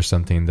empathy for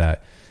something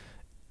that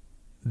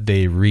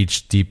they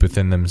reach deep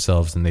within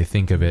themselves and they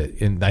think of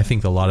it. And I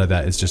think a lot of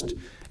that is just,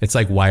 it's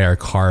like why our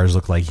cars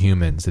look like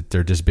humans, that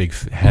they're just big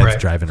heads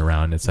driving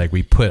around. It's like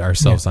we put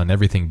ourselves on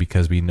everything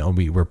because we know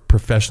we're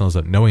professionals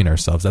at knowing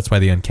ourselves. That's why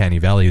the uncanny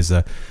valley is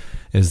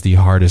the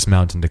hardest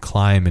mountain to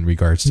climb in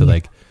regards to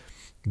like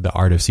the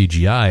art of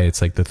CGI.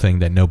 It's like the thing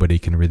that nobody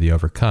can really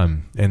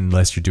overcome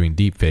unless you're doing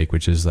deep fake,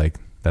 which is like,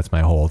 that's my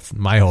whole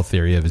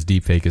theory of is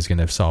deep fake is going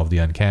to solve the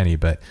uncanny.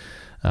 But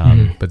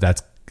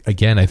that's,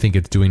 again, I think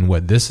it's doing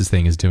what this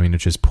thing is doing,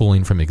 which is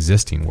pulling from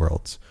existing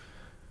worlds.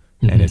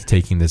 And it's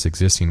taking this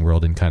existing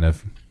world and kind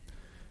of,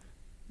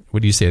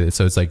 what do you say?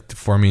 So it's like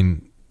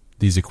forming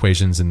these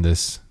equations in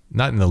this,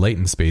 not in the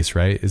latent space,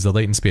 right? Is the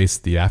latent space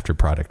the after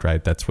product,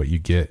 right? That's what you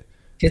get.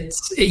 It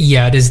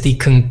is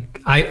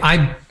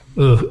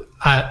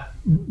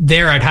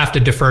there I'd have to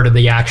defer to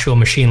the actual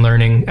machine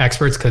learning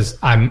experts, because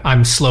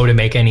I'm slow to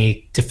make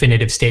any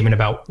definitive statement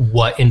about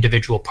what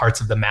individual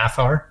parts of the math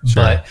are.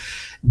 Sure. But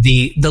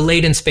the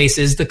latent space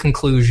is the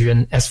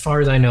conclusion, as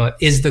far as I know,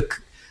 is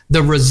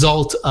the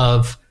result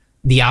of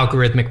the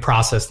algorithmic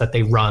process that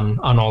they run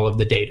on all of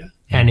the data.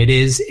 And it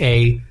is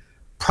a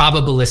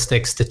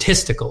probabilistic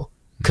statistical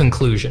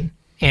conclusion.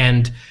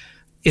 And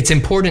it's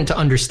important to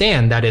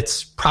understand that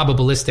it's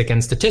probabilistic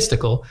and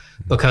statistical,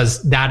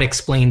 because that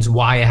explains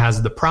why it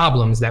has the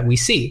problems that we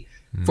see.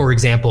 For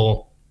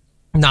example,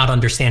 not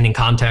understanding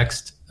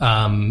context.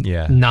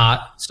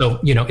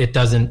 It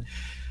doesn't,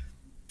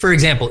 for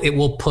example, it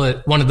will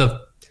put one of the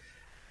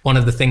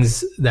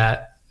things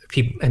that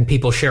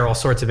people share all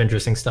sorts of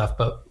interesting stuff,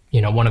 but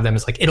one of them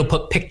is like, it'll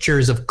put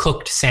pictures of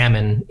cooked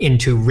salmon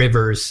into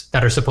rivers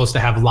that are supposed to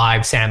have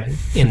live salmon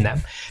in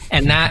them.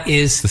 And that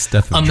is the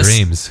stuff of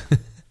dreams.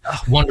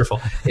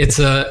 Wonderful. It's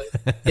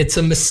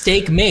a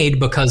mistake made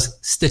because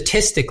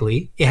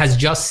statistically it has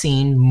just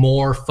seen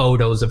more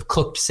photos of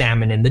cooked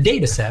salmon in the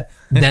data set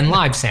than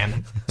live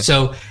salmon.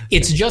 So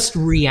it's just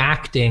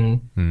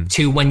reacting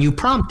to when you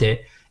prompt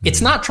it.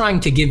 It's not trying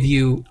to give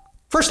you,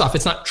 first off,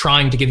 it's not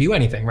trying to give you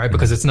anything, right?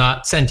 Because it's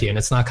not sentient,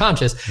 it's not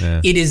conscious. Yeah.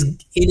 It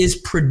is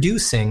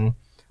producing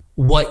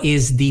what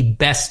is the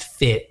best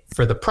fit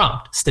for the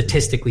prompt,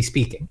 statistically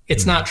speaking.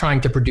 It's not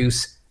trying to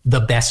produce the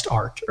best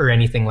art or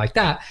anything like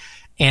that.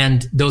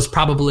 And those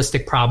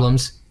probabilistic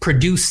problems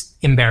produce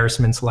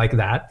embarrassments like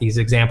that, these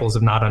examples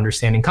of not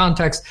understanding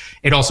context.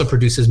 It also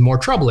produces more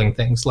troubling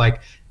things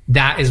like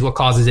that is what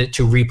causes it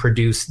to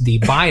reproduce the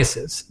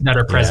biases that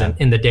are present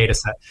in the data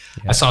set.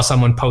 I saw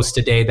someone post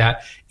today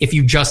that if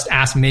you just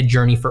ask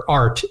Midjourney for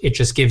art, it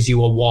just gives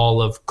you a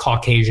wall of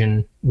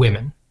Caucasian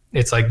women.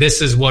 It's like,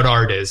 this is what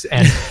art is.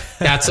 And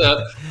that's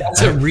a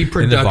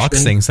reproduction. In the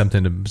Vox thing,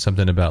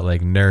 something about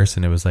like nurse,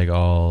 and it was like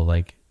all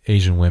like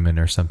Asian women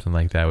or something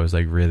like that. It was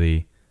like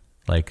really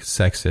like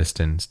sexist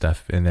and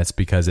stuff. And that's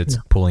because it's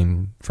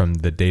pulling from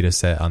the data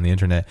set on the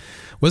internet.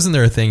 Wasn't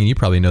there a thing, and you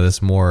probably know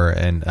this more,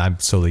 and I'm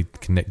solely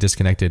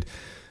disconnected.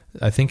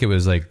 I think it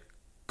was like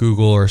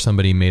Google or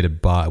somebody made a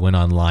bot, went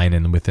online,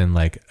 and within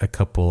like a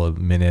couple of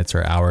minutes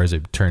or hours,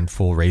 it turned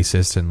full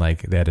racist, and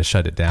like they had to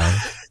shut it down.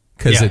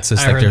 Because it's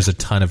just like there's a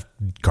ton of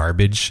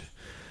garbage.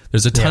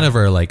 There's a ton of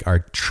our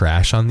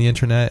trash on the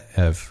internet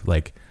of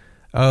like,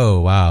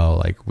 oh, wow,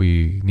 like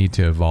we need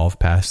to evolve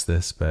past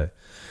this. But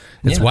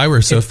it's why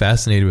we're so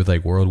fascinated with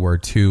like World War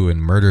II and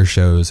murder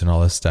shows and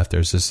all this stuff.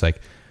 There's just like,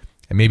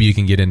 and maybe you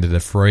can get into the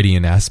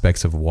Freudian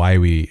aspects of why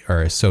we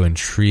are so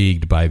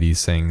intrigued by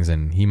these things.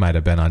 And he might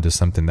have been onto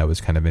something that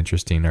was kind of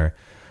interesting, or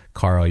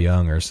Carl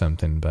Jung or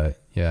something. But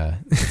yeah,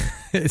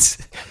 it's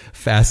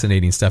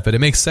fascinating stuff. But it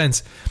makes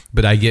sense.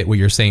 But I get what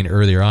you're saying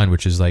earlier on,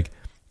 which is like,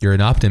 you're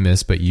an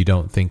optimist, but you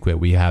don't think that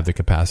we have the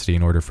capacity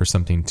in order for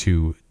something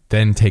to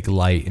then take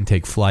light and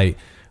take flight.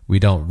 We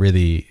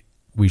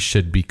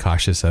should be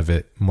cautious of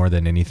it more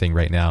than anything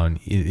right now. And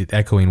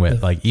echoing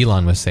what like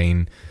Elon was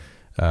saying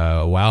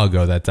a while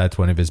ago, that's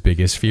one of his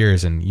biggest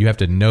fears. And you have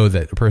to know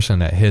that a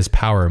person at his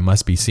power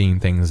must be seeing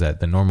things that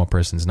the normal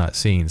person's not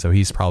seeing. So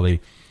he's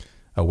probably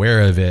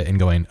aware of it and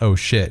going, oh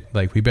shit,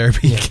 like we better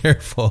be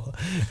careful.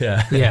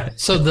 Yeah.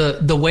 So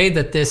the way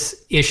that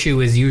this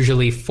issue is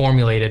usually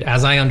formulated,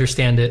 as I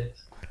understand it,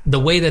 the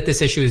way that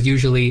this issue is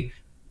usually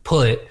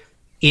put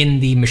in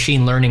the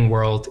machine learning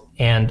world,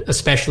 and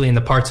especially in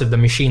the parts of the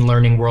machine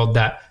learning world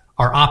that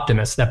are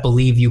optimists, that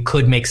believe you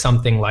could make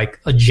something like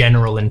a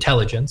general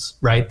intelligence,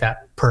 right?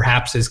 That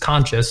perhaps is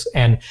conscious,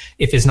 and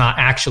if is not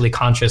actually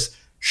conscious,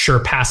 sure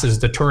passes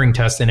the Turing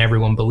test and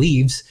everyone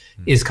believes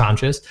is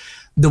conscious.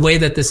 The way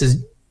that this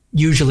is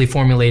usually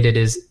formulated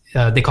is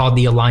they call it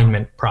the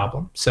alignment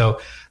problem. So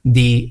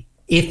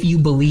if you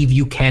believe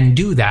you can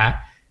do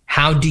that,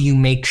 how do you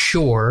make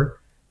sure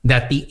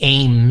that the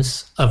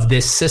aims of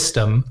this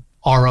system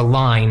are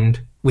aligned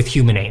with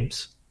human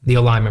aims? The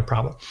alignment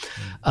problem.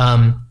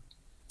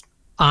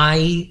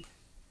 I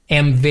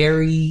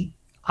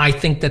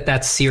think that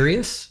that's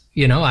serious.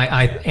 You know,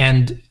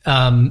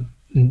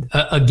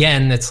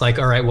 again, it's like,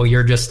 all right, well,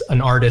 you're just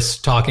an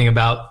artist talking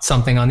about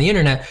something on the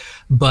internet,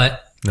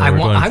 but I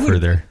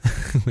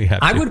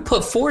would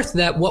put forth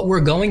that what we're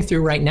going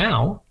through right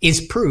now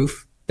is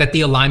proof that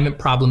the alignment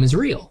problem is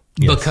real,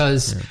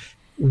 because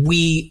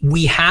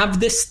we have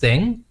this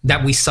thing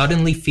that we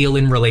suddenly feel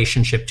in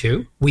relationship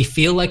to. We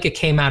feel like it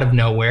came out of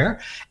nowhere,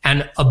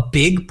 and a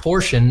big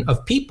portion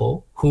of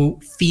people who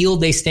feel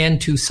they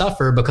stand to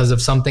suffer because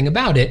of something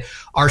about it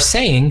are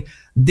saying,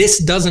 this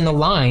doesn't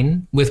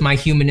align with my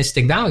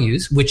humanistic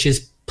values, which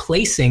is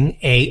placing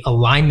a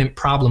alignment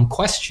problem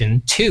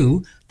question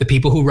to the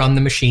people who run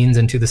the machines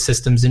and to the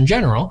systems in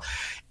general.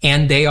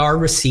 And they are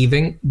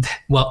receiving,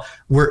 well,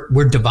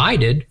 we're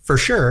divided for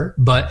sure,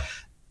 but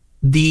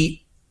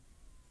we're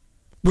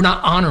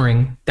not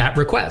honoring that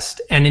request.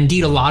 And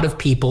indeed, a lot of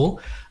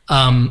people,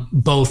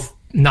 both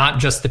not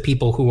just the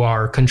people who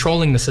are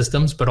controlling the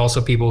systems, but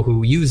also people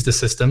who use the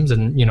systems,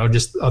 and, you know,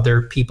 just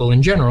other people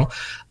in general,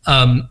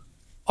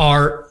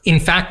 are in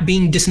fact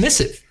being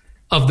dismissive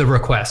of the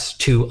request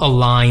to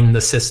align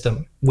the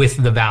system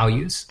with the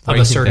values of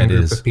a certain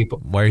group of people.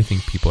 Why do you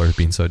think people are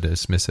being so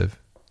dismissive?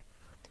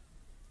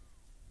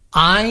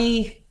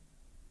 I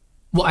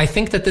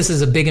think that this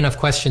is a big enough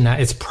question that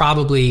it's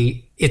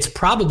probably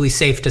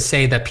safe to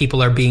say that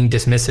people are being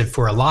dismissive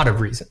for a lot of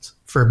reasons,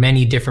 for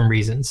many different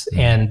reasons,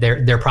 and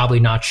they're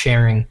probably not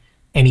sharing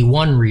any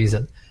one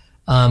reason.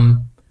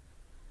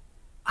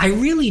 I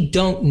really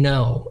don't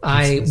know.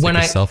 It's like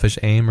a selfish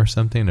aim or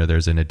something, or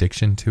there's an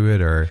addiction to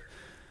it, or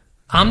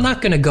I'm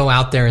not going to go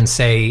out there and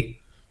say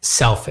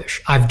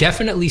selfish. I've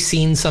definitely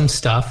seen some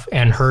stuff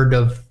and heard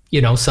of,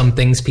 you know, some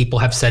things people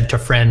have said to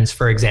friends,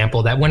 for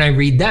example, that when I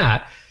read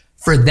that,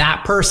 for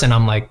that person,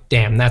 I'm like,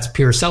 damn, that's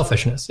pure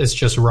selfishness. It's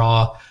just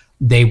raw.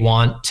 They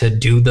want to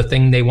do the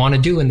thing they want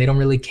to do, and they don't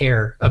really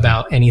care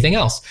about anything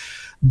else.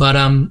 But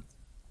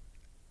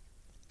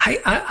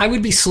I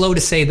would be slow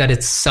to say that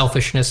it's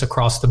selfishness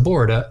across the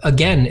board.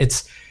 Again,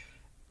 it's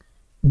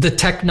the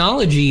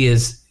technology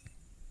is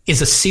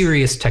a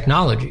serious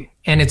technology,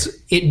 and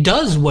it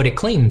does what it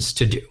claims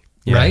to do,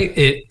 right?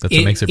 That's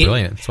what makes it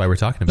brilliant. That's why we're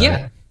talking about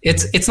it.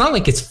 It's not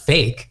like it's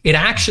fake. It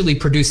actually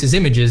produces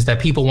images that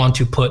people want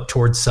to put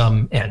towards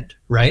some end,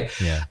 right?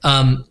 Yeah.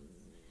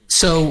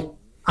 So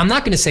I'm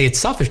not going to say it's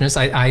selfishness.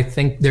 I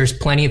think there's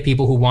plenty of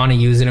people who want to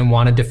use it and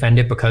want to defend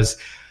it because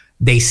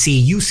they see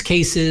use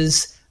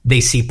cases, they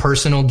see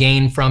personal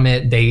gain from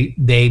it.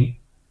 They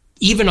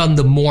even on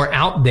the more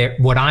out there,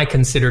 what I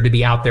consider to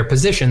be out there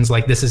positions,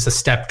 like this is a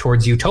step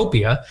towards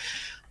utopia.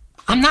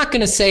 I'm not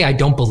going to say I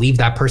don't believe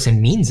that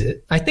person means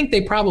it. I think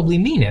they probably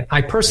mean it.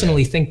 I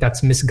personally think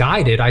that's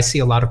misguided. I see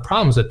a lot of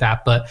problems with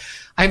that, but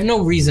I have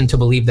no reason to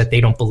believe that they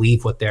don't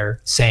believe what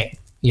they're saying,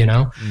 you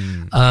know?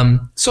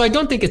 So I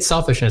don't think it's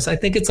selfishness. I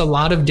think it's a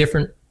lot of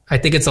different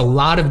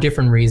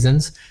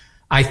reasons.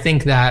 I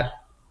think that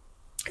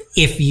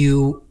if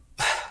you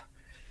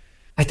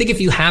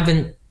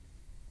haven't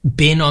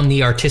been on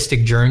the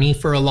artistic journey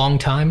for a long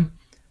time,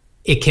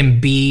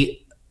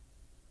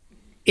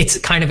 it's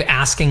kind of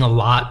asking a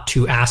lot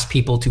to ask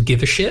people to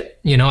give a shit.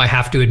 You know, I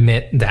have to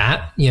admit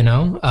that, you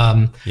know,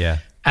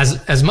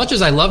 as much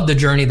as I love the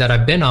journey that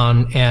I've been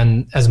on,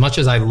 and as much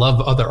as I love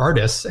other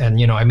artists, and,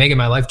 you know, I make it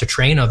my life to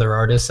train other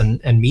artists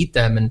and meet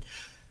them. And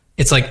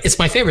it's like, it's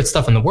my favorite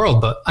stuff in the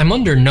world, but I'm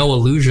under no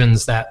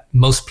illusions that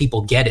most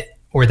people get it,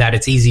 or that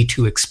it's easy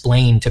to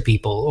explain to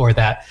people, or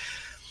that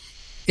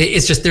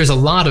it's just, there's a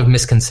lot of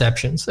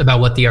misconceptions about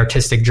what the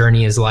artistic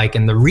journey is like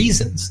and the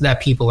reasons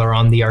that people are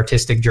on the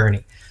artistic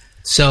journey.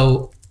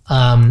 So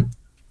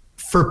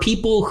for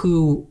people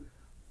who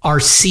are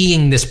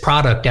seeing this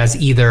product as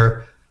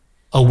either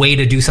a way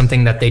to do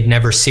something that they'd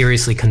never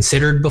seriously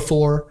considered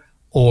before,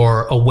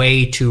 or a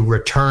way to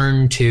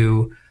return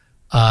to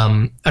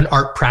an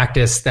art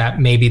practice that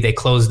maybe they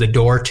closed the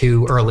door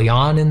to early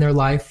on in their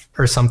life,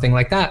 or something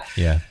like that.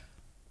 Yeah.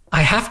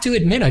 I have to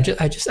admit,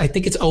 I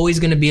think it's always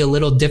going to be a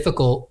little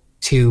difficult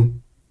to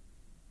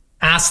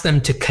ask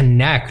them to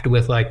connect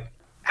with like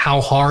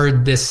how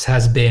hard this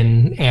has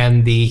been,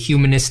 and the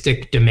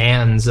humanistic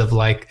demands of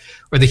like,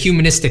 or the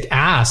humanistic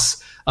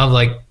ask of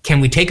like, can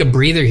we take a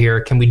breather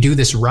here? Can we do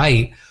this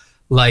right?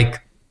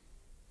 Like,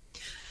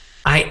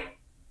 I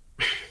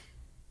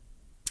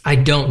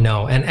don't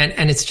know.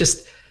 And it's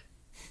just,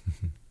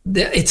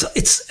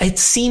 it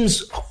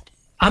seems,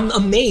 I'm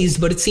amazed,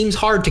 but it seems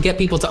hard to get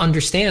people to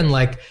understand,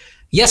 like,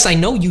 yes, I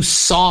know you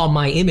saw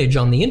my image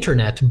on the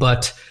internet,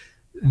 but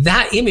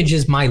that image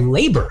is my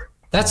labor.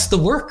 That's the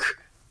work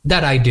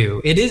that I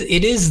do. It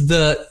is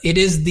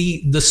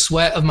the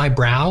sweat of my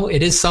brow.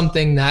 It is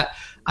something that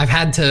I've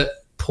had to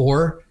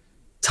pour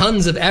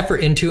tons of effort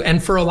into.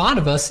 And for a lot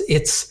of us,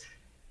 it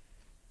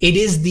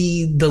is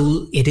the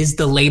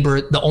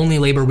labor, the only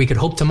labor we could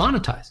hope to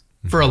monetize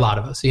for a lot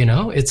of us, you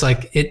know? It's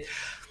like,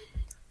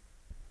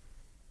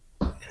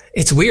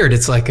 it's weird.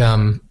 It's like,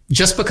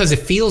 just because it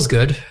feels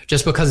good,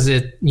 just because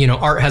it, you know,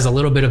 art has a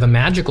little bit of a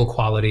magical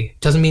quality,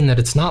 doesn't mean that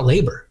it's not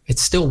labor.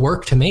 It's still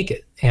work to make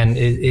it. And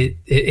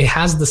it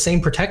has the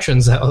same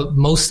protections that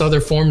most other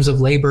forms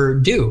of labor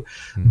do.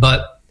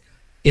 But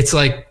it's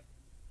like,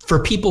 for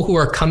people who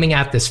are coming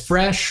at this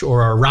fresh,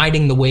 or are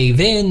riding the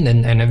wave in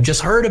and have just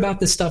heard about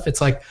this stuff,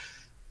 it's like,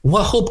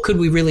 what hope could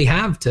we really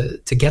have to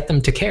get them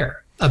to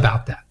care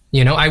about that?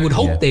 You know, I would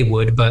hope they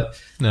would,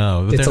 but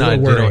no, it's a little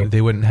worrying.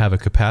 They wouldn't have a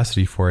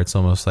capacity for it. It's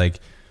almost like,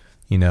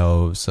 you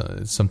know,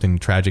 something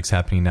tragic's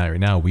happening right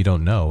now. We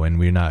don't know, and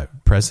we're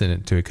not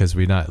present to it because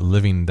we're not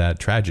living that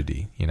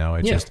tragedy. You know,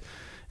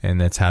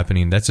 and that's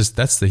happening.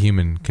 That's the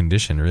human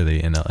condition,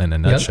 really, in a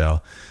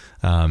nutshell.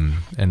 And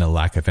a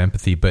lack of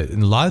empathy. But a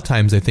lot of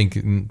times, I think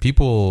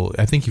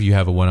if you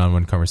have a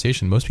one-on-one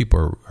conversation, most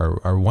people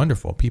are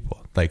wonderful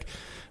people. Like,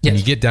 when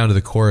you get down to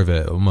the core of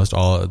it, almost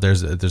all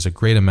there's a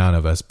great amount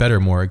of us, better,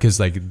 more, because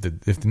like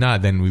if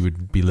not, then we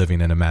would be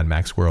living in a Mad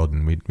Max world,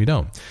 and we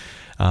don't.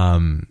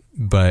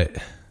 But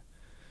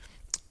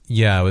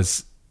yeah, I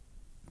was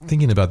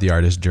thinking about the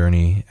artist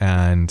journey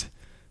and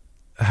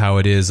how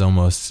it is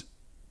almost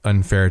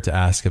unfair to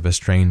ask of a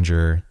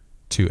stranger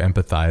to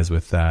empathize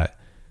with that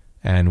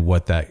and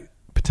what that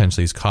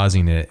potentially is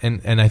causing it.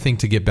 And I think,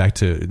 to get back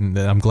to,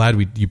 I'm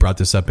glad you brought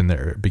this up in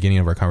the beginning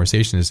of our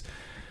conversation, is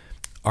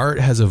art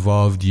has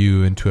evolved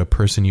you into a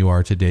person you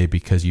are today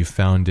because you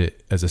found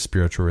it as a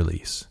spiritual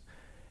release.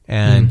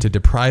 And to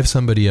deprive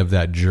somebody of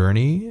that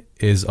journey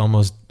is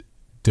almost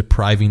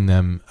depriving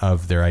them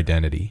of their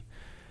identity.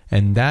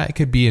 And that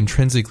could be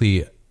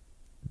intrinsically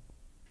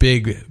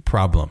big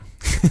problem.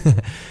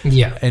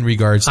 In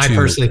regards to, I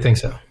personally think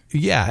so.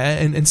 Yeah,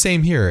 and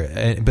same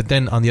here. But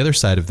then on the other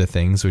side of the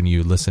things, when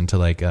you listen to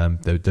like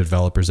the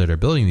developers that are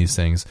building these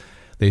things,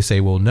 they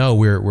say, well, no,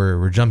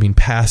 we're jumping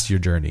past your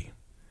journey.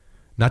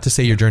 Not to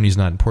say your journey is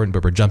not important,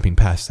 but we're jumping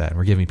past that, and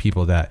we're giving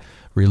people that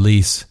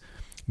release.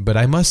 But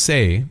I must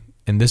say,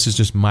 and this is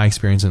just my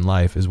experience in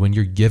life, is when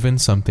you're given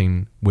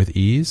something with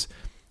ease,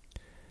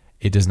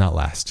 it does not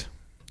last.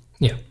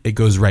 Yeah, it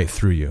goes right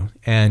through you,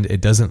 and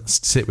it doesn't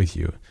sit with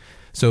you.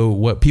 So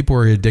what people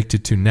are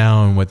addicted to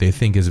now, and what they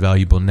think is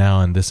valuable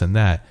now, and this and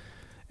that,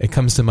 it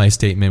comes to my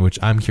statement, which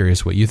I'm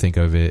curious what you think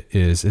of it,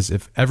 is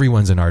if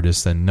everyone's an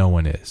artist, then no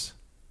one is.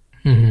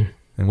 Mm-hmm.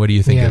 And what do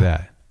you think of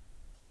that?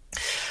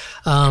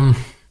 I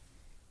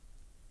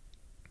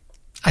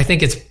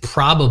think it's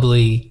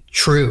probably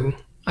true.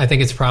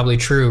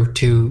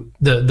 To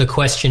the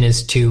question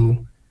is,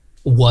 to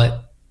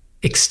what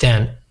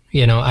extent,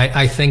 you know,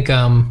 I think,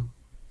 and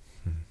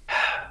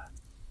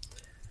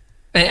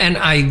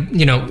I,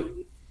 you know,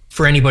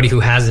 for anybody who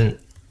hasn't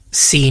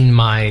seen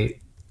my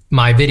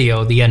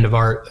video, The End of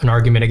Art, An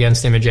Argument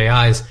Against Image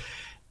AIs,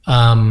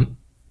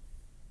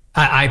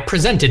 I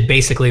presented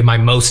basically my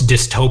most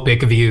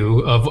dystopic view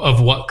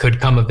of what could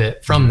come of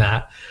it from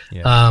that.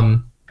 Yeah.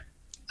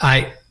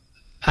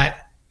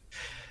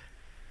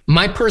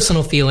 My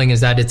personal feeling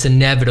is that it's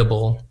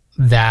inevitable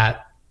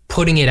that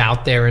putting it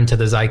out there into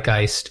the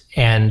zeitgeist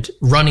and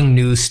running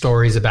news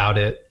stories about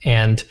it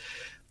and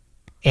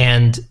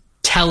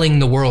telling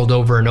the world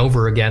over and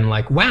over again,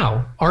 like,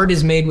 wow, art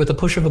is made with a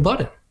push of a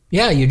button.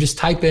 Yeah, you just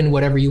type in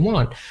whatever you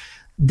want.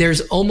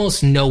 There's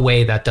almost no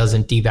way that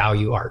doesn't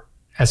devalue art,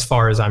 as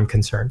far as I'm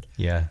concerned.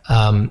 Yeah.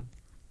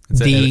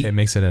 It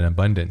makes it an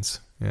abundance.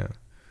 Yeah.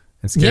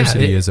 And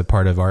scarcity is a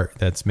part of art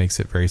that makes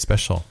it very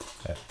special.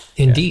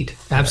 Indeed.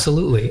 Yeah.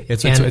 Absolutely.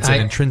 It's an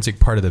intrinsic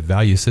part of the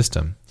value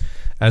system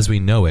as we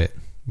know it,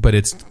 but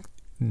it's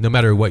no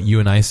matter what you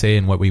and I say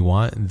and what we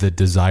want, the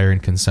desire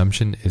and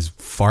consumption is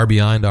far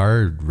beyond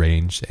our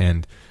range.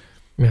 And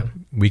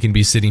we can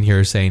be sitting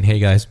here saying, hey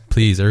guys,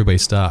 please, everybody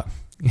stop.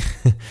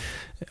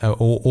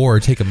 or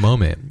take a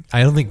moment.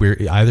 I don't think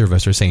either of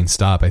us are saying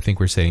stop. I think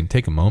we're saying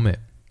take a moment,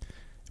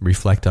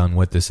 reflect on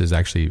what this is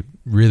actually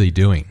really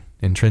doing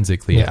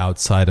intrinsically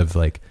outside of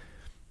like,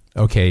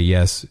 okay,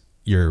 yes,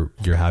 you're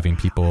having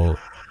people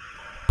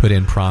put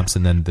in prompts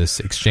and then this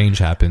exchange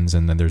happens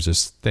and then there's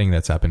this thing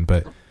that's happened.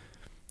 But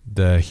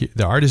the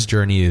artist's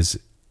journey is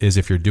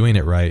if you're doing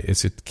it right,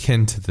 it's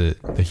akin to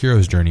the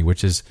hero's journey,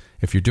 which is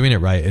if you're doing it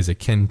right is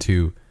akin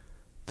to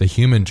the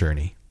human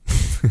journey.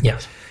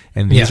 Yes.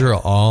 And these are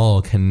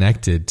all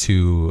connected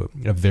to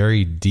a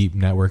very deep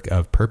network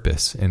of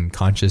purpose and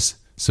conscious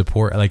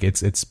support. Like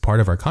it's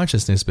part of our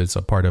consciousness, but it's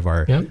a part of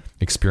our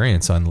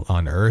experience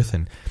on Earth.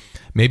 And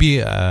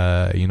maybe,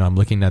 I'm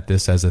looking at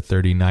this as a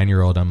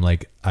 39-year-old.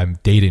 I'm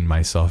dating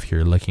myself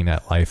here, looking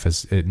at life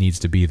as it needs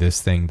to be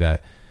this thing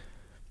that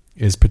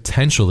is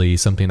potentially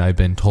something I've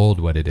been told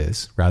what it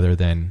is, rather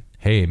than,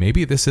 hey,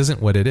 maybe this isn't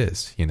what it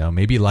is.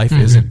 Maybe life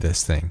isn't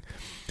this thing.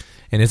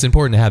 And it's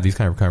important to have these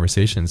kind of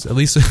conversations. At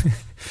least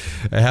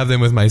I have them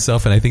with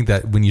myself. And I think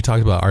that when you talk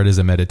about art as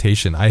a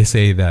meditation, I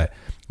say that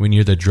when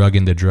you're the drug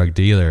and the drug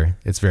dealer,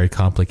 it's very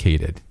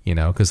complicated,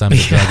 because I'm the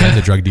drug and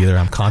the drug dealer.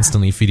 I'm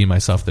constantly feeding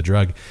myself the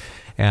drug.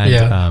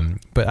 And,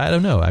 but I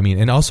don't know. I mean,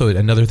 and also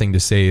another thing to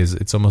say is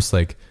it's almost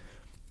like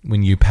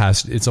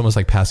it's almost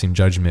like passing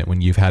judgment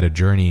when you've had a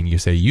journey and you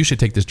say, you should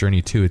take this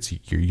journey too.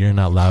 You're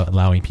not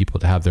allowing people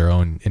to have their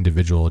own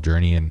individual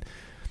journey. And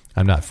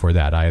I'm not for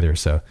that either.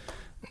 So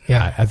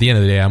at the end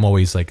of the day, I'm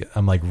always like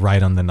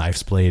right on the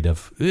knife's blade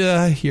of,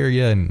 I hear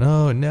you and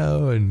no.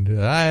 And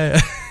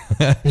I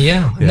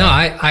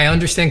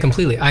understand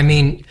completely. I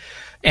mean,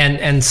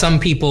 and some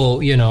people,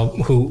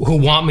 who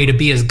want me to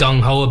be as gung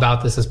ho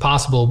about this as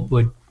possible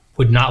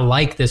would not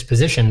like this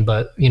position.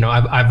 But,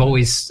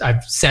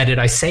 I've said it,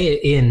 I say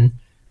it in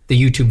the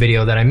YouTube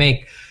video that I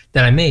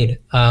made.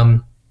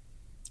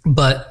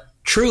 But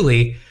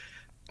truly,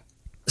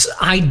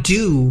 I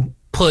do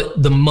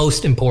put the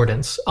most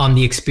importance on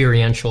the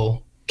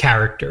experiential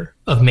character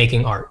of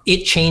making art.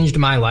 It changed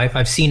my life.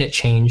 I've seen it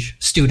change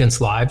students'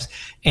 lives.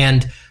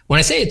 And when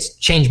I say it's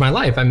changed my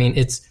life, I mean,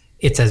 it's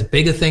as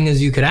big a thing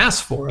as you could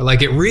ask for.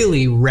 Like, it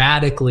really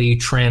radically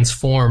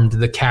transformed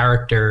the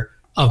character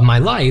of my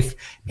life.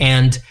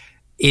 And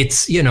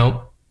it's,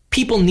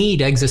 people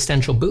need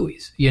existential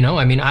buoys.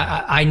 I mean,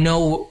 I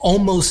know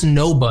almost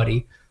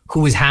nobody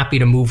who is happy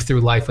to move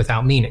through life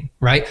without meaning,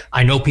 right?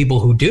 I know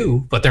people who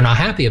do, but they're not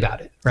happy about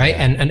it, right?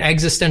 And an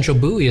existential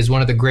buoy is one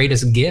of the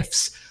greatest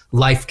gifts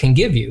life can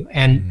give you.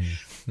 And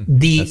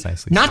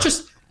not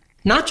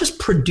just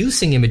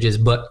producing images,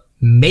 but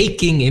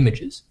making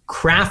images,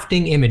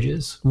 crafting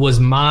images was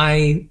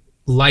my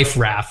life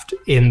raft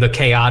in the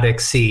chaotic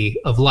sea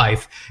of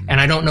life.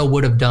 And I don't know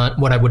what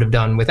I would have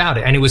done without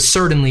it. And it was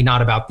certainly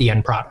not about the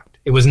end product.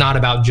 It was not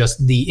about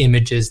just the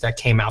images that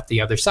came out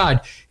the other side.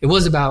 It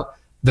was about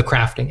the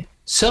crafting it.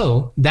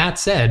 So that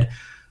said,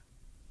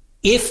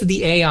 if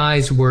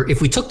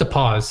we took the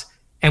pause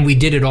and we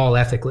did it all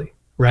ethically,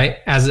 right?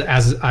 As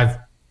I've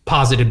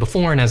posited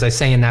before, and as I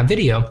say in that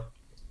video,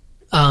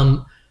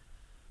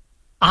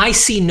 I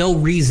see no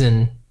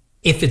reason,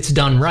 if it's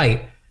done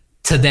right,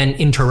 to then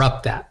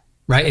interrupt that,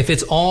 right? If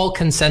it's all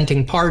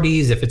consenting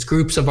parties, if it's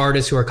groups of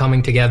artists who are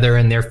coming together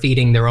and they're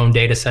feeding their own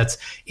data sets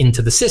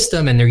into the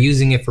system and they're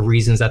using it for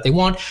reasons that they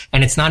want,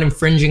 and it's not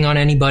infringing on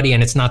anybody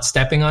and it's not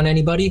stepping on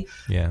anybody,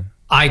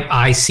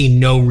 I see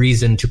no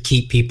reason to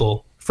keep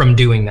people from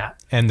doing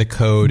that. And the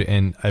code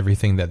and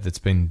everything that's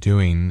been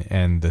doing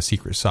and the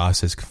secret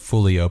sauce is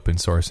fully open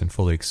source and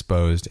fully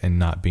exposed and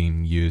not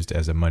being used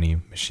as a money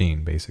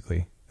machine,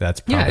 basically. That's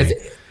probably,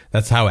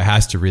 that's how it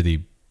has to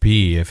really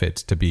be if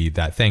it's to be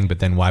that thing. But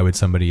then why would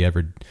somebody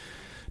ever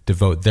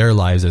devote their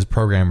lives as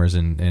programmers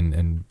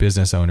and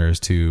business owners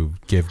to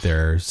give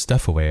their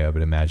stuff away? I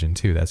would imagine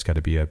too. That's got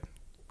to be a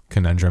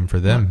conundrum for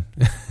them.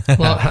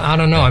 Well, I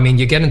don't know. I mean,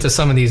 you get into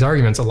some of these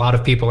arguments. A lot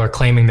of people are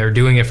claiming they're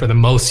doing it for the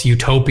most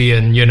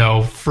utopian,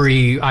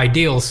 free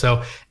ideals.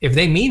 So if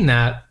they mean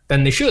that,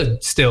 then they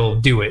should still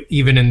do it,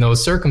 even in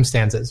those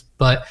circumstances.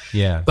 But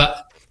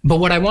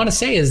what I want to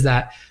say is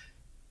that,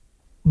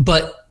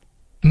 but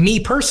me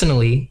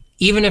personally,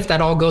 even if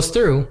that all goes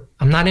through,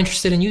 I'm not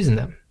interested in using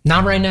them.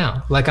 Not right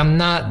now. Like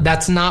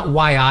that's not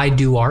why I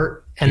do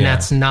art. And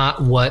that's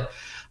not what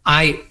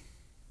I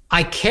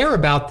care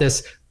about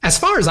this. As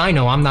far as I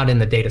know, I'm not in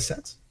the data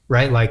sets,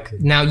 right? Like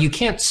now you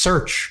can't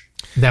search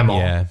them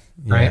all,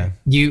 right?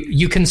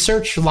 You can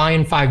search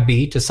Lion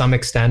 5B to some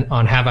extent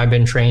on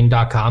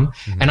haveibeentrained.com.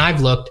 And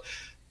I've looked,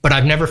 but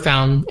I've never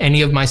found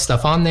any of my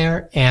stuff on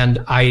there.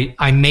 And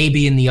I may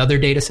be in the other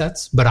data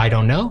sets, but I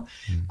don't know.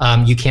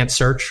 You can't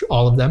search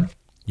all of them.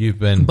 You've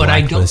been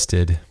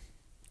blacklisted.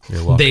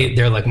 You're welcome.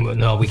 They're like,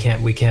 no, we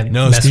can't.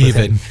 No, mess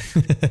Steven.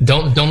 With him.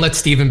 Don't let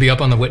Steven be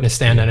up on the witness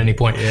stand at any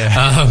point.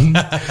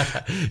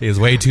 He's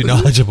way too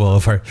knowledgeable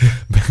of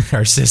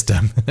our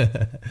system.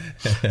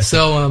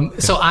 So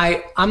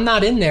I'm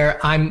not in there.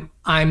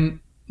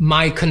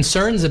 My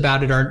concerns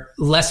about it are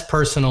less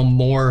personal,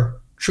 more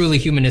truly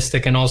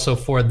humanistic, and also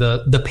for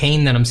the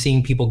pain that I'm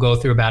seeing people go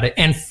through about it,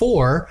 and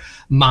for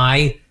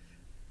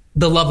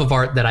the love of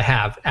art that I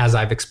have, as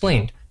I've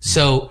explained.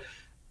 So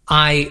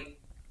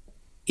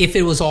if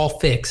it was all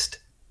fixed,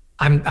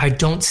 I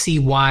don't see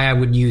why I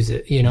would use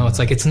it. You know, it's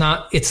like, it's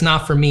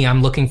not for me.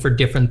 I'm looking for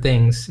different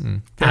things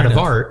out of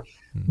art.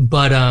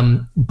 But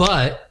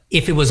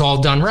if it was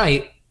all done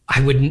right,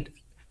 I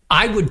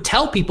would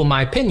tell people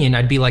my opinion.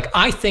 I'd be like,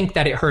 I think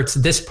that it hurts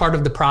this part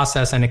of the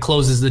process and it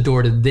closes the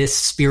door to this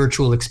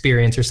spiritual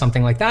experience or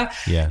something like that.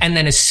 Yeah. And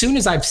then as soon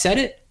as I've said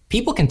it,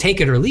 people can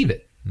take it or leave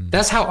it.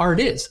 That's how art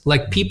is.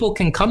 Like people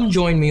can come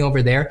join me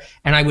over there,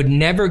 and I would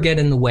never get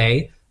in the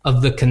way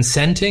of the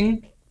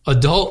consenting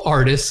adult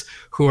artists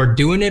who are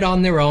doing it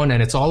on their own,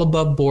 and it's all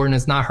above board and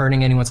it's not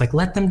hurting anyone. It's like,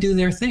 let them do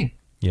their thing.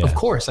 Yeah. Of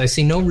course, I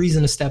see no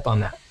reason to step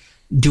on that.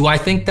 Do I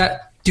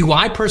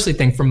personally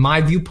think from my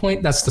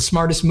viewpoint, that's the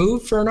smartest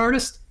move for an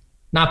artist?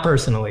 Not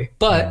personally,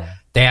 but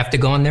they have to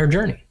go on their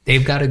journey.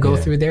 They've got to go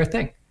through their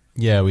thing.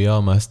 Yeah, we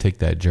all must take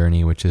that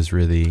journey, which is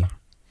really,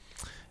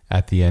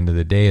 at the end of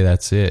the day,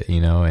 that's it,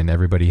 you know, and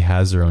everybody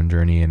has their own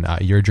journey, and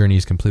your journey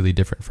is completely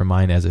different from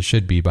mine, as it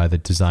should be, by the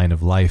design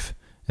of life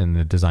and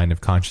the design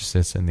of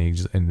consciousness and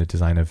the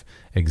design of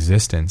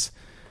existence,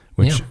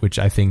 which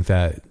I think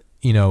that,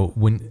 you know,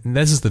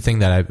 this is the thing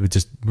that I would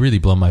just really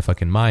blow my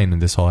fucking mind when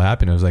this all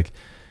happened. I was like,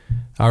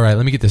 all right,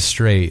 let me get this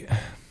straight.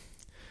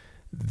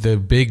 The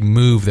big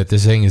move that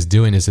this thing is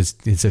doing is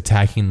it's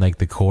attacking like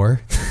the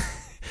core.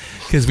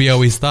 Because we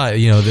always thought,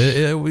 you know,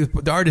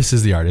 the artist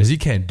is the artist. You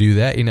can't do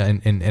that, you know,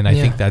 and I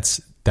think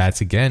that's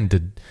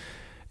again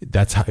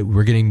that's how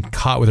we're getting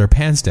caught with our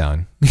pants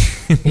down.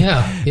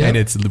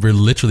 And we're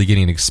literally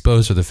getting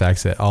exposed to the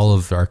facts that all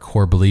of our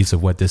core beliefs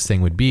of what this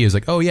thing would be is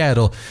like, oh yeah,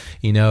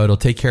 it'll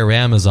take care of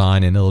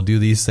Amazon and it'll do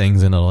these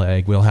things and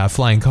we'll have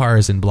flying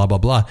cars and blah blah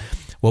blah.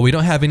 Well, we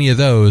don't have any of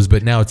those,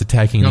 but now it's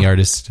attacking the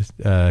artist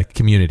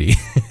community.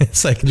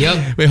 It's like,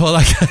 wait, hold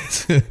on,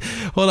 guys.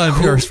 Hold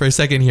on for a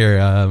second here.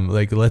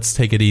 Let's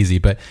take it easy.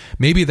 But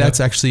maybe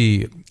that's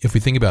actually, if we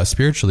think about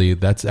spiritually,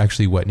 that's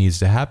actually what needs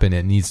to happen.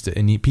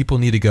 People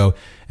need to go,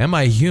 am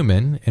I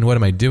human? And what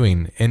am I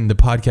doing? In the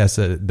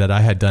podcast that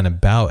I had done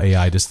about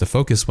AI, just the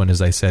focus one,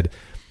 as I said,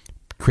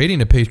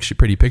 creating a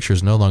pretty picture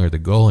is no longer the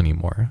goal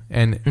anymore.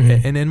 And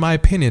in my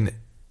opinion,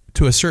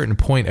 to a certain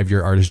point of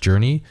your artist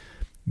journey,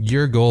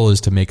 your goal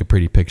is to make a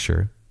pretty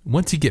picture.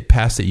 Once you get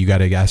past it, you got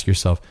to ask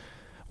yourself,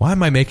 why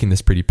am I making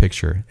this pretty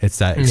picture? It's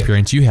that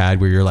experience you had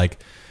where you're like,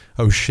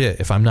 oh shit,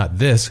 if I'm not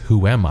this,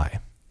 who am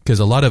I? Because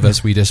a lot of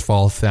us, we just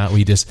fall down.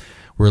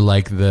 We're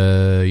like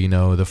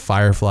the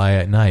firefly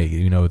at night,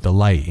 the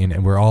light,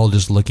 and we're all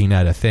just looking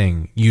at a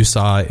thing. You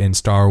saw it in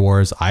Star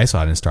Wars. I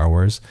saw it in Star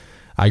Wars.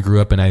 I grew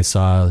up and I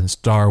saw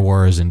Star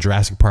Wars and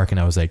Jurassic Park,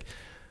 and I was like,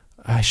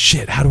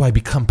 shit, how do I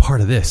become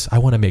part of this? I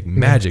want to make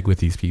magic with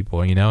these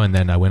people, and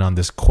then I went on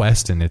this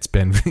quest, and it's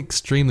been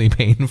extremely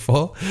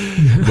painful,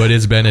 but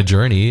it's been a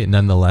journey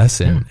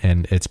nonetheless,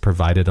 and it's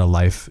provided a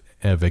life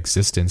of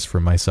existence for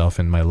myself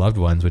and my loved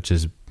ones, which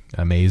is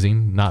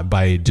amazing, not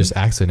by just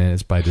accident,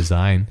 it's by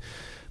design.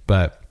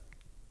 But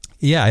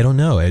yeah, I don't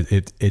know.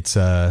 It's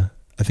I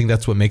think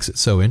that's what makes it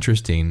so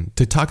interesting.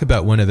 To talk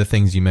about one of the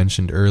things you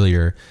mentioned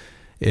earlier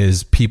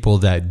is people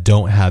that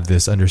don't have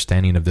this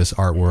understanding of this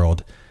art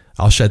world.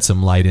 I'll shed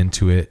some light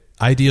into it.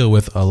 I deal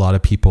with a lot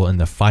of people in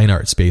the fine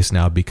art space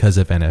now because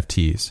of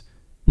NFTs.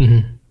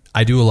 Mm-hmm.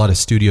 I do a lot of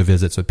studio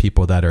visits with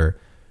people that are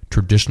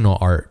traditional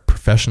art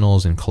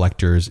professionals and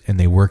collectors, and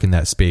they work in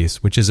that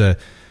space, which is I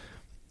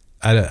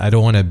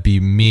don't want to be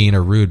mean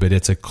or rude, but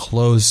it's a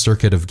closed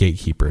circuit of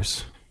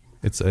gatekeepers.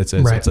 It's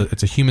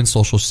a human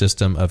social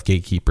system of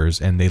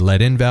gatekeepers, and they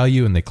let in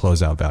value and they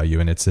close out value,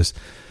 and it's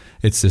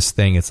this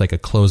thing. It's like a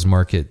closed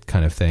market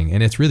kind of thing,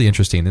 and it's really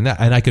interesting. And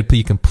I could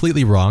be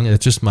completely wrong.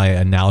 It's just my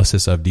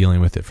analysis of dealing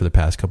with it for the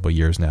past couple of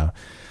years now.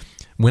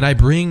 When I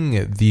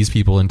bring these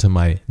people into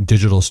my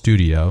digital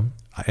studio,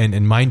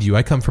 and mind you,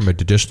 I come from a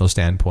traditional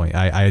standpoint.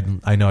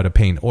 I know how to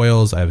paint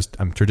oils.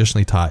 I'm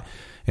traditionally taught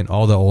in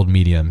all the old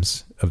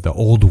mediums of the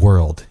old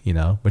world,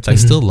 which I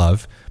still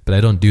love, but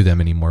I don't do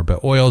them anymore.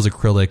 But oils,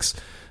 acrylics,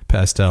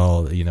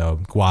 pastel,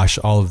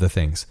 gouache, all of the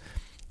things.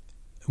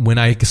 when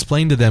I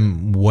explain to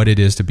them what it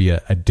is to be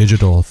a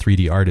digital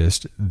 3D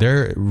artist,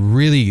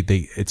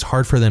 it's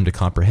hard for them to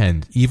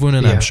comprehend, even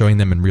when I'm showing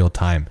them in real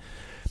time,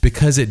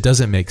 because it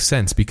doesn't make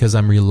sense, because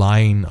I'm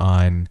relying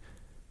on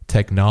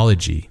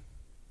technology.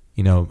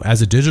 You know,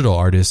 as a digital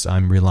artist,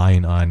 I'm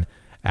relying on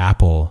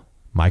Apple,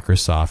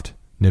 Microsoft,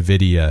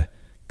 NVIDIA,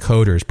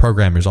 coders,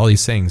 programmers, all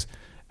these things,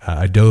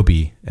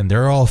 Adobe, and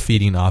they're all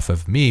feeding off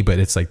of me, but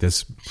it's like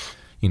this,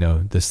 you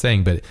know, this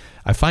thing. But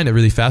I find it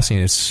really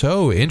fascinating. It's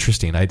so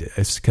interesting.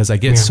 It's because I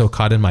get so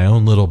caught in my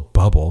own little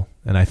bubble,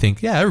 and I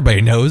think,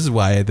 everybody knows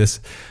why this,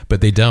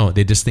 but they don't.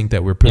 They just think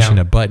that we're pushing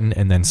a button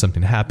and then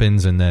something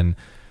happens, and then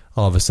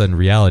all of a sudden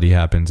reality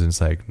happens, and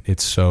it's like,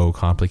 it's so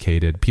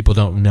complicated. People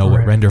don't know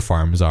what render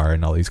farms are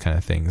and all these kind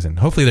of things. And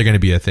hopefully they're going to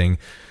be a thing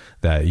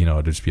that, you know,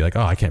 it'll just be like,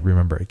 oh, I can't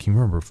remember. Can you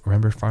remember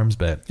render farms?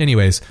 But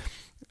anyways,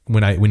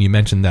 when you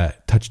mentioned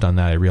that, touched on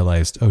that, I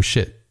realized, oh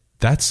shit,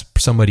 that's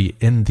somebody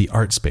in the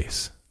art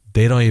space.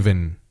 They don't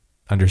even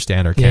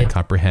understand or can't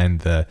comprehend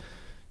the,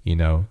 you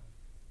know,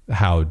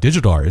 how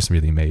digital art is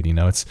really made. You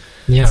know, it's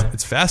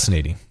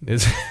fascinating.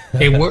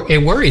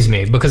 It worries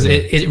me, because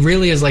it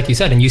really is, like you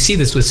said, and you see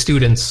this with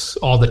students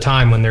all the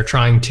time when they're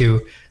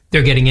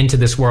getting into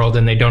this world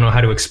and they don't know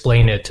how to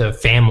explain it to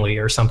family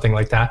or something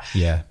like that.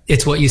 Yeah.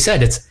 It's what you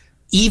said. It's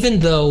even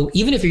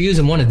if you're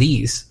using one of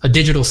these, a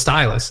digital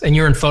stylus, and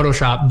you're in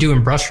Photoshop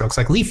doing brushstrokes,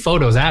 like, leave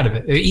photos out of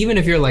it. Even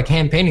if you're like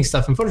hand painting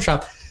stuff in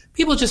Photoshop,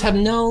 people just have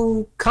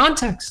no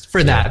context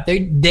for that.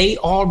 They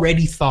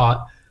already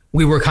thought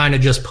we were kind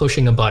of just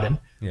pushing a button,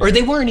 or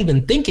they weren't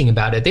even thinking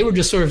about it. They were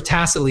just sort of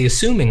tacitly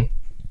assuming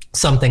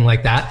something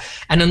like that.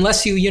 And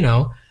unless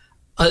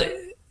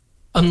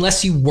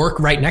unless you work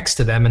right next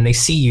to them and they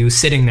see you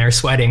sitting there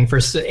sweating for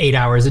 8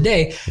 hours a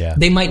day,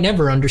 they might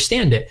never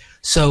understand it.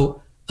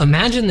 So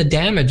imagine the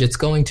damage it's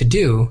going to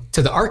do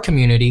to the art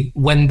community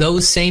when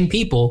those same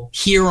people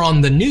hear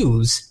on the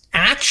news,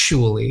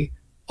 actually,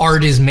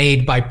 art is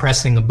made by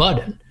pressing a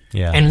button.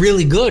 Yeah. And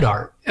really good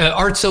art.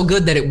 Art's so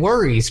good that it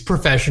worries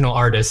professional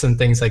artists and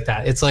things like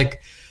that. It's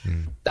like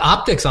the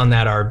optics on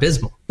that are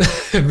abysmal.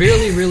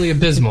 Really, really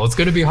abysmal. It's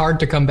going to be hard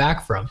to come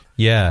back from.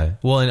 Yeah.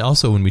 Well, and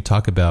also when we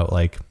talk about,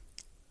 like,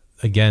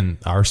 again,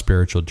 our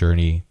spiritual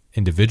journey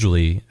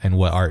individually and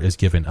what art has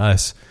given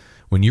us,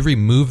 when you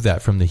remove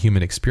that from the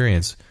human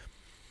experience,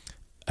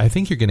 I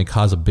think you're going to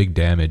cause a big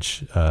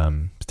damage,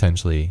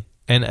 potentially.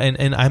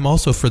 And I'm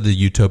also for the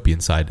utopian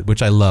side,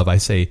 which I love. I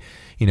say,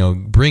 you know,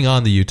 bring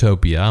on the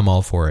utopia. I'm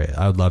all for it.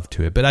 I would love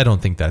to it, but I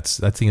don't think I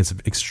think it's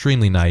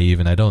extremely naive,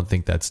 and I don't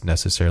think that's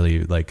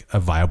necessarily like a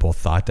viable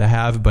thought to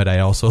have. But I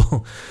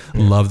also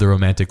love the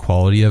romantic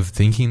quality of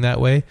thinking that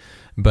way.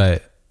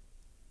 But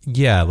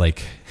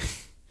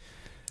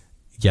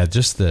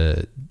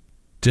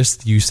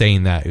just you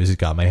saying that, it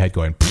got my head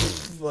going.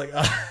 Like,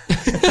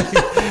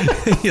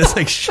 it's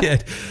like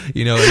shit,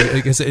 you know.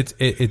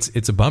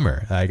 It's a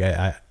bummer.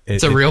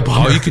 It's a real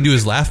bummer. All you can do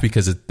is laugh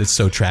because it's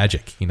so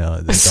tragic, you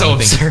know. It's so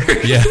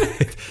absurd. Yeah,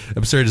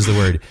 absurd is the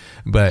word.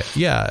 But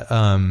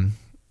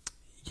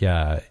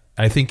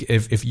I think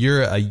if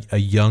you're a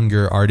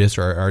younger artist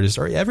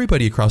or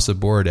everybody across the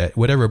board at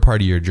whatever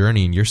part of your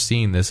journey, and you're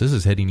seeing this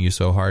is hitting you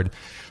so hard.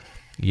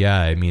 Yeah,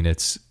 I mean,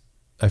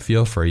 I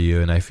feel for you,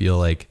 and I feel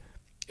like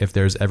if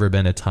there's ever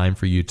been a time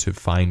for you to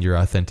find your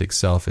authentic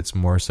self, it's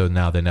more so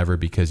now than ever,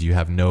 because you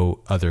have no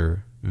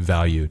other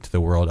value to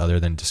the world other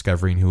than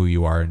discovering who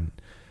you are. And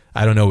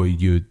I don't know what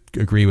you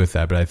agree with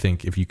that, but I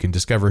think if you can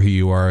discover who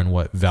you are and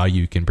what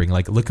value you can bring,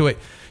 like, look at what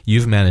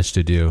you've managed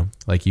to do.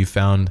 Like, you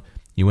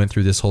went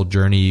through this whole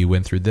journey, you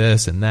went through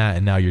this and that,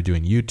 and now you're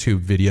doing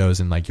YouTube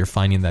videos, and like, you're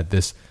finding that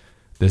this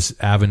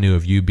avenue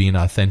of you being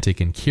authentic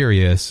and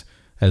curious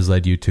has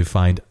led you to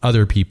find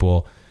other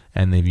people,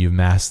 and then you've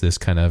amassed this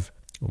kind of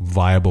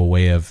viable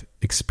way of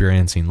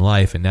experiencing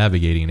life and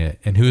navigating it.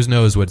 And who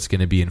knows what it's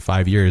going to be in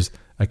 5 years.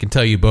 I can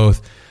tell you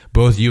both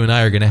you and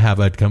I are going to have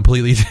a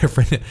completely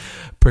different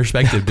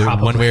perspective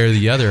one way or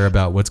the other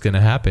about what's going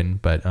to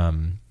happen. But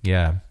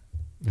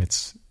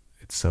it's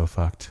so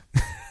fucked.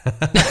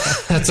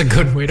 That's a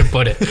good way to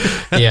put it.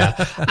 Yeah.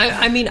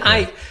 I mean,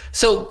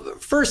 so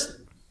first,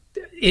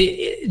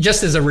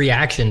 just as a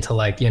reaction to,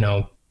 like, you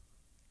know,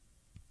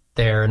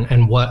 there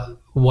and what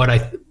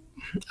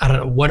I don't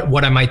know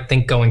what I might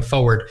think going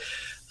forward.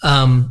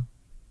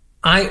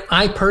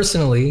 I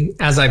personally,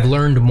 as I've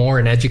learned more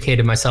and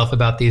educated myself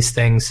about these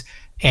things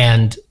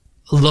and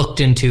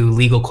looked into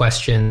legal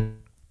questions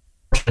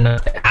and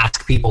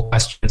ask people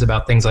questions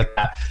about things like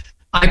that,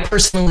 I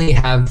personally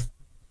have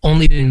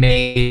only been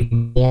made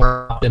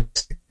more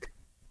optimistic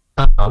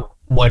about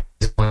what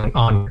is going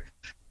on.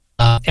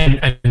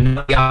 And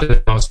the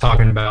optimism I was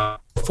talking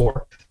about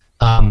before.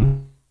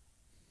 I'm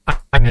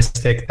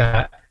optimistic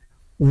that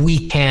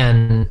we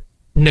can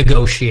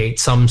negotiate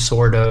some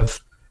sort of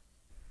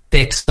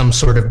fix, some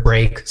sort of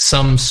break,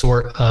 some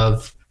sort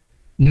of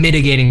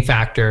mitigating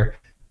factor.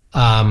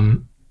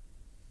 I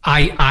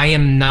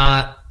am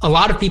not, a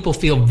lot of people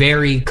feel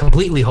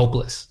completely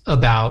hopeless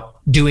about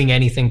doing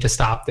anything to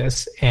stop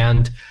this.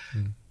 And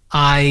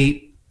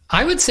I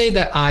would say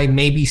that I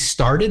maybe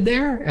started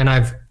there, and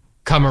I've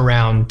come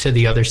around to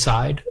the other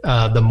side,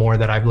 the more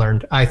that I've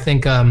learned. I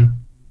think,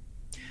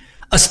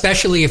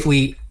 especially if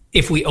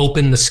we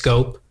open the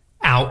scope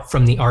out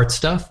from the art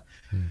stuff,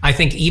 I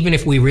think even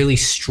if we really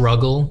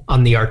struggle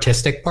on the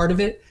artistic part of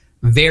it,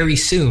 very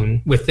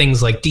soon with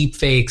things like deep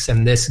fakes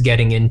and this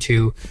getting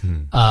into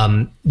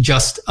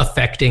just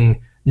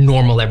affecting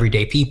normal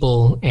everyday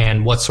people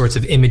and what sorts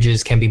of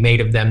images can be made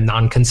of them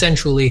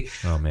non-consensually.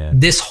 Oh, man.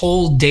 This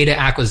whole data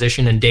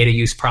acquisition and data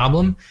use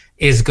problem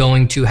is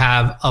going to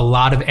have a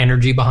lot of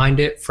energy behind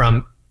it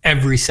from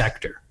every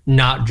sector,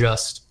 not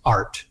just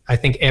art. I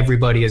think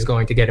everybody is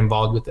going to get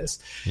involved with this.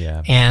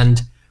 Yeah.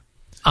 And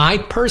I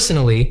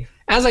personally,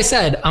 as I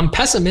said, I'm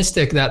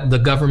pessimistic that the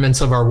governments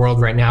of our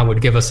world right now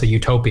would give us a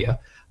utopia,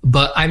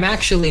 but I'm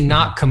actually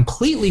not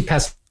completely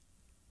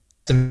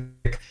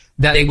pessimistic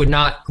that they would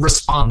not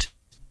respond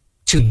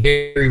to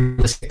very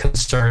realistic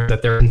concerns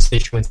that their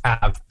constituents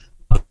have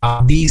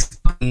about these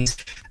companies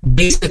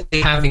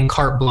basically having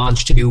carte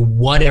blanche to do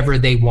whatever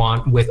they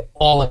want with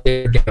all of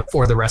their data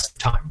for the rest of the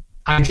time.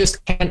 I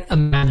just can't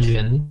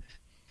imagine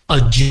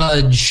a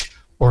judge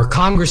or a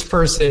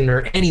congressperson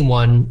or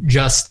anyone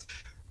just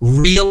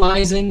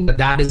realizing that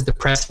that is the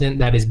precedent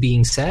that is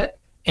being set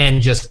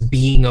and just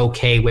being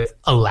okay with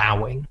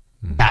allowing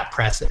that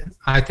precedent.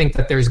 I think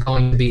that there's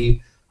going to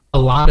be a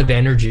lot of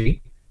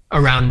energy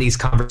around these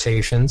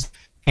conversations,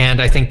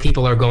 and I think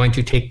people are going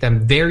to take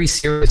them very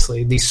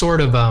seriously. The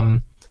sort of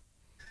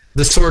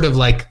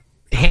like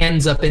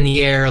hands up in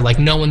the air, like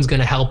no one's going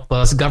to help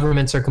us,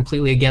 governments are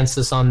completely against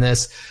us on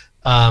this.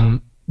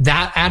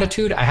 That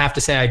attitude, I have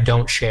to say, I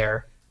don't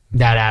share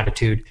that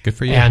attitude. Good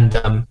for you.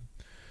 And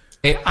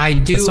I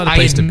do. It's not a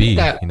place to be,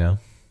 you know.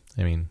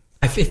 I mean,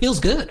 it feels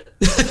good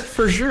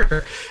for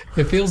sure.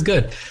 It feels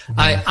good.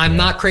 I'm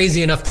not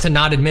crazy enough to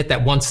not admit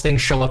that once things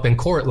show up in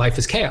court, life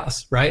is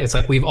chaos, right? It's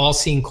like we've all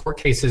seen court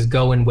cases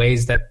go in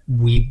ways that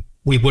we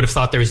would have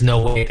thought there's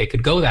no way they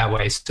could go that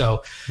way.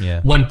 So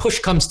when push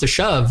comes to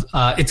shove,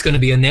 it's going to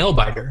be a nail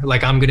biter.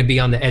 Like I'm going to be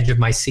on the edge of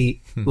my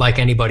seat like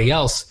anybody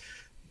else.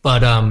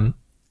 But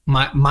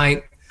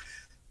my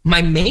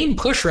main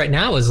push right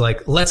now is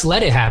like, let's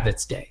let it have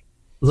its day.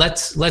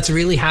 Let's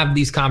really have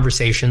these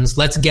conversations.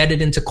 Let's get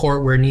it into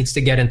court where it needs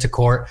to get into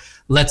court.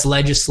 Let's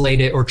legislate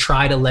it or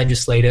try to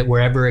legislate it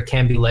wherever it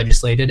can be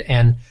legislated.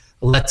 And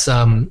let's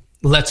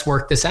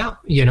work this out.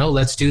 You know,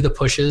 let's do the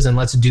pushes and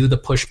let's do the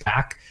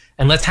pushback.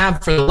 And let's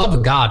have, for the love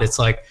of God, it's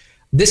like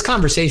this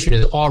conversation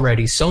is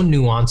already so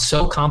nuanced,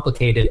 so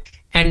complicated,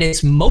 and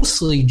it's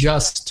mostly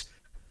just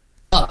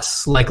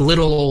us, like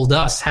little old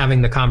us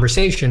having the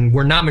conversation.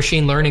 We're not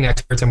machine learning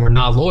experts and we're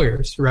not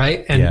lawyers,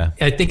 right? And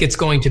I think it's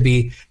going to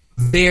be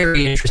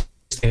very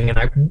interesting,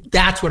 and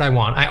that's what I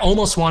want. I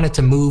almost want it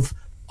to move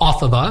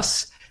off of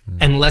us,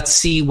 and let's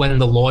see when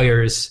the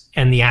lawyers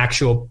and the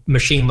actual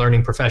machine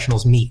learning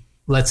professionals meet.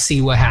 Let's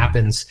see what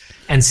happens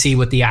and see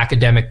what the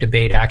academic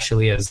debate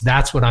actually is.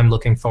 That's what I'm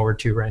looking forward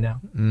to right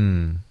now.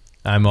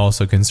 I'm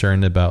also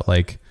concerned about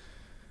like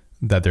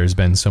that there's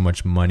been so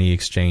much money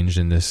exchanged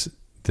in this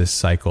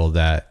cycle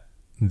that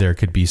there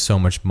could be so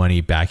much money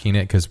backing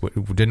it, because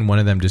didn't one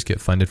of them just get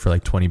funded for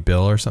like 20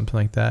 bill or something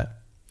like that?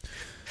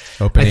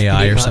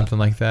 OpenAI or something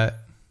like that?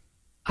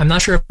 I'm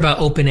not sure about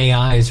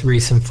OpenAI's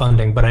recent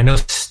funding, but I know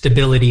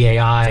Stability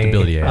AI,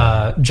 they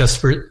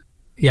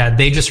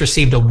just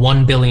received a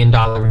 $1 billion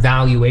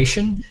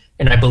valuation,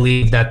 and I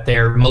believe that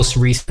their most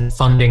recent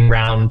funding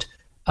round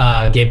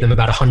gave them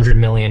about $100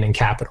 million in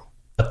capital,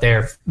 but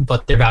their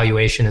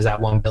valuation is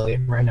at $1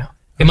 billion right now.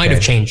 It might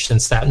have changed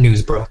since that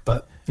news broke,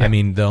 but I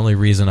mean, the only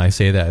reason I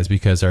say that is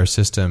because our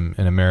system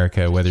in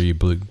America, whether you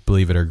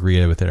believe it or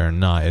agree with it or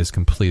not, is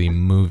completely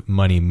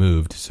money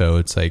moved. So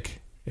it's like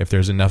if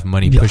there's enough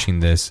money pushing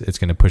this, it's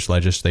going to push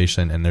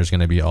legislation, and there's going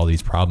to be all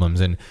these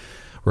problems, and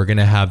we're going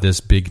to have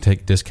this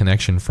big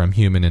disconnection from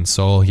human and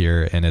soul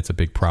here, and it's a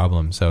big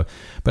problem. So,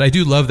 but I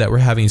do love that we're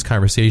having these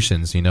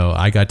conversations. You know,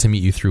 I got to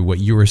meet you through what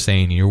you were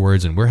saying in your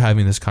words, and we're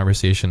having this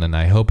conversation, and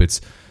I hope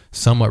it's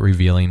somewhat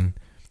revealing.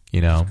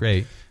 You know,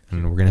 great.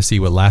 And we're going to see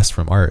what lasts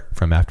from art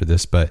from after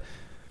this. But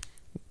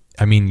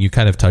I mean, you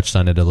kind of touched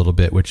on it a little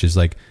bit, which is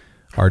like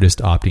artists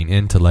opting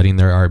into letting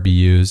their art be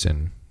used,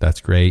 and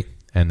that's great.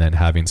 And then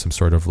having some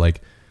sort of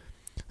like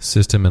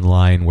system in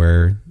line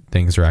where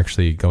things are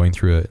actually going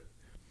through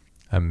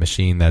a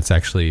machine that's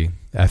actually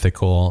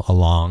ethical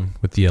along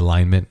with the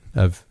alignment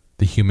of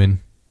the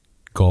human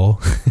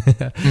goal.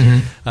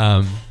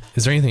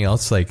 Is there anything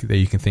else like that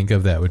you can think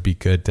of that would be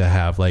good to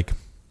have like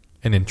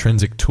an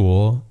intrinsic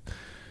tool?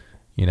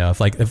 You know,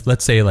 if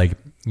let's say like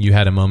you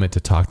had a moment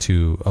to talk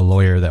to a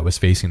lawyer that was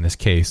facing this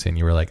case, and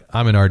you were like,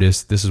 I'm an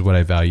artist, this is what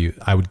I value.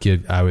 I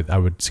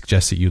would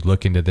suggest that you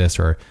look into this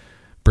or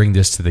bring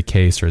this to the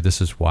case, or this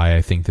is why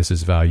I think this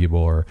is valuable,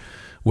 or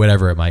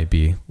whatever it might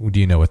be. Do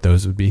you know what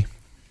those would be?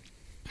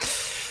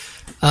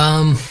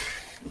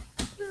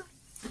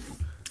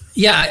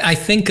 Yeah, I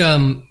think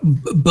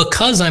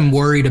because I'm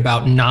worried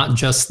about not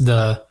just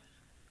the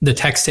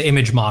text to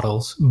image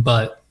models,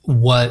 but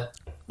what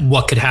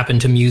could happen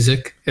to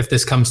music if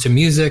this comes to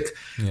music,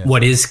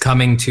 what is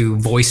coming to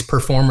voice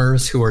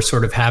performers who are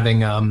sort of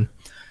having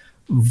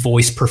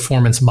voice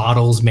performance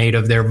models made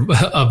of their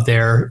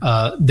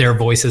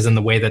voices and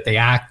the way that they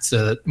act,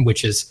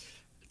 which is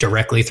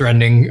directly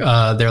threatening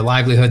their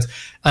livelihoods,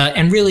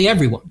 and really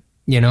everyone.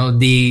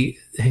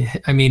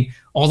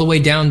 All the way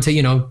down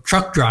to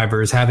truck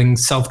drivers having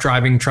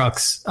self-driving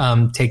trucks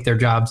take their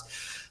jobs.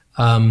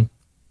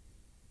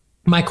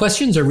 My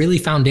questions are really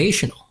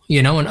foundational,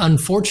 and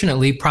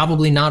unfortunately,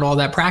 probably not all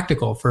that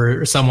practical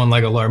for someone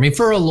like a lawyer. I mean,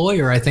 for a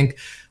lawyer, I think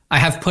I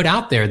have put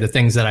out there the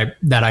things that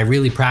I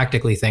really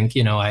practically think,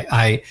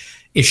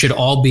 it should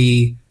all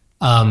be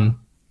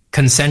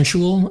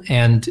consensual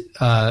and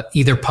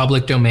either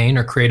public domain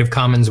or Creative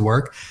Commons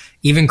work.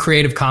 Even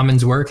Creative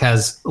Commons work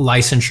has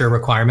licensure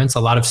requirements. A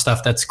lot of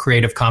stuff that's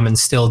Creative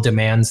Commons still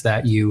demands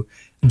that you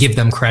give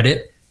them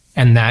credit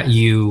and that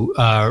you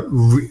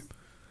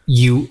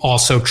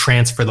also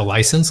transfer the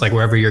license. Like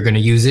wherever you're going to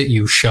use it,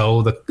 you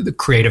show the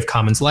Creative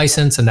Commons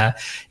license and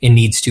that it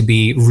needs to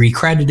be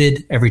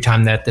recredited every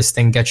time that this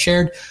thing gets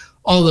shared.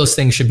 All of those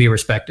things should be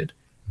respected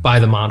by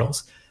the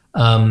models.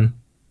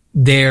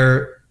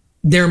 There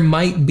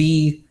might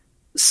be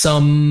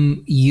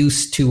some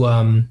use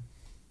to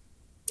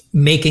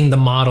making the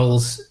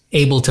models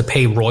able to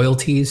pay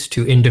royalties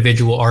to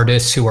individual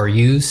artists who are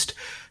used.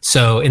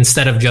 So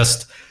instead of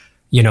just,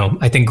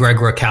 I think Greg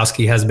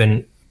Rakowski has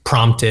been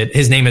prompted,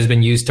 his name has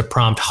been used to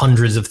prompt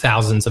hundreds of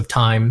thousands of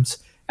times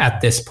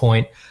at this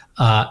point.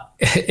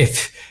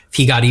 If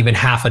he got even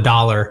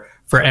 $50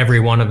 for every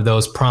one of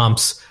those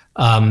prompts,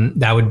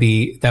 that would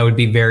be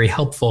very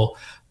helpful.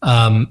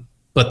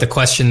 But the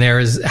question there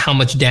is, how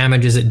much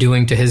damage is it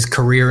doing to his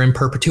career in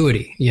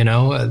perpetuity? Even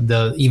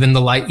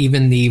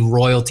the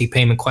royalty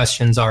payment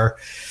questions are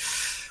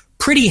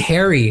pretty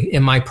hairy,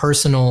 in my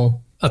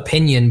personal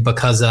opinion,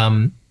 because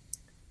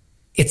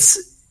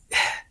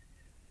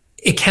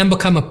it can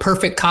become a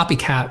perfect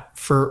copycat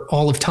for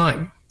all of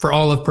time, for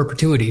all of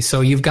perpetuity.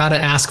 So you've got to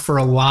ask for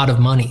a lot of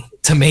money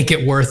to make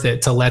it worth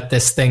it, to let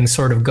this thing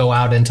sort of go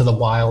out into the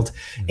wild,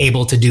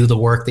 able to do the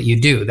work that you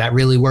do. That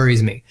really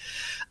worries me.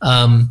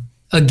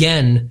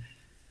 Again,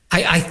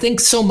 I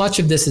think so much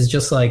of this is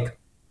just like,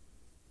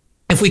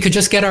 if we could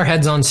just get our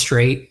heads on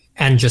straight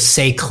and just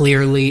say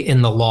clearly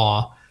in the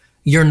law,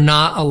 you're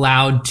not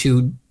allowed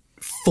to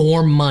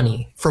form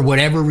money for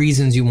whatever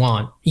reasons you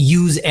want.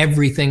 Use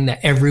everything that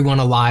everyone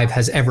alive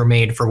has ever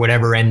made for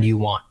whatever end you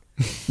want,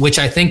 which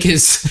I think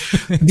is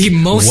the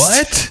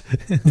most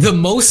the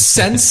most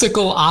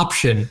sensical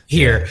option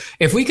here. Yeah.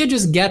 If we could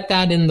just get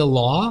that in the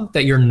law,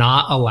 that you're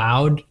not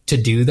allowed to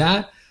do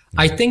that,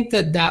 I think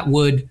that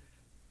would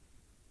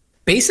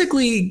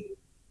basically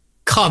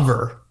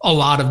cover a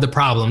lot of the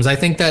problems. I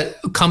think that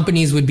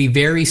companies would be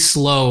very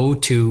slow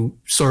to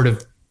sort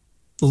of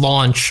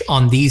launch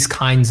on these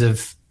kinds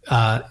of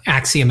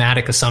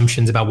axiomatic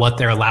assumptions about what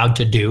they're allowed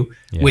to do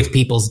with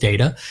people's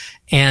data.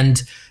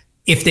 And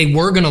if they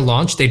were going to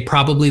launch, they'd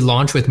probably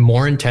launch with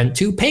more intent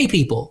to pay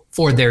people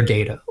for their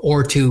data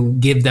or to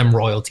give them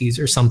royalties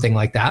or something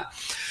like that.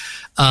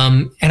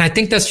 And I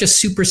think that's just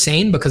super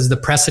sane because the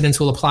precedents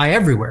will apply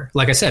everywhere.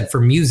 Like I said,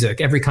 for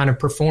music, every kind of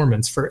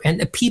performance,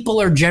 and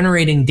people are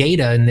generating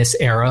data in this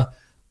era.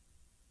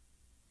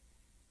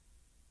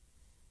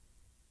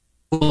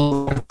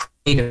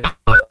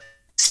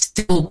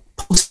 Still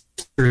post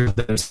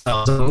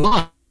themselves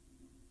online.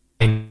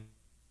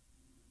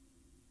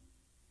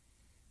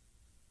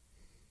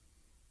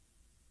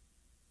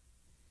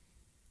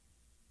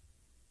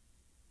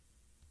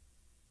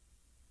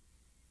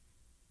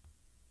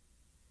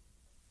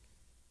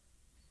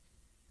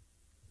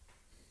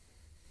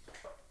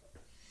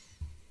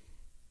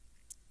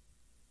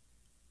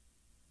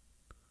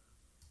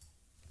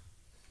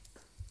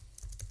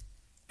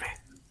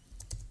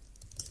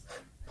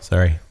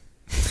 Sorry.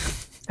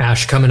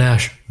 Ash, coming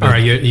Ash. All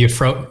right, you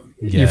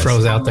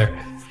froze out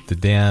there. The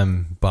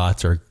damn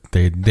bots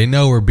they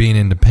know we're being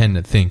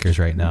independent thinkers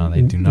right now.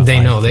 They do not.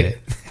 They know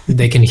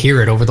they can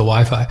hear it over the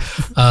Wi-Fi.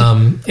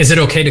 Is it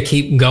okay to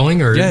keep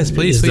going? Or yes,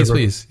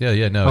 please.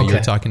 Yeah. No, okay.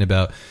 You're talking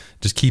about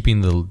just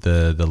keeping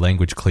the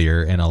language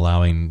clear and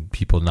allowing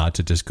people not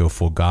to just go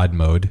full God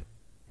mode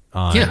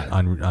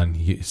on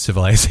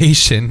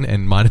civilization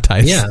and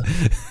monetize. Yeah.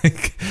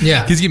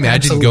 Because you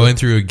imagine going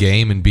through a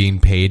game and being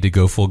paid to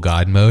go full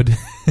God mode.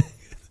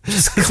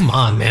 Just come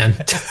on, man.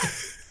 It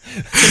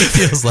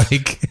feels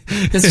like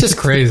it's just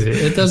crazy.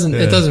 It doesn't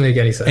make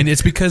any sense. And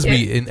it's because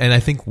and I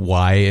think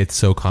why it's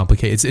so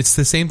complicated. It's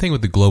the same thing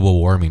with the global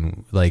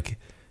warming. Like,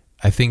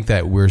 I think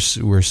that we're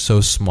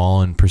so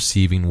small in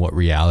perceiving what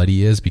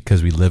reality is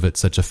because we live at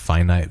such a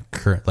finite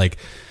current. Like,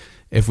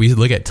 if we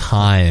look at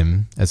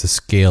time as a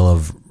scale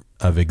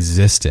of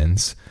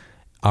existence,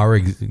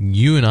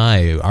 you and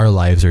I, our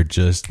lives are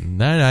just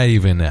not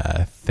even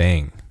a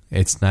thing.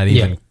 It's not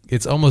even.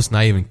 It's almost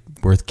not even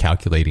worth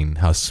calculating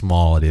how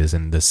small it is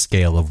and the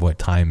scale of what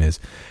time is,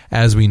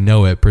 as we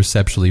know it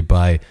perceptually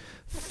by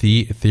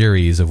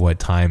theories of what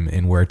time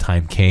and where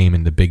time came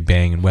and the Big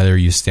Bang, and whether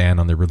you stand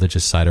on the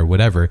religious side or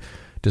whatever,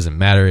 doesn't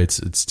matter. It's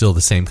still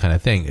the same kind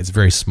of thing. It's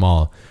very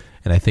small.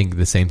 And I think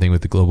the same thing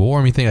with the global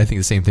warming thing. I think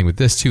the same thing with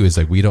this too, is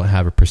like we don't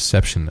have a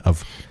perception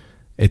of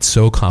it's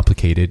so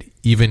complicated.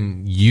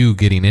 Even you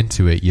getting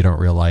into it, you don't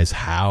realize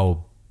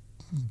how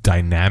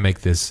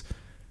dynamic this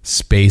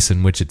space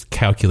in which it's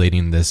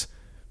calculating this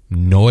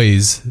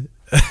noise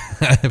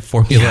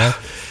formula. Yeah.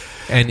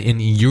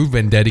 And you've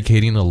been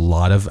dedicating a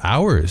lot of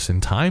hours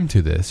and time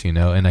to this, you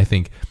know, and I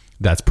think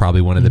that's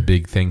probably one of the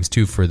big things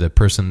too for the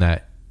person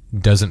that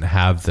doesn't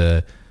have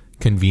the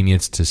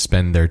convenience to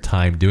spend their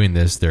time doing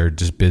this. They're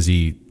just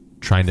busy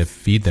trying to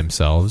feed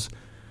themselves.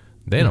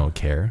 They don't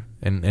care,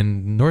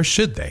 and nor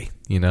should they,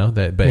 you know,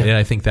 that, but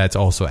I think that's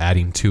also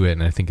adding to it.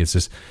 And I think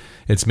it's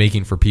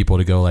making for people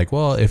to go like,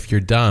 well, if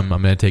you're dumb,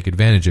 I'm going to take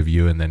advantage of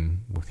you. And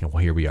then, well,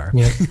 here we are.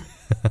 Yeah.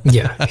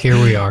 Yeah,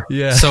 here we are.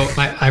 Yeah. So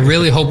I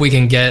really hope we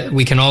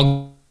can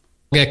all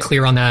get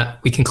clear on that.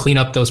 We can clean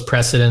up those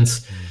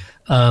precedents.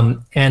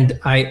 But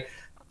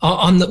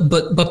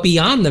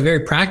beyond the very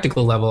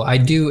practical level, I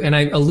do, and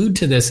I allude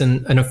to this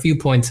in a few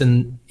points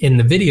in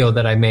the video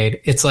that I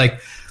made. It's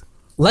like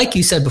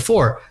you said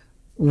before,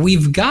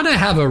 we've got to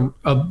have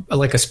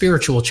a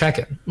spiritual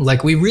check-in.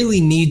 Like, we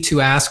really need to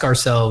ask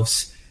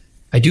ourselves,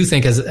 I do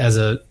think as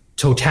a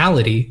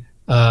totality,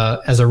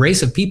 as a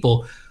race of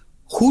people,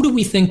 who do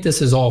we think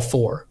this is all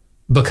for?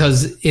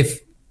 Because if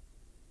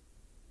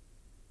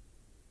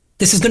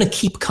this is going to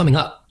keep coming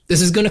up,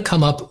 this is going to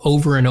come up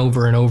over and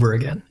over and over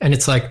again. And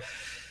it's like,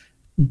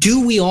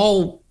 do we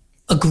all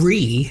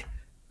agree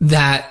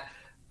that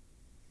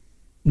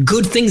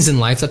good things in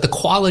life, that the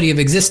quality of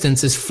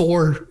existence is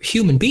for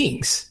human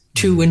beings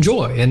to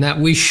enjoy, and that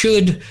we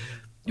should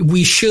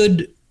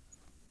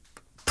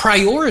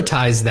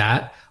prioritize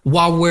that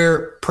while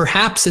we're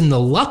perhaps in the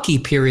lucky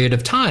period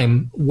of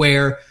time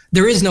where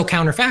there is no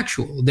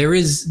counterfactual.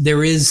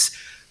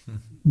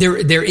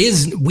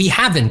 We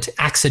haven't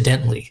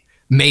accidentally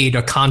made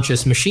a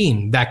conscious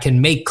machine that can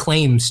make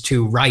claims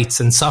to rights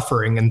and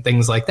suffering and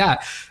things like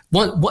that.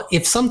 What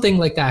if something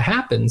like that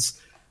happens?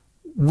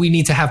 We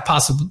need to have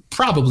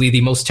probably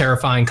the most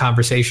terrifying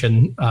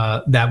conversation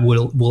that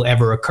will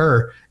ever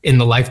occur in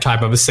the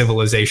lifetime of a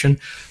civilization.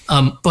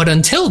 But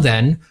until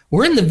then,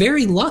 we're in the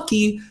very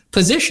lucky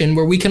position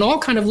where we can all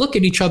kind of look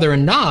at each other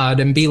and nod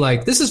and be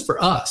like, this is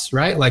for us,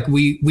 right? Like,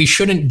 we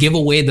shouldn't give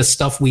away the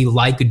stuff we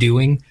like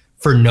doing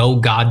for no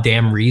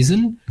goddamn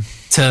reason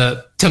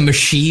to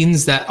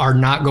machines that are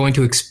not going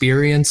to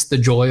experience the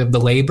joy of the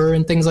labor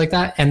and things like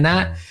that. And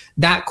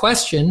that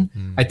question,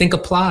 I think,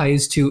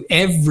 applies to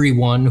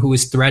everyone who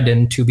is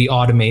threatened to be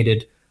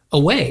automated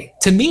away.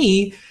 To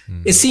me,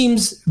 it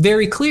seems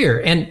very clear.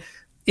 And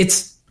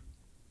it's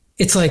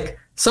like,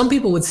 some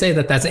people would say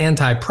that that's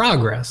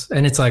anti-progress.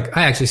 And it's like,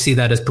 I actually see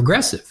that as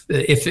progressive.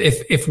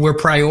 If we're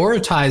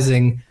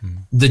prioritizing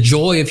the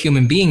joy of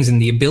human beings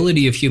and the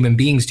ability of human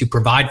beings to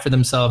provide for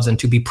themselves and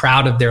to be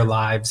proud of their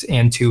lives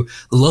and to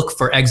look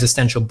for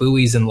existential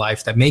buoys in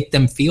life that make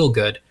them feel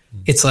good,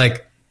 it's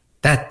like,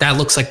 that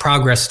looks like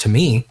progress to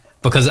me,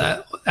 because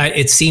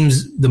it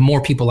seems the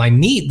more people I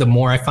meet, the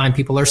more I find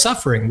people are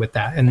suffering with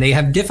that, and they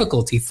have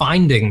difficulty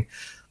finding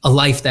a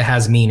life that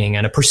has meaning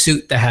and a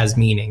pursuit that has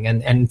meaning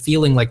and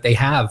feeling like they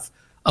have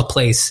a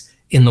place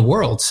in the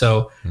world.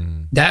 So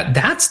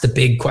that's the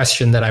big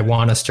question that I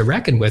want us to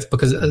reckon with,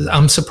 because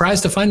I'm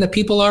surprised to find that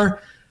people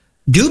are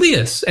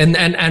dubious, and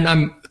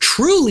I'm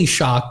truly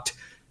shocked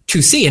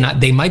to see, and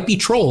they might be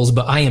trolls,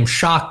 but I am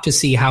shocked to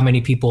see how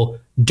many people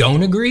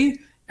don't agree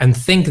and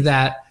think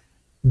that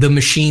the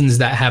machines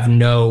that have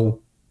no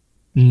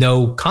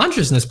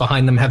consciousness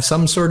behind them have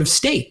some sort of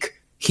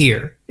stake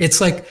here. It's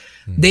like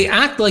they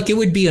act like it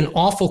would be an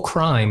awful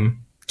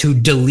crime to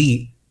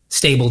delete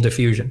Stable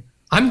Diffusion.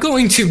 I'm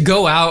going to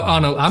go out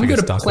on I'm going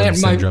to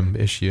plant my syndrome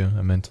issue,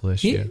 a mental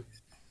issue.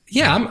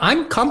 Yeah,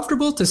 I'm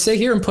comfortable to sit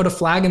here and put a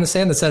flag in the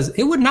sand that says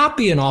it would not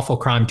be an awful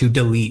crime to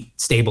delete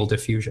Stable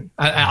Diffusion.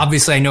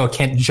 Obviously, I know it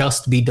can't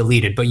just be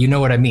deleted, but you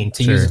know what I mean,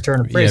 to use a turn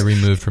of phrase. Yeah,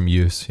 removed from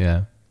use,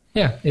 yeah.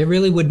 Yeah, it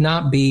really would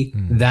not be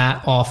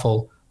that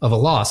awful of a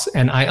loss.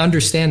 And I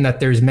understand that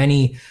there's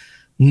many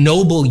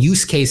noble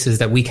use cases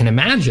that we can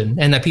imagine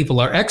and that people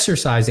are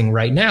exercising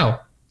right now.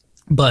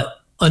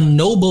 But a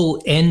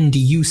noble end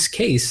use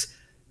case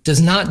does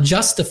not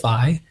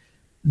justify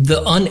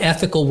the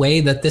unethical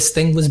way that this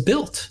thing was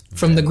built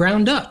from the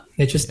ground up.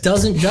 It just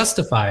doesn't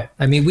justify it.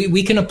 I mean,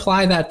 we can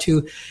apply that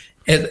to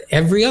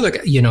every other,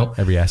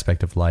 every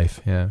aspect of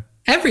life. Yeah.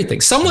 Everything.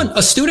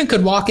 A student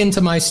could walk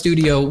into my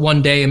studio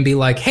one day and be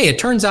like, hey, it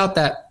turns out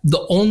that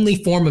the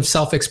only form of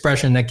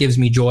self-expression that gives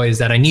me joy is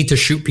that I need to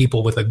shoot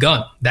people with a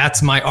gun.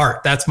 That's my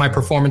art. That's my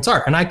performance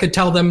art. And I could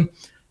tell them,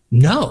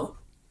 no,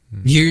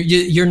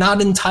 you're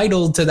not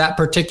entitled to that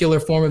particular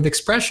form of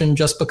expression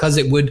just because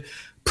it would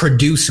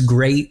produce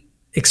great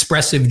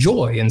expressive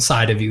joy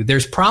inside of you.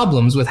 There's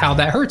problems with how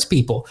that hurts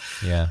people.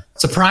 Yeah.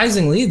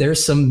 Surprisingly,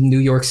 there's some New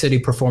York City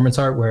performance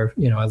art where,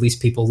 at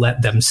least people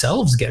let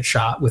themselves get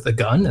shot with a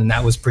gun, and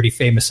that was pretty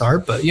famous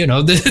art. But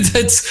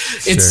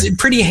it's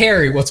pretty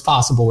hairy what's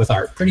possible with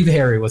art. Pretty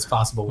hairy what's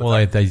possible with art.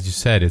 Well, like you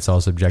said, it's all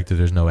subjective.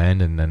 There's no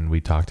end, and then we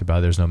talked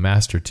about there's no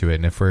master to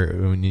it.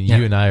 And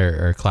you and I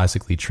are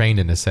classically trained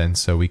in a sense,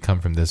 so we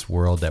come from this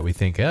world that we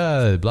think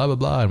blah blah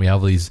blah, and we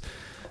have all these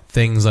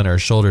things on our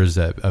shoulders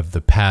of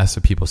the past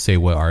that people say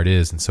what art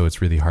is. And so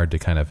it's really hard to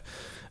kind of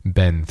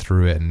bend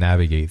through it and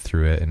navigate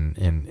through it.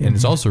 And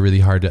it's also really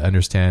hard to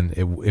understand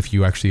if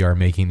you actually are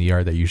making the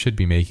art that you should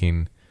be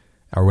making,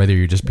 or whether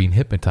you're just being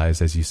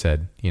hypnotized, as you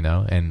said,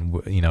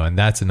 and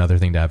that's another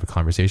thing to have a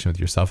conversation with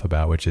yourself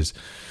about, which is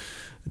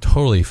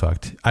totally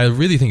fucked. I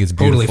really think it's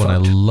beautiful. Totally,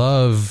 and I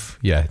love,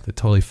 the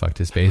totally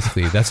fucked is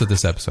basically, that's what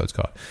this episode's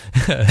called.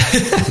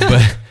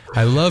 But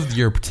I love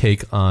your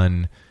take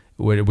on,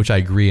 which I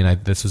agree,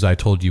 and this was I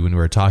told you when we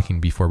were talking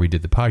before we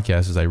did the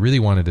podcast, is I really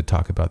wanted to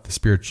talk about the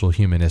spiritual,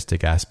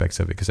 humanistic aspects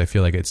of it, because I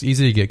feel like it's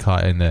easy to get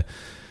caught in the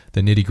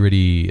nitty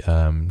gritty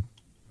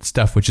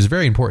stuff, which is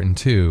very important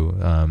too.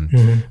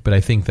 But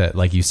I think that,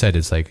 like you said,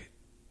 it's like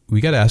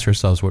we got to ask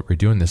ourselves what we're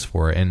doing this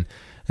for, and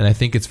I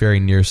think it's very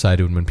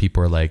nearsighted when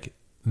people are like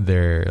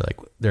they're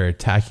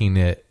attacking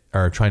it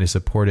or trying to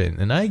support it,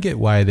 and I get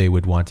why they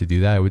would want to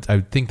do that. I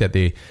would think that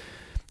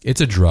it's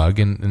a drug,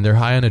 and they're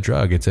high on a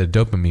drug. It's a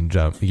dopamine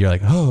jump. You're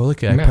like, oh,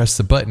 look, I pressed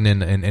the button,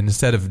 and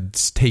instead of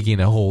taking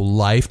a whole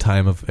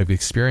lifetime of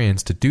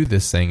experience to do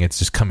this thing, it's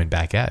just coming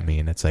back at me.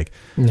 And it's like,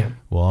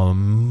 well,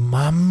 I'm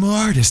an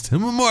artist.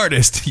 I'm an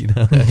artist,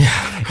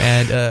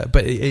 And,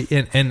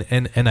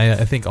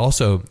 I think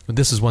also,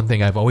 this is one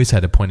thing I've always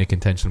had a point of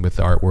contention with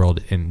the art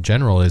world in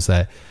general, is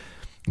that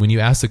when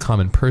you ask the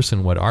common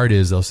person what art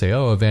is, they'll say,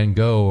 oh, a Van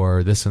Gogh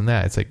or this and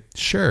that. It's like,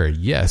 sure,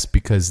 yes,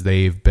 because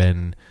they've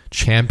been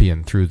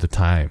championed through the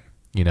time,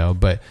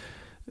 but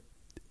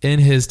in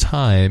his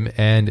time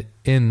and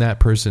in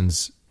that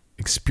person's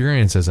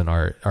experience as an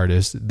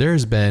artist,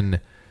 there's been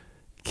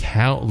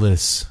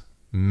countless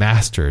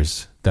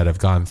masters that have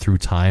gone through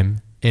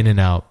time, in and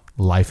out,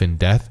 life and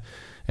death,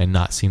 and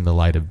not seen the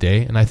light of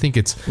day. And I think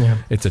it's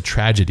a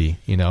tragedy,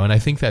 and I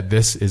think that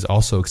this is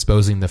also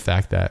exposing the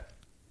fact that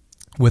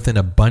with an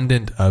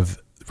abundance of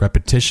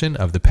repetition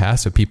of the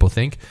past, so people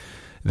think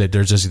that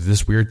there's just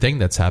this weird thing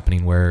that's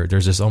happening where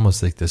there's this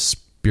almost like this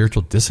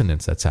spiritual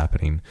dissonance that's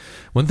happening.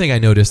 One thing I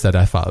noticed that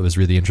I thought was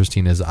really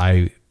interesting is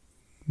I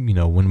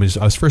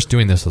was first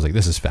doing this, I was like,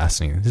 this is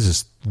fascinating. This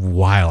is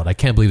wild. I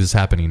can't believe this is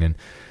happening.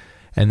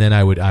 And then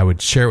I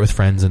would share it with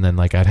friends, and then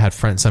like I'd had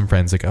some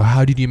friends like, oh,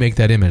 how did you make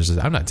that image? I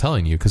said, I'm not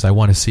telling you because I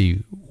want to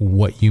see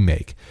what you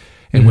make.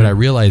 And what I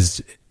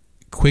realized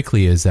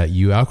quickly is that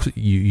you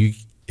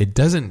it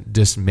doesn't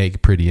just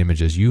make pretty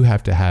images. You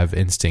have to have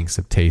instincts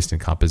of taste and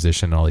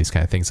composition and all these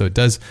kind of things. So it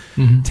does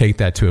take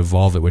that to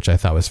evolve it, which I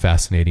thought was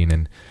fascinating.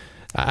 And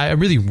I'm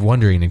really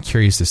wondering and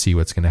curious to see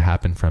what's going to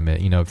happen from it.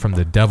 From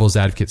the devil's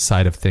advocate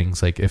side of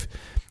things, like if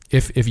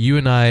you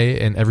and I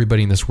and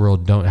everybody in this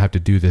world don't have to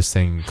do this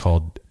thing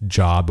called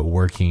job,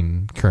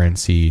 working,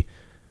 currency,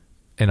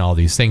 and all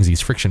these things,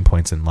 these friction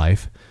points in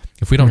life,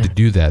 if we don't have to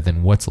do that,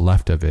 then what's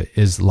left of it?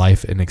 Is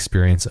life an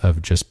experience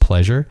of just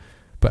pleasure?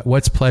 But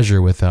what's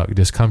pleasure without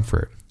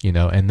discomfort,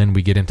 And then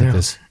we get into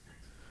this,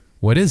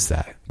 what is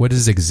that? What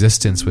is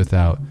existence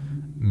without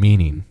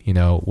meaning?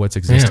 What's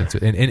existence?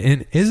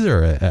 And is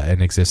there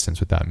an existence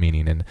without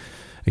meaning? And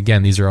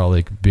again, these are all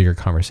like bigger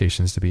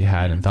conversations to be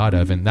had and thought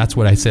of. And that's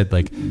what I said,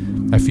 like,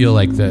 I feel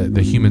like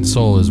the human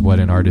soul is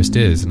what an artist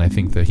is. And I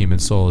think the human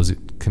soul is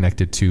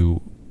connected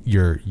to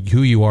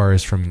who you are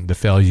is from the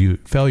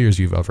failures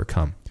you've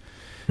overcome.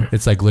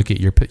 It's like, look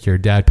at your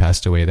dad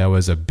passed away. That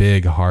was a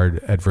big,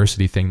 hard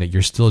adversity thing that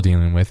you're still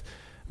dealing with.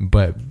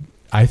 But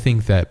I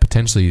think that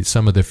potentially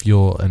some of the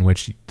fuel in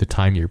which the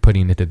time you're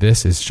putting into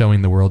this is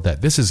showing the world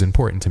that this is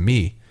important to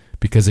me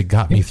because it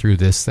got me through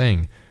this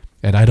thing.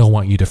 And I don't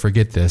want you to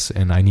forget this.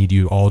 And I need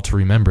you all to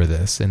remember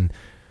this. And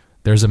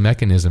there's a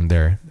mechanism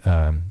there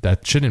that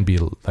shouldn't be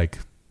like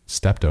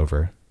stepped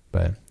over.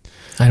 But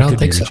I don't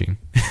think so.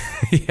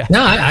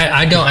 No,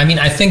 I don't. I mean,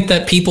 I think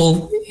that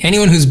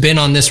anyone who's been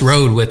on this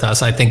road with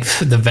us, I think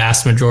the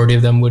vast majority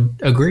of them would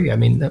agree. I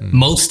mean,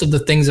 most of the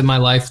things in my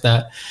life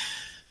that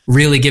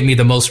really give me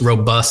the most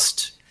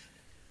robust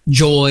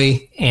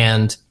joy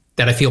and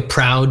that I feel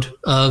proud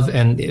of,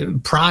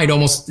 and pride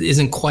almost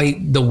isn't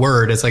quite the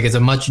word. It's like, it's a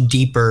much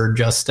deeper,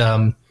 just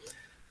an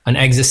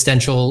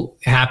existential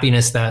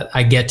happiness that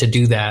I get to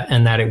do that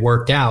and that it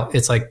worked out.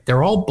 It's like,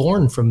 they're all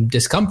born from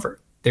discomfort.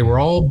 They were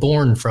all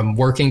born from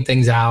working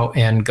things out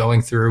and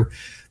going through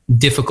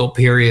difficult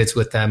periods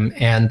with them.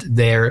 And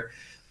their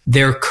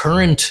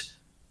current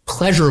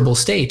pleasurable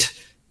state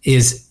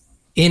is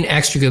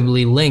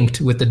inextricably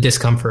linked with the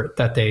discomfort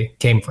that they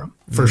came from,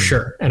 for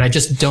sure. And I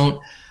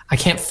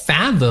can't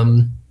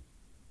fathom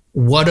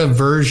what a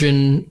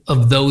version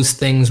of those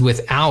things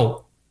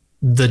without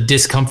the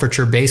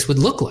discomforture base would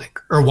look like,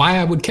 or why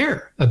I would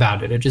care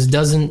about it. It just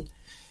doesn't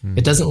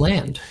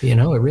land, it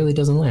really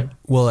doesn't land.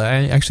 Well,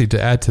 actually,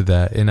 to add to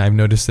that, and I've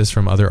noticed this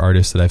from other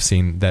artists that I've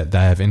seen that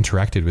have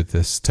interacted with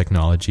this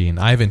technology, and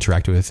I've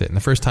interacted with it. And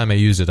the first time I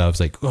used it, I was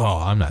like, oh,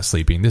 I'm not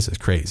sleeping. This is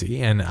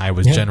crazy. And I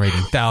was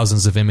generating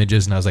thousands of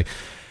images, and I was like,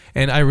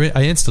 and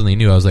I instantly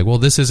knew, I was like, well,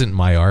 this isn't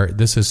my art.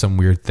 This is some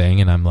weird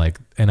thing. And I'm like,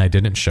 and I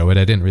didn't show it.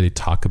 I didn't really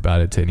talk about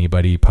it to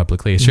anybody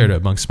publicly. I shared it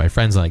amongst my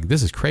friends. I'm like,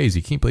 this is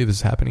crazy. Can't believe this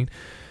is happening.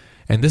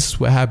 And this is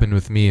what happened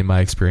with me and my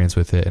experience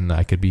with it. And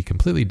I could be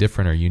completely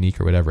different or unique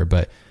or whatever,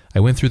 but I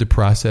went through the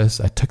process.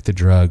 I took the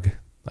drug.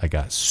 I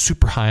got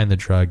super high on the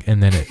drug,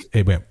 and then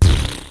it went,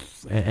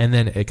 and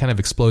then it kind of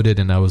exploded.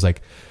 And I was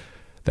like,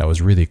 that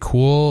was really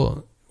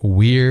cool,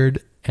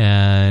 weird.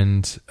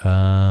 And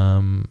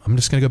I'm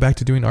just going to go back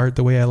to doing art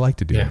the way I like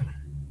to do it.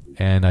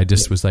 And I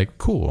just was like,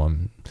 cool.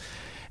 And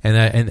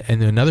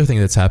another thing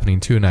that's happening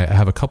too, and I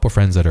have a couple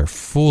friends that are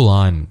full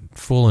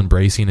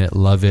embracing it,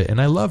 love it.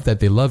 And I love that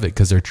they love it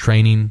because they're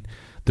training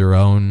their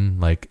own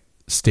like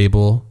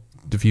stable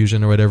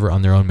diffusion or whatever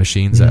on their own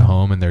machines at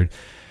home.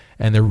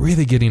 And they're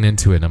really getting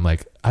into it. And I'm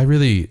like, I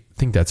really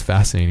think that's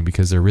fascinating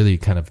because they're really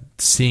kind of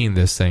seeing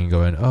this thing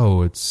going,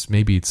 oh,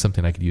 maybe it's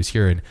something I could use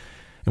here. And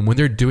when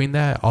they're doing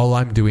that, all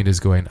I'm doing is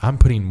going, I'm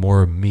putting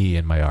more of me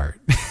in my art,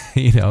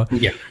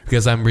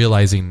 because I'm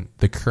realizing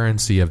the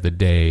currency of the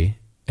day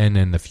and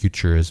in the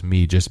future is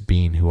me just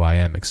being who I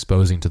am,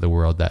 exposing to the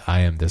world that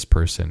I am this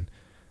person.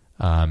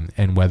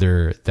 And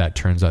whether that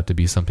turns out to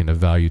be something of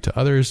value to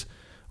others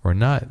or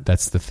not,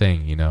 that's the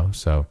thing,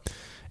 So,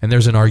 and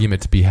there's an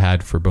argument to be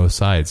had for both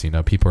sides.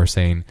 People are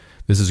saying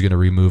this is going to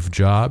remove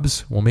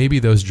jobs. Well, maybe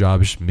those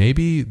jobs,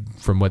 maybe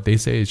from what they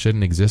say, it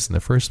shouldn't exist in the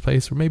first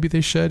place, or maybe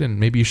they should, and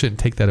maybe you shouldn't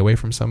take that away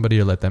from somebody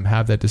or let them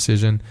have that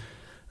decision.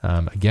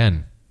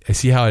 Again, I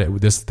see how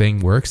this thing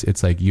works.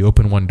 It's like you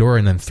open one door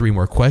and then 3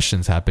 more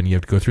questions happen. You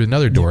have to go through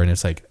another door, and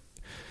it's like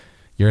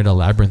you're in a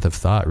labyrinth of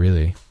thought,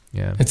 really.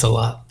 Yeah, it's a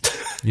lot.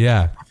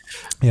 Yeah,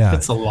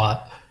 it's a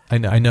lot.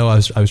 I know. I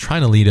was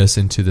trying to lead us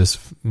into this,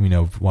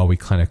 while we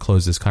kind of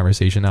close this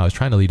conversation. I was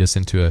trying to lead us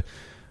into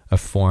a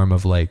form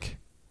of like,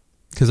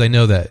 because I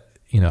know that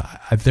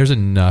there's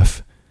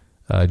enough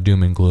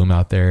doom and gloom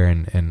out there,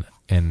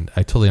 and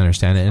I totally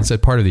understand it. And it's a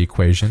part of the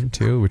equation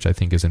too, which I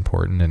think is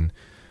important. And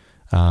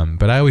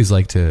but I always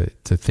like to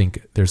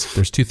think there's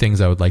 2 things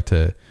I would like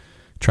to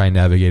try and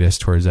navigate us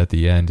towards at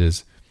the end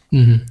is.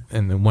 And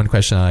then one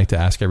question I like to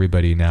ask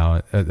everybody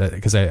now,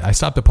 because I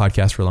stopped the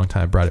podcast for a long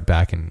time, I brought it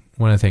back, and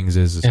one of the things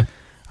is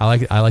I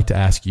like to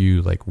ask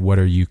you, like, what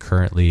are you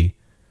currently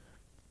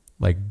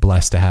like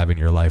blessed to have in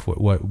your life?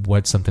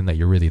 What's something that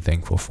you're really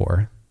thankful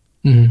for?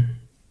 Man,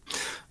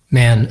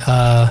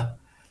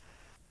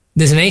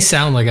 this may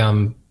sound like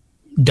I'm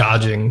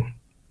dodging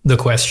the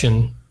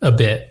question a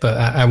bit, but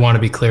I want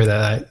to be clear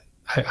that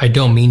I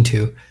don't mean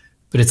to.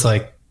 But it's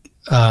like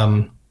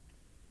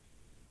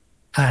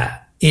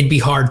it'd be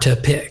hard to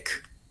pick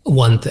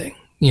one thing,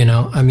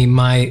 I mean,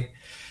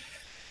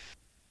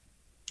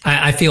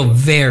 I feel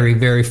very,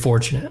 very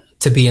fortunate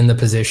to be in the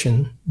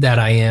position that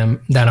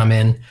I'm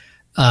in.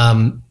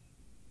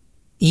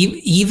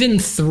 Even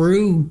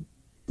through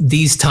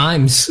these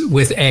times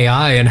with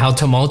AI and how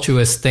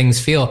tumultuous things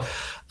feel,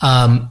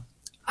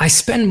 I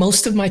spend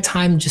most of my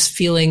time just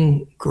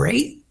feeling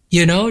great,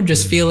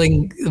 just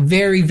feeling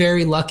very,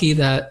 very lucky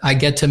that I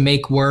get to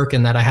make work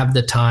and that I have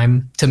the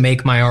time to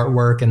make my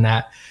artwork, and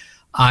that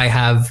I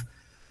have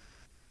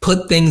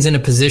put things in a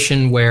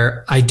position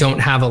where I don't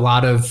have a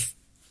lot of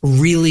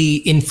really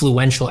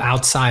influential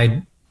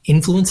outside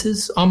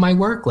influences on my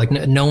work. Like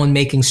no one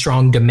making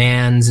strong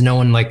demands, no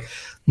one like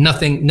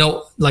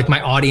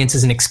my audience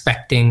isn't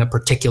expecting a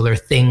particular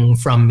thing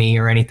from me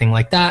or anything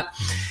like that.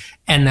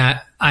 And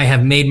that I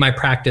have made my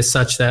practice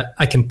such that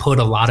I can put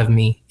a lot of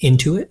me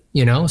into it,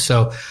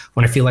 So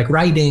when I feel like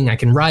writing, I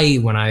can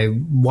write. When I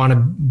want to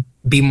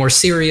be more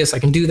serious, I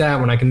can do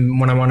that. When I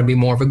want to be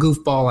more of a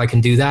goofball, I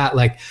can do that.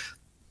 Like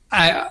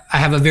I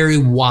have a very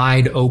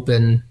wide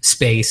open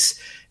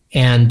space,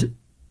 and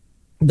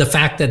the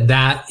fact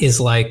that is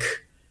like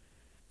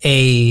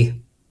that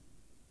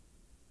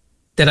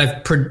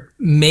I've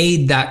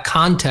made that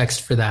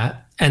context for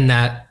that, and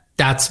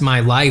that's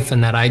my life,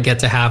 and that I get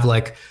to have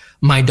like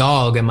my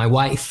dog and my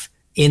wife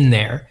in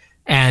there,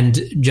 and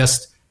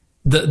just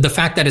the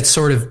fact that it's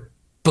sort of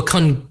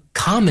become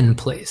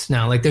commonplace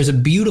now. Like there's a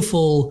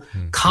beautiful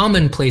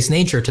commonplace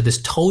nature to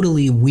this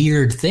totally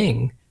weird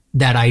thing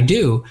that I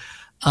do.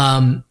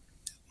 I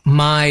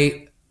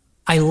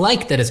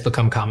like that it's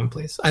become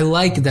commonplace. I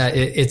like that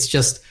it's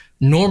just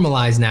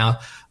normalized now,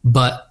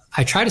 but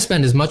I try to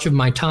spend as much of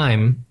my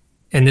time,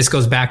 and this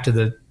goes back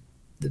to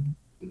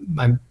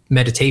my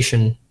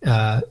meditation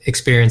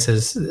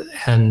experiences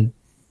and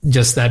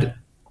just that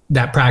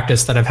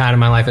practice that I've had in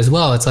my life as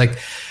well. It's like,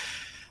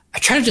 I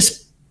try to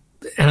just,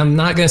 and I'm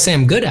not going to say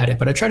I'm good at it,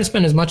 but I try to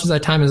spend as much of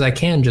that time as I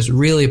can just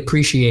really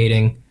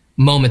appreciating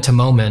moment to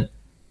moment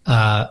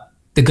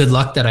the good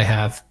luck that I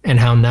have and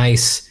how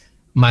nice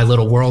my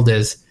little world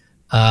is.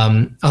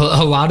 A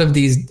lot of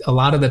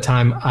the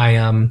time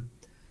I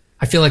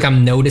feel like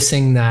I'm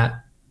noticing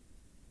that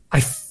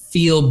I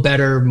feel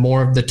better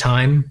more of the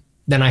time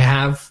than I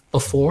have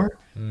before.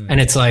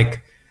 And it's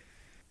like,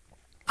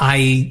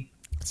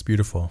 it's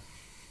beautiful.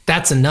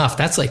 That's enough.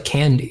 That's like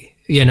candy,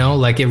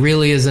 like it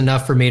really is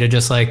enough for me to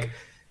just like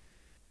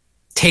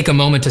take a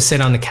moment to sit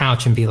on the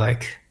couch and be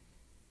like,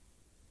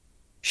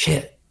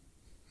 shit,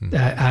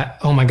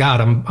 oh my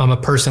God, I'm a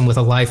person with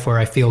a life where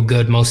I feel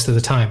good most of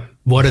the time.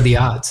 What are the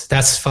odds?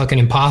 That's fucking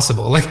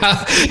impossible. Like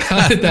how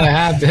did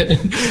that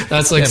happen?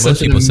 That's like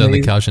most people sit on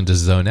the couch and just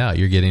zone out.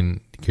 You're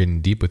getting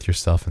deep with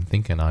yourself and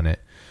thinking on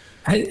it.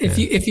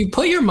 If you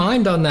put your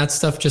mind on that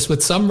stuff just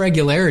with some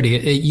regularity,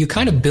 you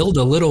kind of build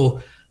a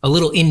little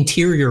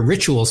interior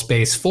ritual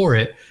space for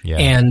it. Yeah.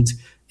 And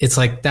it's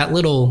like that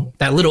little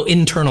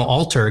internal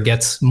altar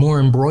gets more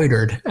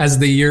embroidered as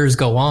the years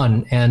go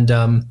on. And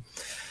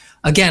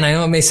again, I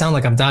know it may sound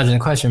like I'm dodging the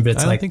question, but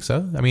it's I don't think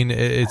so. I mean,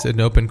 it's an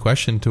open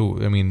question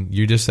to, I mean,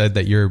 you just said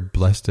that you're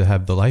blessed to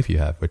have the life you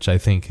have, which I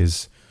think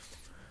is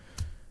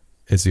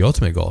the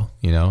ultimate goal,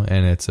 you know,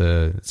 and it's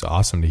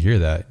awesome to hear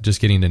that. Just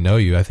getting to know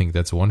you, I think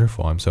that's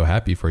wonderful. I'm so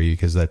happy for you,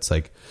 because that's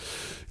like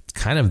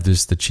kind of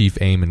just the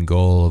chief aim and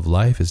goal of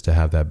life, is to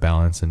have that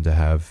balance and to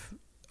have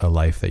a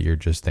life that you're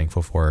just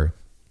thankful for,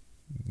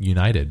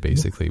 united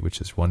basically, which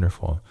is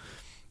wonderful.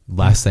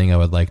 Last thing I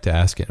would like to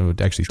ask,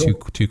 actually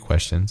two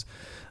questions.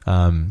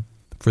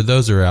 For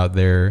those who are out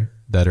there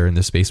that are in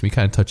this space, we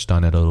kind of touched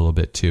on it a little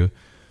bit too.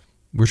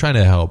 We're trying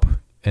to help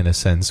in a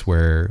sense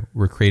where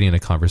we're creating a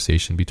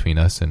conversation between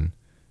us, and,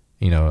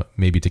 you know,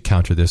 maybe to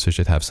counter this, we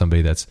should have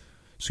somebody that's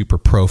super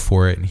pro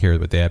for it and hear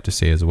what they have to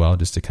say as well,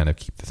 just to kind of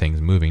keep the things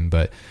moving.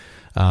 But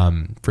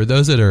for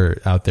those that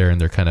are out there and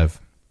they're kind of,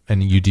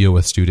 and you deal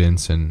with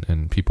students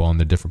and people on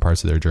the different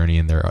parts of their journey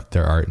and their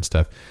art and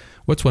stuff,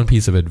 what's one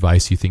piece of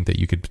advice you think that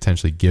you could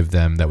potentially give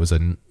them that was a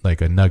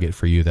nugget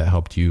for you that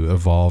helped you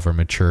evolve or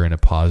mature in a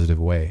positive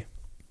way?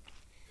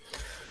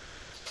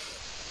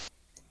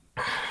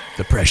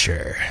 The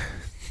pressure.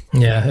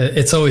 Yeah,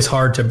 it's always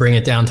hard to bring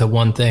it down to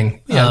one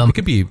thing. Yeah, it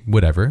could be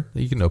whatever.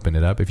 You can open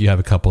it up. If you have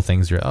a couple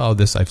things, you're, I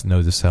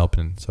know this helped,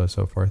 and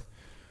so forth.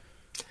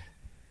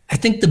 I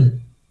think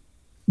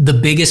the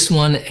biggest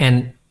one,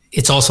 and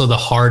it's also the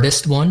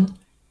hardest one,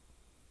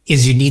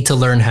 is you need to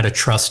learn how to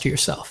trust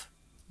yourself.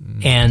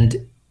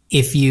 And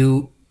if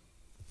you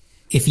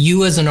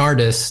as an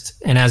artist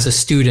and as a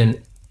student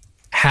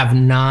have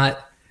not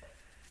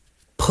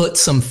put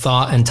some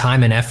thought and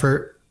time and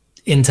effort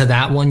into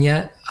that one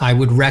yet, I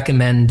would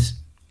recommend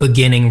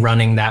beginning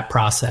running that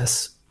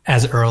process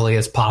as early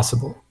as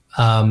possible.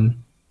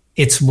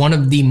 It's one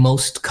of the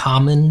most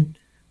common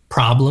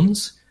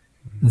problems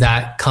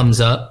that comes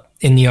up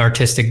in the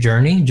artistic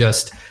journey.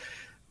 Just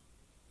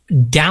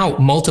doubt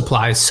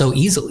multiplies so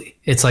easily.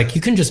 It's like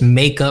you can just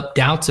make up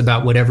doubts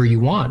about whatever you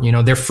want. You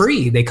know, they're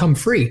free. They come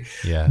free.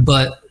 Yeah.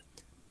 But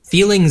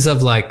feelings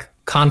of like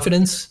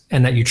confidence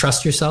and that you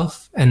trust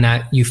yourself and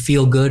that you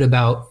feel good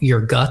about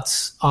your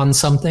guts on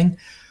something,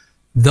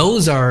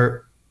 those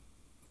are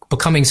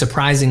becoming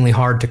surprisingly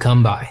hard to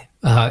come by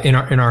in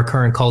our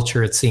current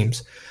culture, it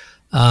seems.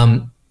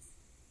 I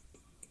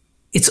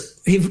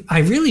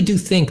really do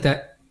think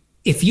that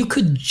if you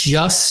could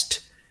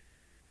just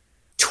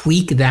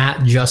tweak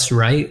that just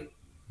right,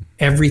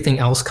 everything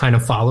else kind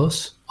of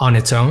follows on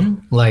its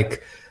own.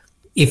 Like,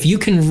 if you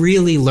can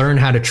really learn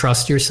how to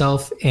trust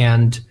yourself,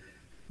 and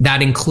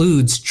that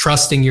includes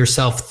trusting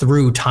yourself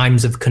through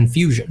times of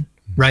confusion,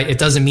 right? It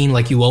doesn't mean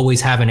like you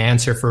always have an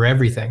answer for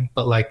everything,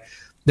 but like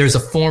there's a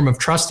form of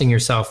trusting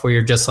yourself where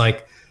you're just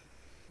like,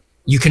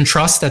 you can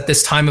trust that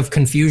this time of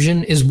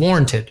confusion is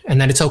warranted and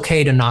that it's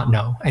okay to not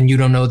know, and you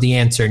don't know the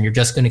answer, and you're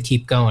just going to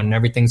keep going and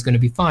everything's going to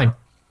be fine.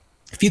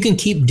 If you can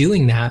keep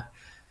doing that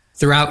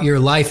throughout your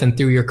life and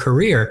through your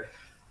career,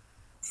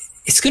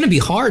 it's going to be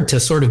hard to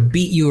sort of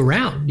beat you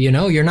around. You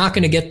know, you're not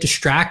going to get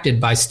distracted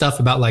by stuff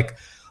about like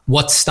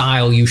what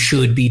style you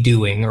should be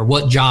doing or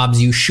what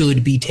jobs you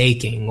should be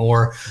taking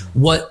or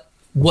what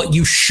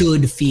you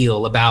should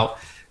feel about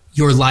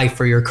your life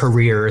or your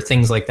career or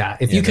things like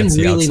that. If you can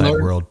really learn,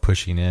 learn, world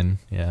pushing in.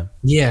 Yeah.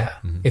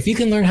 Mm-hmm. If you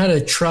can learn how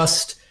to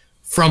trust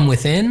from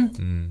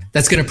within,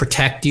 that's going to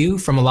protect you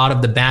from a lot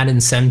of the bad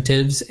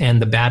incentives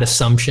and the bad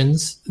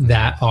assumptions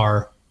that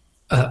are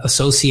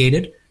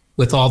associated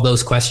with all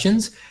those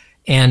questions.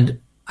 And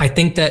I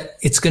think that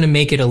it's going to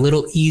make it a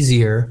little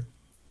easier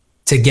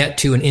to get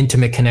to an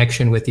intimate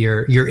connection with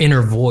your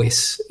inner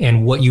voice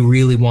and what you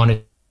really want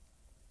to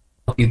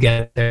help you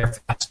get there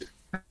faster.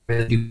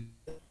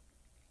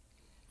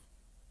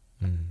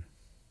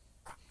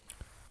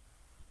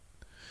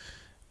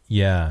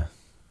 Yeah,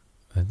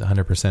 I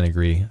 100%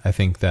 agree. I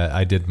think that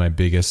I did my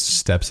biggest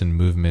steps and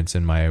movements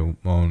in my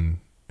own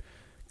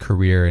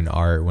career in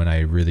art when I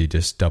really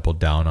just doubled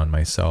down on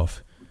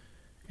myself.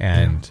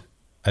 And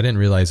I didn't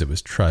realize it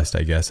was trust.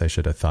 I guess I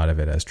should have thought of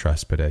it as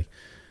trust, but I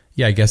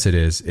guess it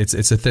is.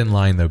 It's a thin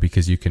line though,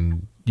 because you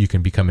can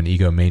become an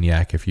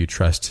egomaniac if you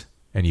trust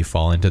and you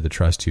fall into the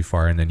trust too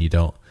far, and then you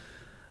don't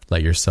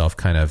let yourself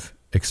kind of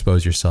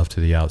expose yourself to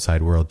the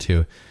outside world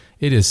too.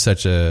 It's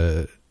such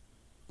a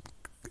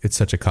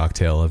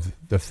cocktail of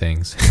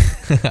things.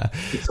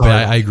 But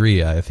I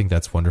agree. I think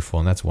that's wonderful,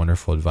 and that's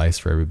wonderful advice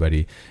for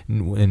everybody.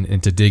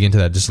 And to dig into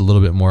that just a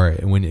little bit more,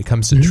 when it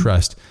comes to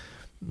trust,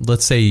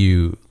 let's say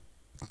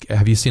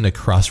have you seen a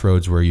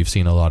crossroads where you've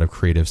seen a lot of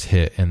creatives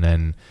hit, and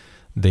then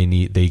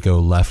they go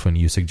left when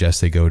you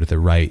suggest they go to the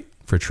right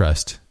for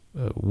trust?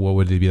 What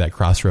would be that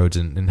crossroads,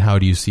 and how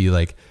do you see,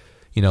 like,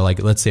 you know,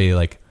 like let's say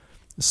like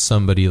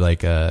somebody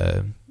like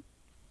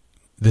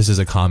this is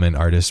a common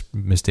artist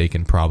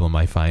mistaken problem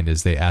I find,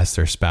 is they ask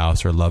their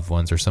spouse or loved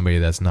ones or somebody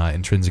that's not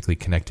intrinsically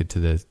connected to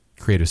the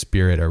creative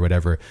spirit or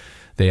whatever.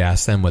 they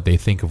ask them what they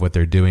think of what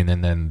they're doing,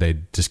 and then they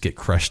just get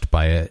crushed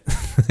by it.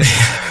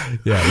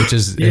 Yeah, which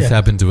is it's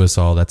happened to us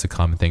all. That's a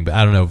common thing. But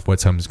I don't know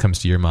what comes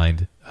to your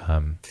mind.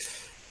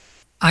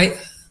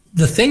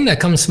 The thing that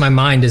comes to my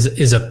mind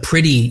is a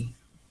pretty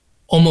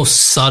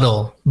almost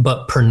subtle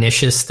but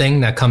pernicious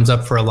thing that comes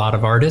up for a lot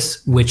of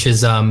artists, which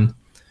is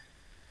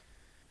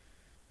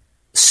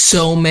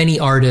so many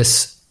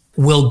artists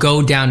will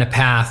go down a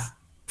path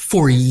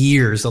for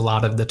years, a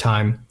lot of the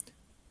time,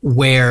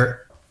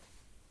 where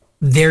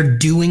they're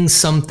doing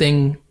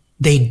something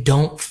they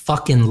don't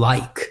fucking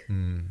like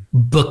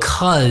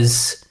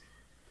because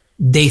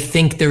they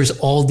think there's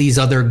all these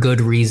other good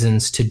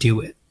reasons to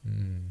do it.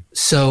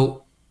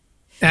 So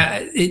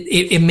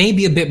it may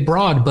be a bit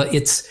broad, but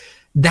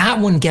that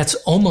one gets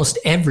almost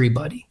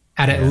everybody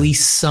at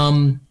least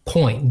some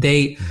point.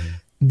 They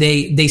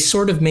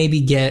sort of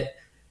maybe get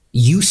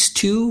used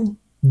to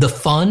the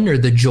fun or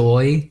the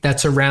joy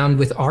that's around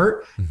with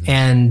art,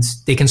 and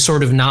they can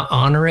sort of not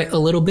honor it a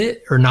little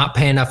bit or not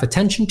pay enough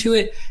attention to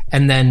it.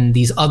 And then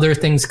these other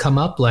things come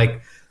up, like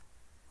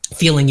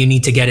feeling you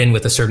need to get in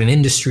with a certain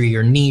industry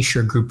or niche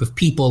or group of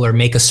people or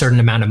make a certain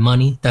amount of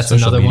money. That's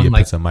Social another media one.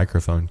 Like puts a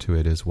microphone to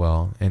it as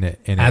well, and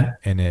it adds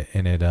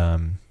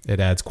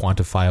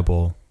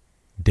quantifiable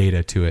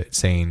data to it,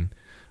 saying,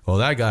 well,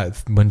 that got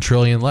 1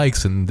 trillion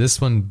likes and this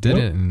one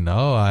didn't. And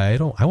I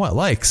want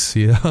likes,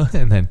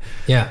 and then,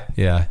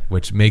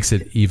 which makes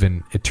it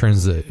even,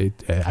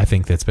 I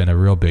think that's been a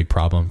real big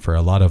problem for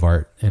a lot of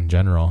art in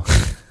general.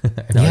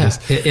 And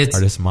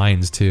artists'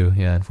 minds too.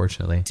 Yeah.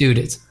 Unfortunately, dude,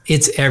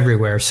 it's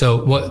everywhere.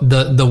 So what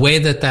the way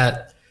that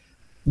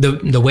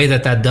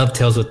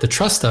dovetails with the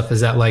trust stuff is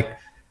that, like,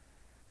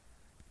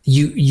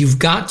 you've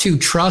got to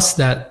trust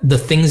that the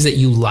things that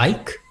you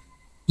like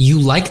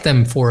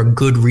them for a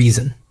good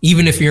reason,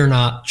 even if you're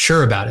not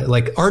sure about it.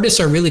 Like, artists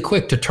are really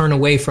quick to turn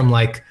away from,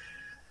 like,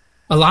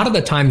 a lot of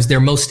the times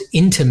their most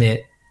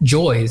intimate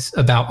joys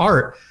about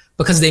art,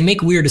 because they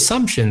make weird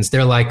assumptions.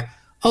 They're like,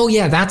 oh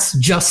yeah, that's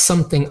just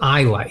something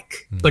I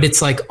like. But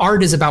it's like,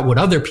 art is about what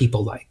other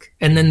people like.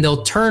 And then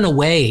they'll turn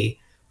away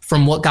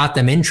from what got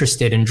them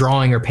interested in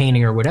drawing or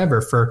painting or whatever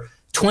for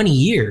 20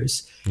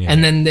 years. Yeah.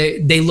 And then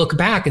they look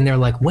back and they're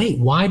like, wait,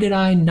 why did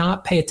I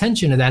not pay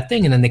attention to that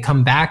thing? And then they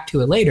come back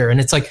to it later. And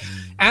it's like,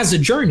 as a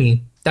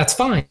journey, that's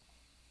fine.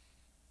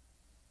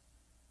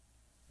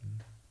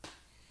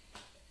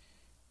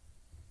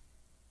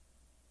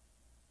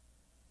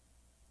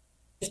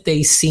 If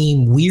they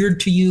seem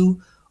weird to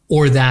you,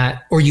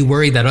 or you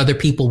worry that other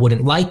people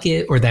wouldn't like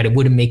it, or that it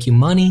wouldn't make you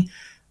money,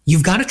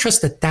 you've got to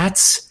trust that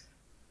that's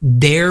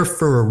there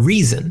for a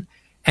reason,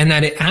 and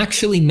that it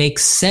actually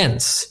makes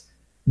sense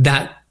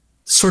that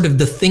sort of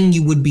the thing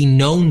you would be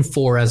known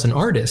for as an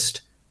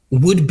artist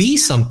would be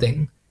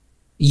something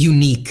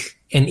unique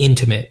and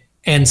intimate,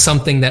 and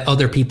something that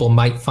other people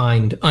might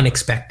find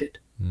unexpected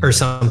or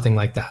something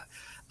like that.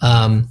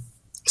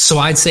 So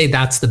I'd say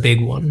that's the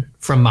big one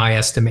from my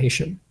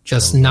estimation.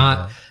 Just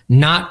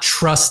not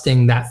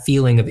trusting that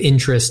feeling of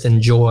interest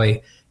and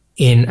joy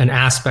in an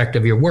aspect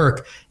of your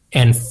work,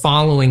 and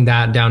following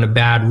that down a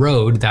bad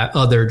road, that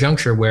other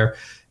juncture where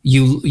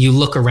you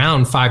look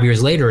around 5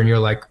 years later and you're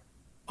like,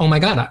 oh my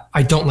God,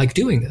 I don't like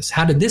doing this.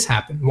 How did this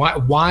happen?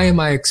 Why am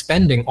I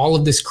expending all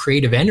of this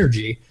creative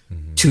energy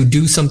to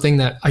do something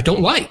that I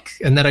don't like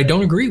and that I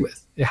don't agree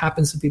with? It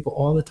happens to people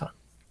all the time.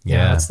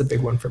 Yeah, that's the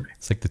big one for me.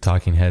 It's like the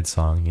Talking Head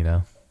song,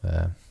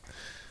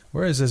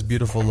 where is this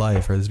beautiful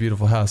life or this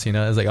beautiful house?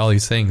 It's like all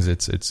these things.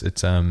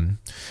 It's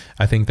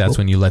I think that's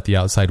when you let the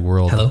outside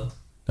world. Hello?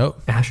 Oh,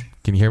 Ash.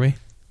 Can you hear me?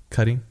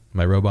 Cutting? Am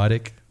I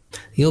robotic?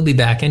 He'll be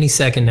back any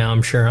second now,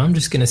 I'm sure. I'm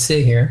just going to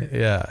sit here.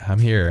 Yeah, I'm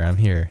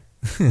here.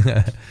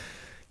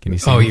 Can you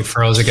see me? You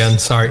froze again.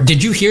 Sorry.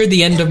 Did you hear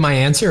the end of my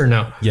answer or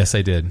no? Yes,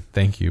 I did.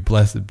 Thank you.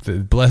 Blessed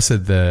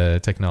the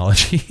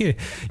technology.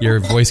 Your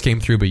voice came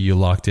through, but you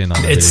locked in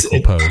on a really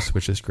cool pose,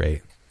 which is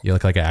great. You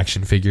look like an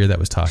action figure that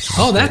was talking.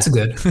 Oh, that's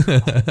good.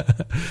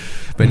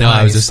 But no,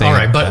 I was just saying. All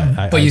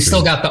right, but you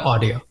still got the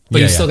audio.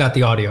 But you still got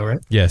the audio, right?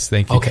 Yes,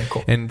 thank you. Okay,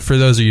 cool. And for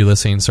those of you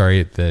listening,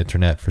 sorry, the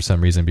internet, for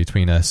some reason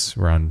between us,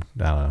 we're on,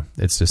 I don't know,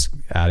 it's just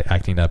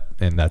acting up,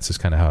 and that's just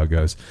kind of how it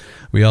goes.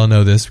 We all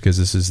know this because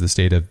this is the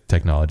state of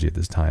technology at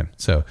this time.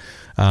 So,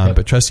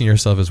 but trusting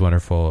yourself is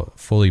wonderful.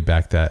 Fully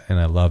back that,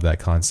 and I love that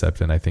concept,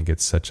 and I think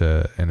it's such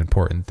an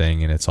important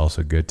thing, and it's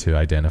also good to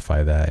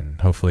identify that, and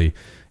hopefully,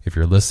 if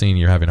you're listening,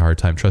 you're having a hard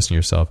time trusting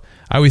yourself.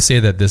 I always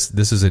say that this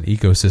is an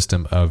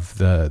ecosystem of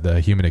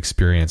the human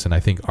experience, and I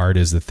think art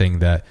is the thing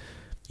that,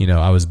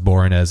 I was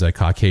born as a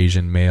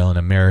Caucasian male in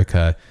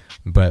America,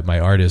 but my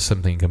art is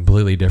something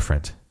completely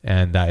different,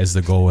 and that is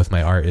the goal with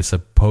my art. It's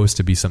supposed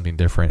to be something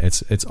different.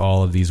 It's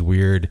all of these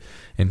weird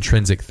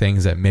intrinsic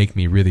things that make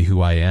me really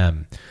who I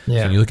am. Yeah.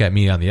 So when you look at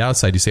me on the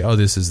outside, you say, oh,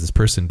 this is this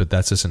person, but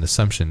that's just an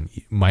assumption.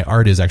 My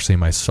art is actually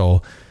my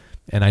soul.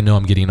 And I know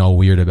I'm getting all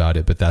weird about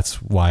it, but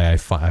that's why I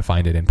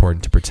find it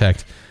important to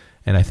protect.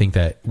 And I think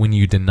that when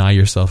you deny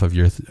yourself of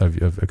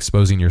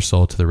exposing your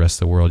soul to the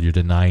rest of the world, you're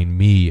denying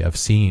me of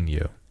seeing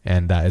you.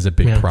 And that is a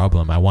big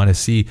problem. I want to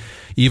see,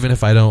 even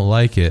if I don't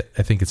like it,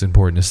 I think it's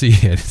important to see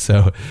it.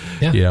 So,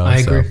 I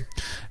agree.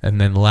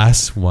 And then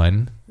last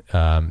one,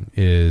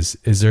 is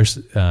there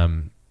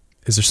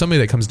somebody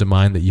that comes to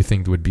mind that you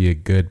think would be a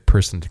good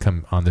person to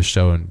come on the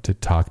show and to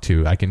talk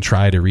to? I can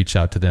try to reach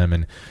out to them,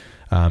 and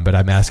but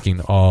I'm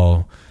asking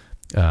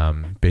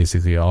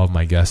basically all of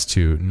my guests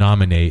to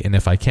nominate, and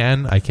if I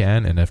can,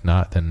 and if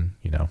not, then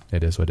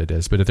it is what it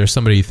is. But if there's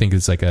somebody you think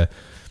is like a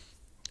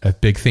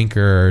big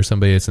thinker or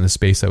somebody that's in the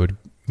space that would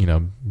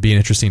be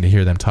interesting to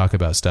hear them talk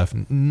about stuff,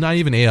 not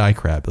even AI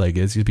crap, like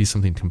it'd be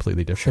something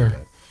completely different.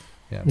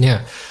 Sure.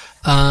 Yeah.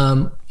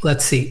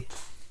 Let's see,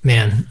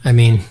 man. I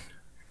mean,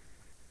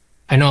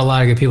 I know a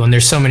lot of good people, and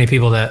there's so many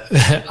people that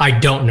I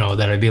don't know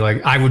that I'd be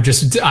like, I would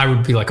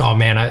be like, oh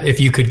man,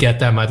 if you could get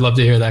them, I'd love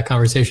to hear that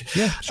conversation.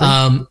 Yeah.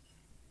 Sure.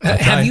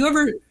 Have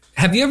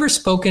you ever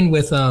spoken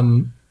with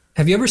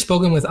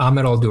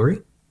Ahmed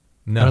Al-Duri?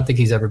 No. I don't think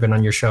he's ever been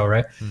on your show,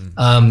 right?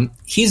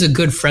 He's a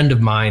good friend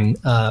of mine.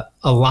 A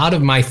lot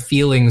of my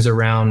feelings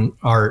around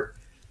art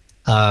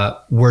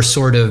were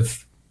sort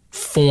of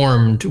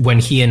formed when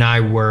he and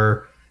I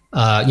were,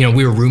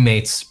 we were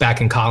roommates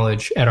back in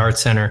college at Art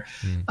Center.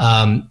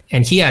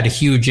 And he had a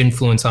huge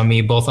influence on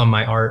me, both on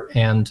my art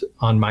and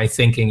on my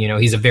thinking.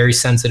 He's a very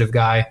sensitive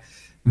guy,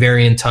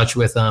 very in touch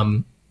with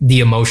the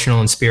emotional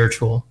and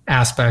spiritual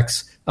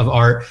aspects of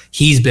art.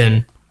 He's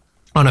been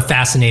on a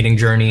fascinating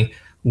journey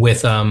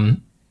with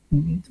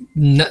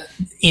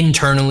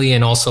internally,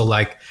 and also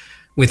like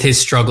with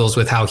his struggles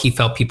with how he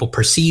felt people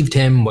perceived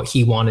him, what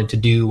he wanted to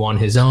do on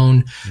his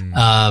own.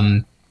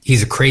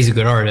 He's a crazy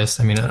good artist.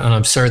 I mean, an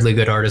absurdly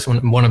good artist,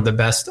 one of the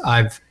best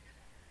I've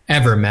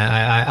ever met.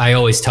 I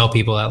always tell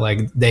people that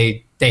like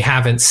they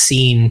haven't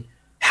seen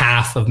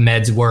half of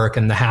Med's work,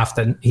 and the half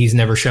that he's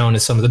never shown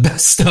is some of the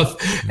best stuff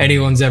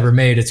anyone's ever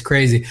made. It's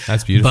crazy.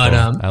 That's beautiful. But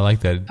I like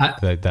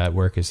that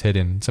work is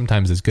hidden.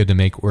 Sometimes it's good to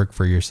make work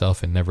for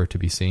yourself and never to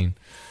be seen.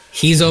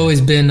 He's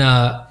always been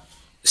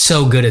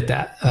so good at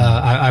that.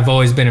 I've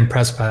always been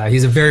impressed by that.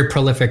 He's a very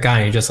prolific guy,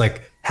 and he just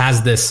like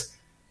has this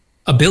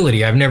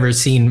ability I've never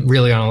seen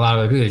really on a lot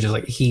of people. Just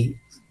like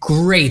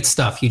great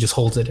stuff. He just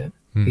holds it in.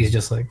 He's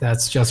just like,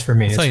 that's just for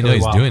me. That's how you know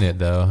he's doing it,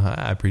 though.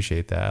 I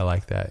appreciate that. I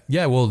like that.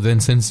 Yeah, well, then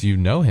since you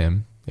know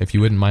him, if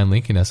you wouldn't mind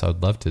linking us, I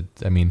would love to.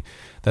 I mean,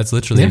 that's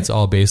literally, it's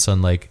all based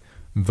on like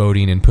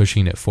voting and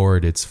pushing it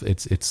forward.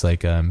 It's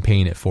like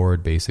paying it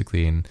forward,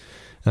 basically. And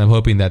I'm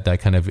hoping that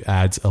kind of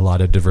adds a lot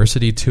of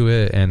diversity to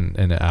it, and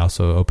it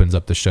also opens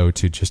up the show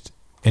to just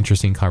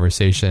interesting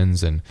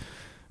conversations and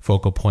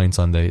focal points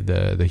on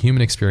the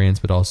human experience,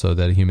 but also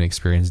the human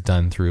experience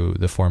done through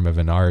the form of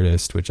an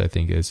artist, which I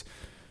think is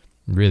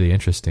really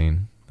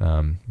interesting,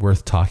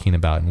 worth talking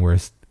about, and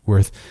worth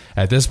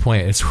at this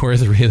point, it's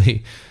worth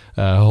really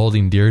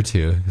holding dear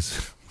to.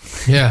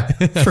 Yeah,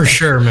 for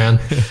sure, man.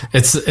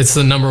 It's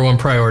the number one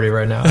priority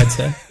right now, I'd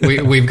say.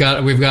 We've got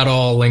to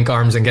all link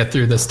arms and get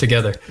through this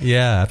together.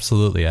 Yeah,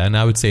 absolutely. And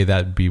I would say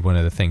that'd be one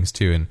of the things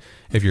too. And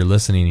if you're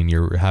listening and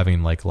you're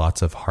having like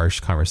lots of harsh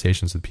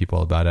conversations with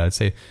people about it, I'd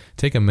say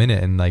take a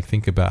minute and like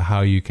think about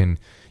how you can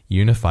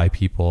unify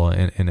people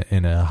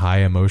in a high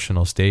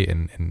emotional state,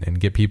 and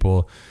get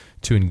people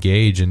to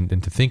engage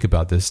and to think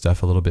about this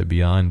stuff a little bit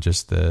beyond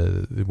just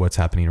what's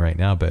happening right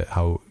now, but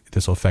how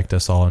this will affect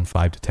us all in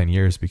 5 to 10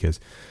 years,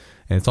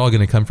 and it's all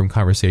going to come from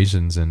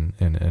conversations and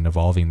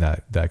evolving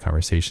that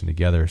conversation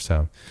together.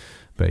 So,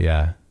 but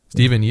yeah,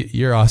 Stephen,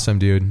 you're awesome,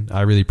 dude.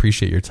 I really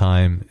appreciate your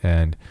time.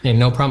 And hey,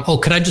 no problem. Oh,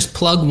 could I just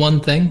plug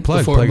one thing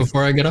before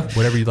I get off?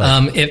 Whatever you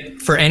like.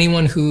 If for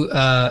anyone who,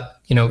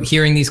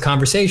 hearing these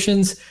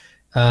conversations,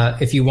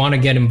 if you want to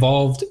get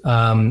involved,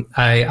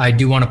 I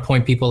do want to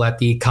point people at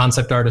the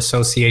Concept Art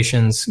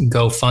Association's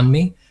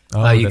GoFundMe.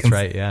 Oh, that's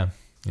right. Yeah.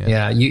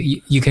 Yeah.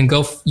 You can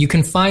go, you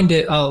can find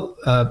it.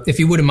 If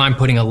you wouldn't mind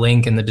putting a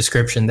link in the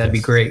description, that'd be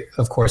great,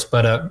 of course.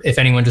 But if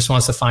anyone just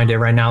wants to find it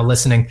right now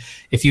listening,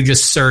 if you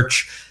just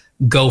search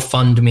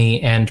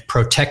GoFundMe and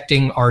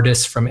Protecting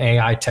Artists from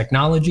AI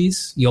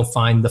Technologies, you'll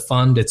find the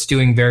fund. It's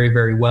doing very,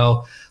 very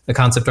well. The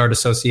Concept Art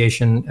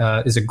Association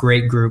is a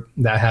great group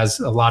that has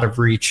a lot of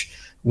reach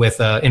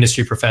with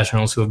industry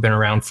professionals who have been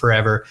around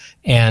forever,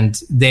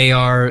 and they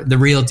are the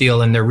real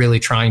deal, and they're really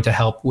trying to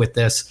help with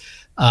this.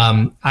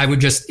 I would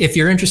just, if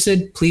you're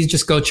interested, please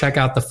just go check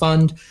out the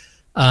fund.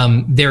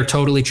 They're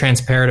totally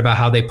transparent about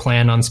how they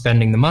plan on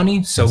spending the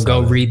money. So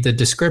go read the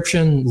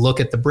description,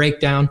 look at the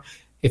breakdown.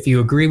 If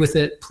you agree with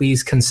it,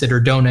 please consider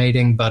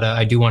donating. But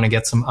I do want to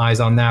get some eyes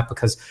on that,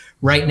 because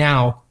right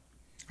now,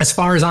 as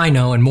far as I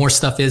know, and more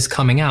stuff is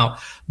coming out,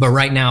 but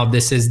right now,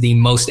 this is the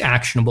most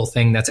actionable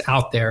thing that's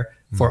out there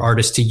for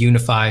artists to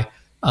unify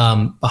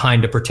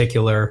behind a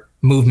particular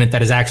movement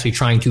that is actually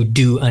trying to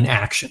do an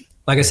action.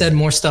 Like I said,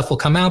 more stuff will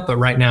come out, but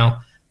right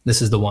now,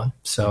 this is the one.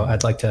 So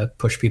I'd like to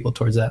push people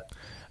towards that.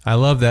 I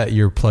love that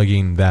you're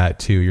plugging that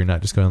too. You're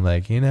not just going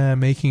like,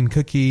 making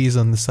cookies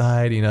on the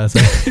side, It's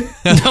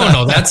like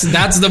no, that's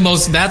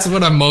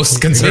what I'm most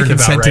concerned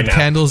about right now.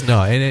 Candles,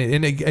 no.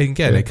 And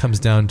again, it comes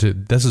down to,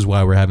 this is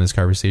why we're having this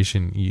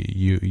conversation.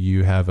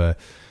 You have a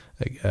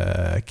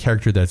a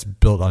character that's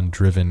built on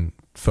driven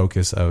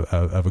focus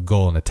of a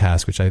goal and a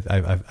task, which I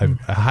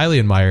highly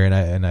admire,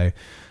 and I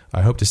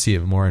hope to see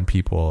it more in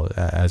people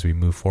as we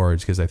move forward,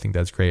 because I think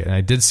that's great. And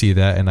I did see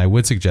that, and I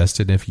would suggest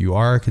it if you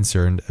are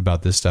concerned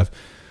about this stuff.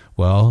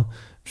 Well,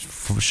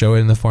 show it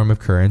in the form of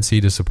currency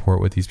to support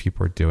what these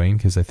people are doing,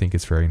 because I think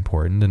it's very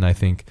important. And I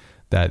think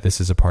that this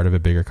is a part of a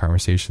bigger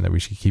conversation that we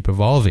should keep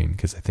evolving,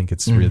 because I think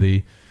it's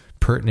really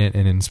pertinent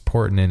and it's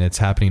important, and it's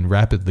happening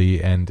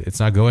rapidly, and it's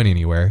not going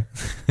anywhere.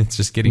 It's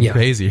just getting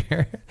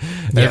crazier.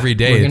 Every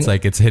day it's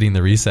like it's hitting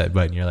the reset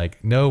button. You're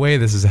like, no way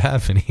this is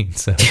happening.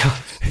 So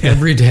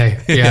every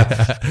day.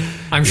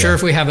 I'm sure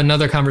if we have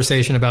another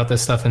conversation about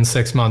this stuff in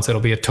 6 months,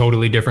 it'll be a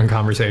totally different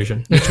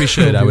conversation. Which we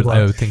should. I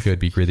would think it would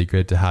be really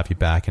good to have you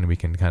back, and we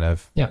can kind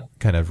of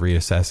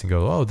reassess and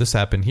go, oh, this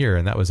happened here,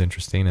 and that was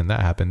interesting, and that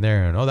happened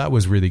there, and oh, that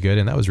was really good,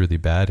 and that was really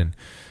bad. And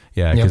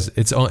because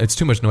it's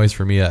too much noise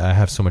for me. I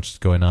have so much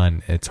going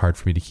on. It's hard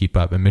for me to keep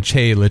up. And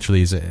Maciej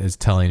literally is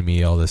telling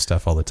me all this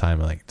stuff all the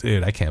time. I'm like,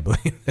 dude, I can't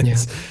believe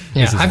this.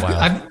 This is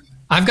wild.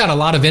 I've got a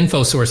lot of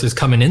info sources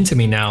coming into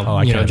me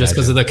now, just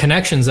because of the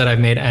connections that I've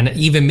made. And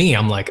even me,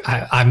 I'm like,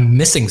 I'm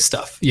missing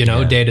stuff, day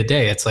to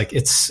day. It's like,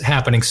 it's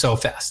happening so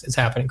fast. It's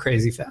happening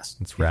crazy fast.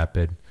 It's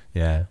rapid.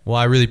 Yeah. Well,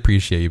 I really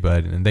appreciate you,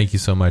 bud. And thank you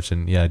so much.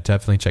 And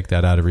definitely check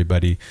that out,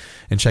 everybody.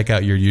 And check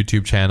out your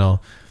YouTube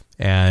channel.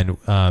 And,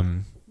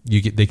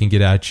 they can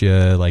get at you,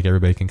 like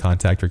everybody can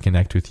contact or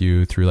connect with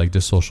you through like the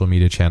social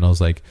media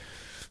channels like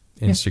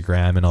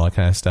Instagram and all that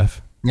kind of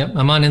stuff. Yep.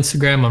 I'm on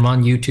Instagram. I'm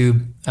on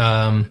YouTube.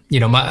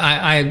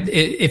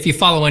 If you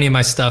follow any of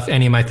my stuff,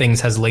 any of my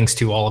things has links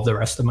to all of the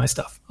rest of my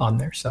stuff on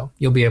there. So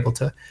you'll be able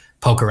to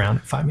poke around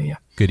and find me. Yeah.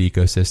 Good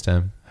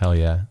ecosystem. Hell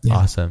yeah.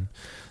 Awesome.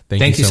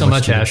 Thank you so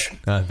much, Ash.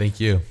 Thank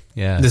you.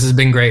 Yeah. This has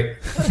been great.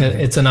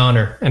 It's an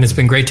honor, and it's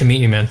been great to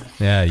meet you, man.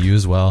 Yeah, you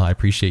as well. I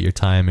appreciate your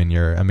time and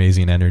your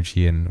amazing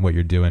energy and what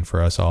you're doing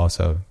for us all.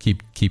 So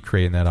keep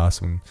creating that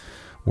awesome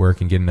work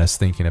and getting us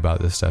thinking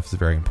about this stuff is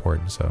very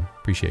important. So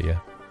appreciate you.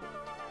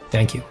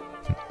 Thank you.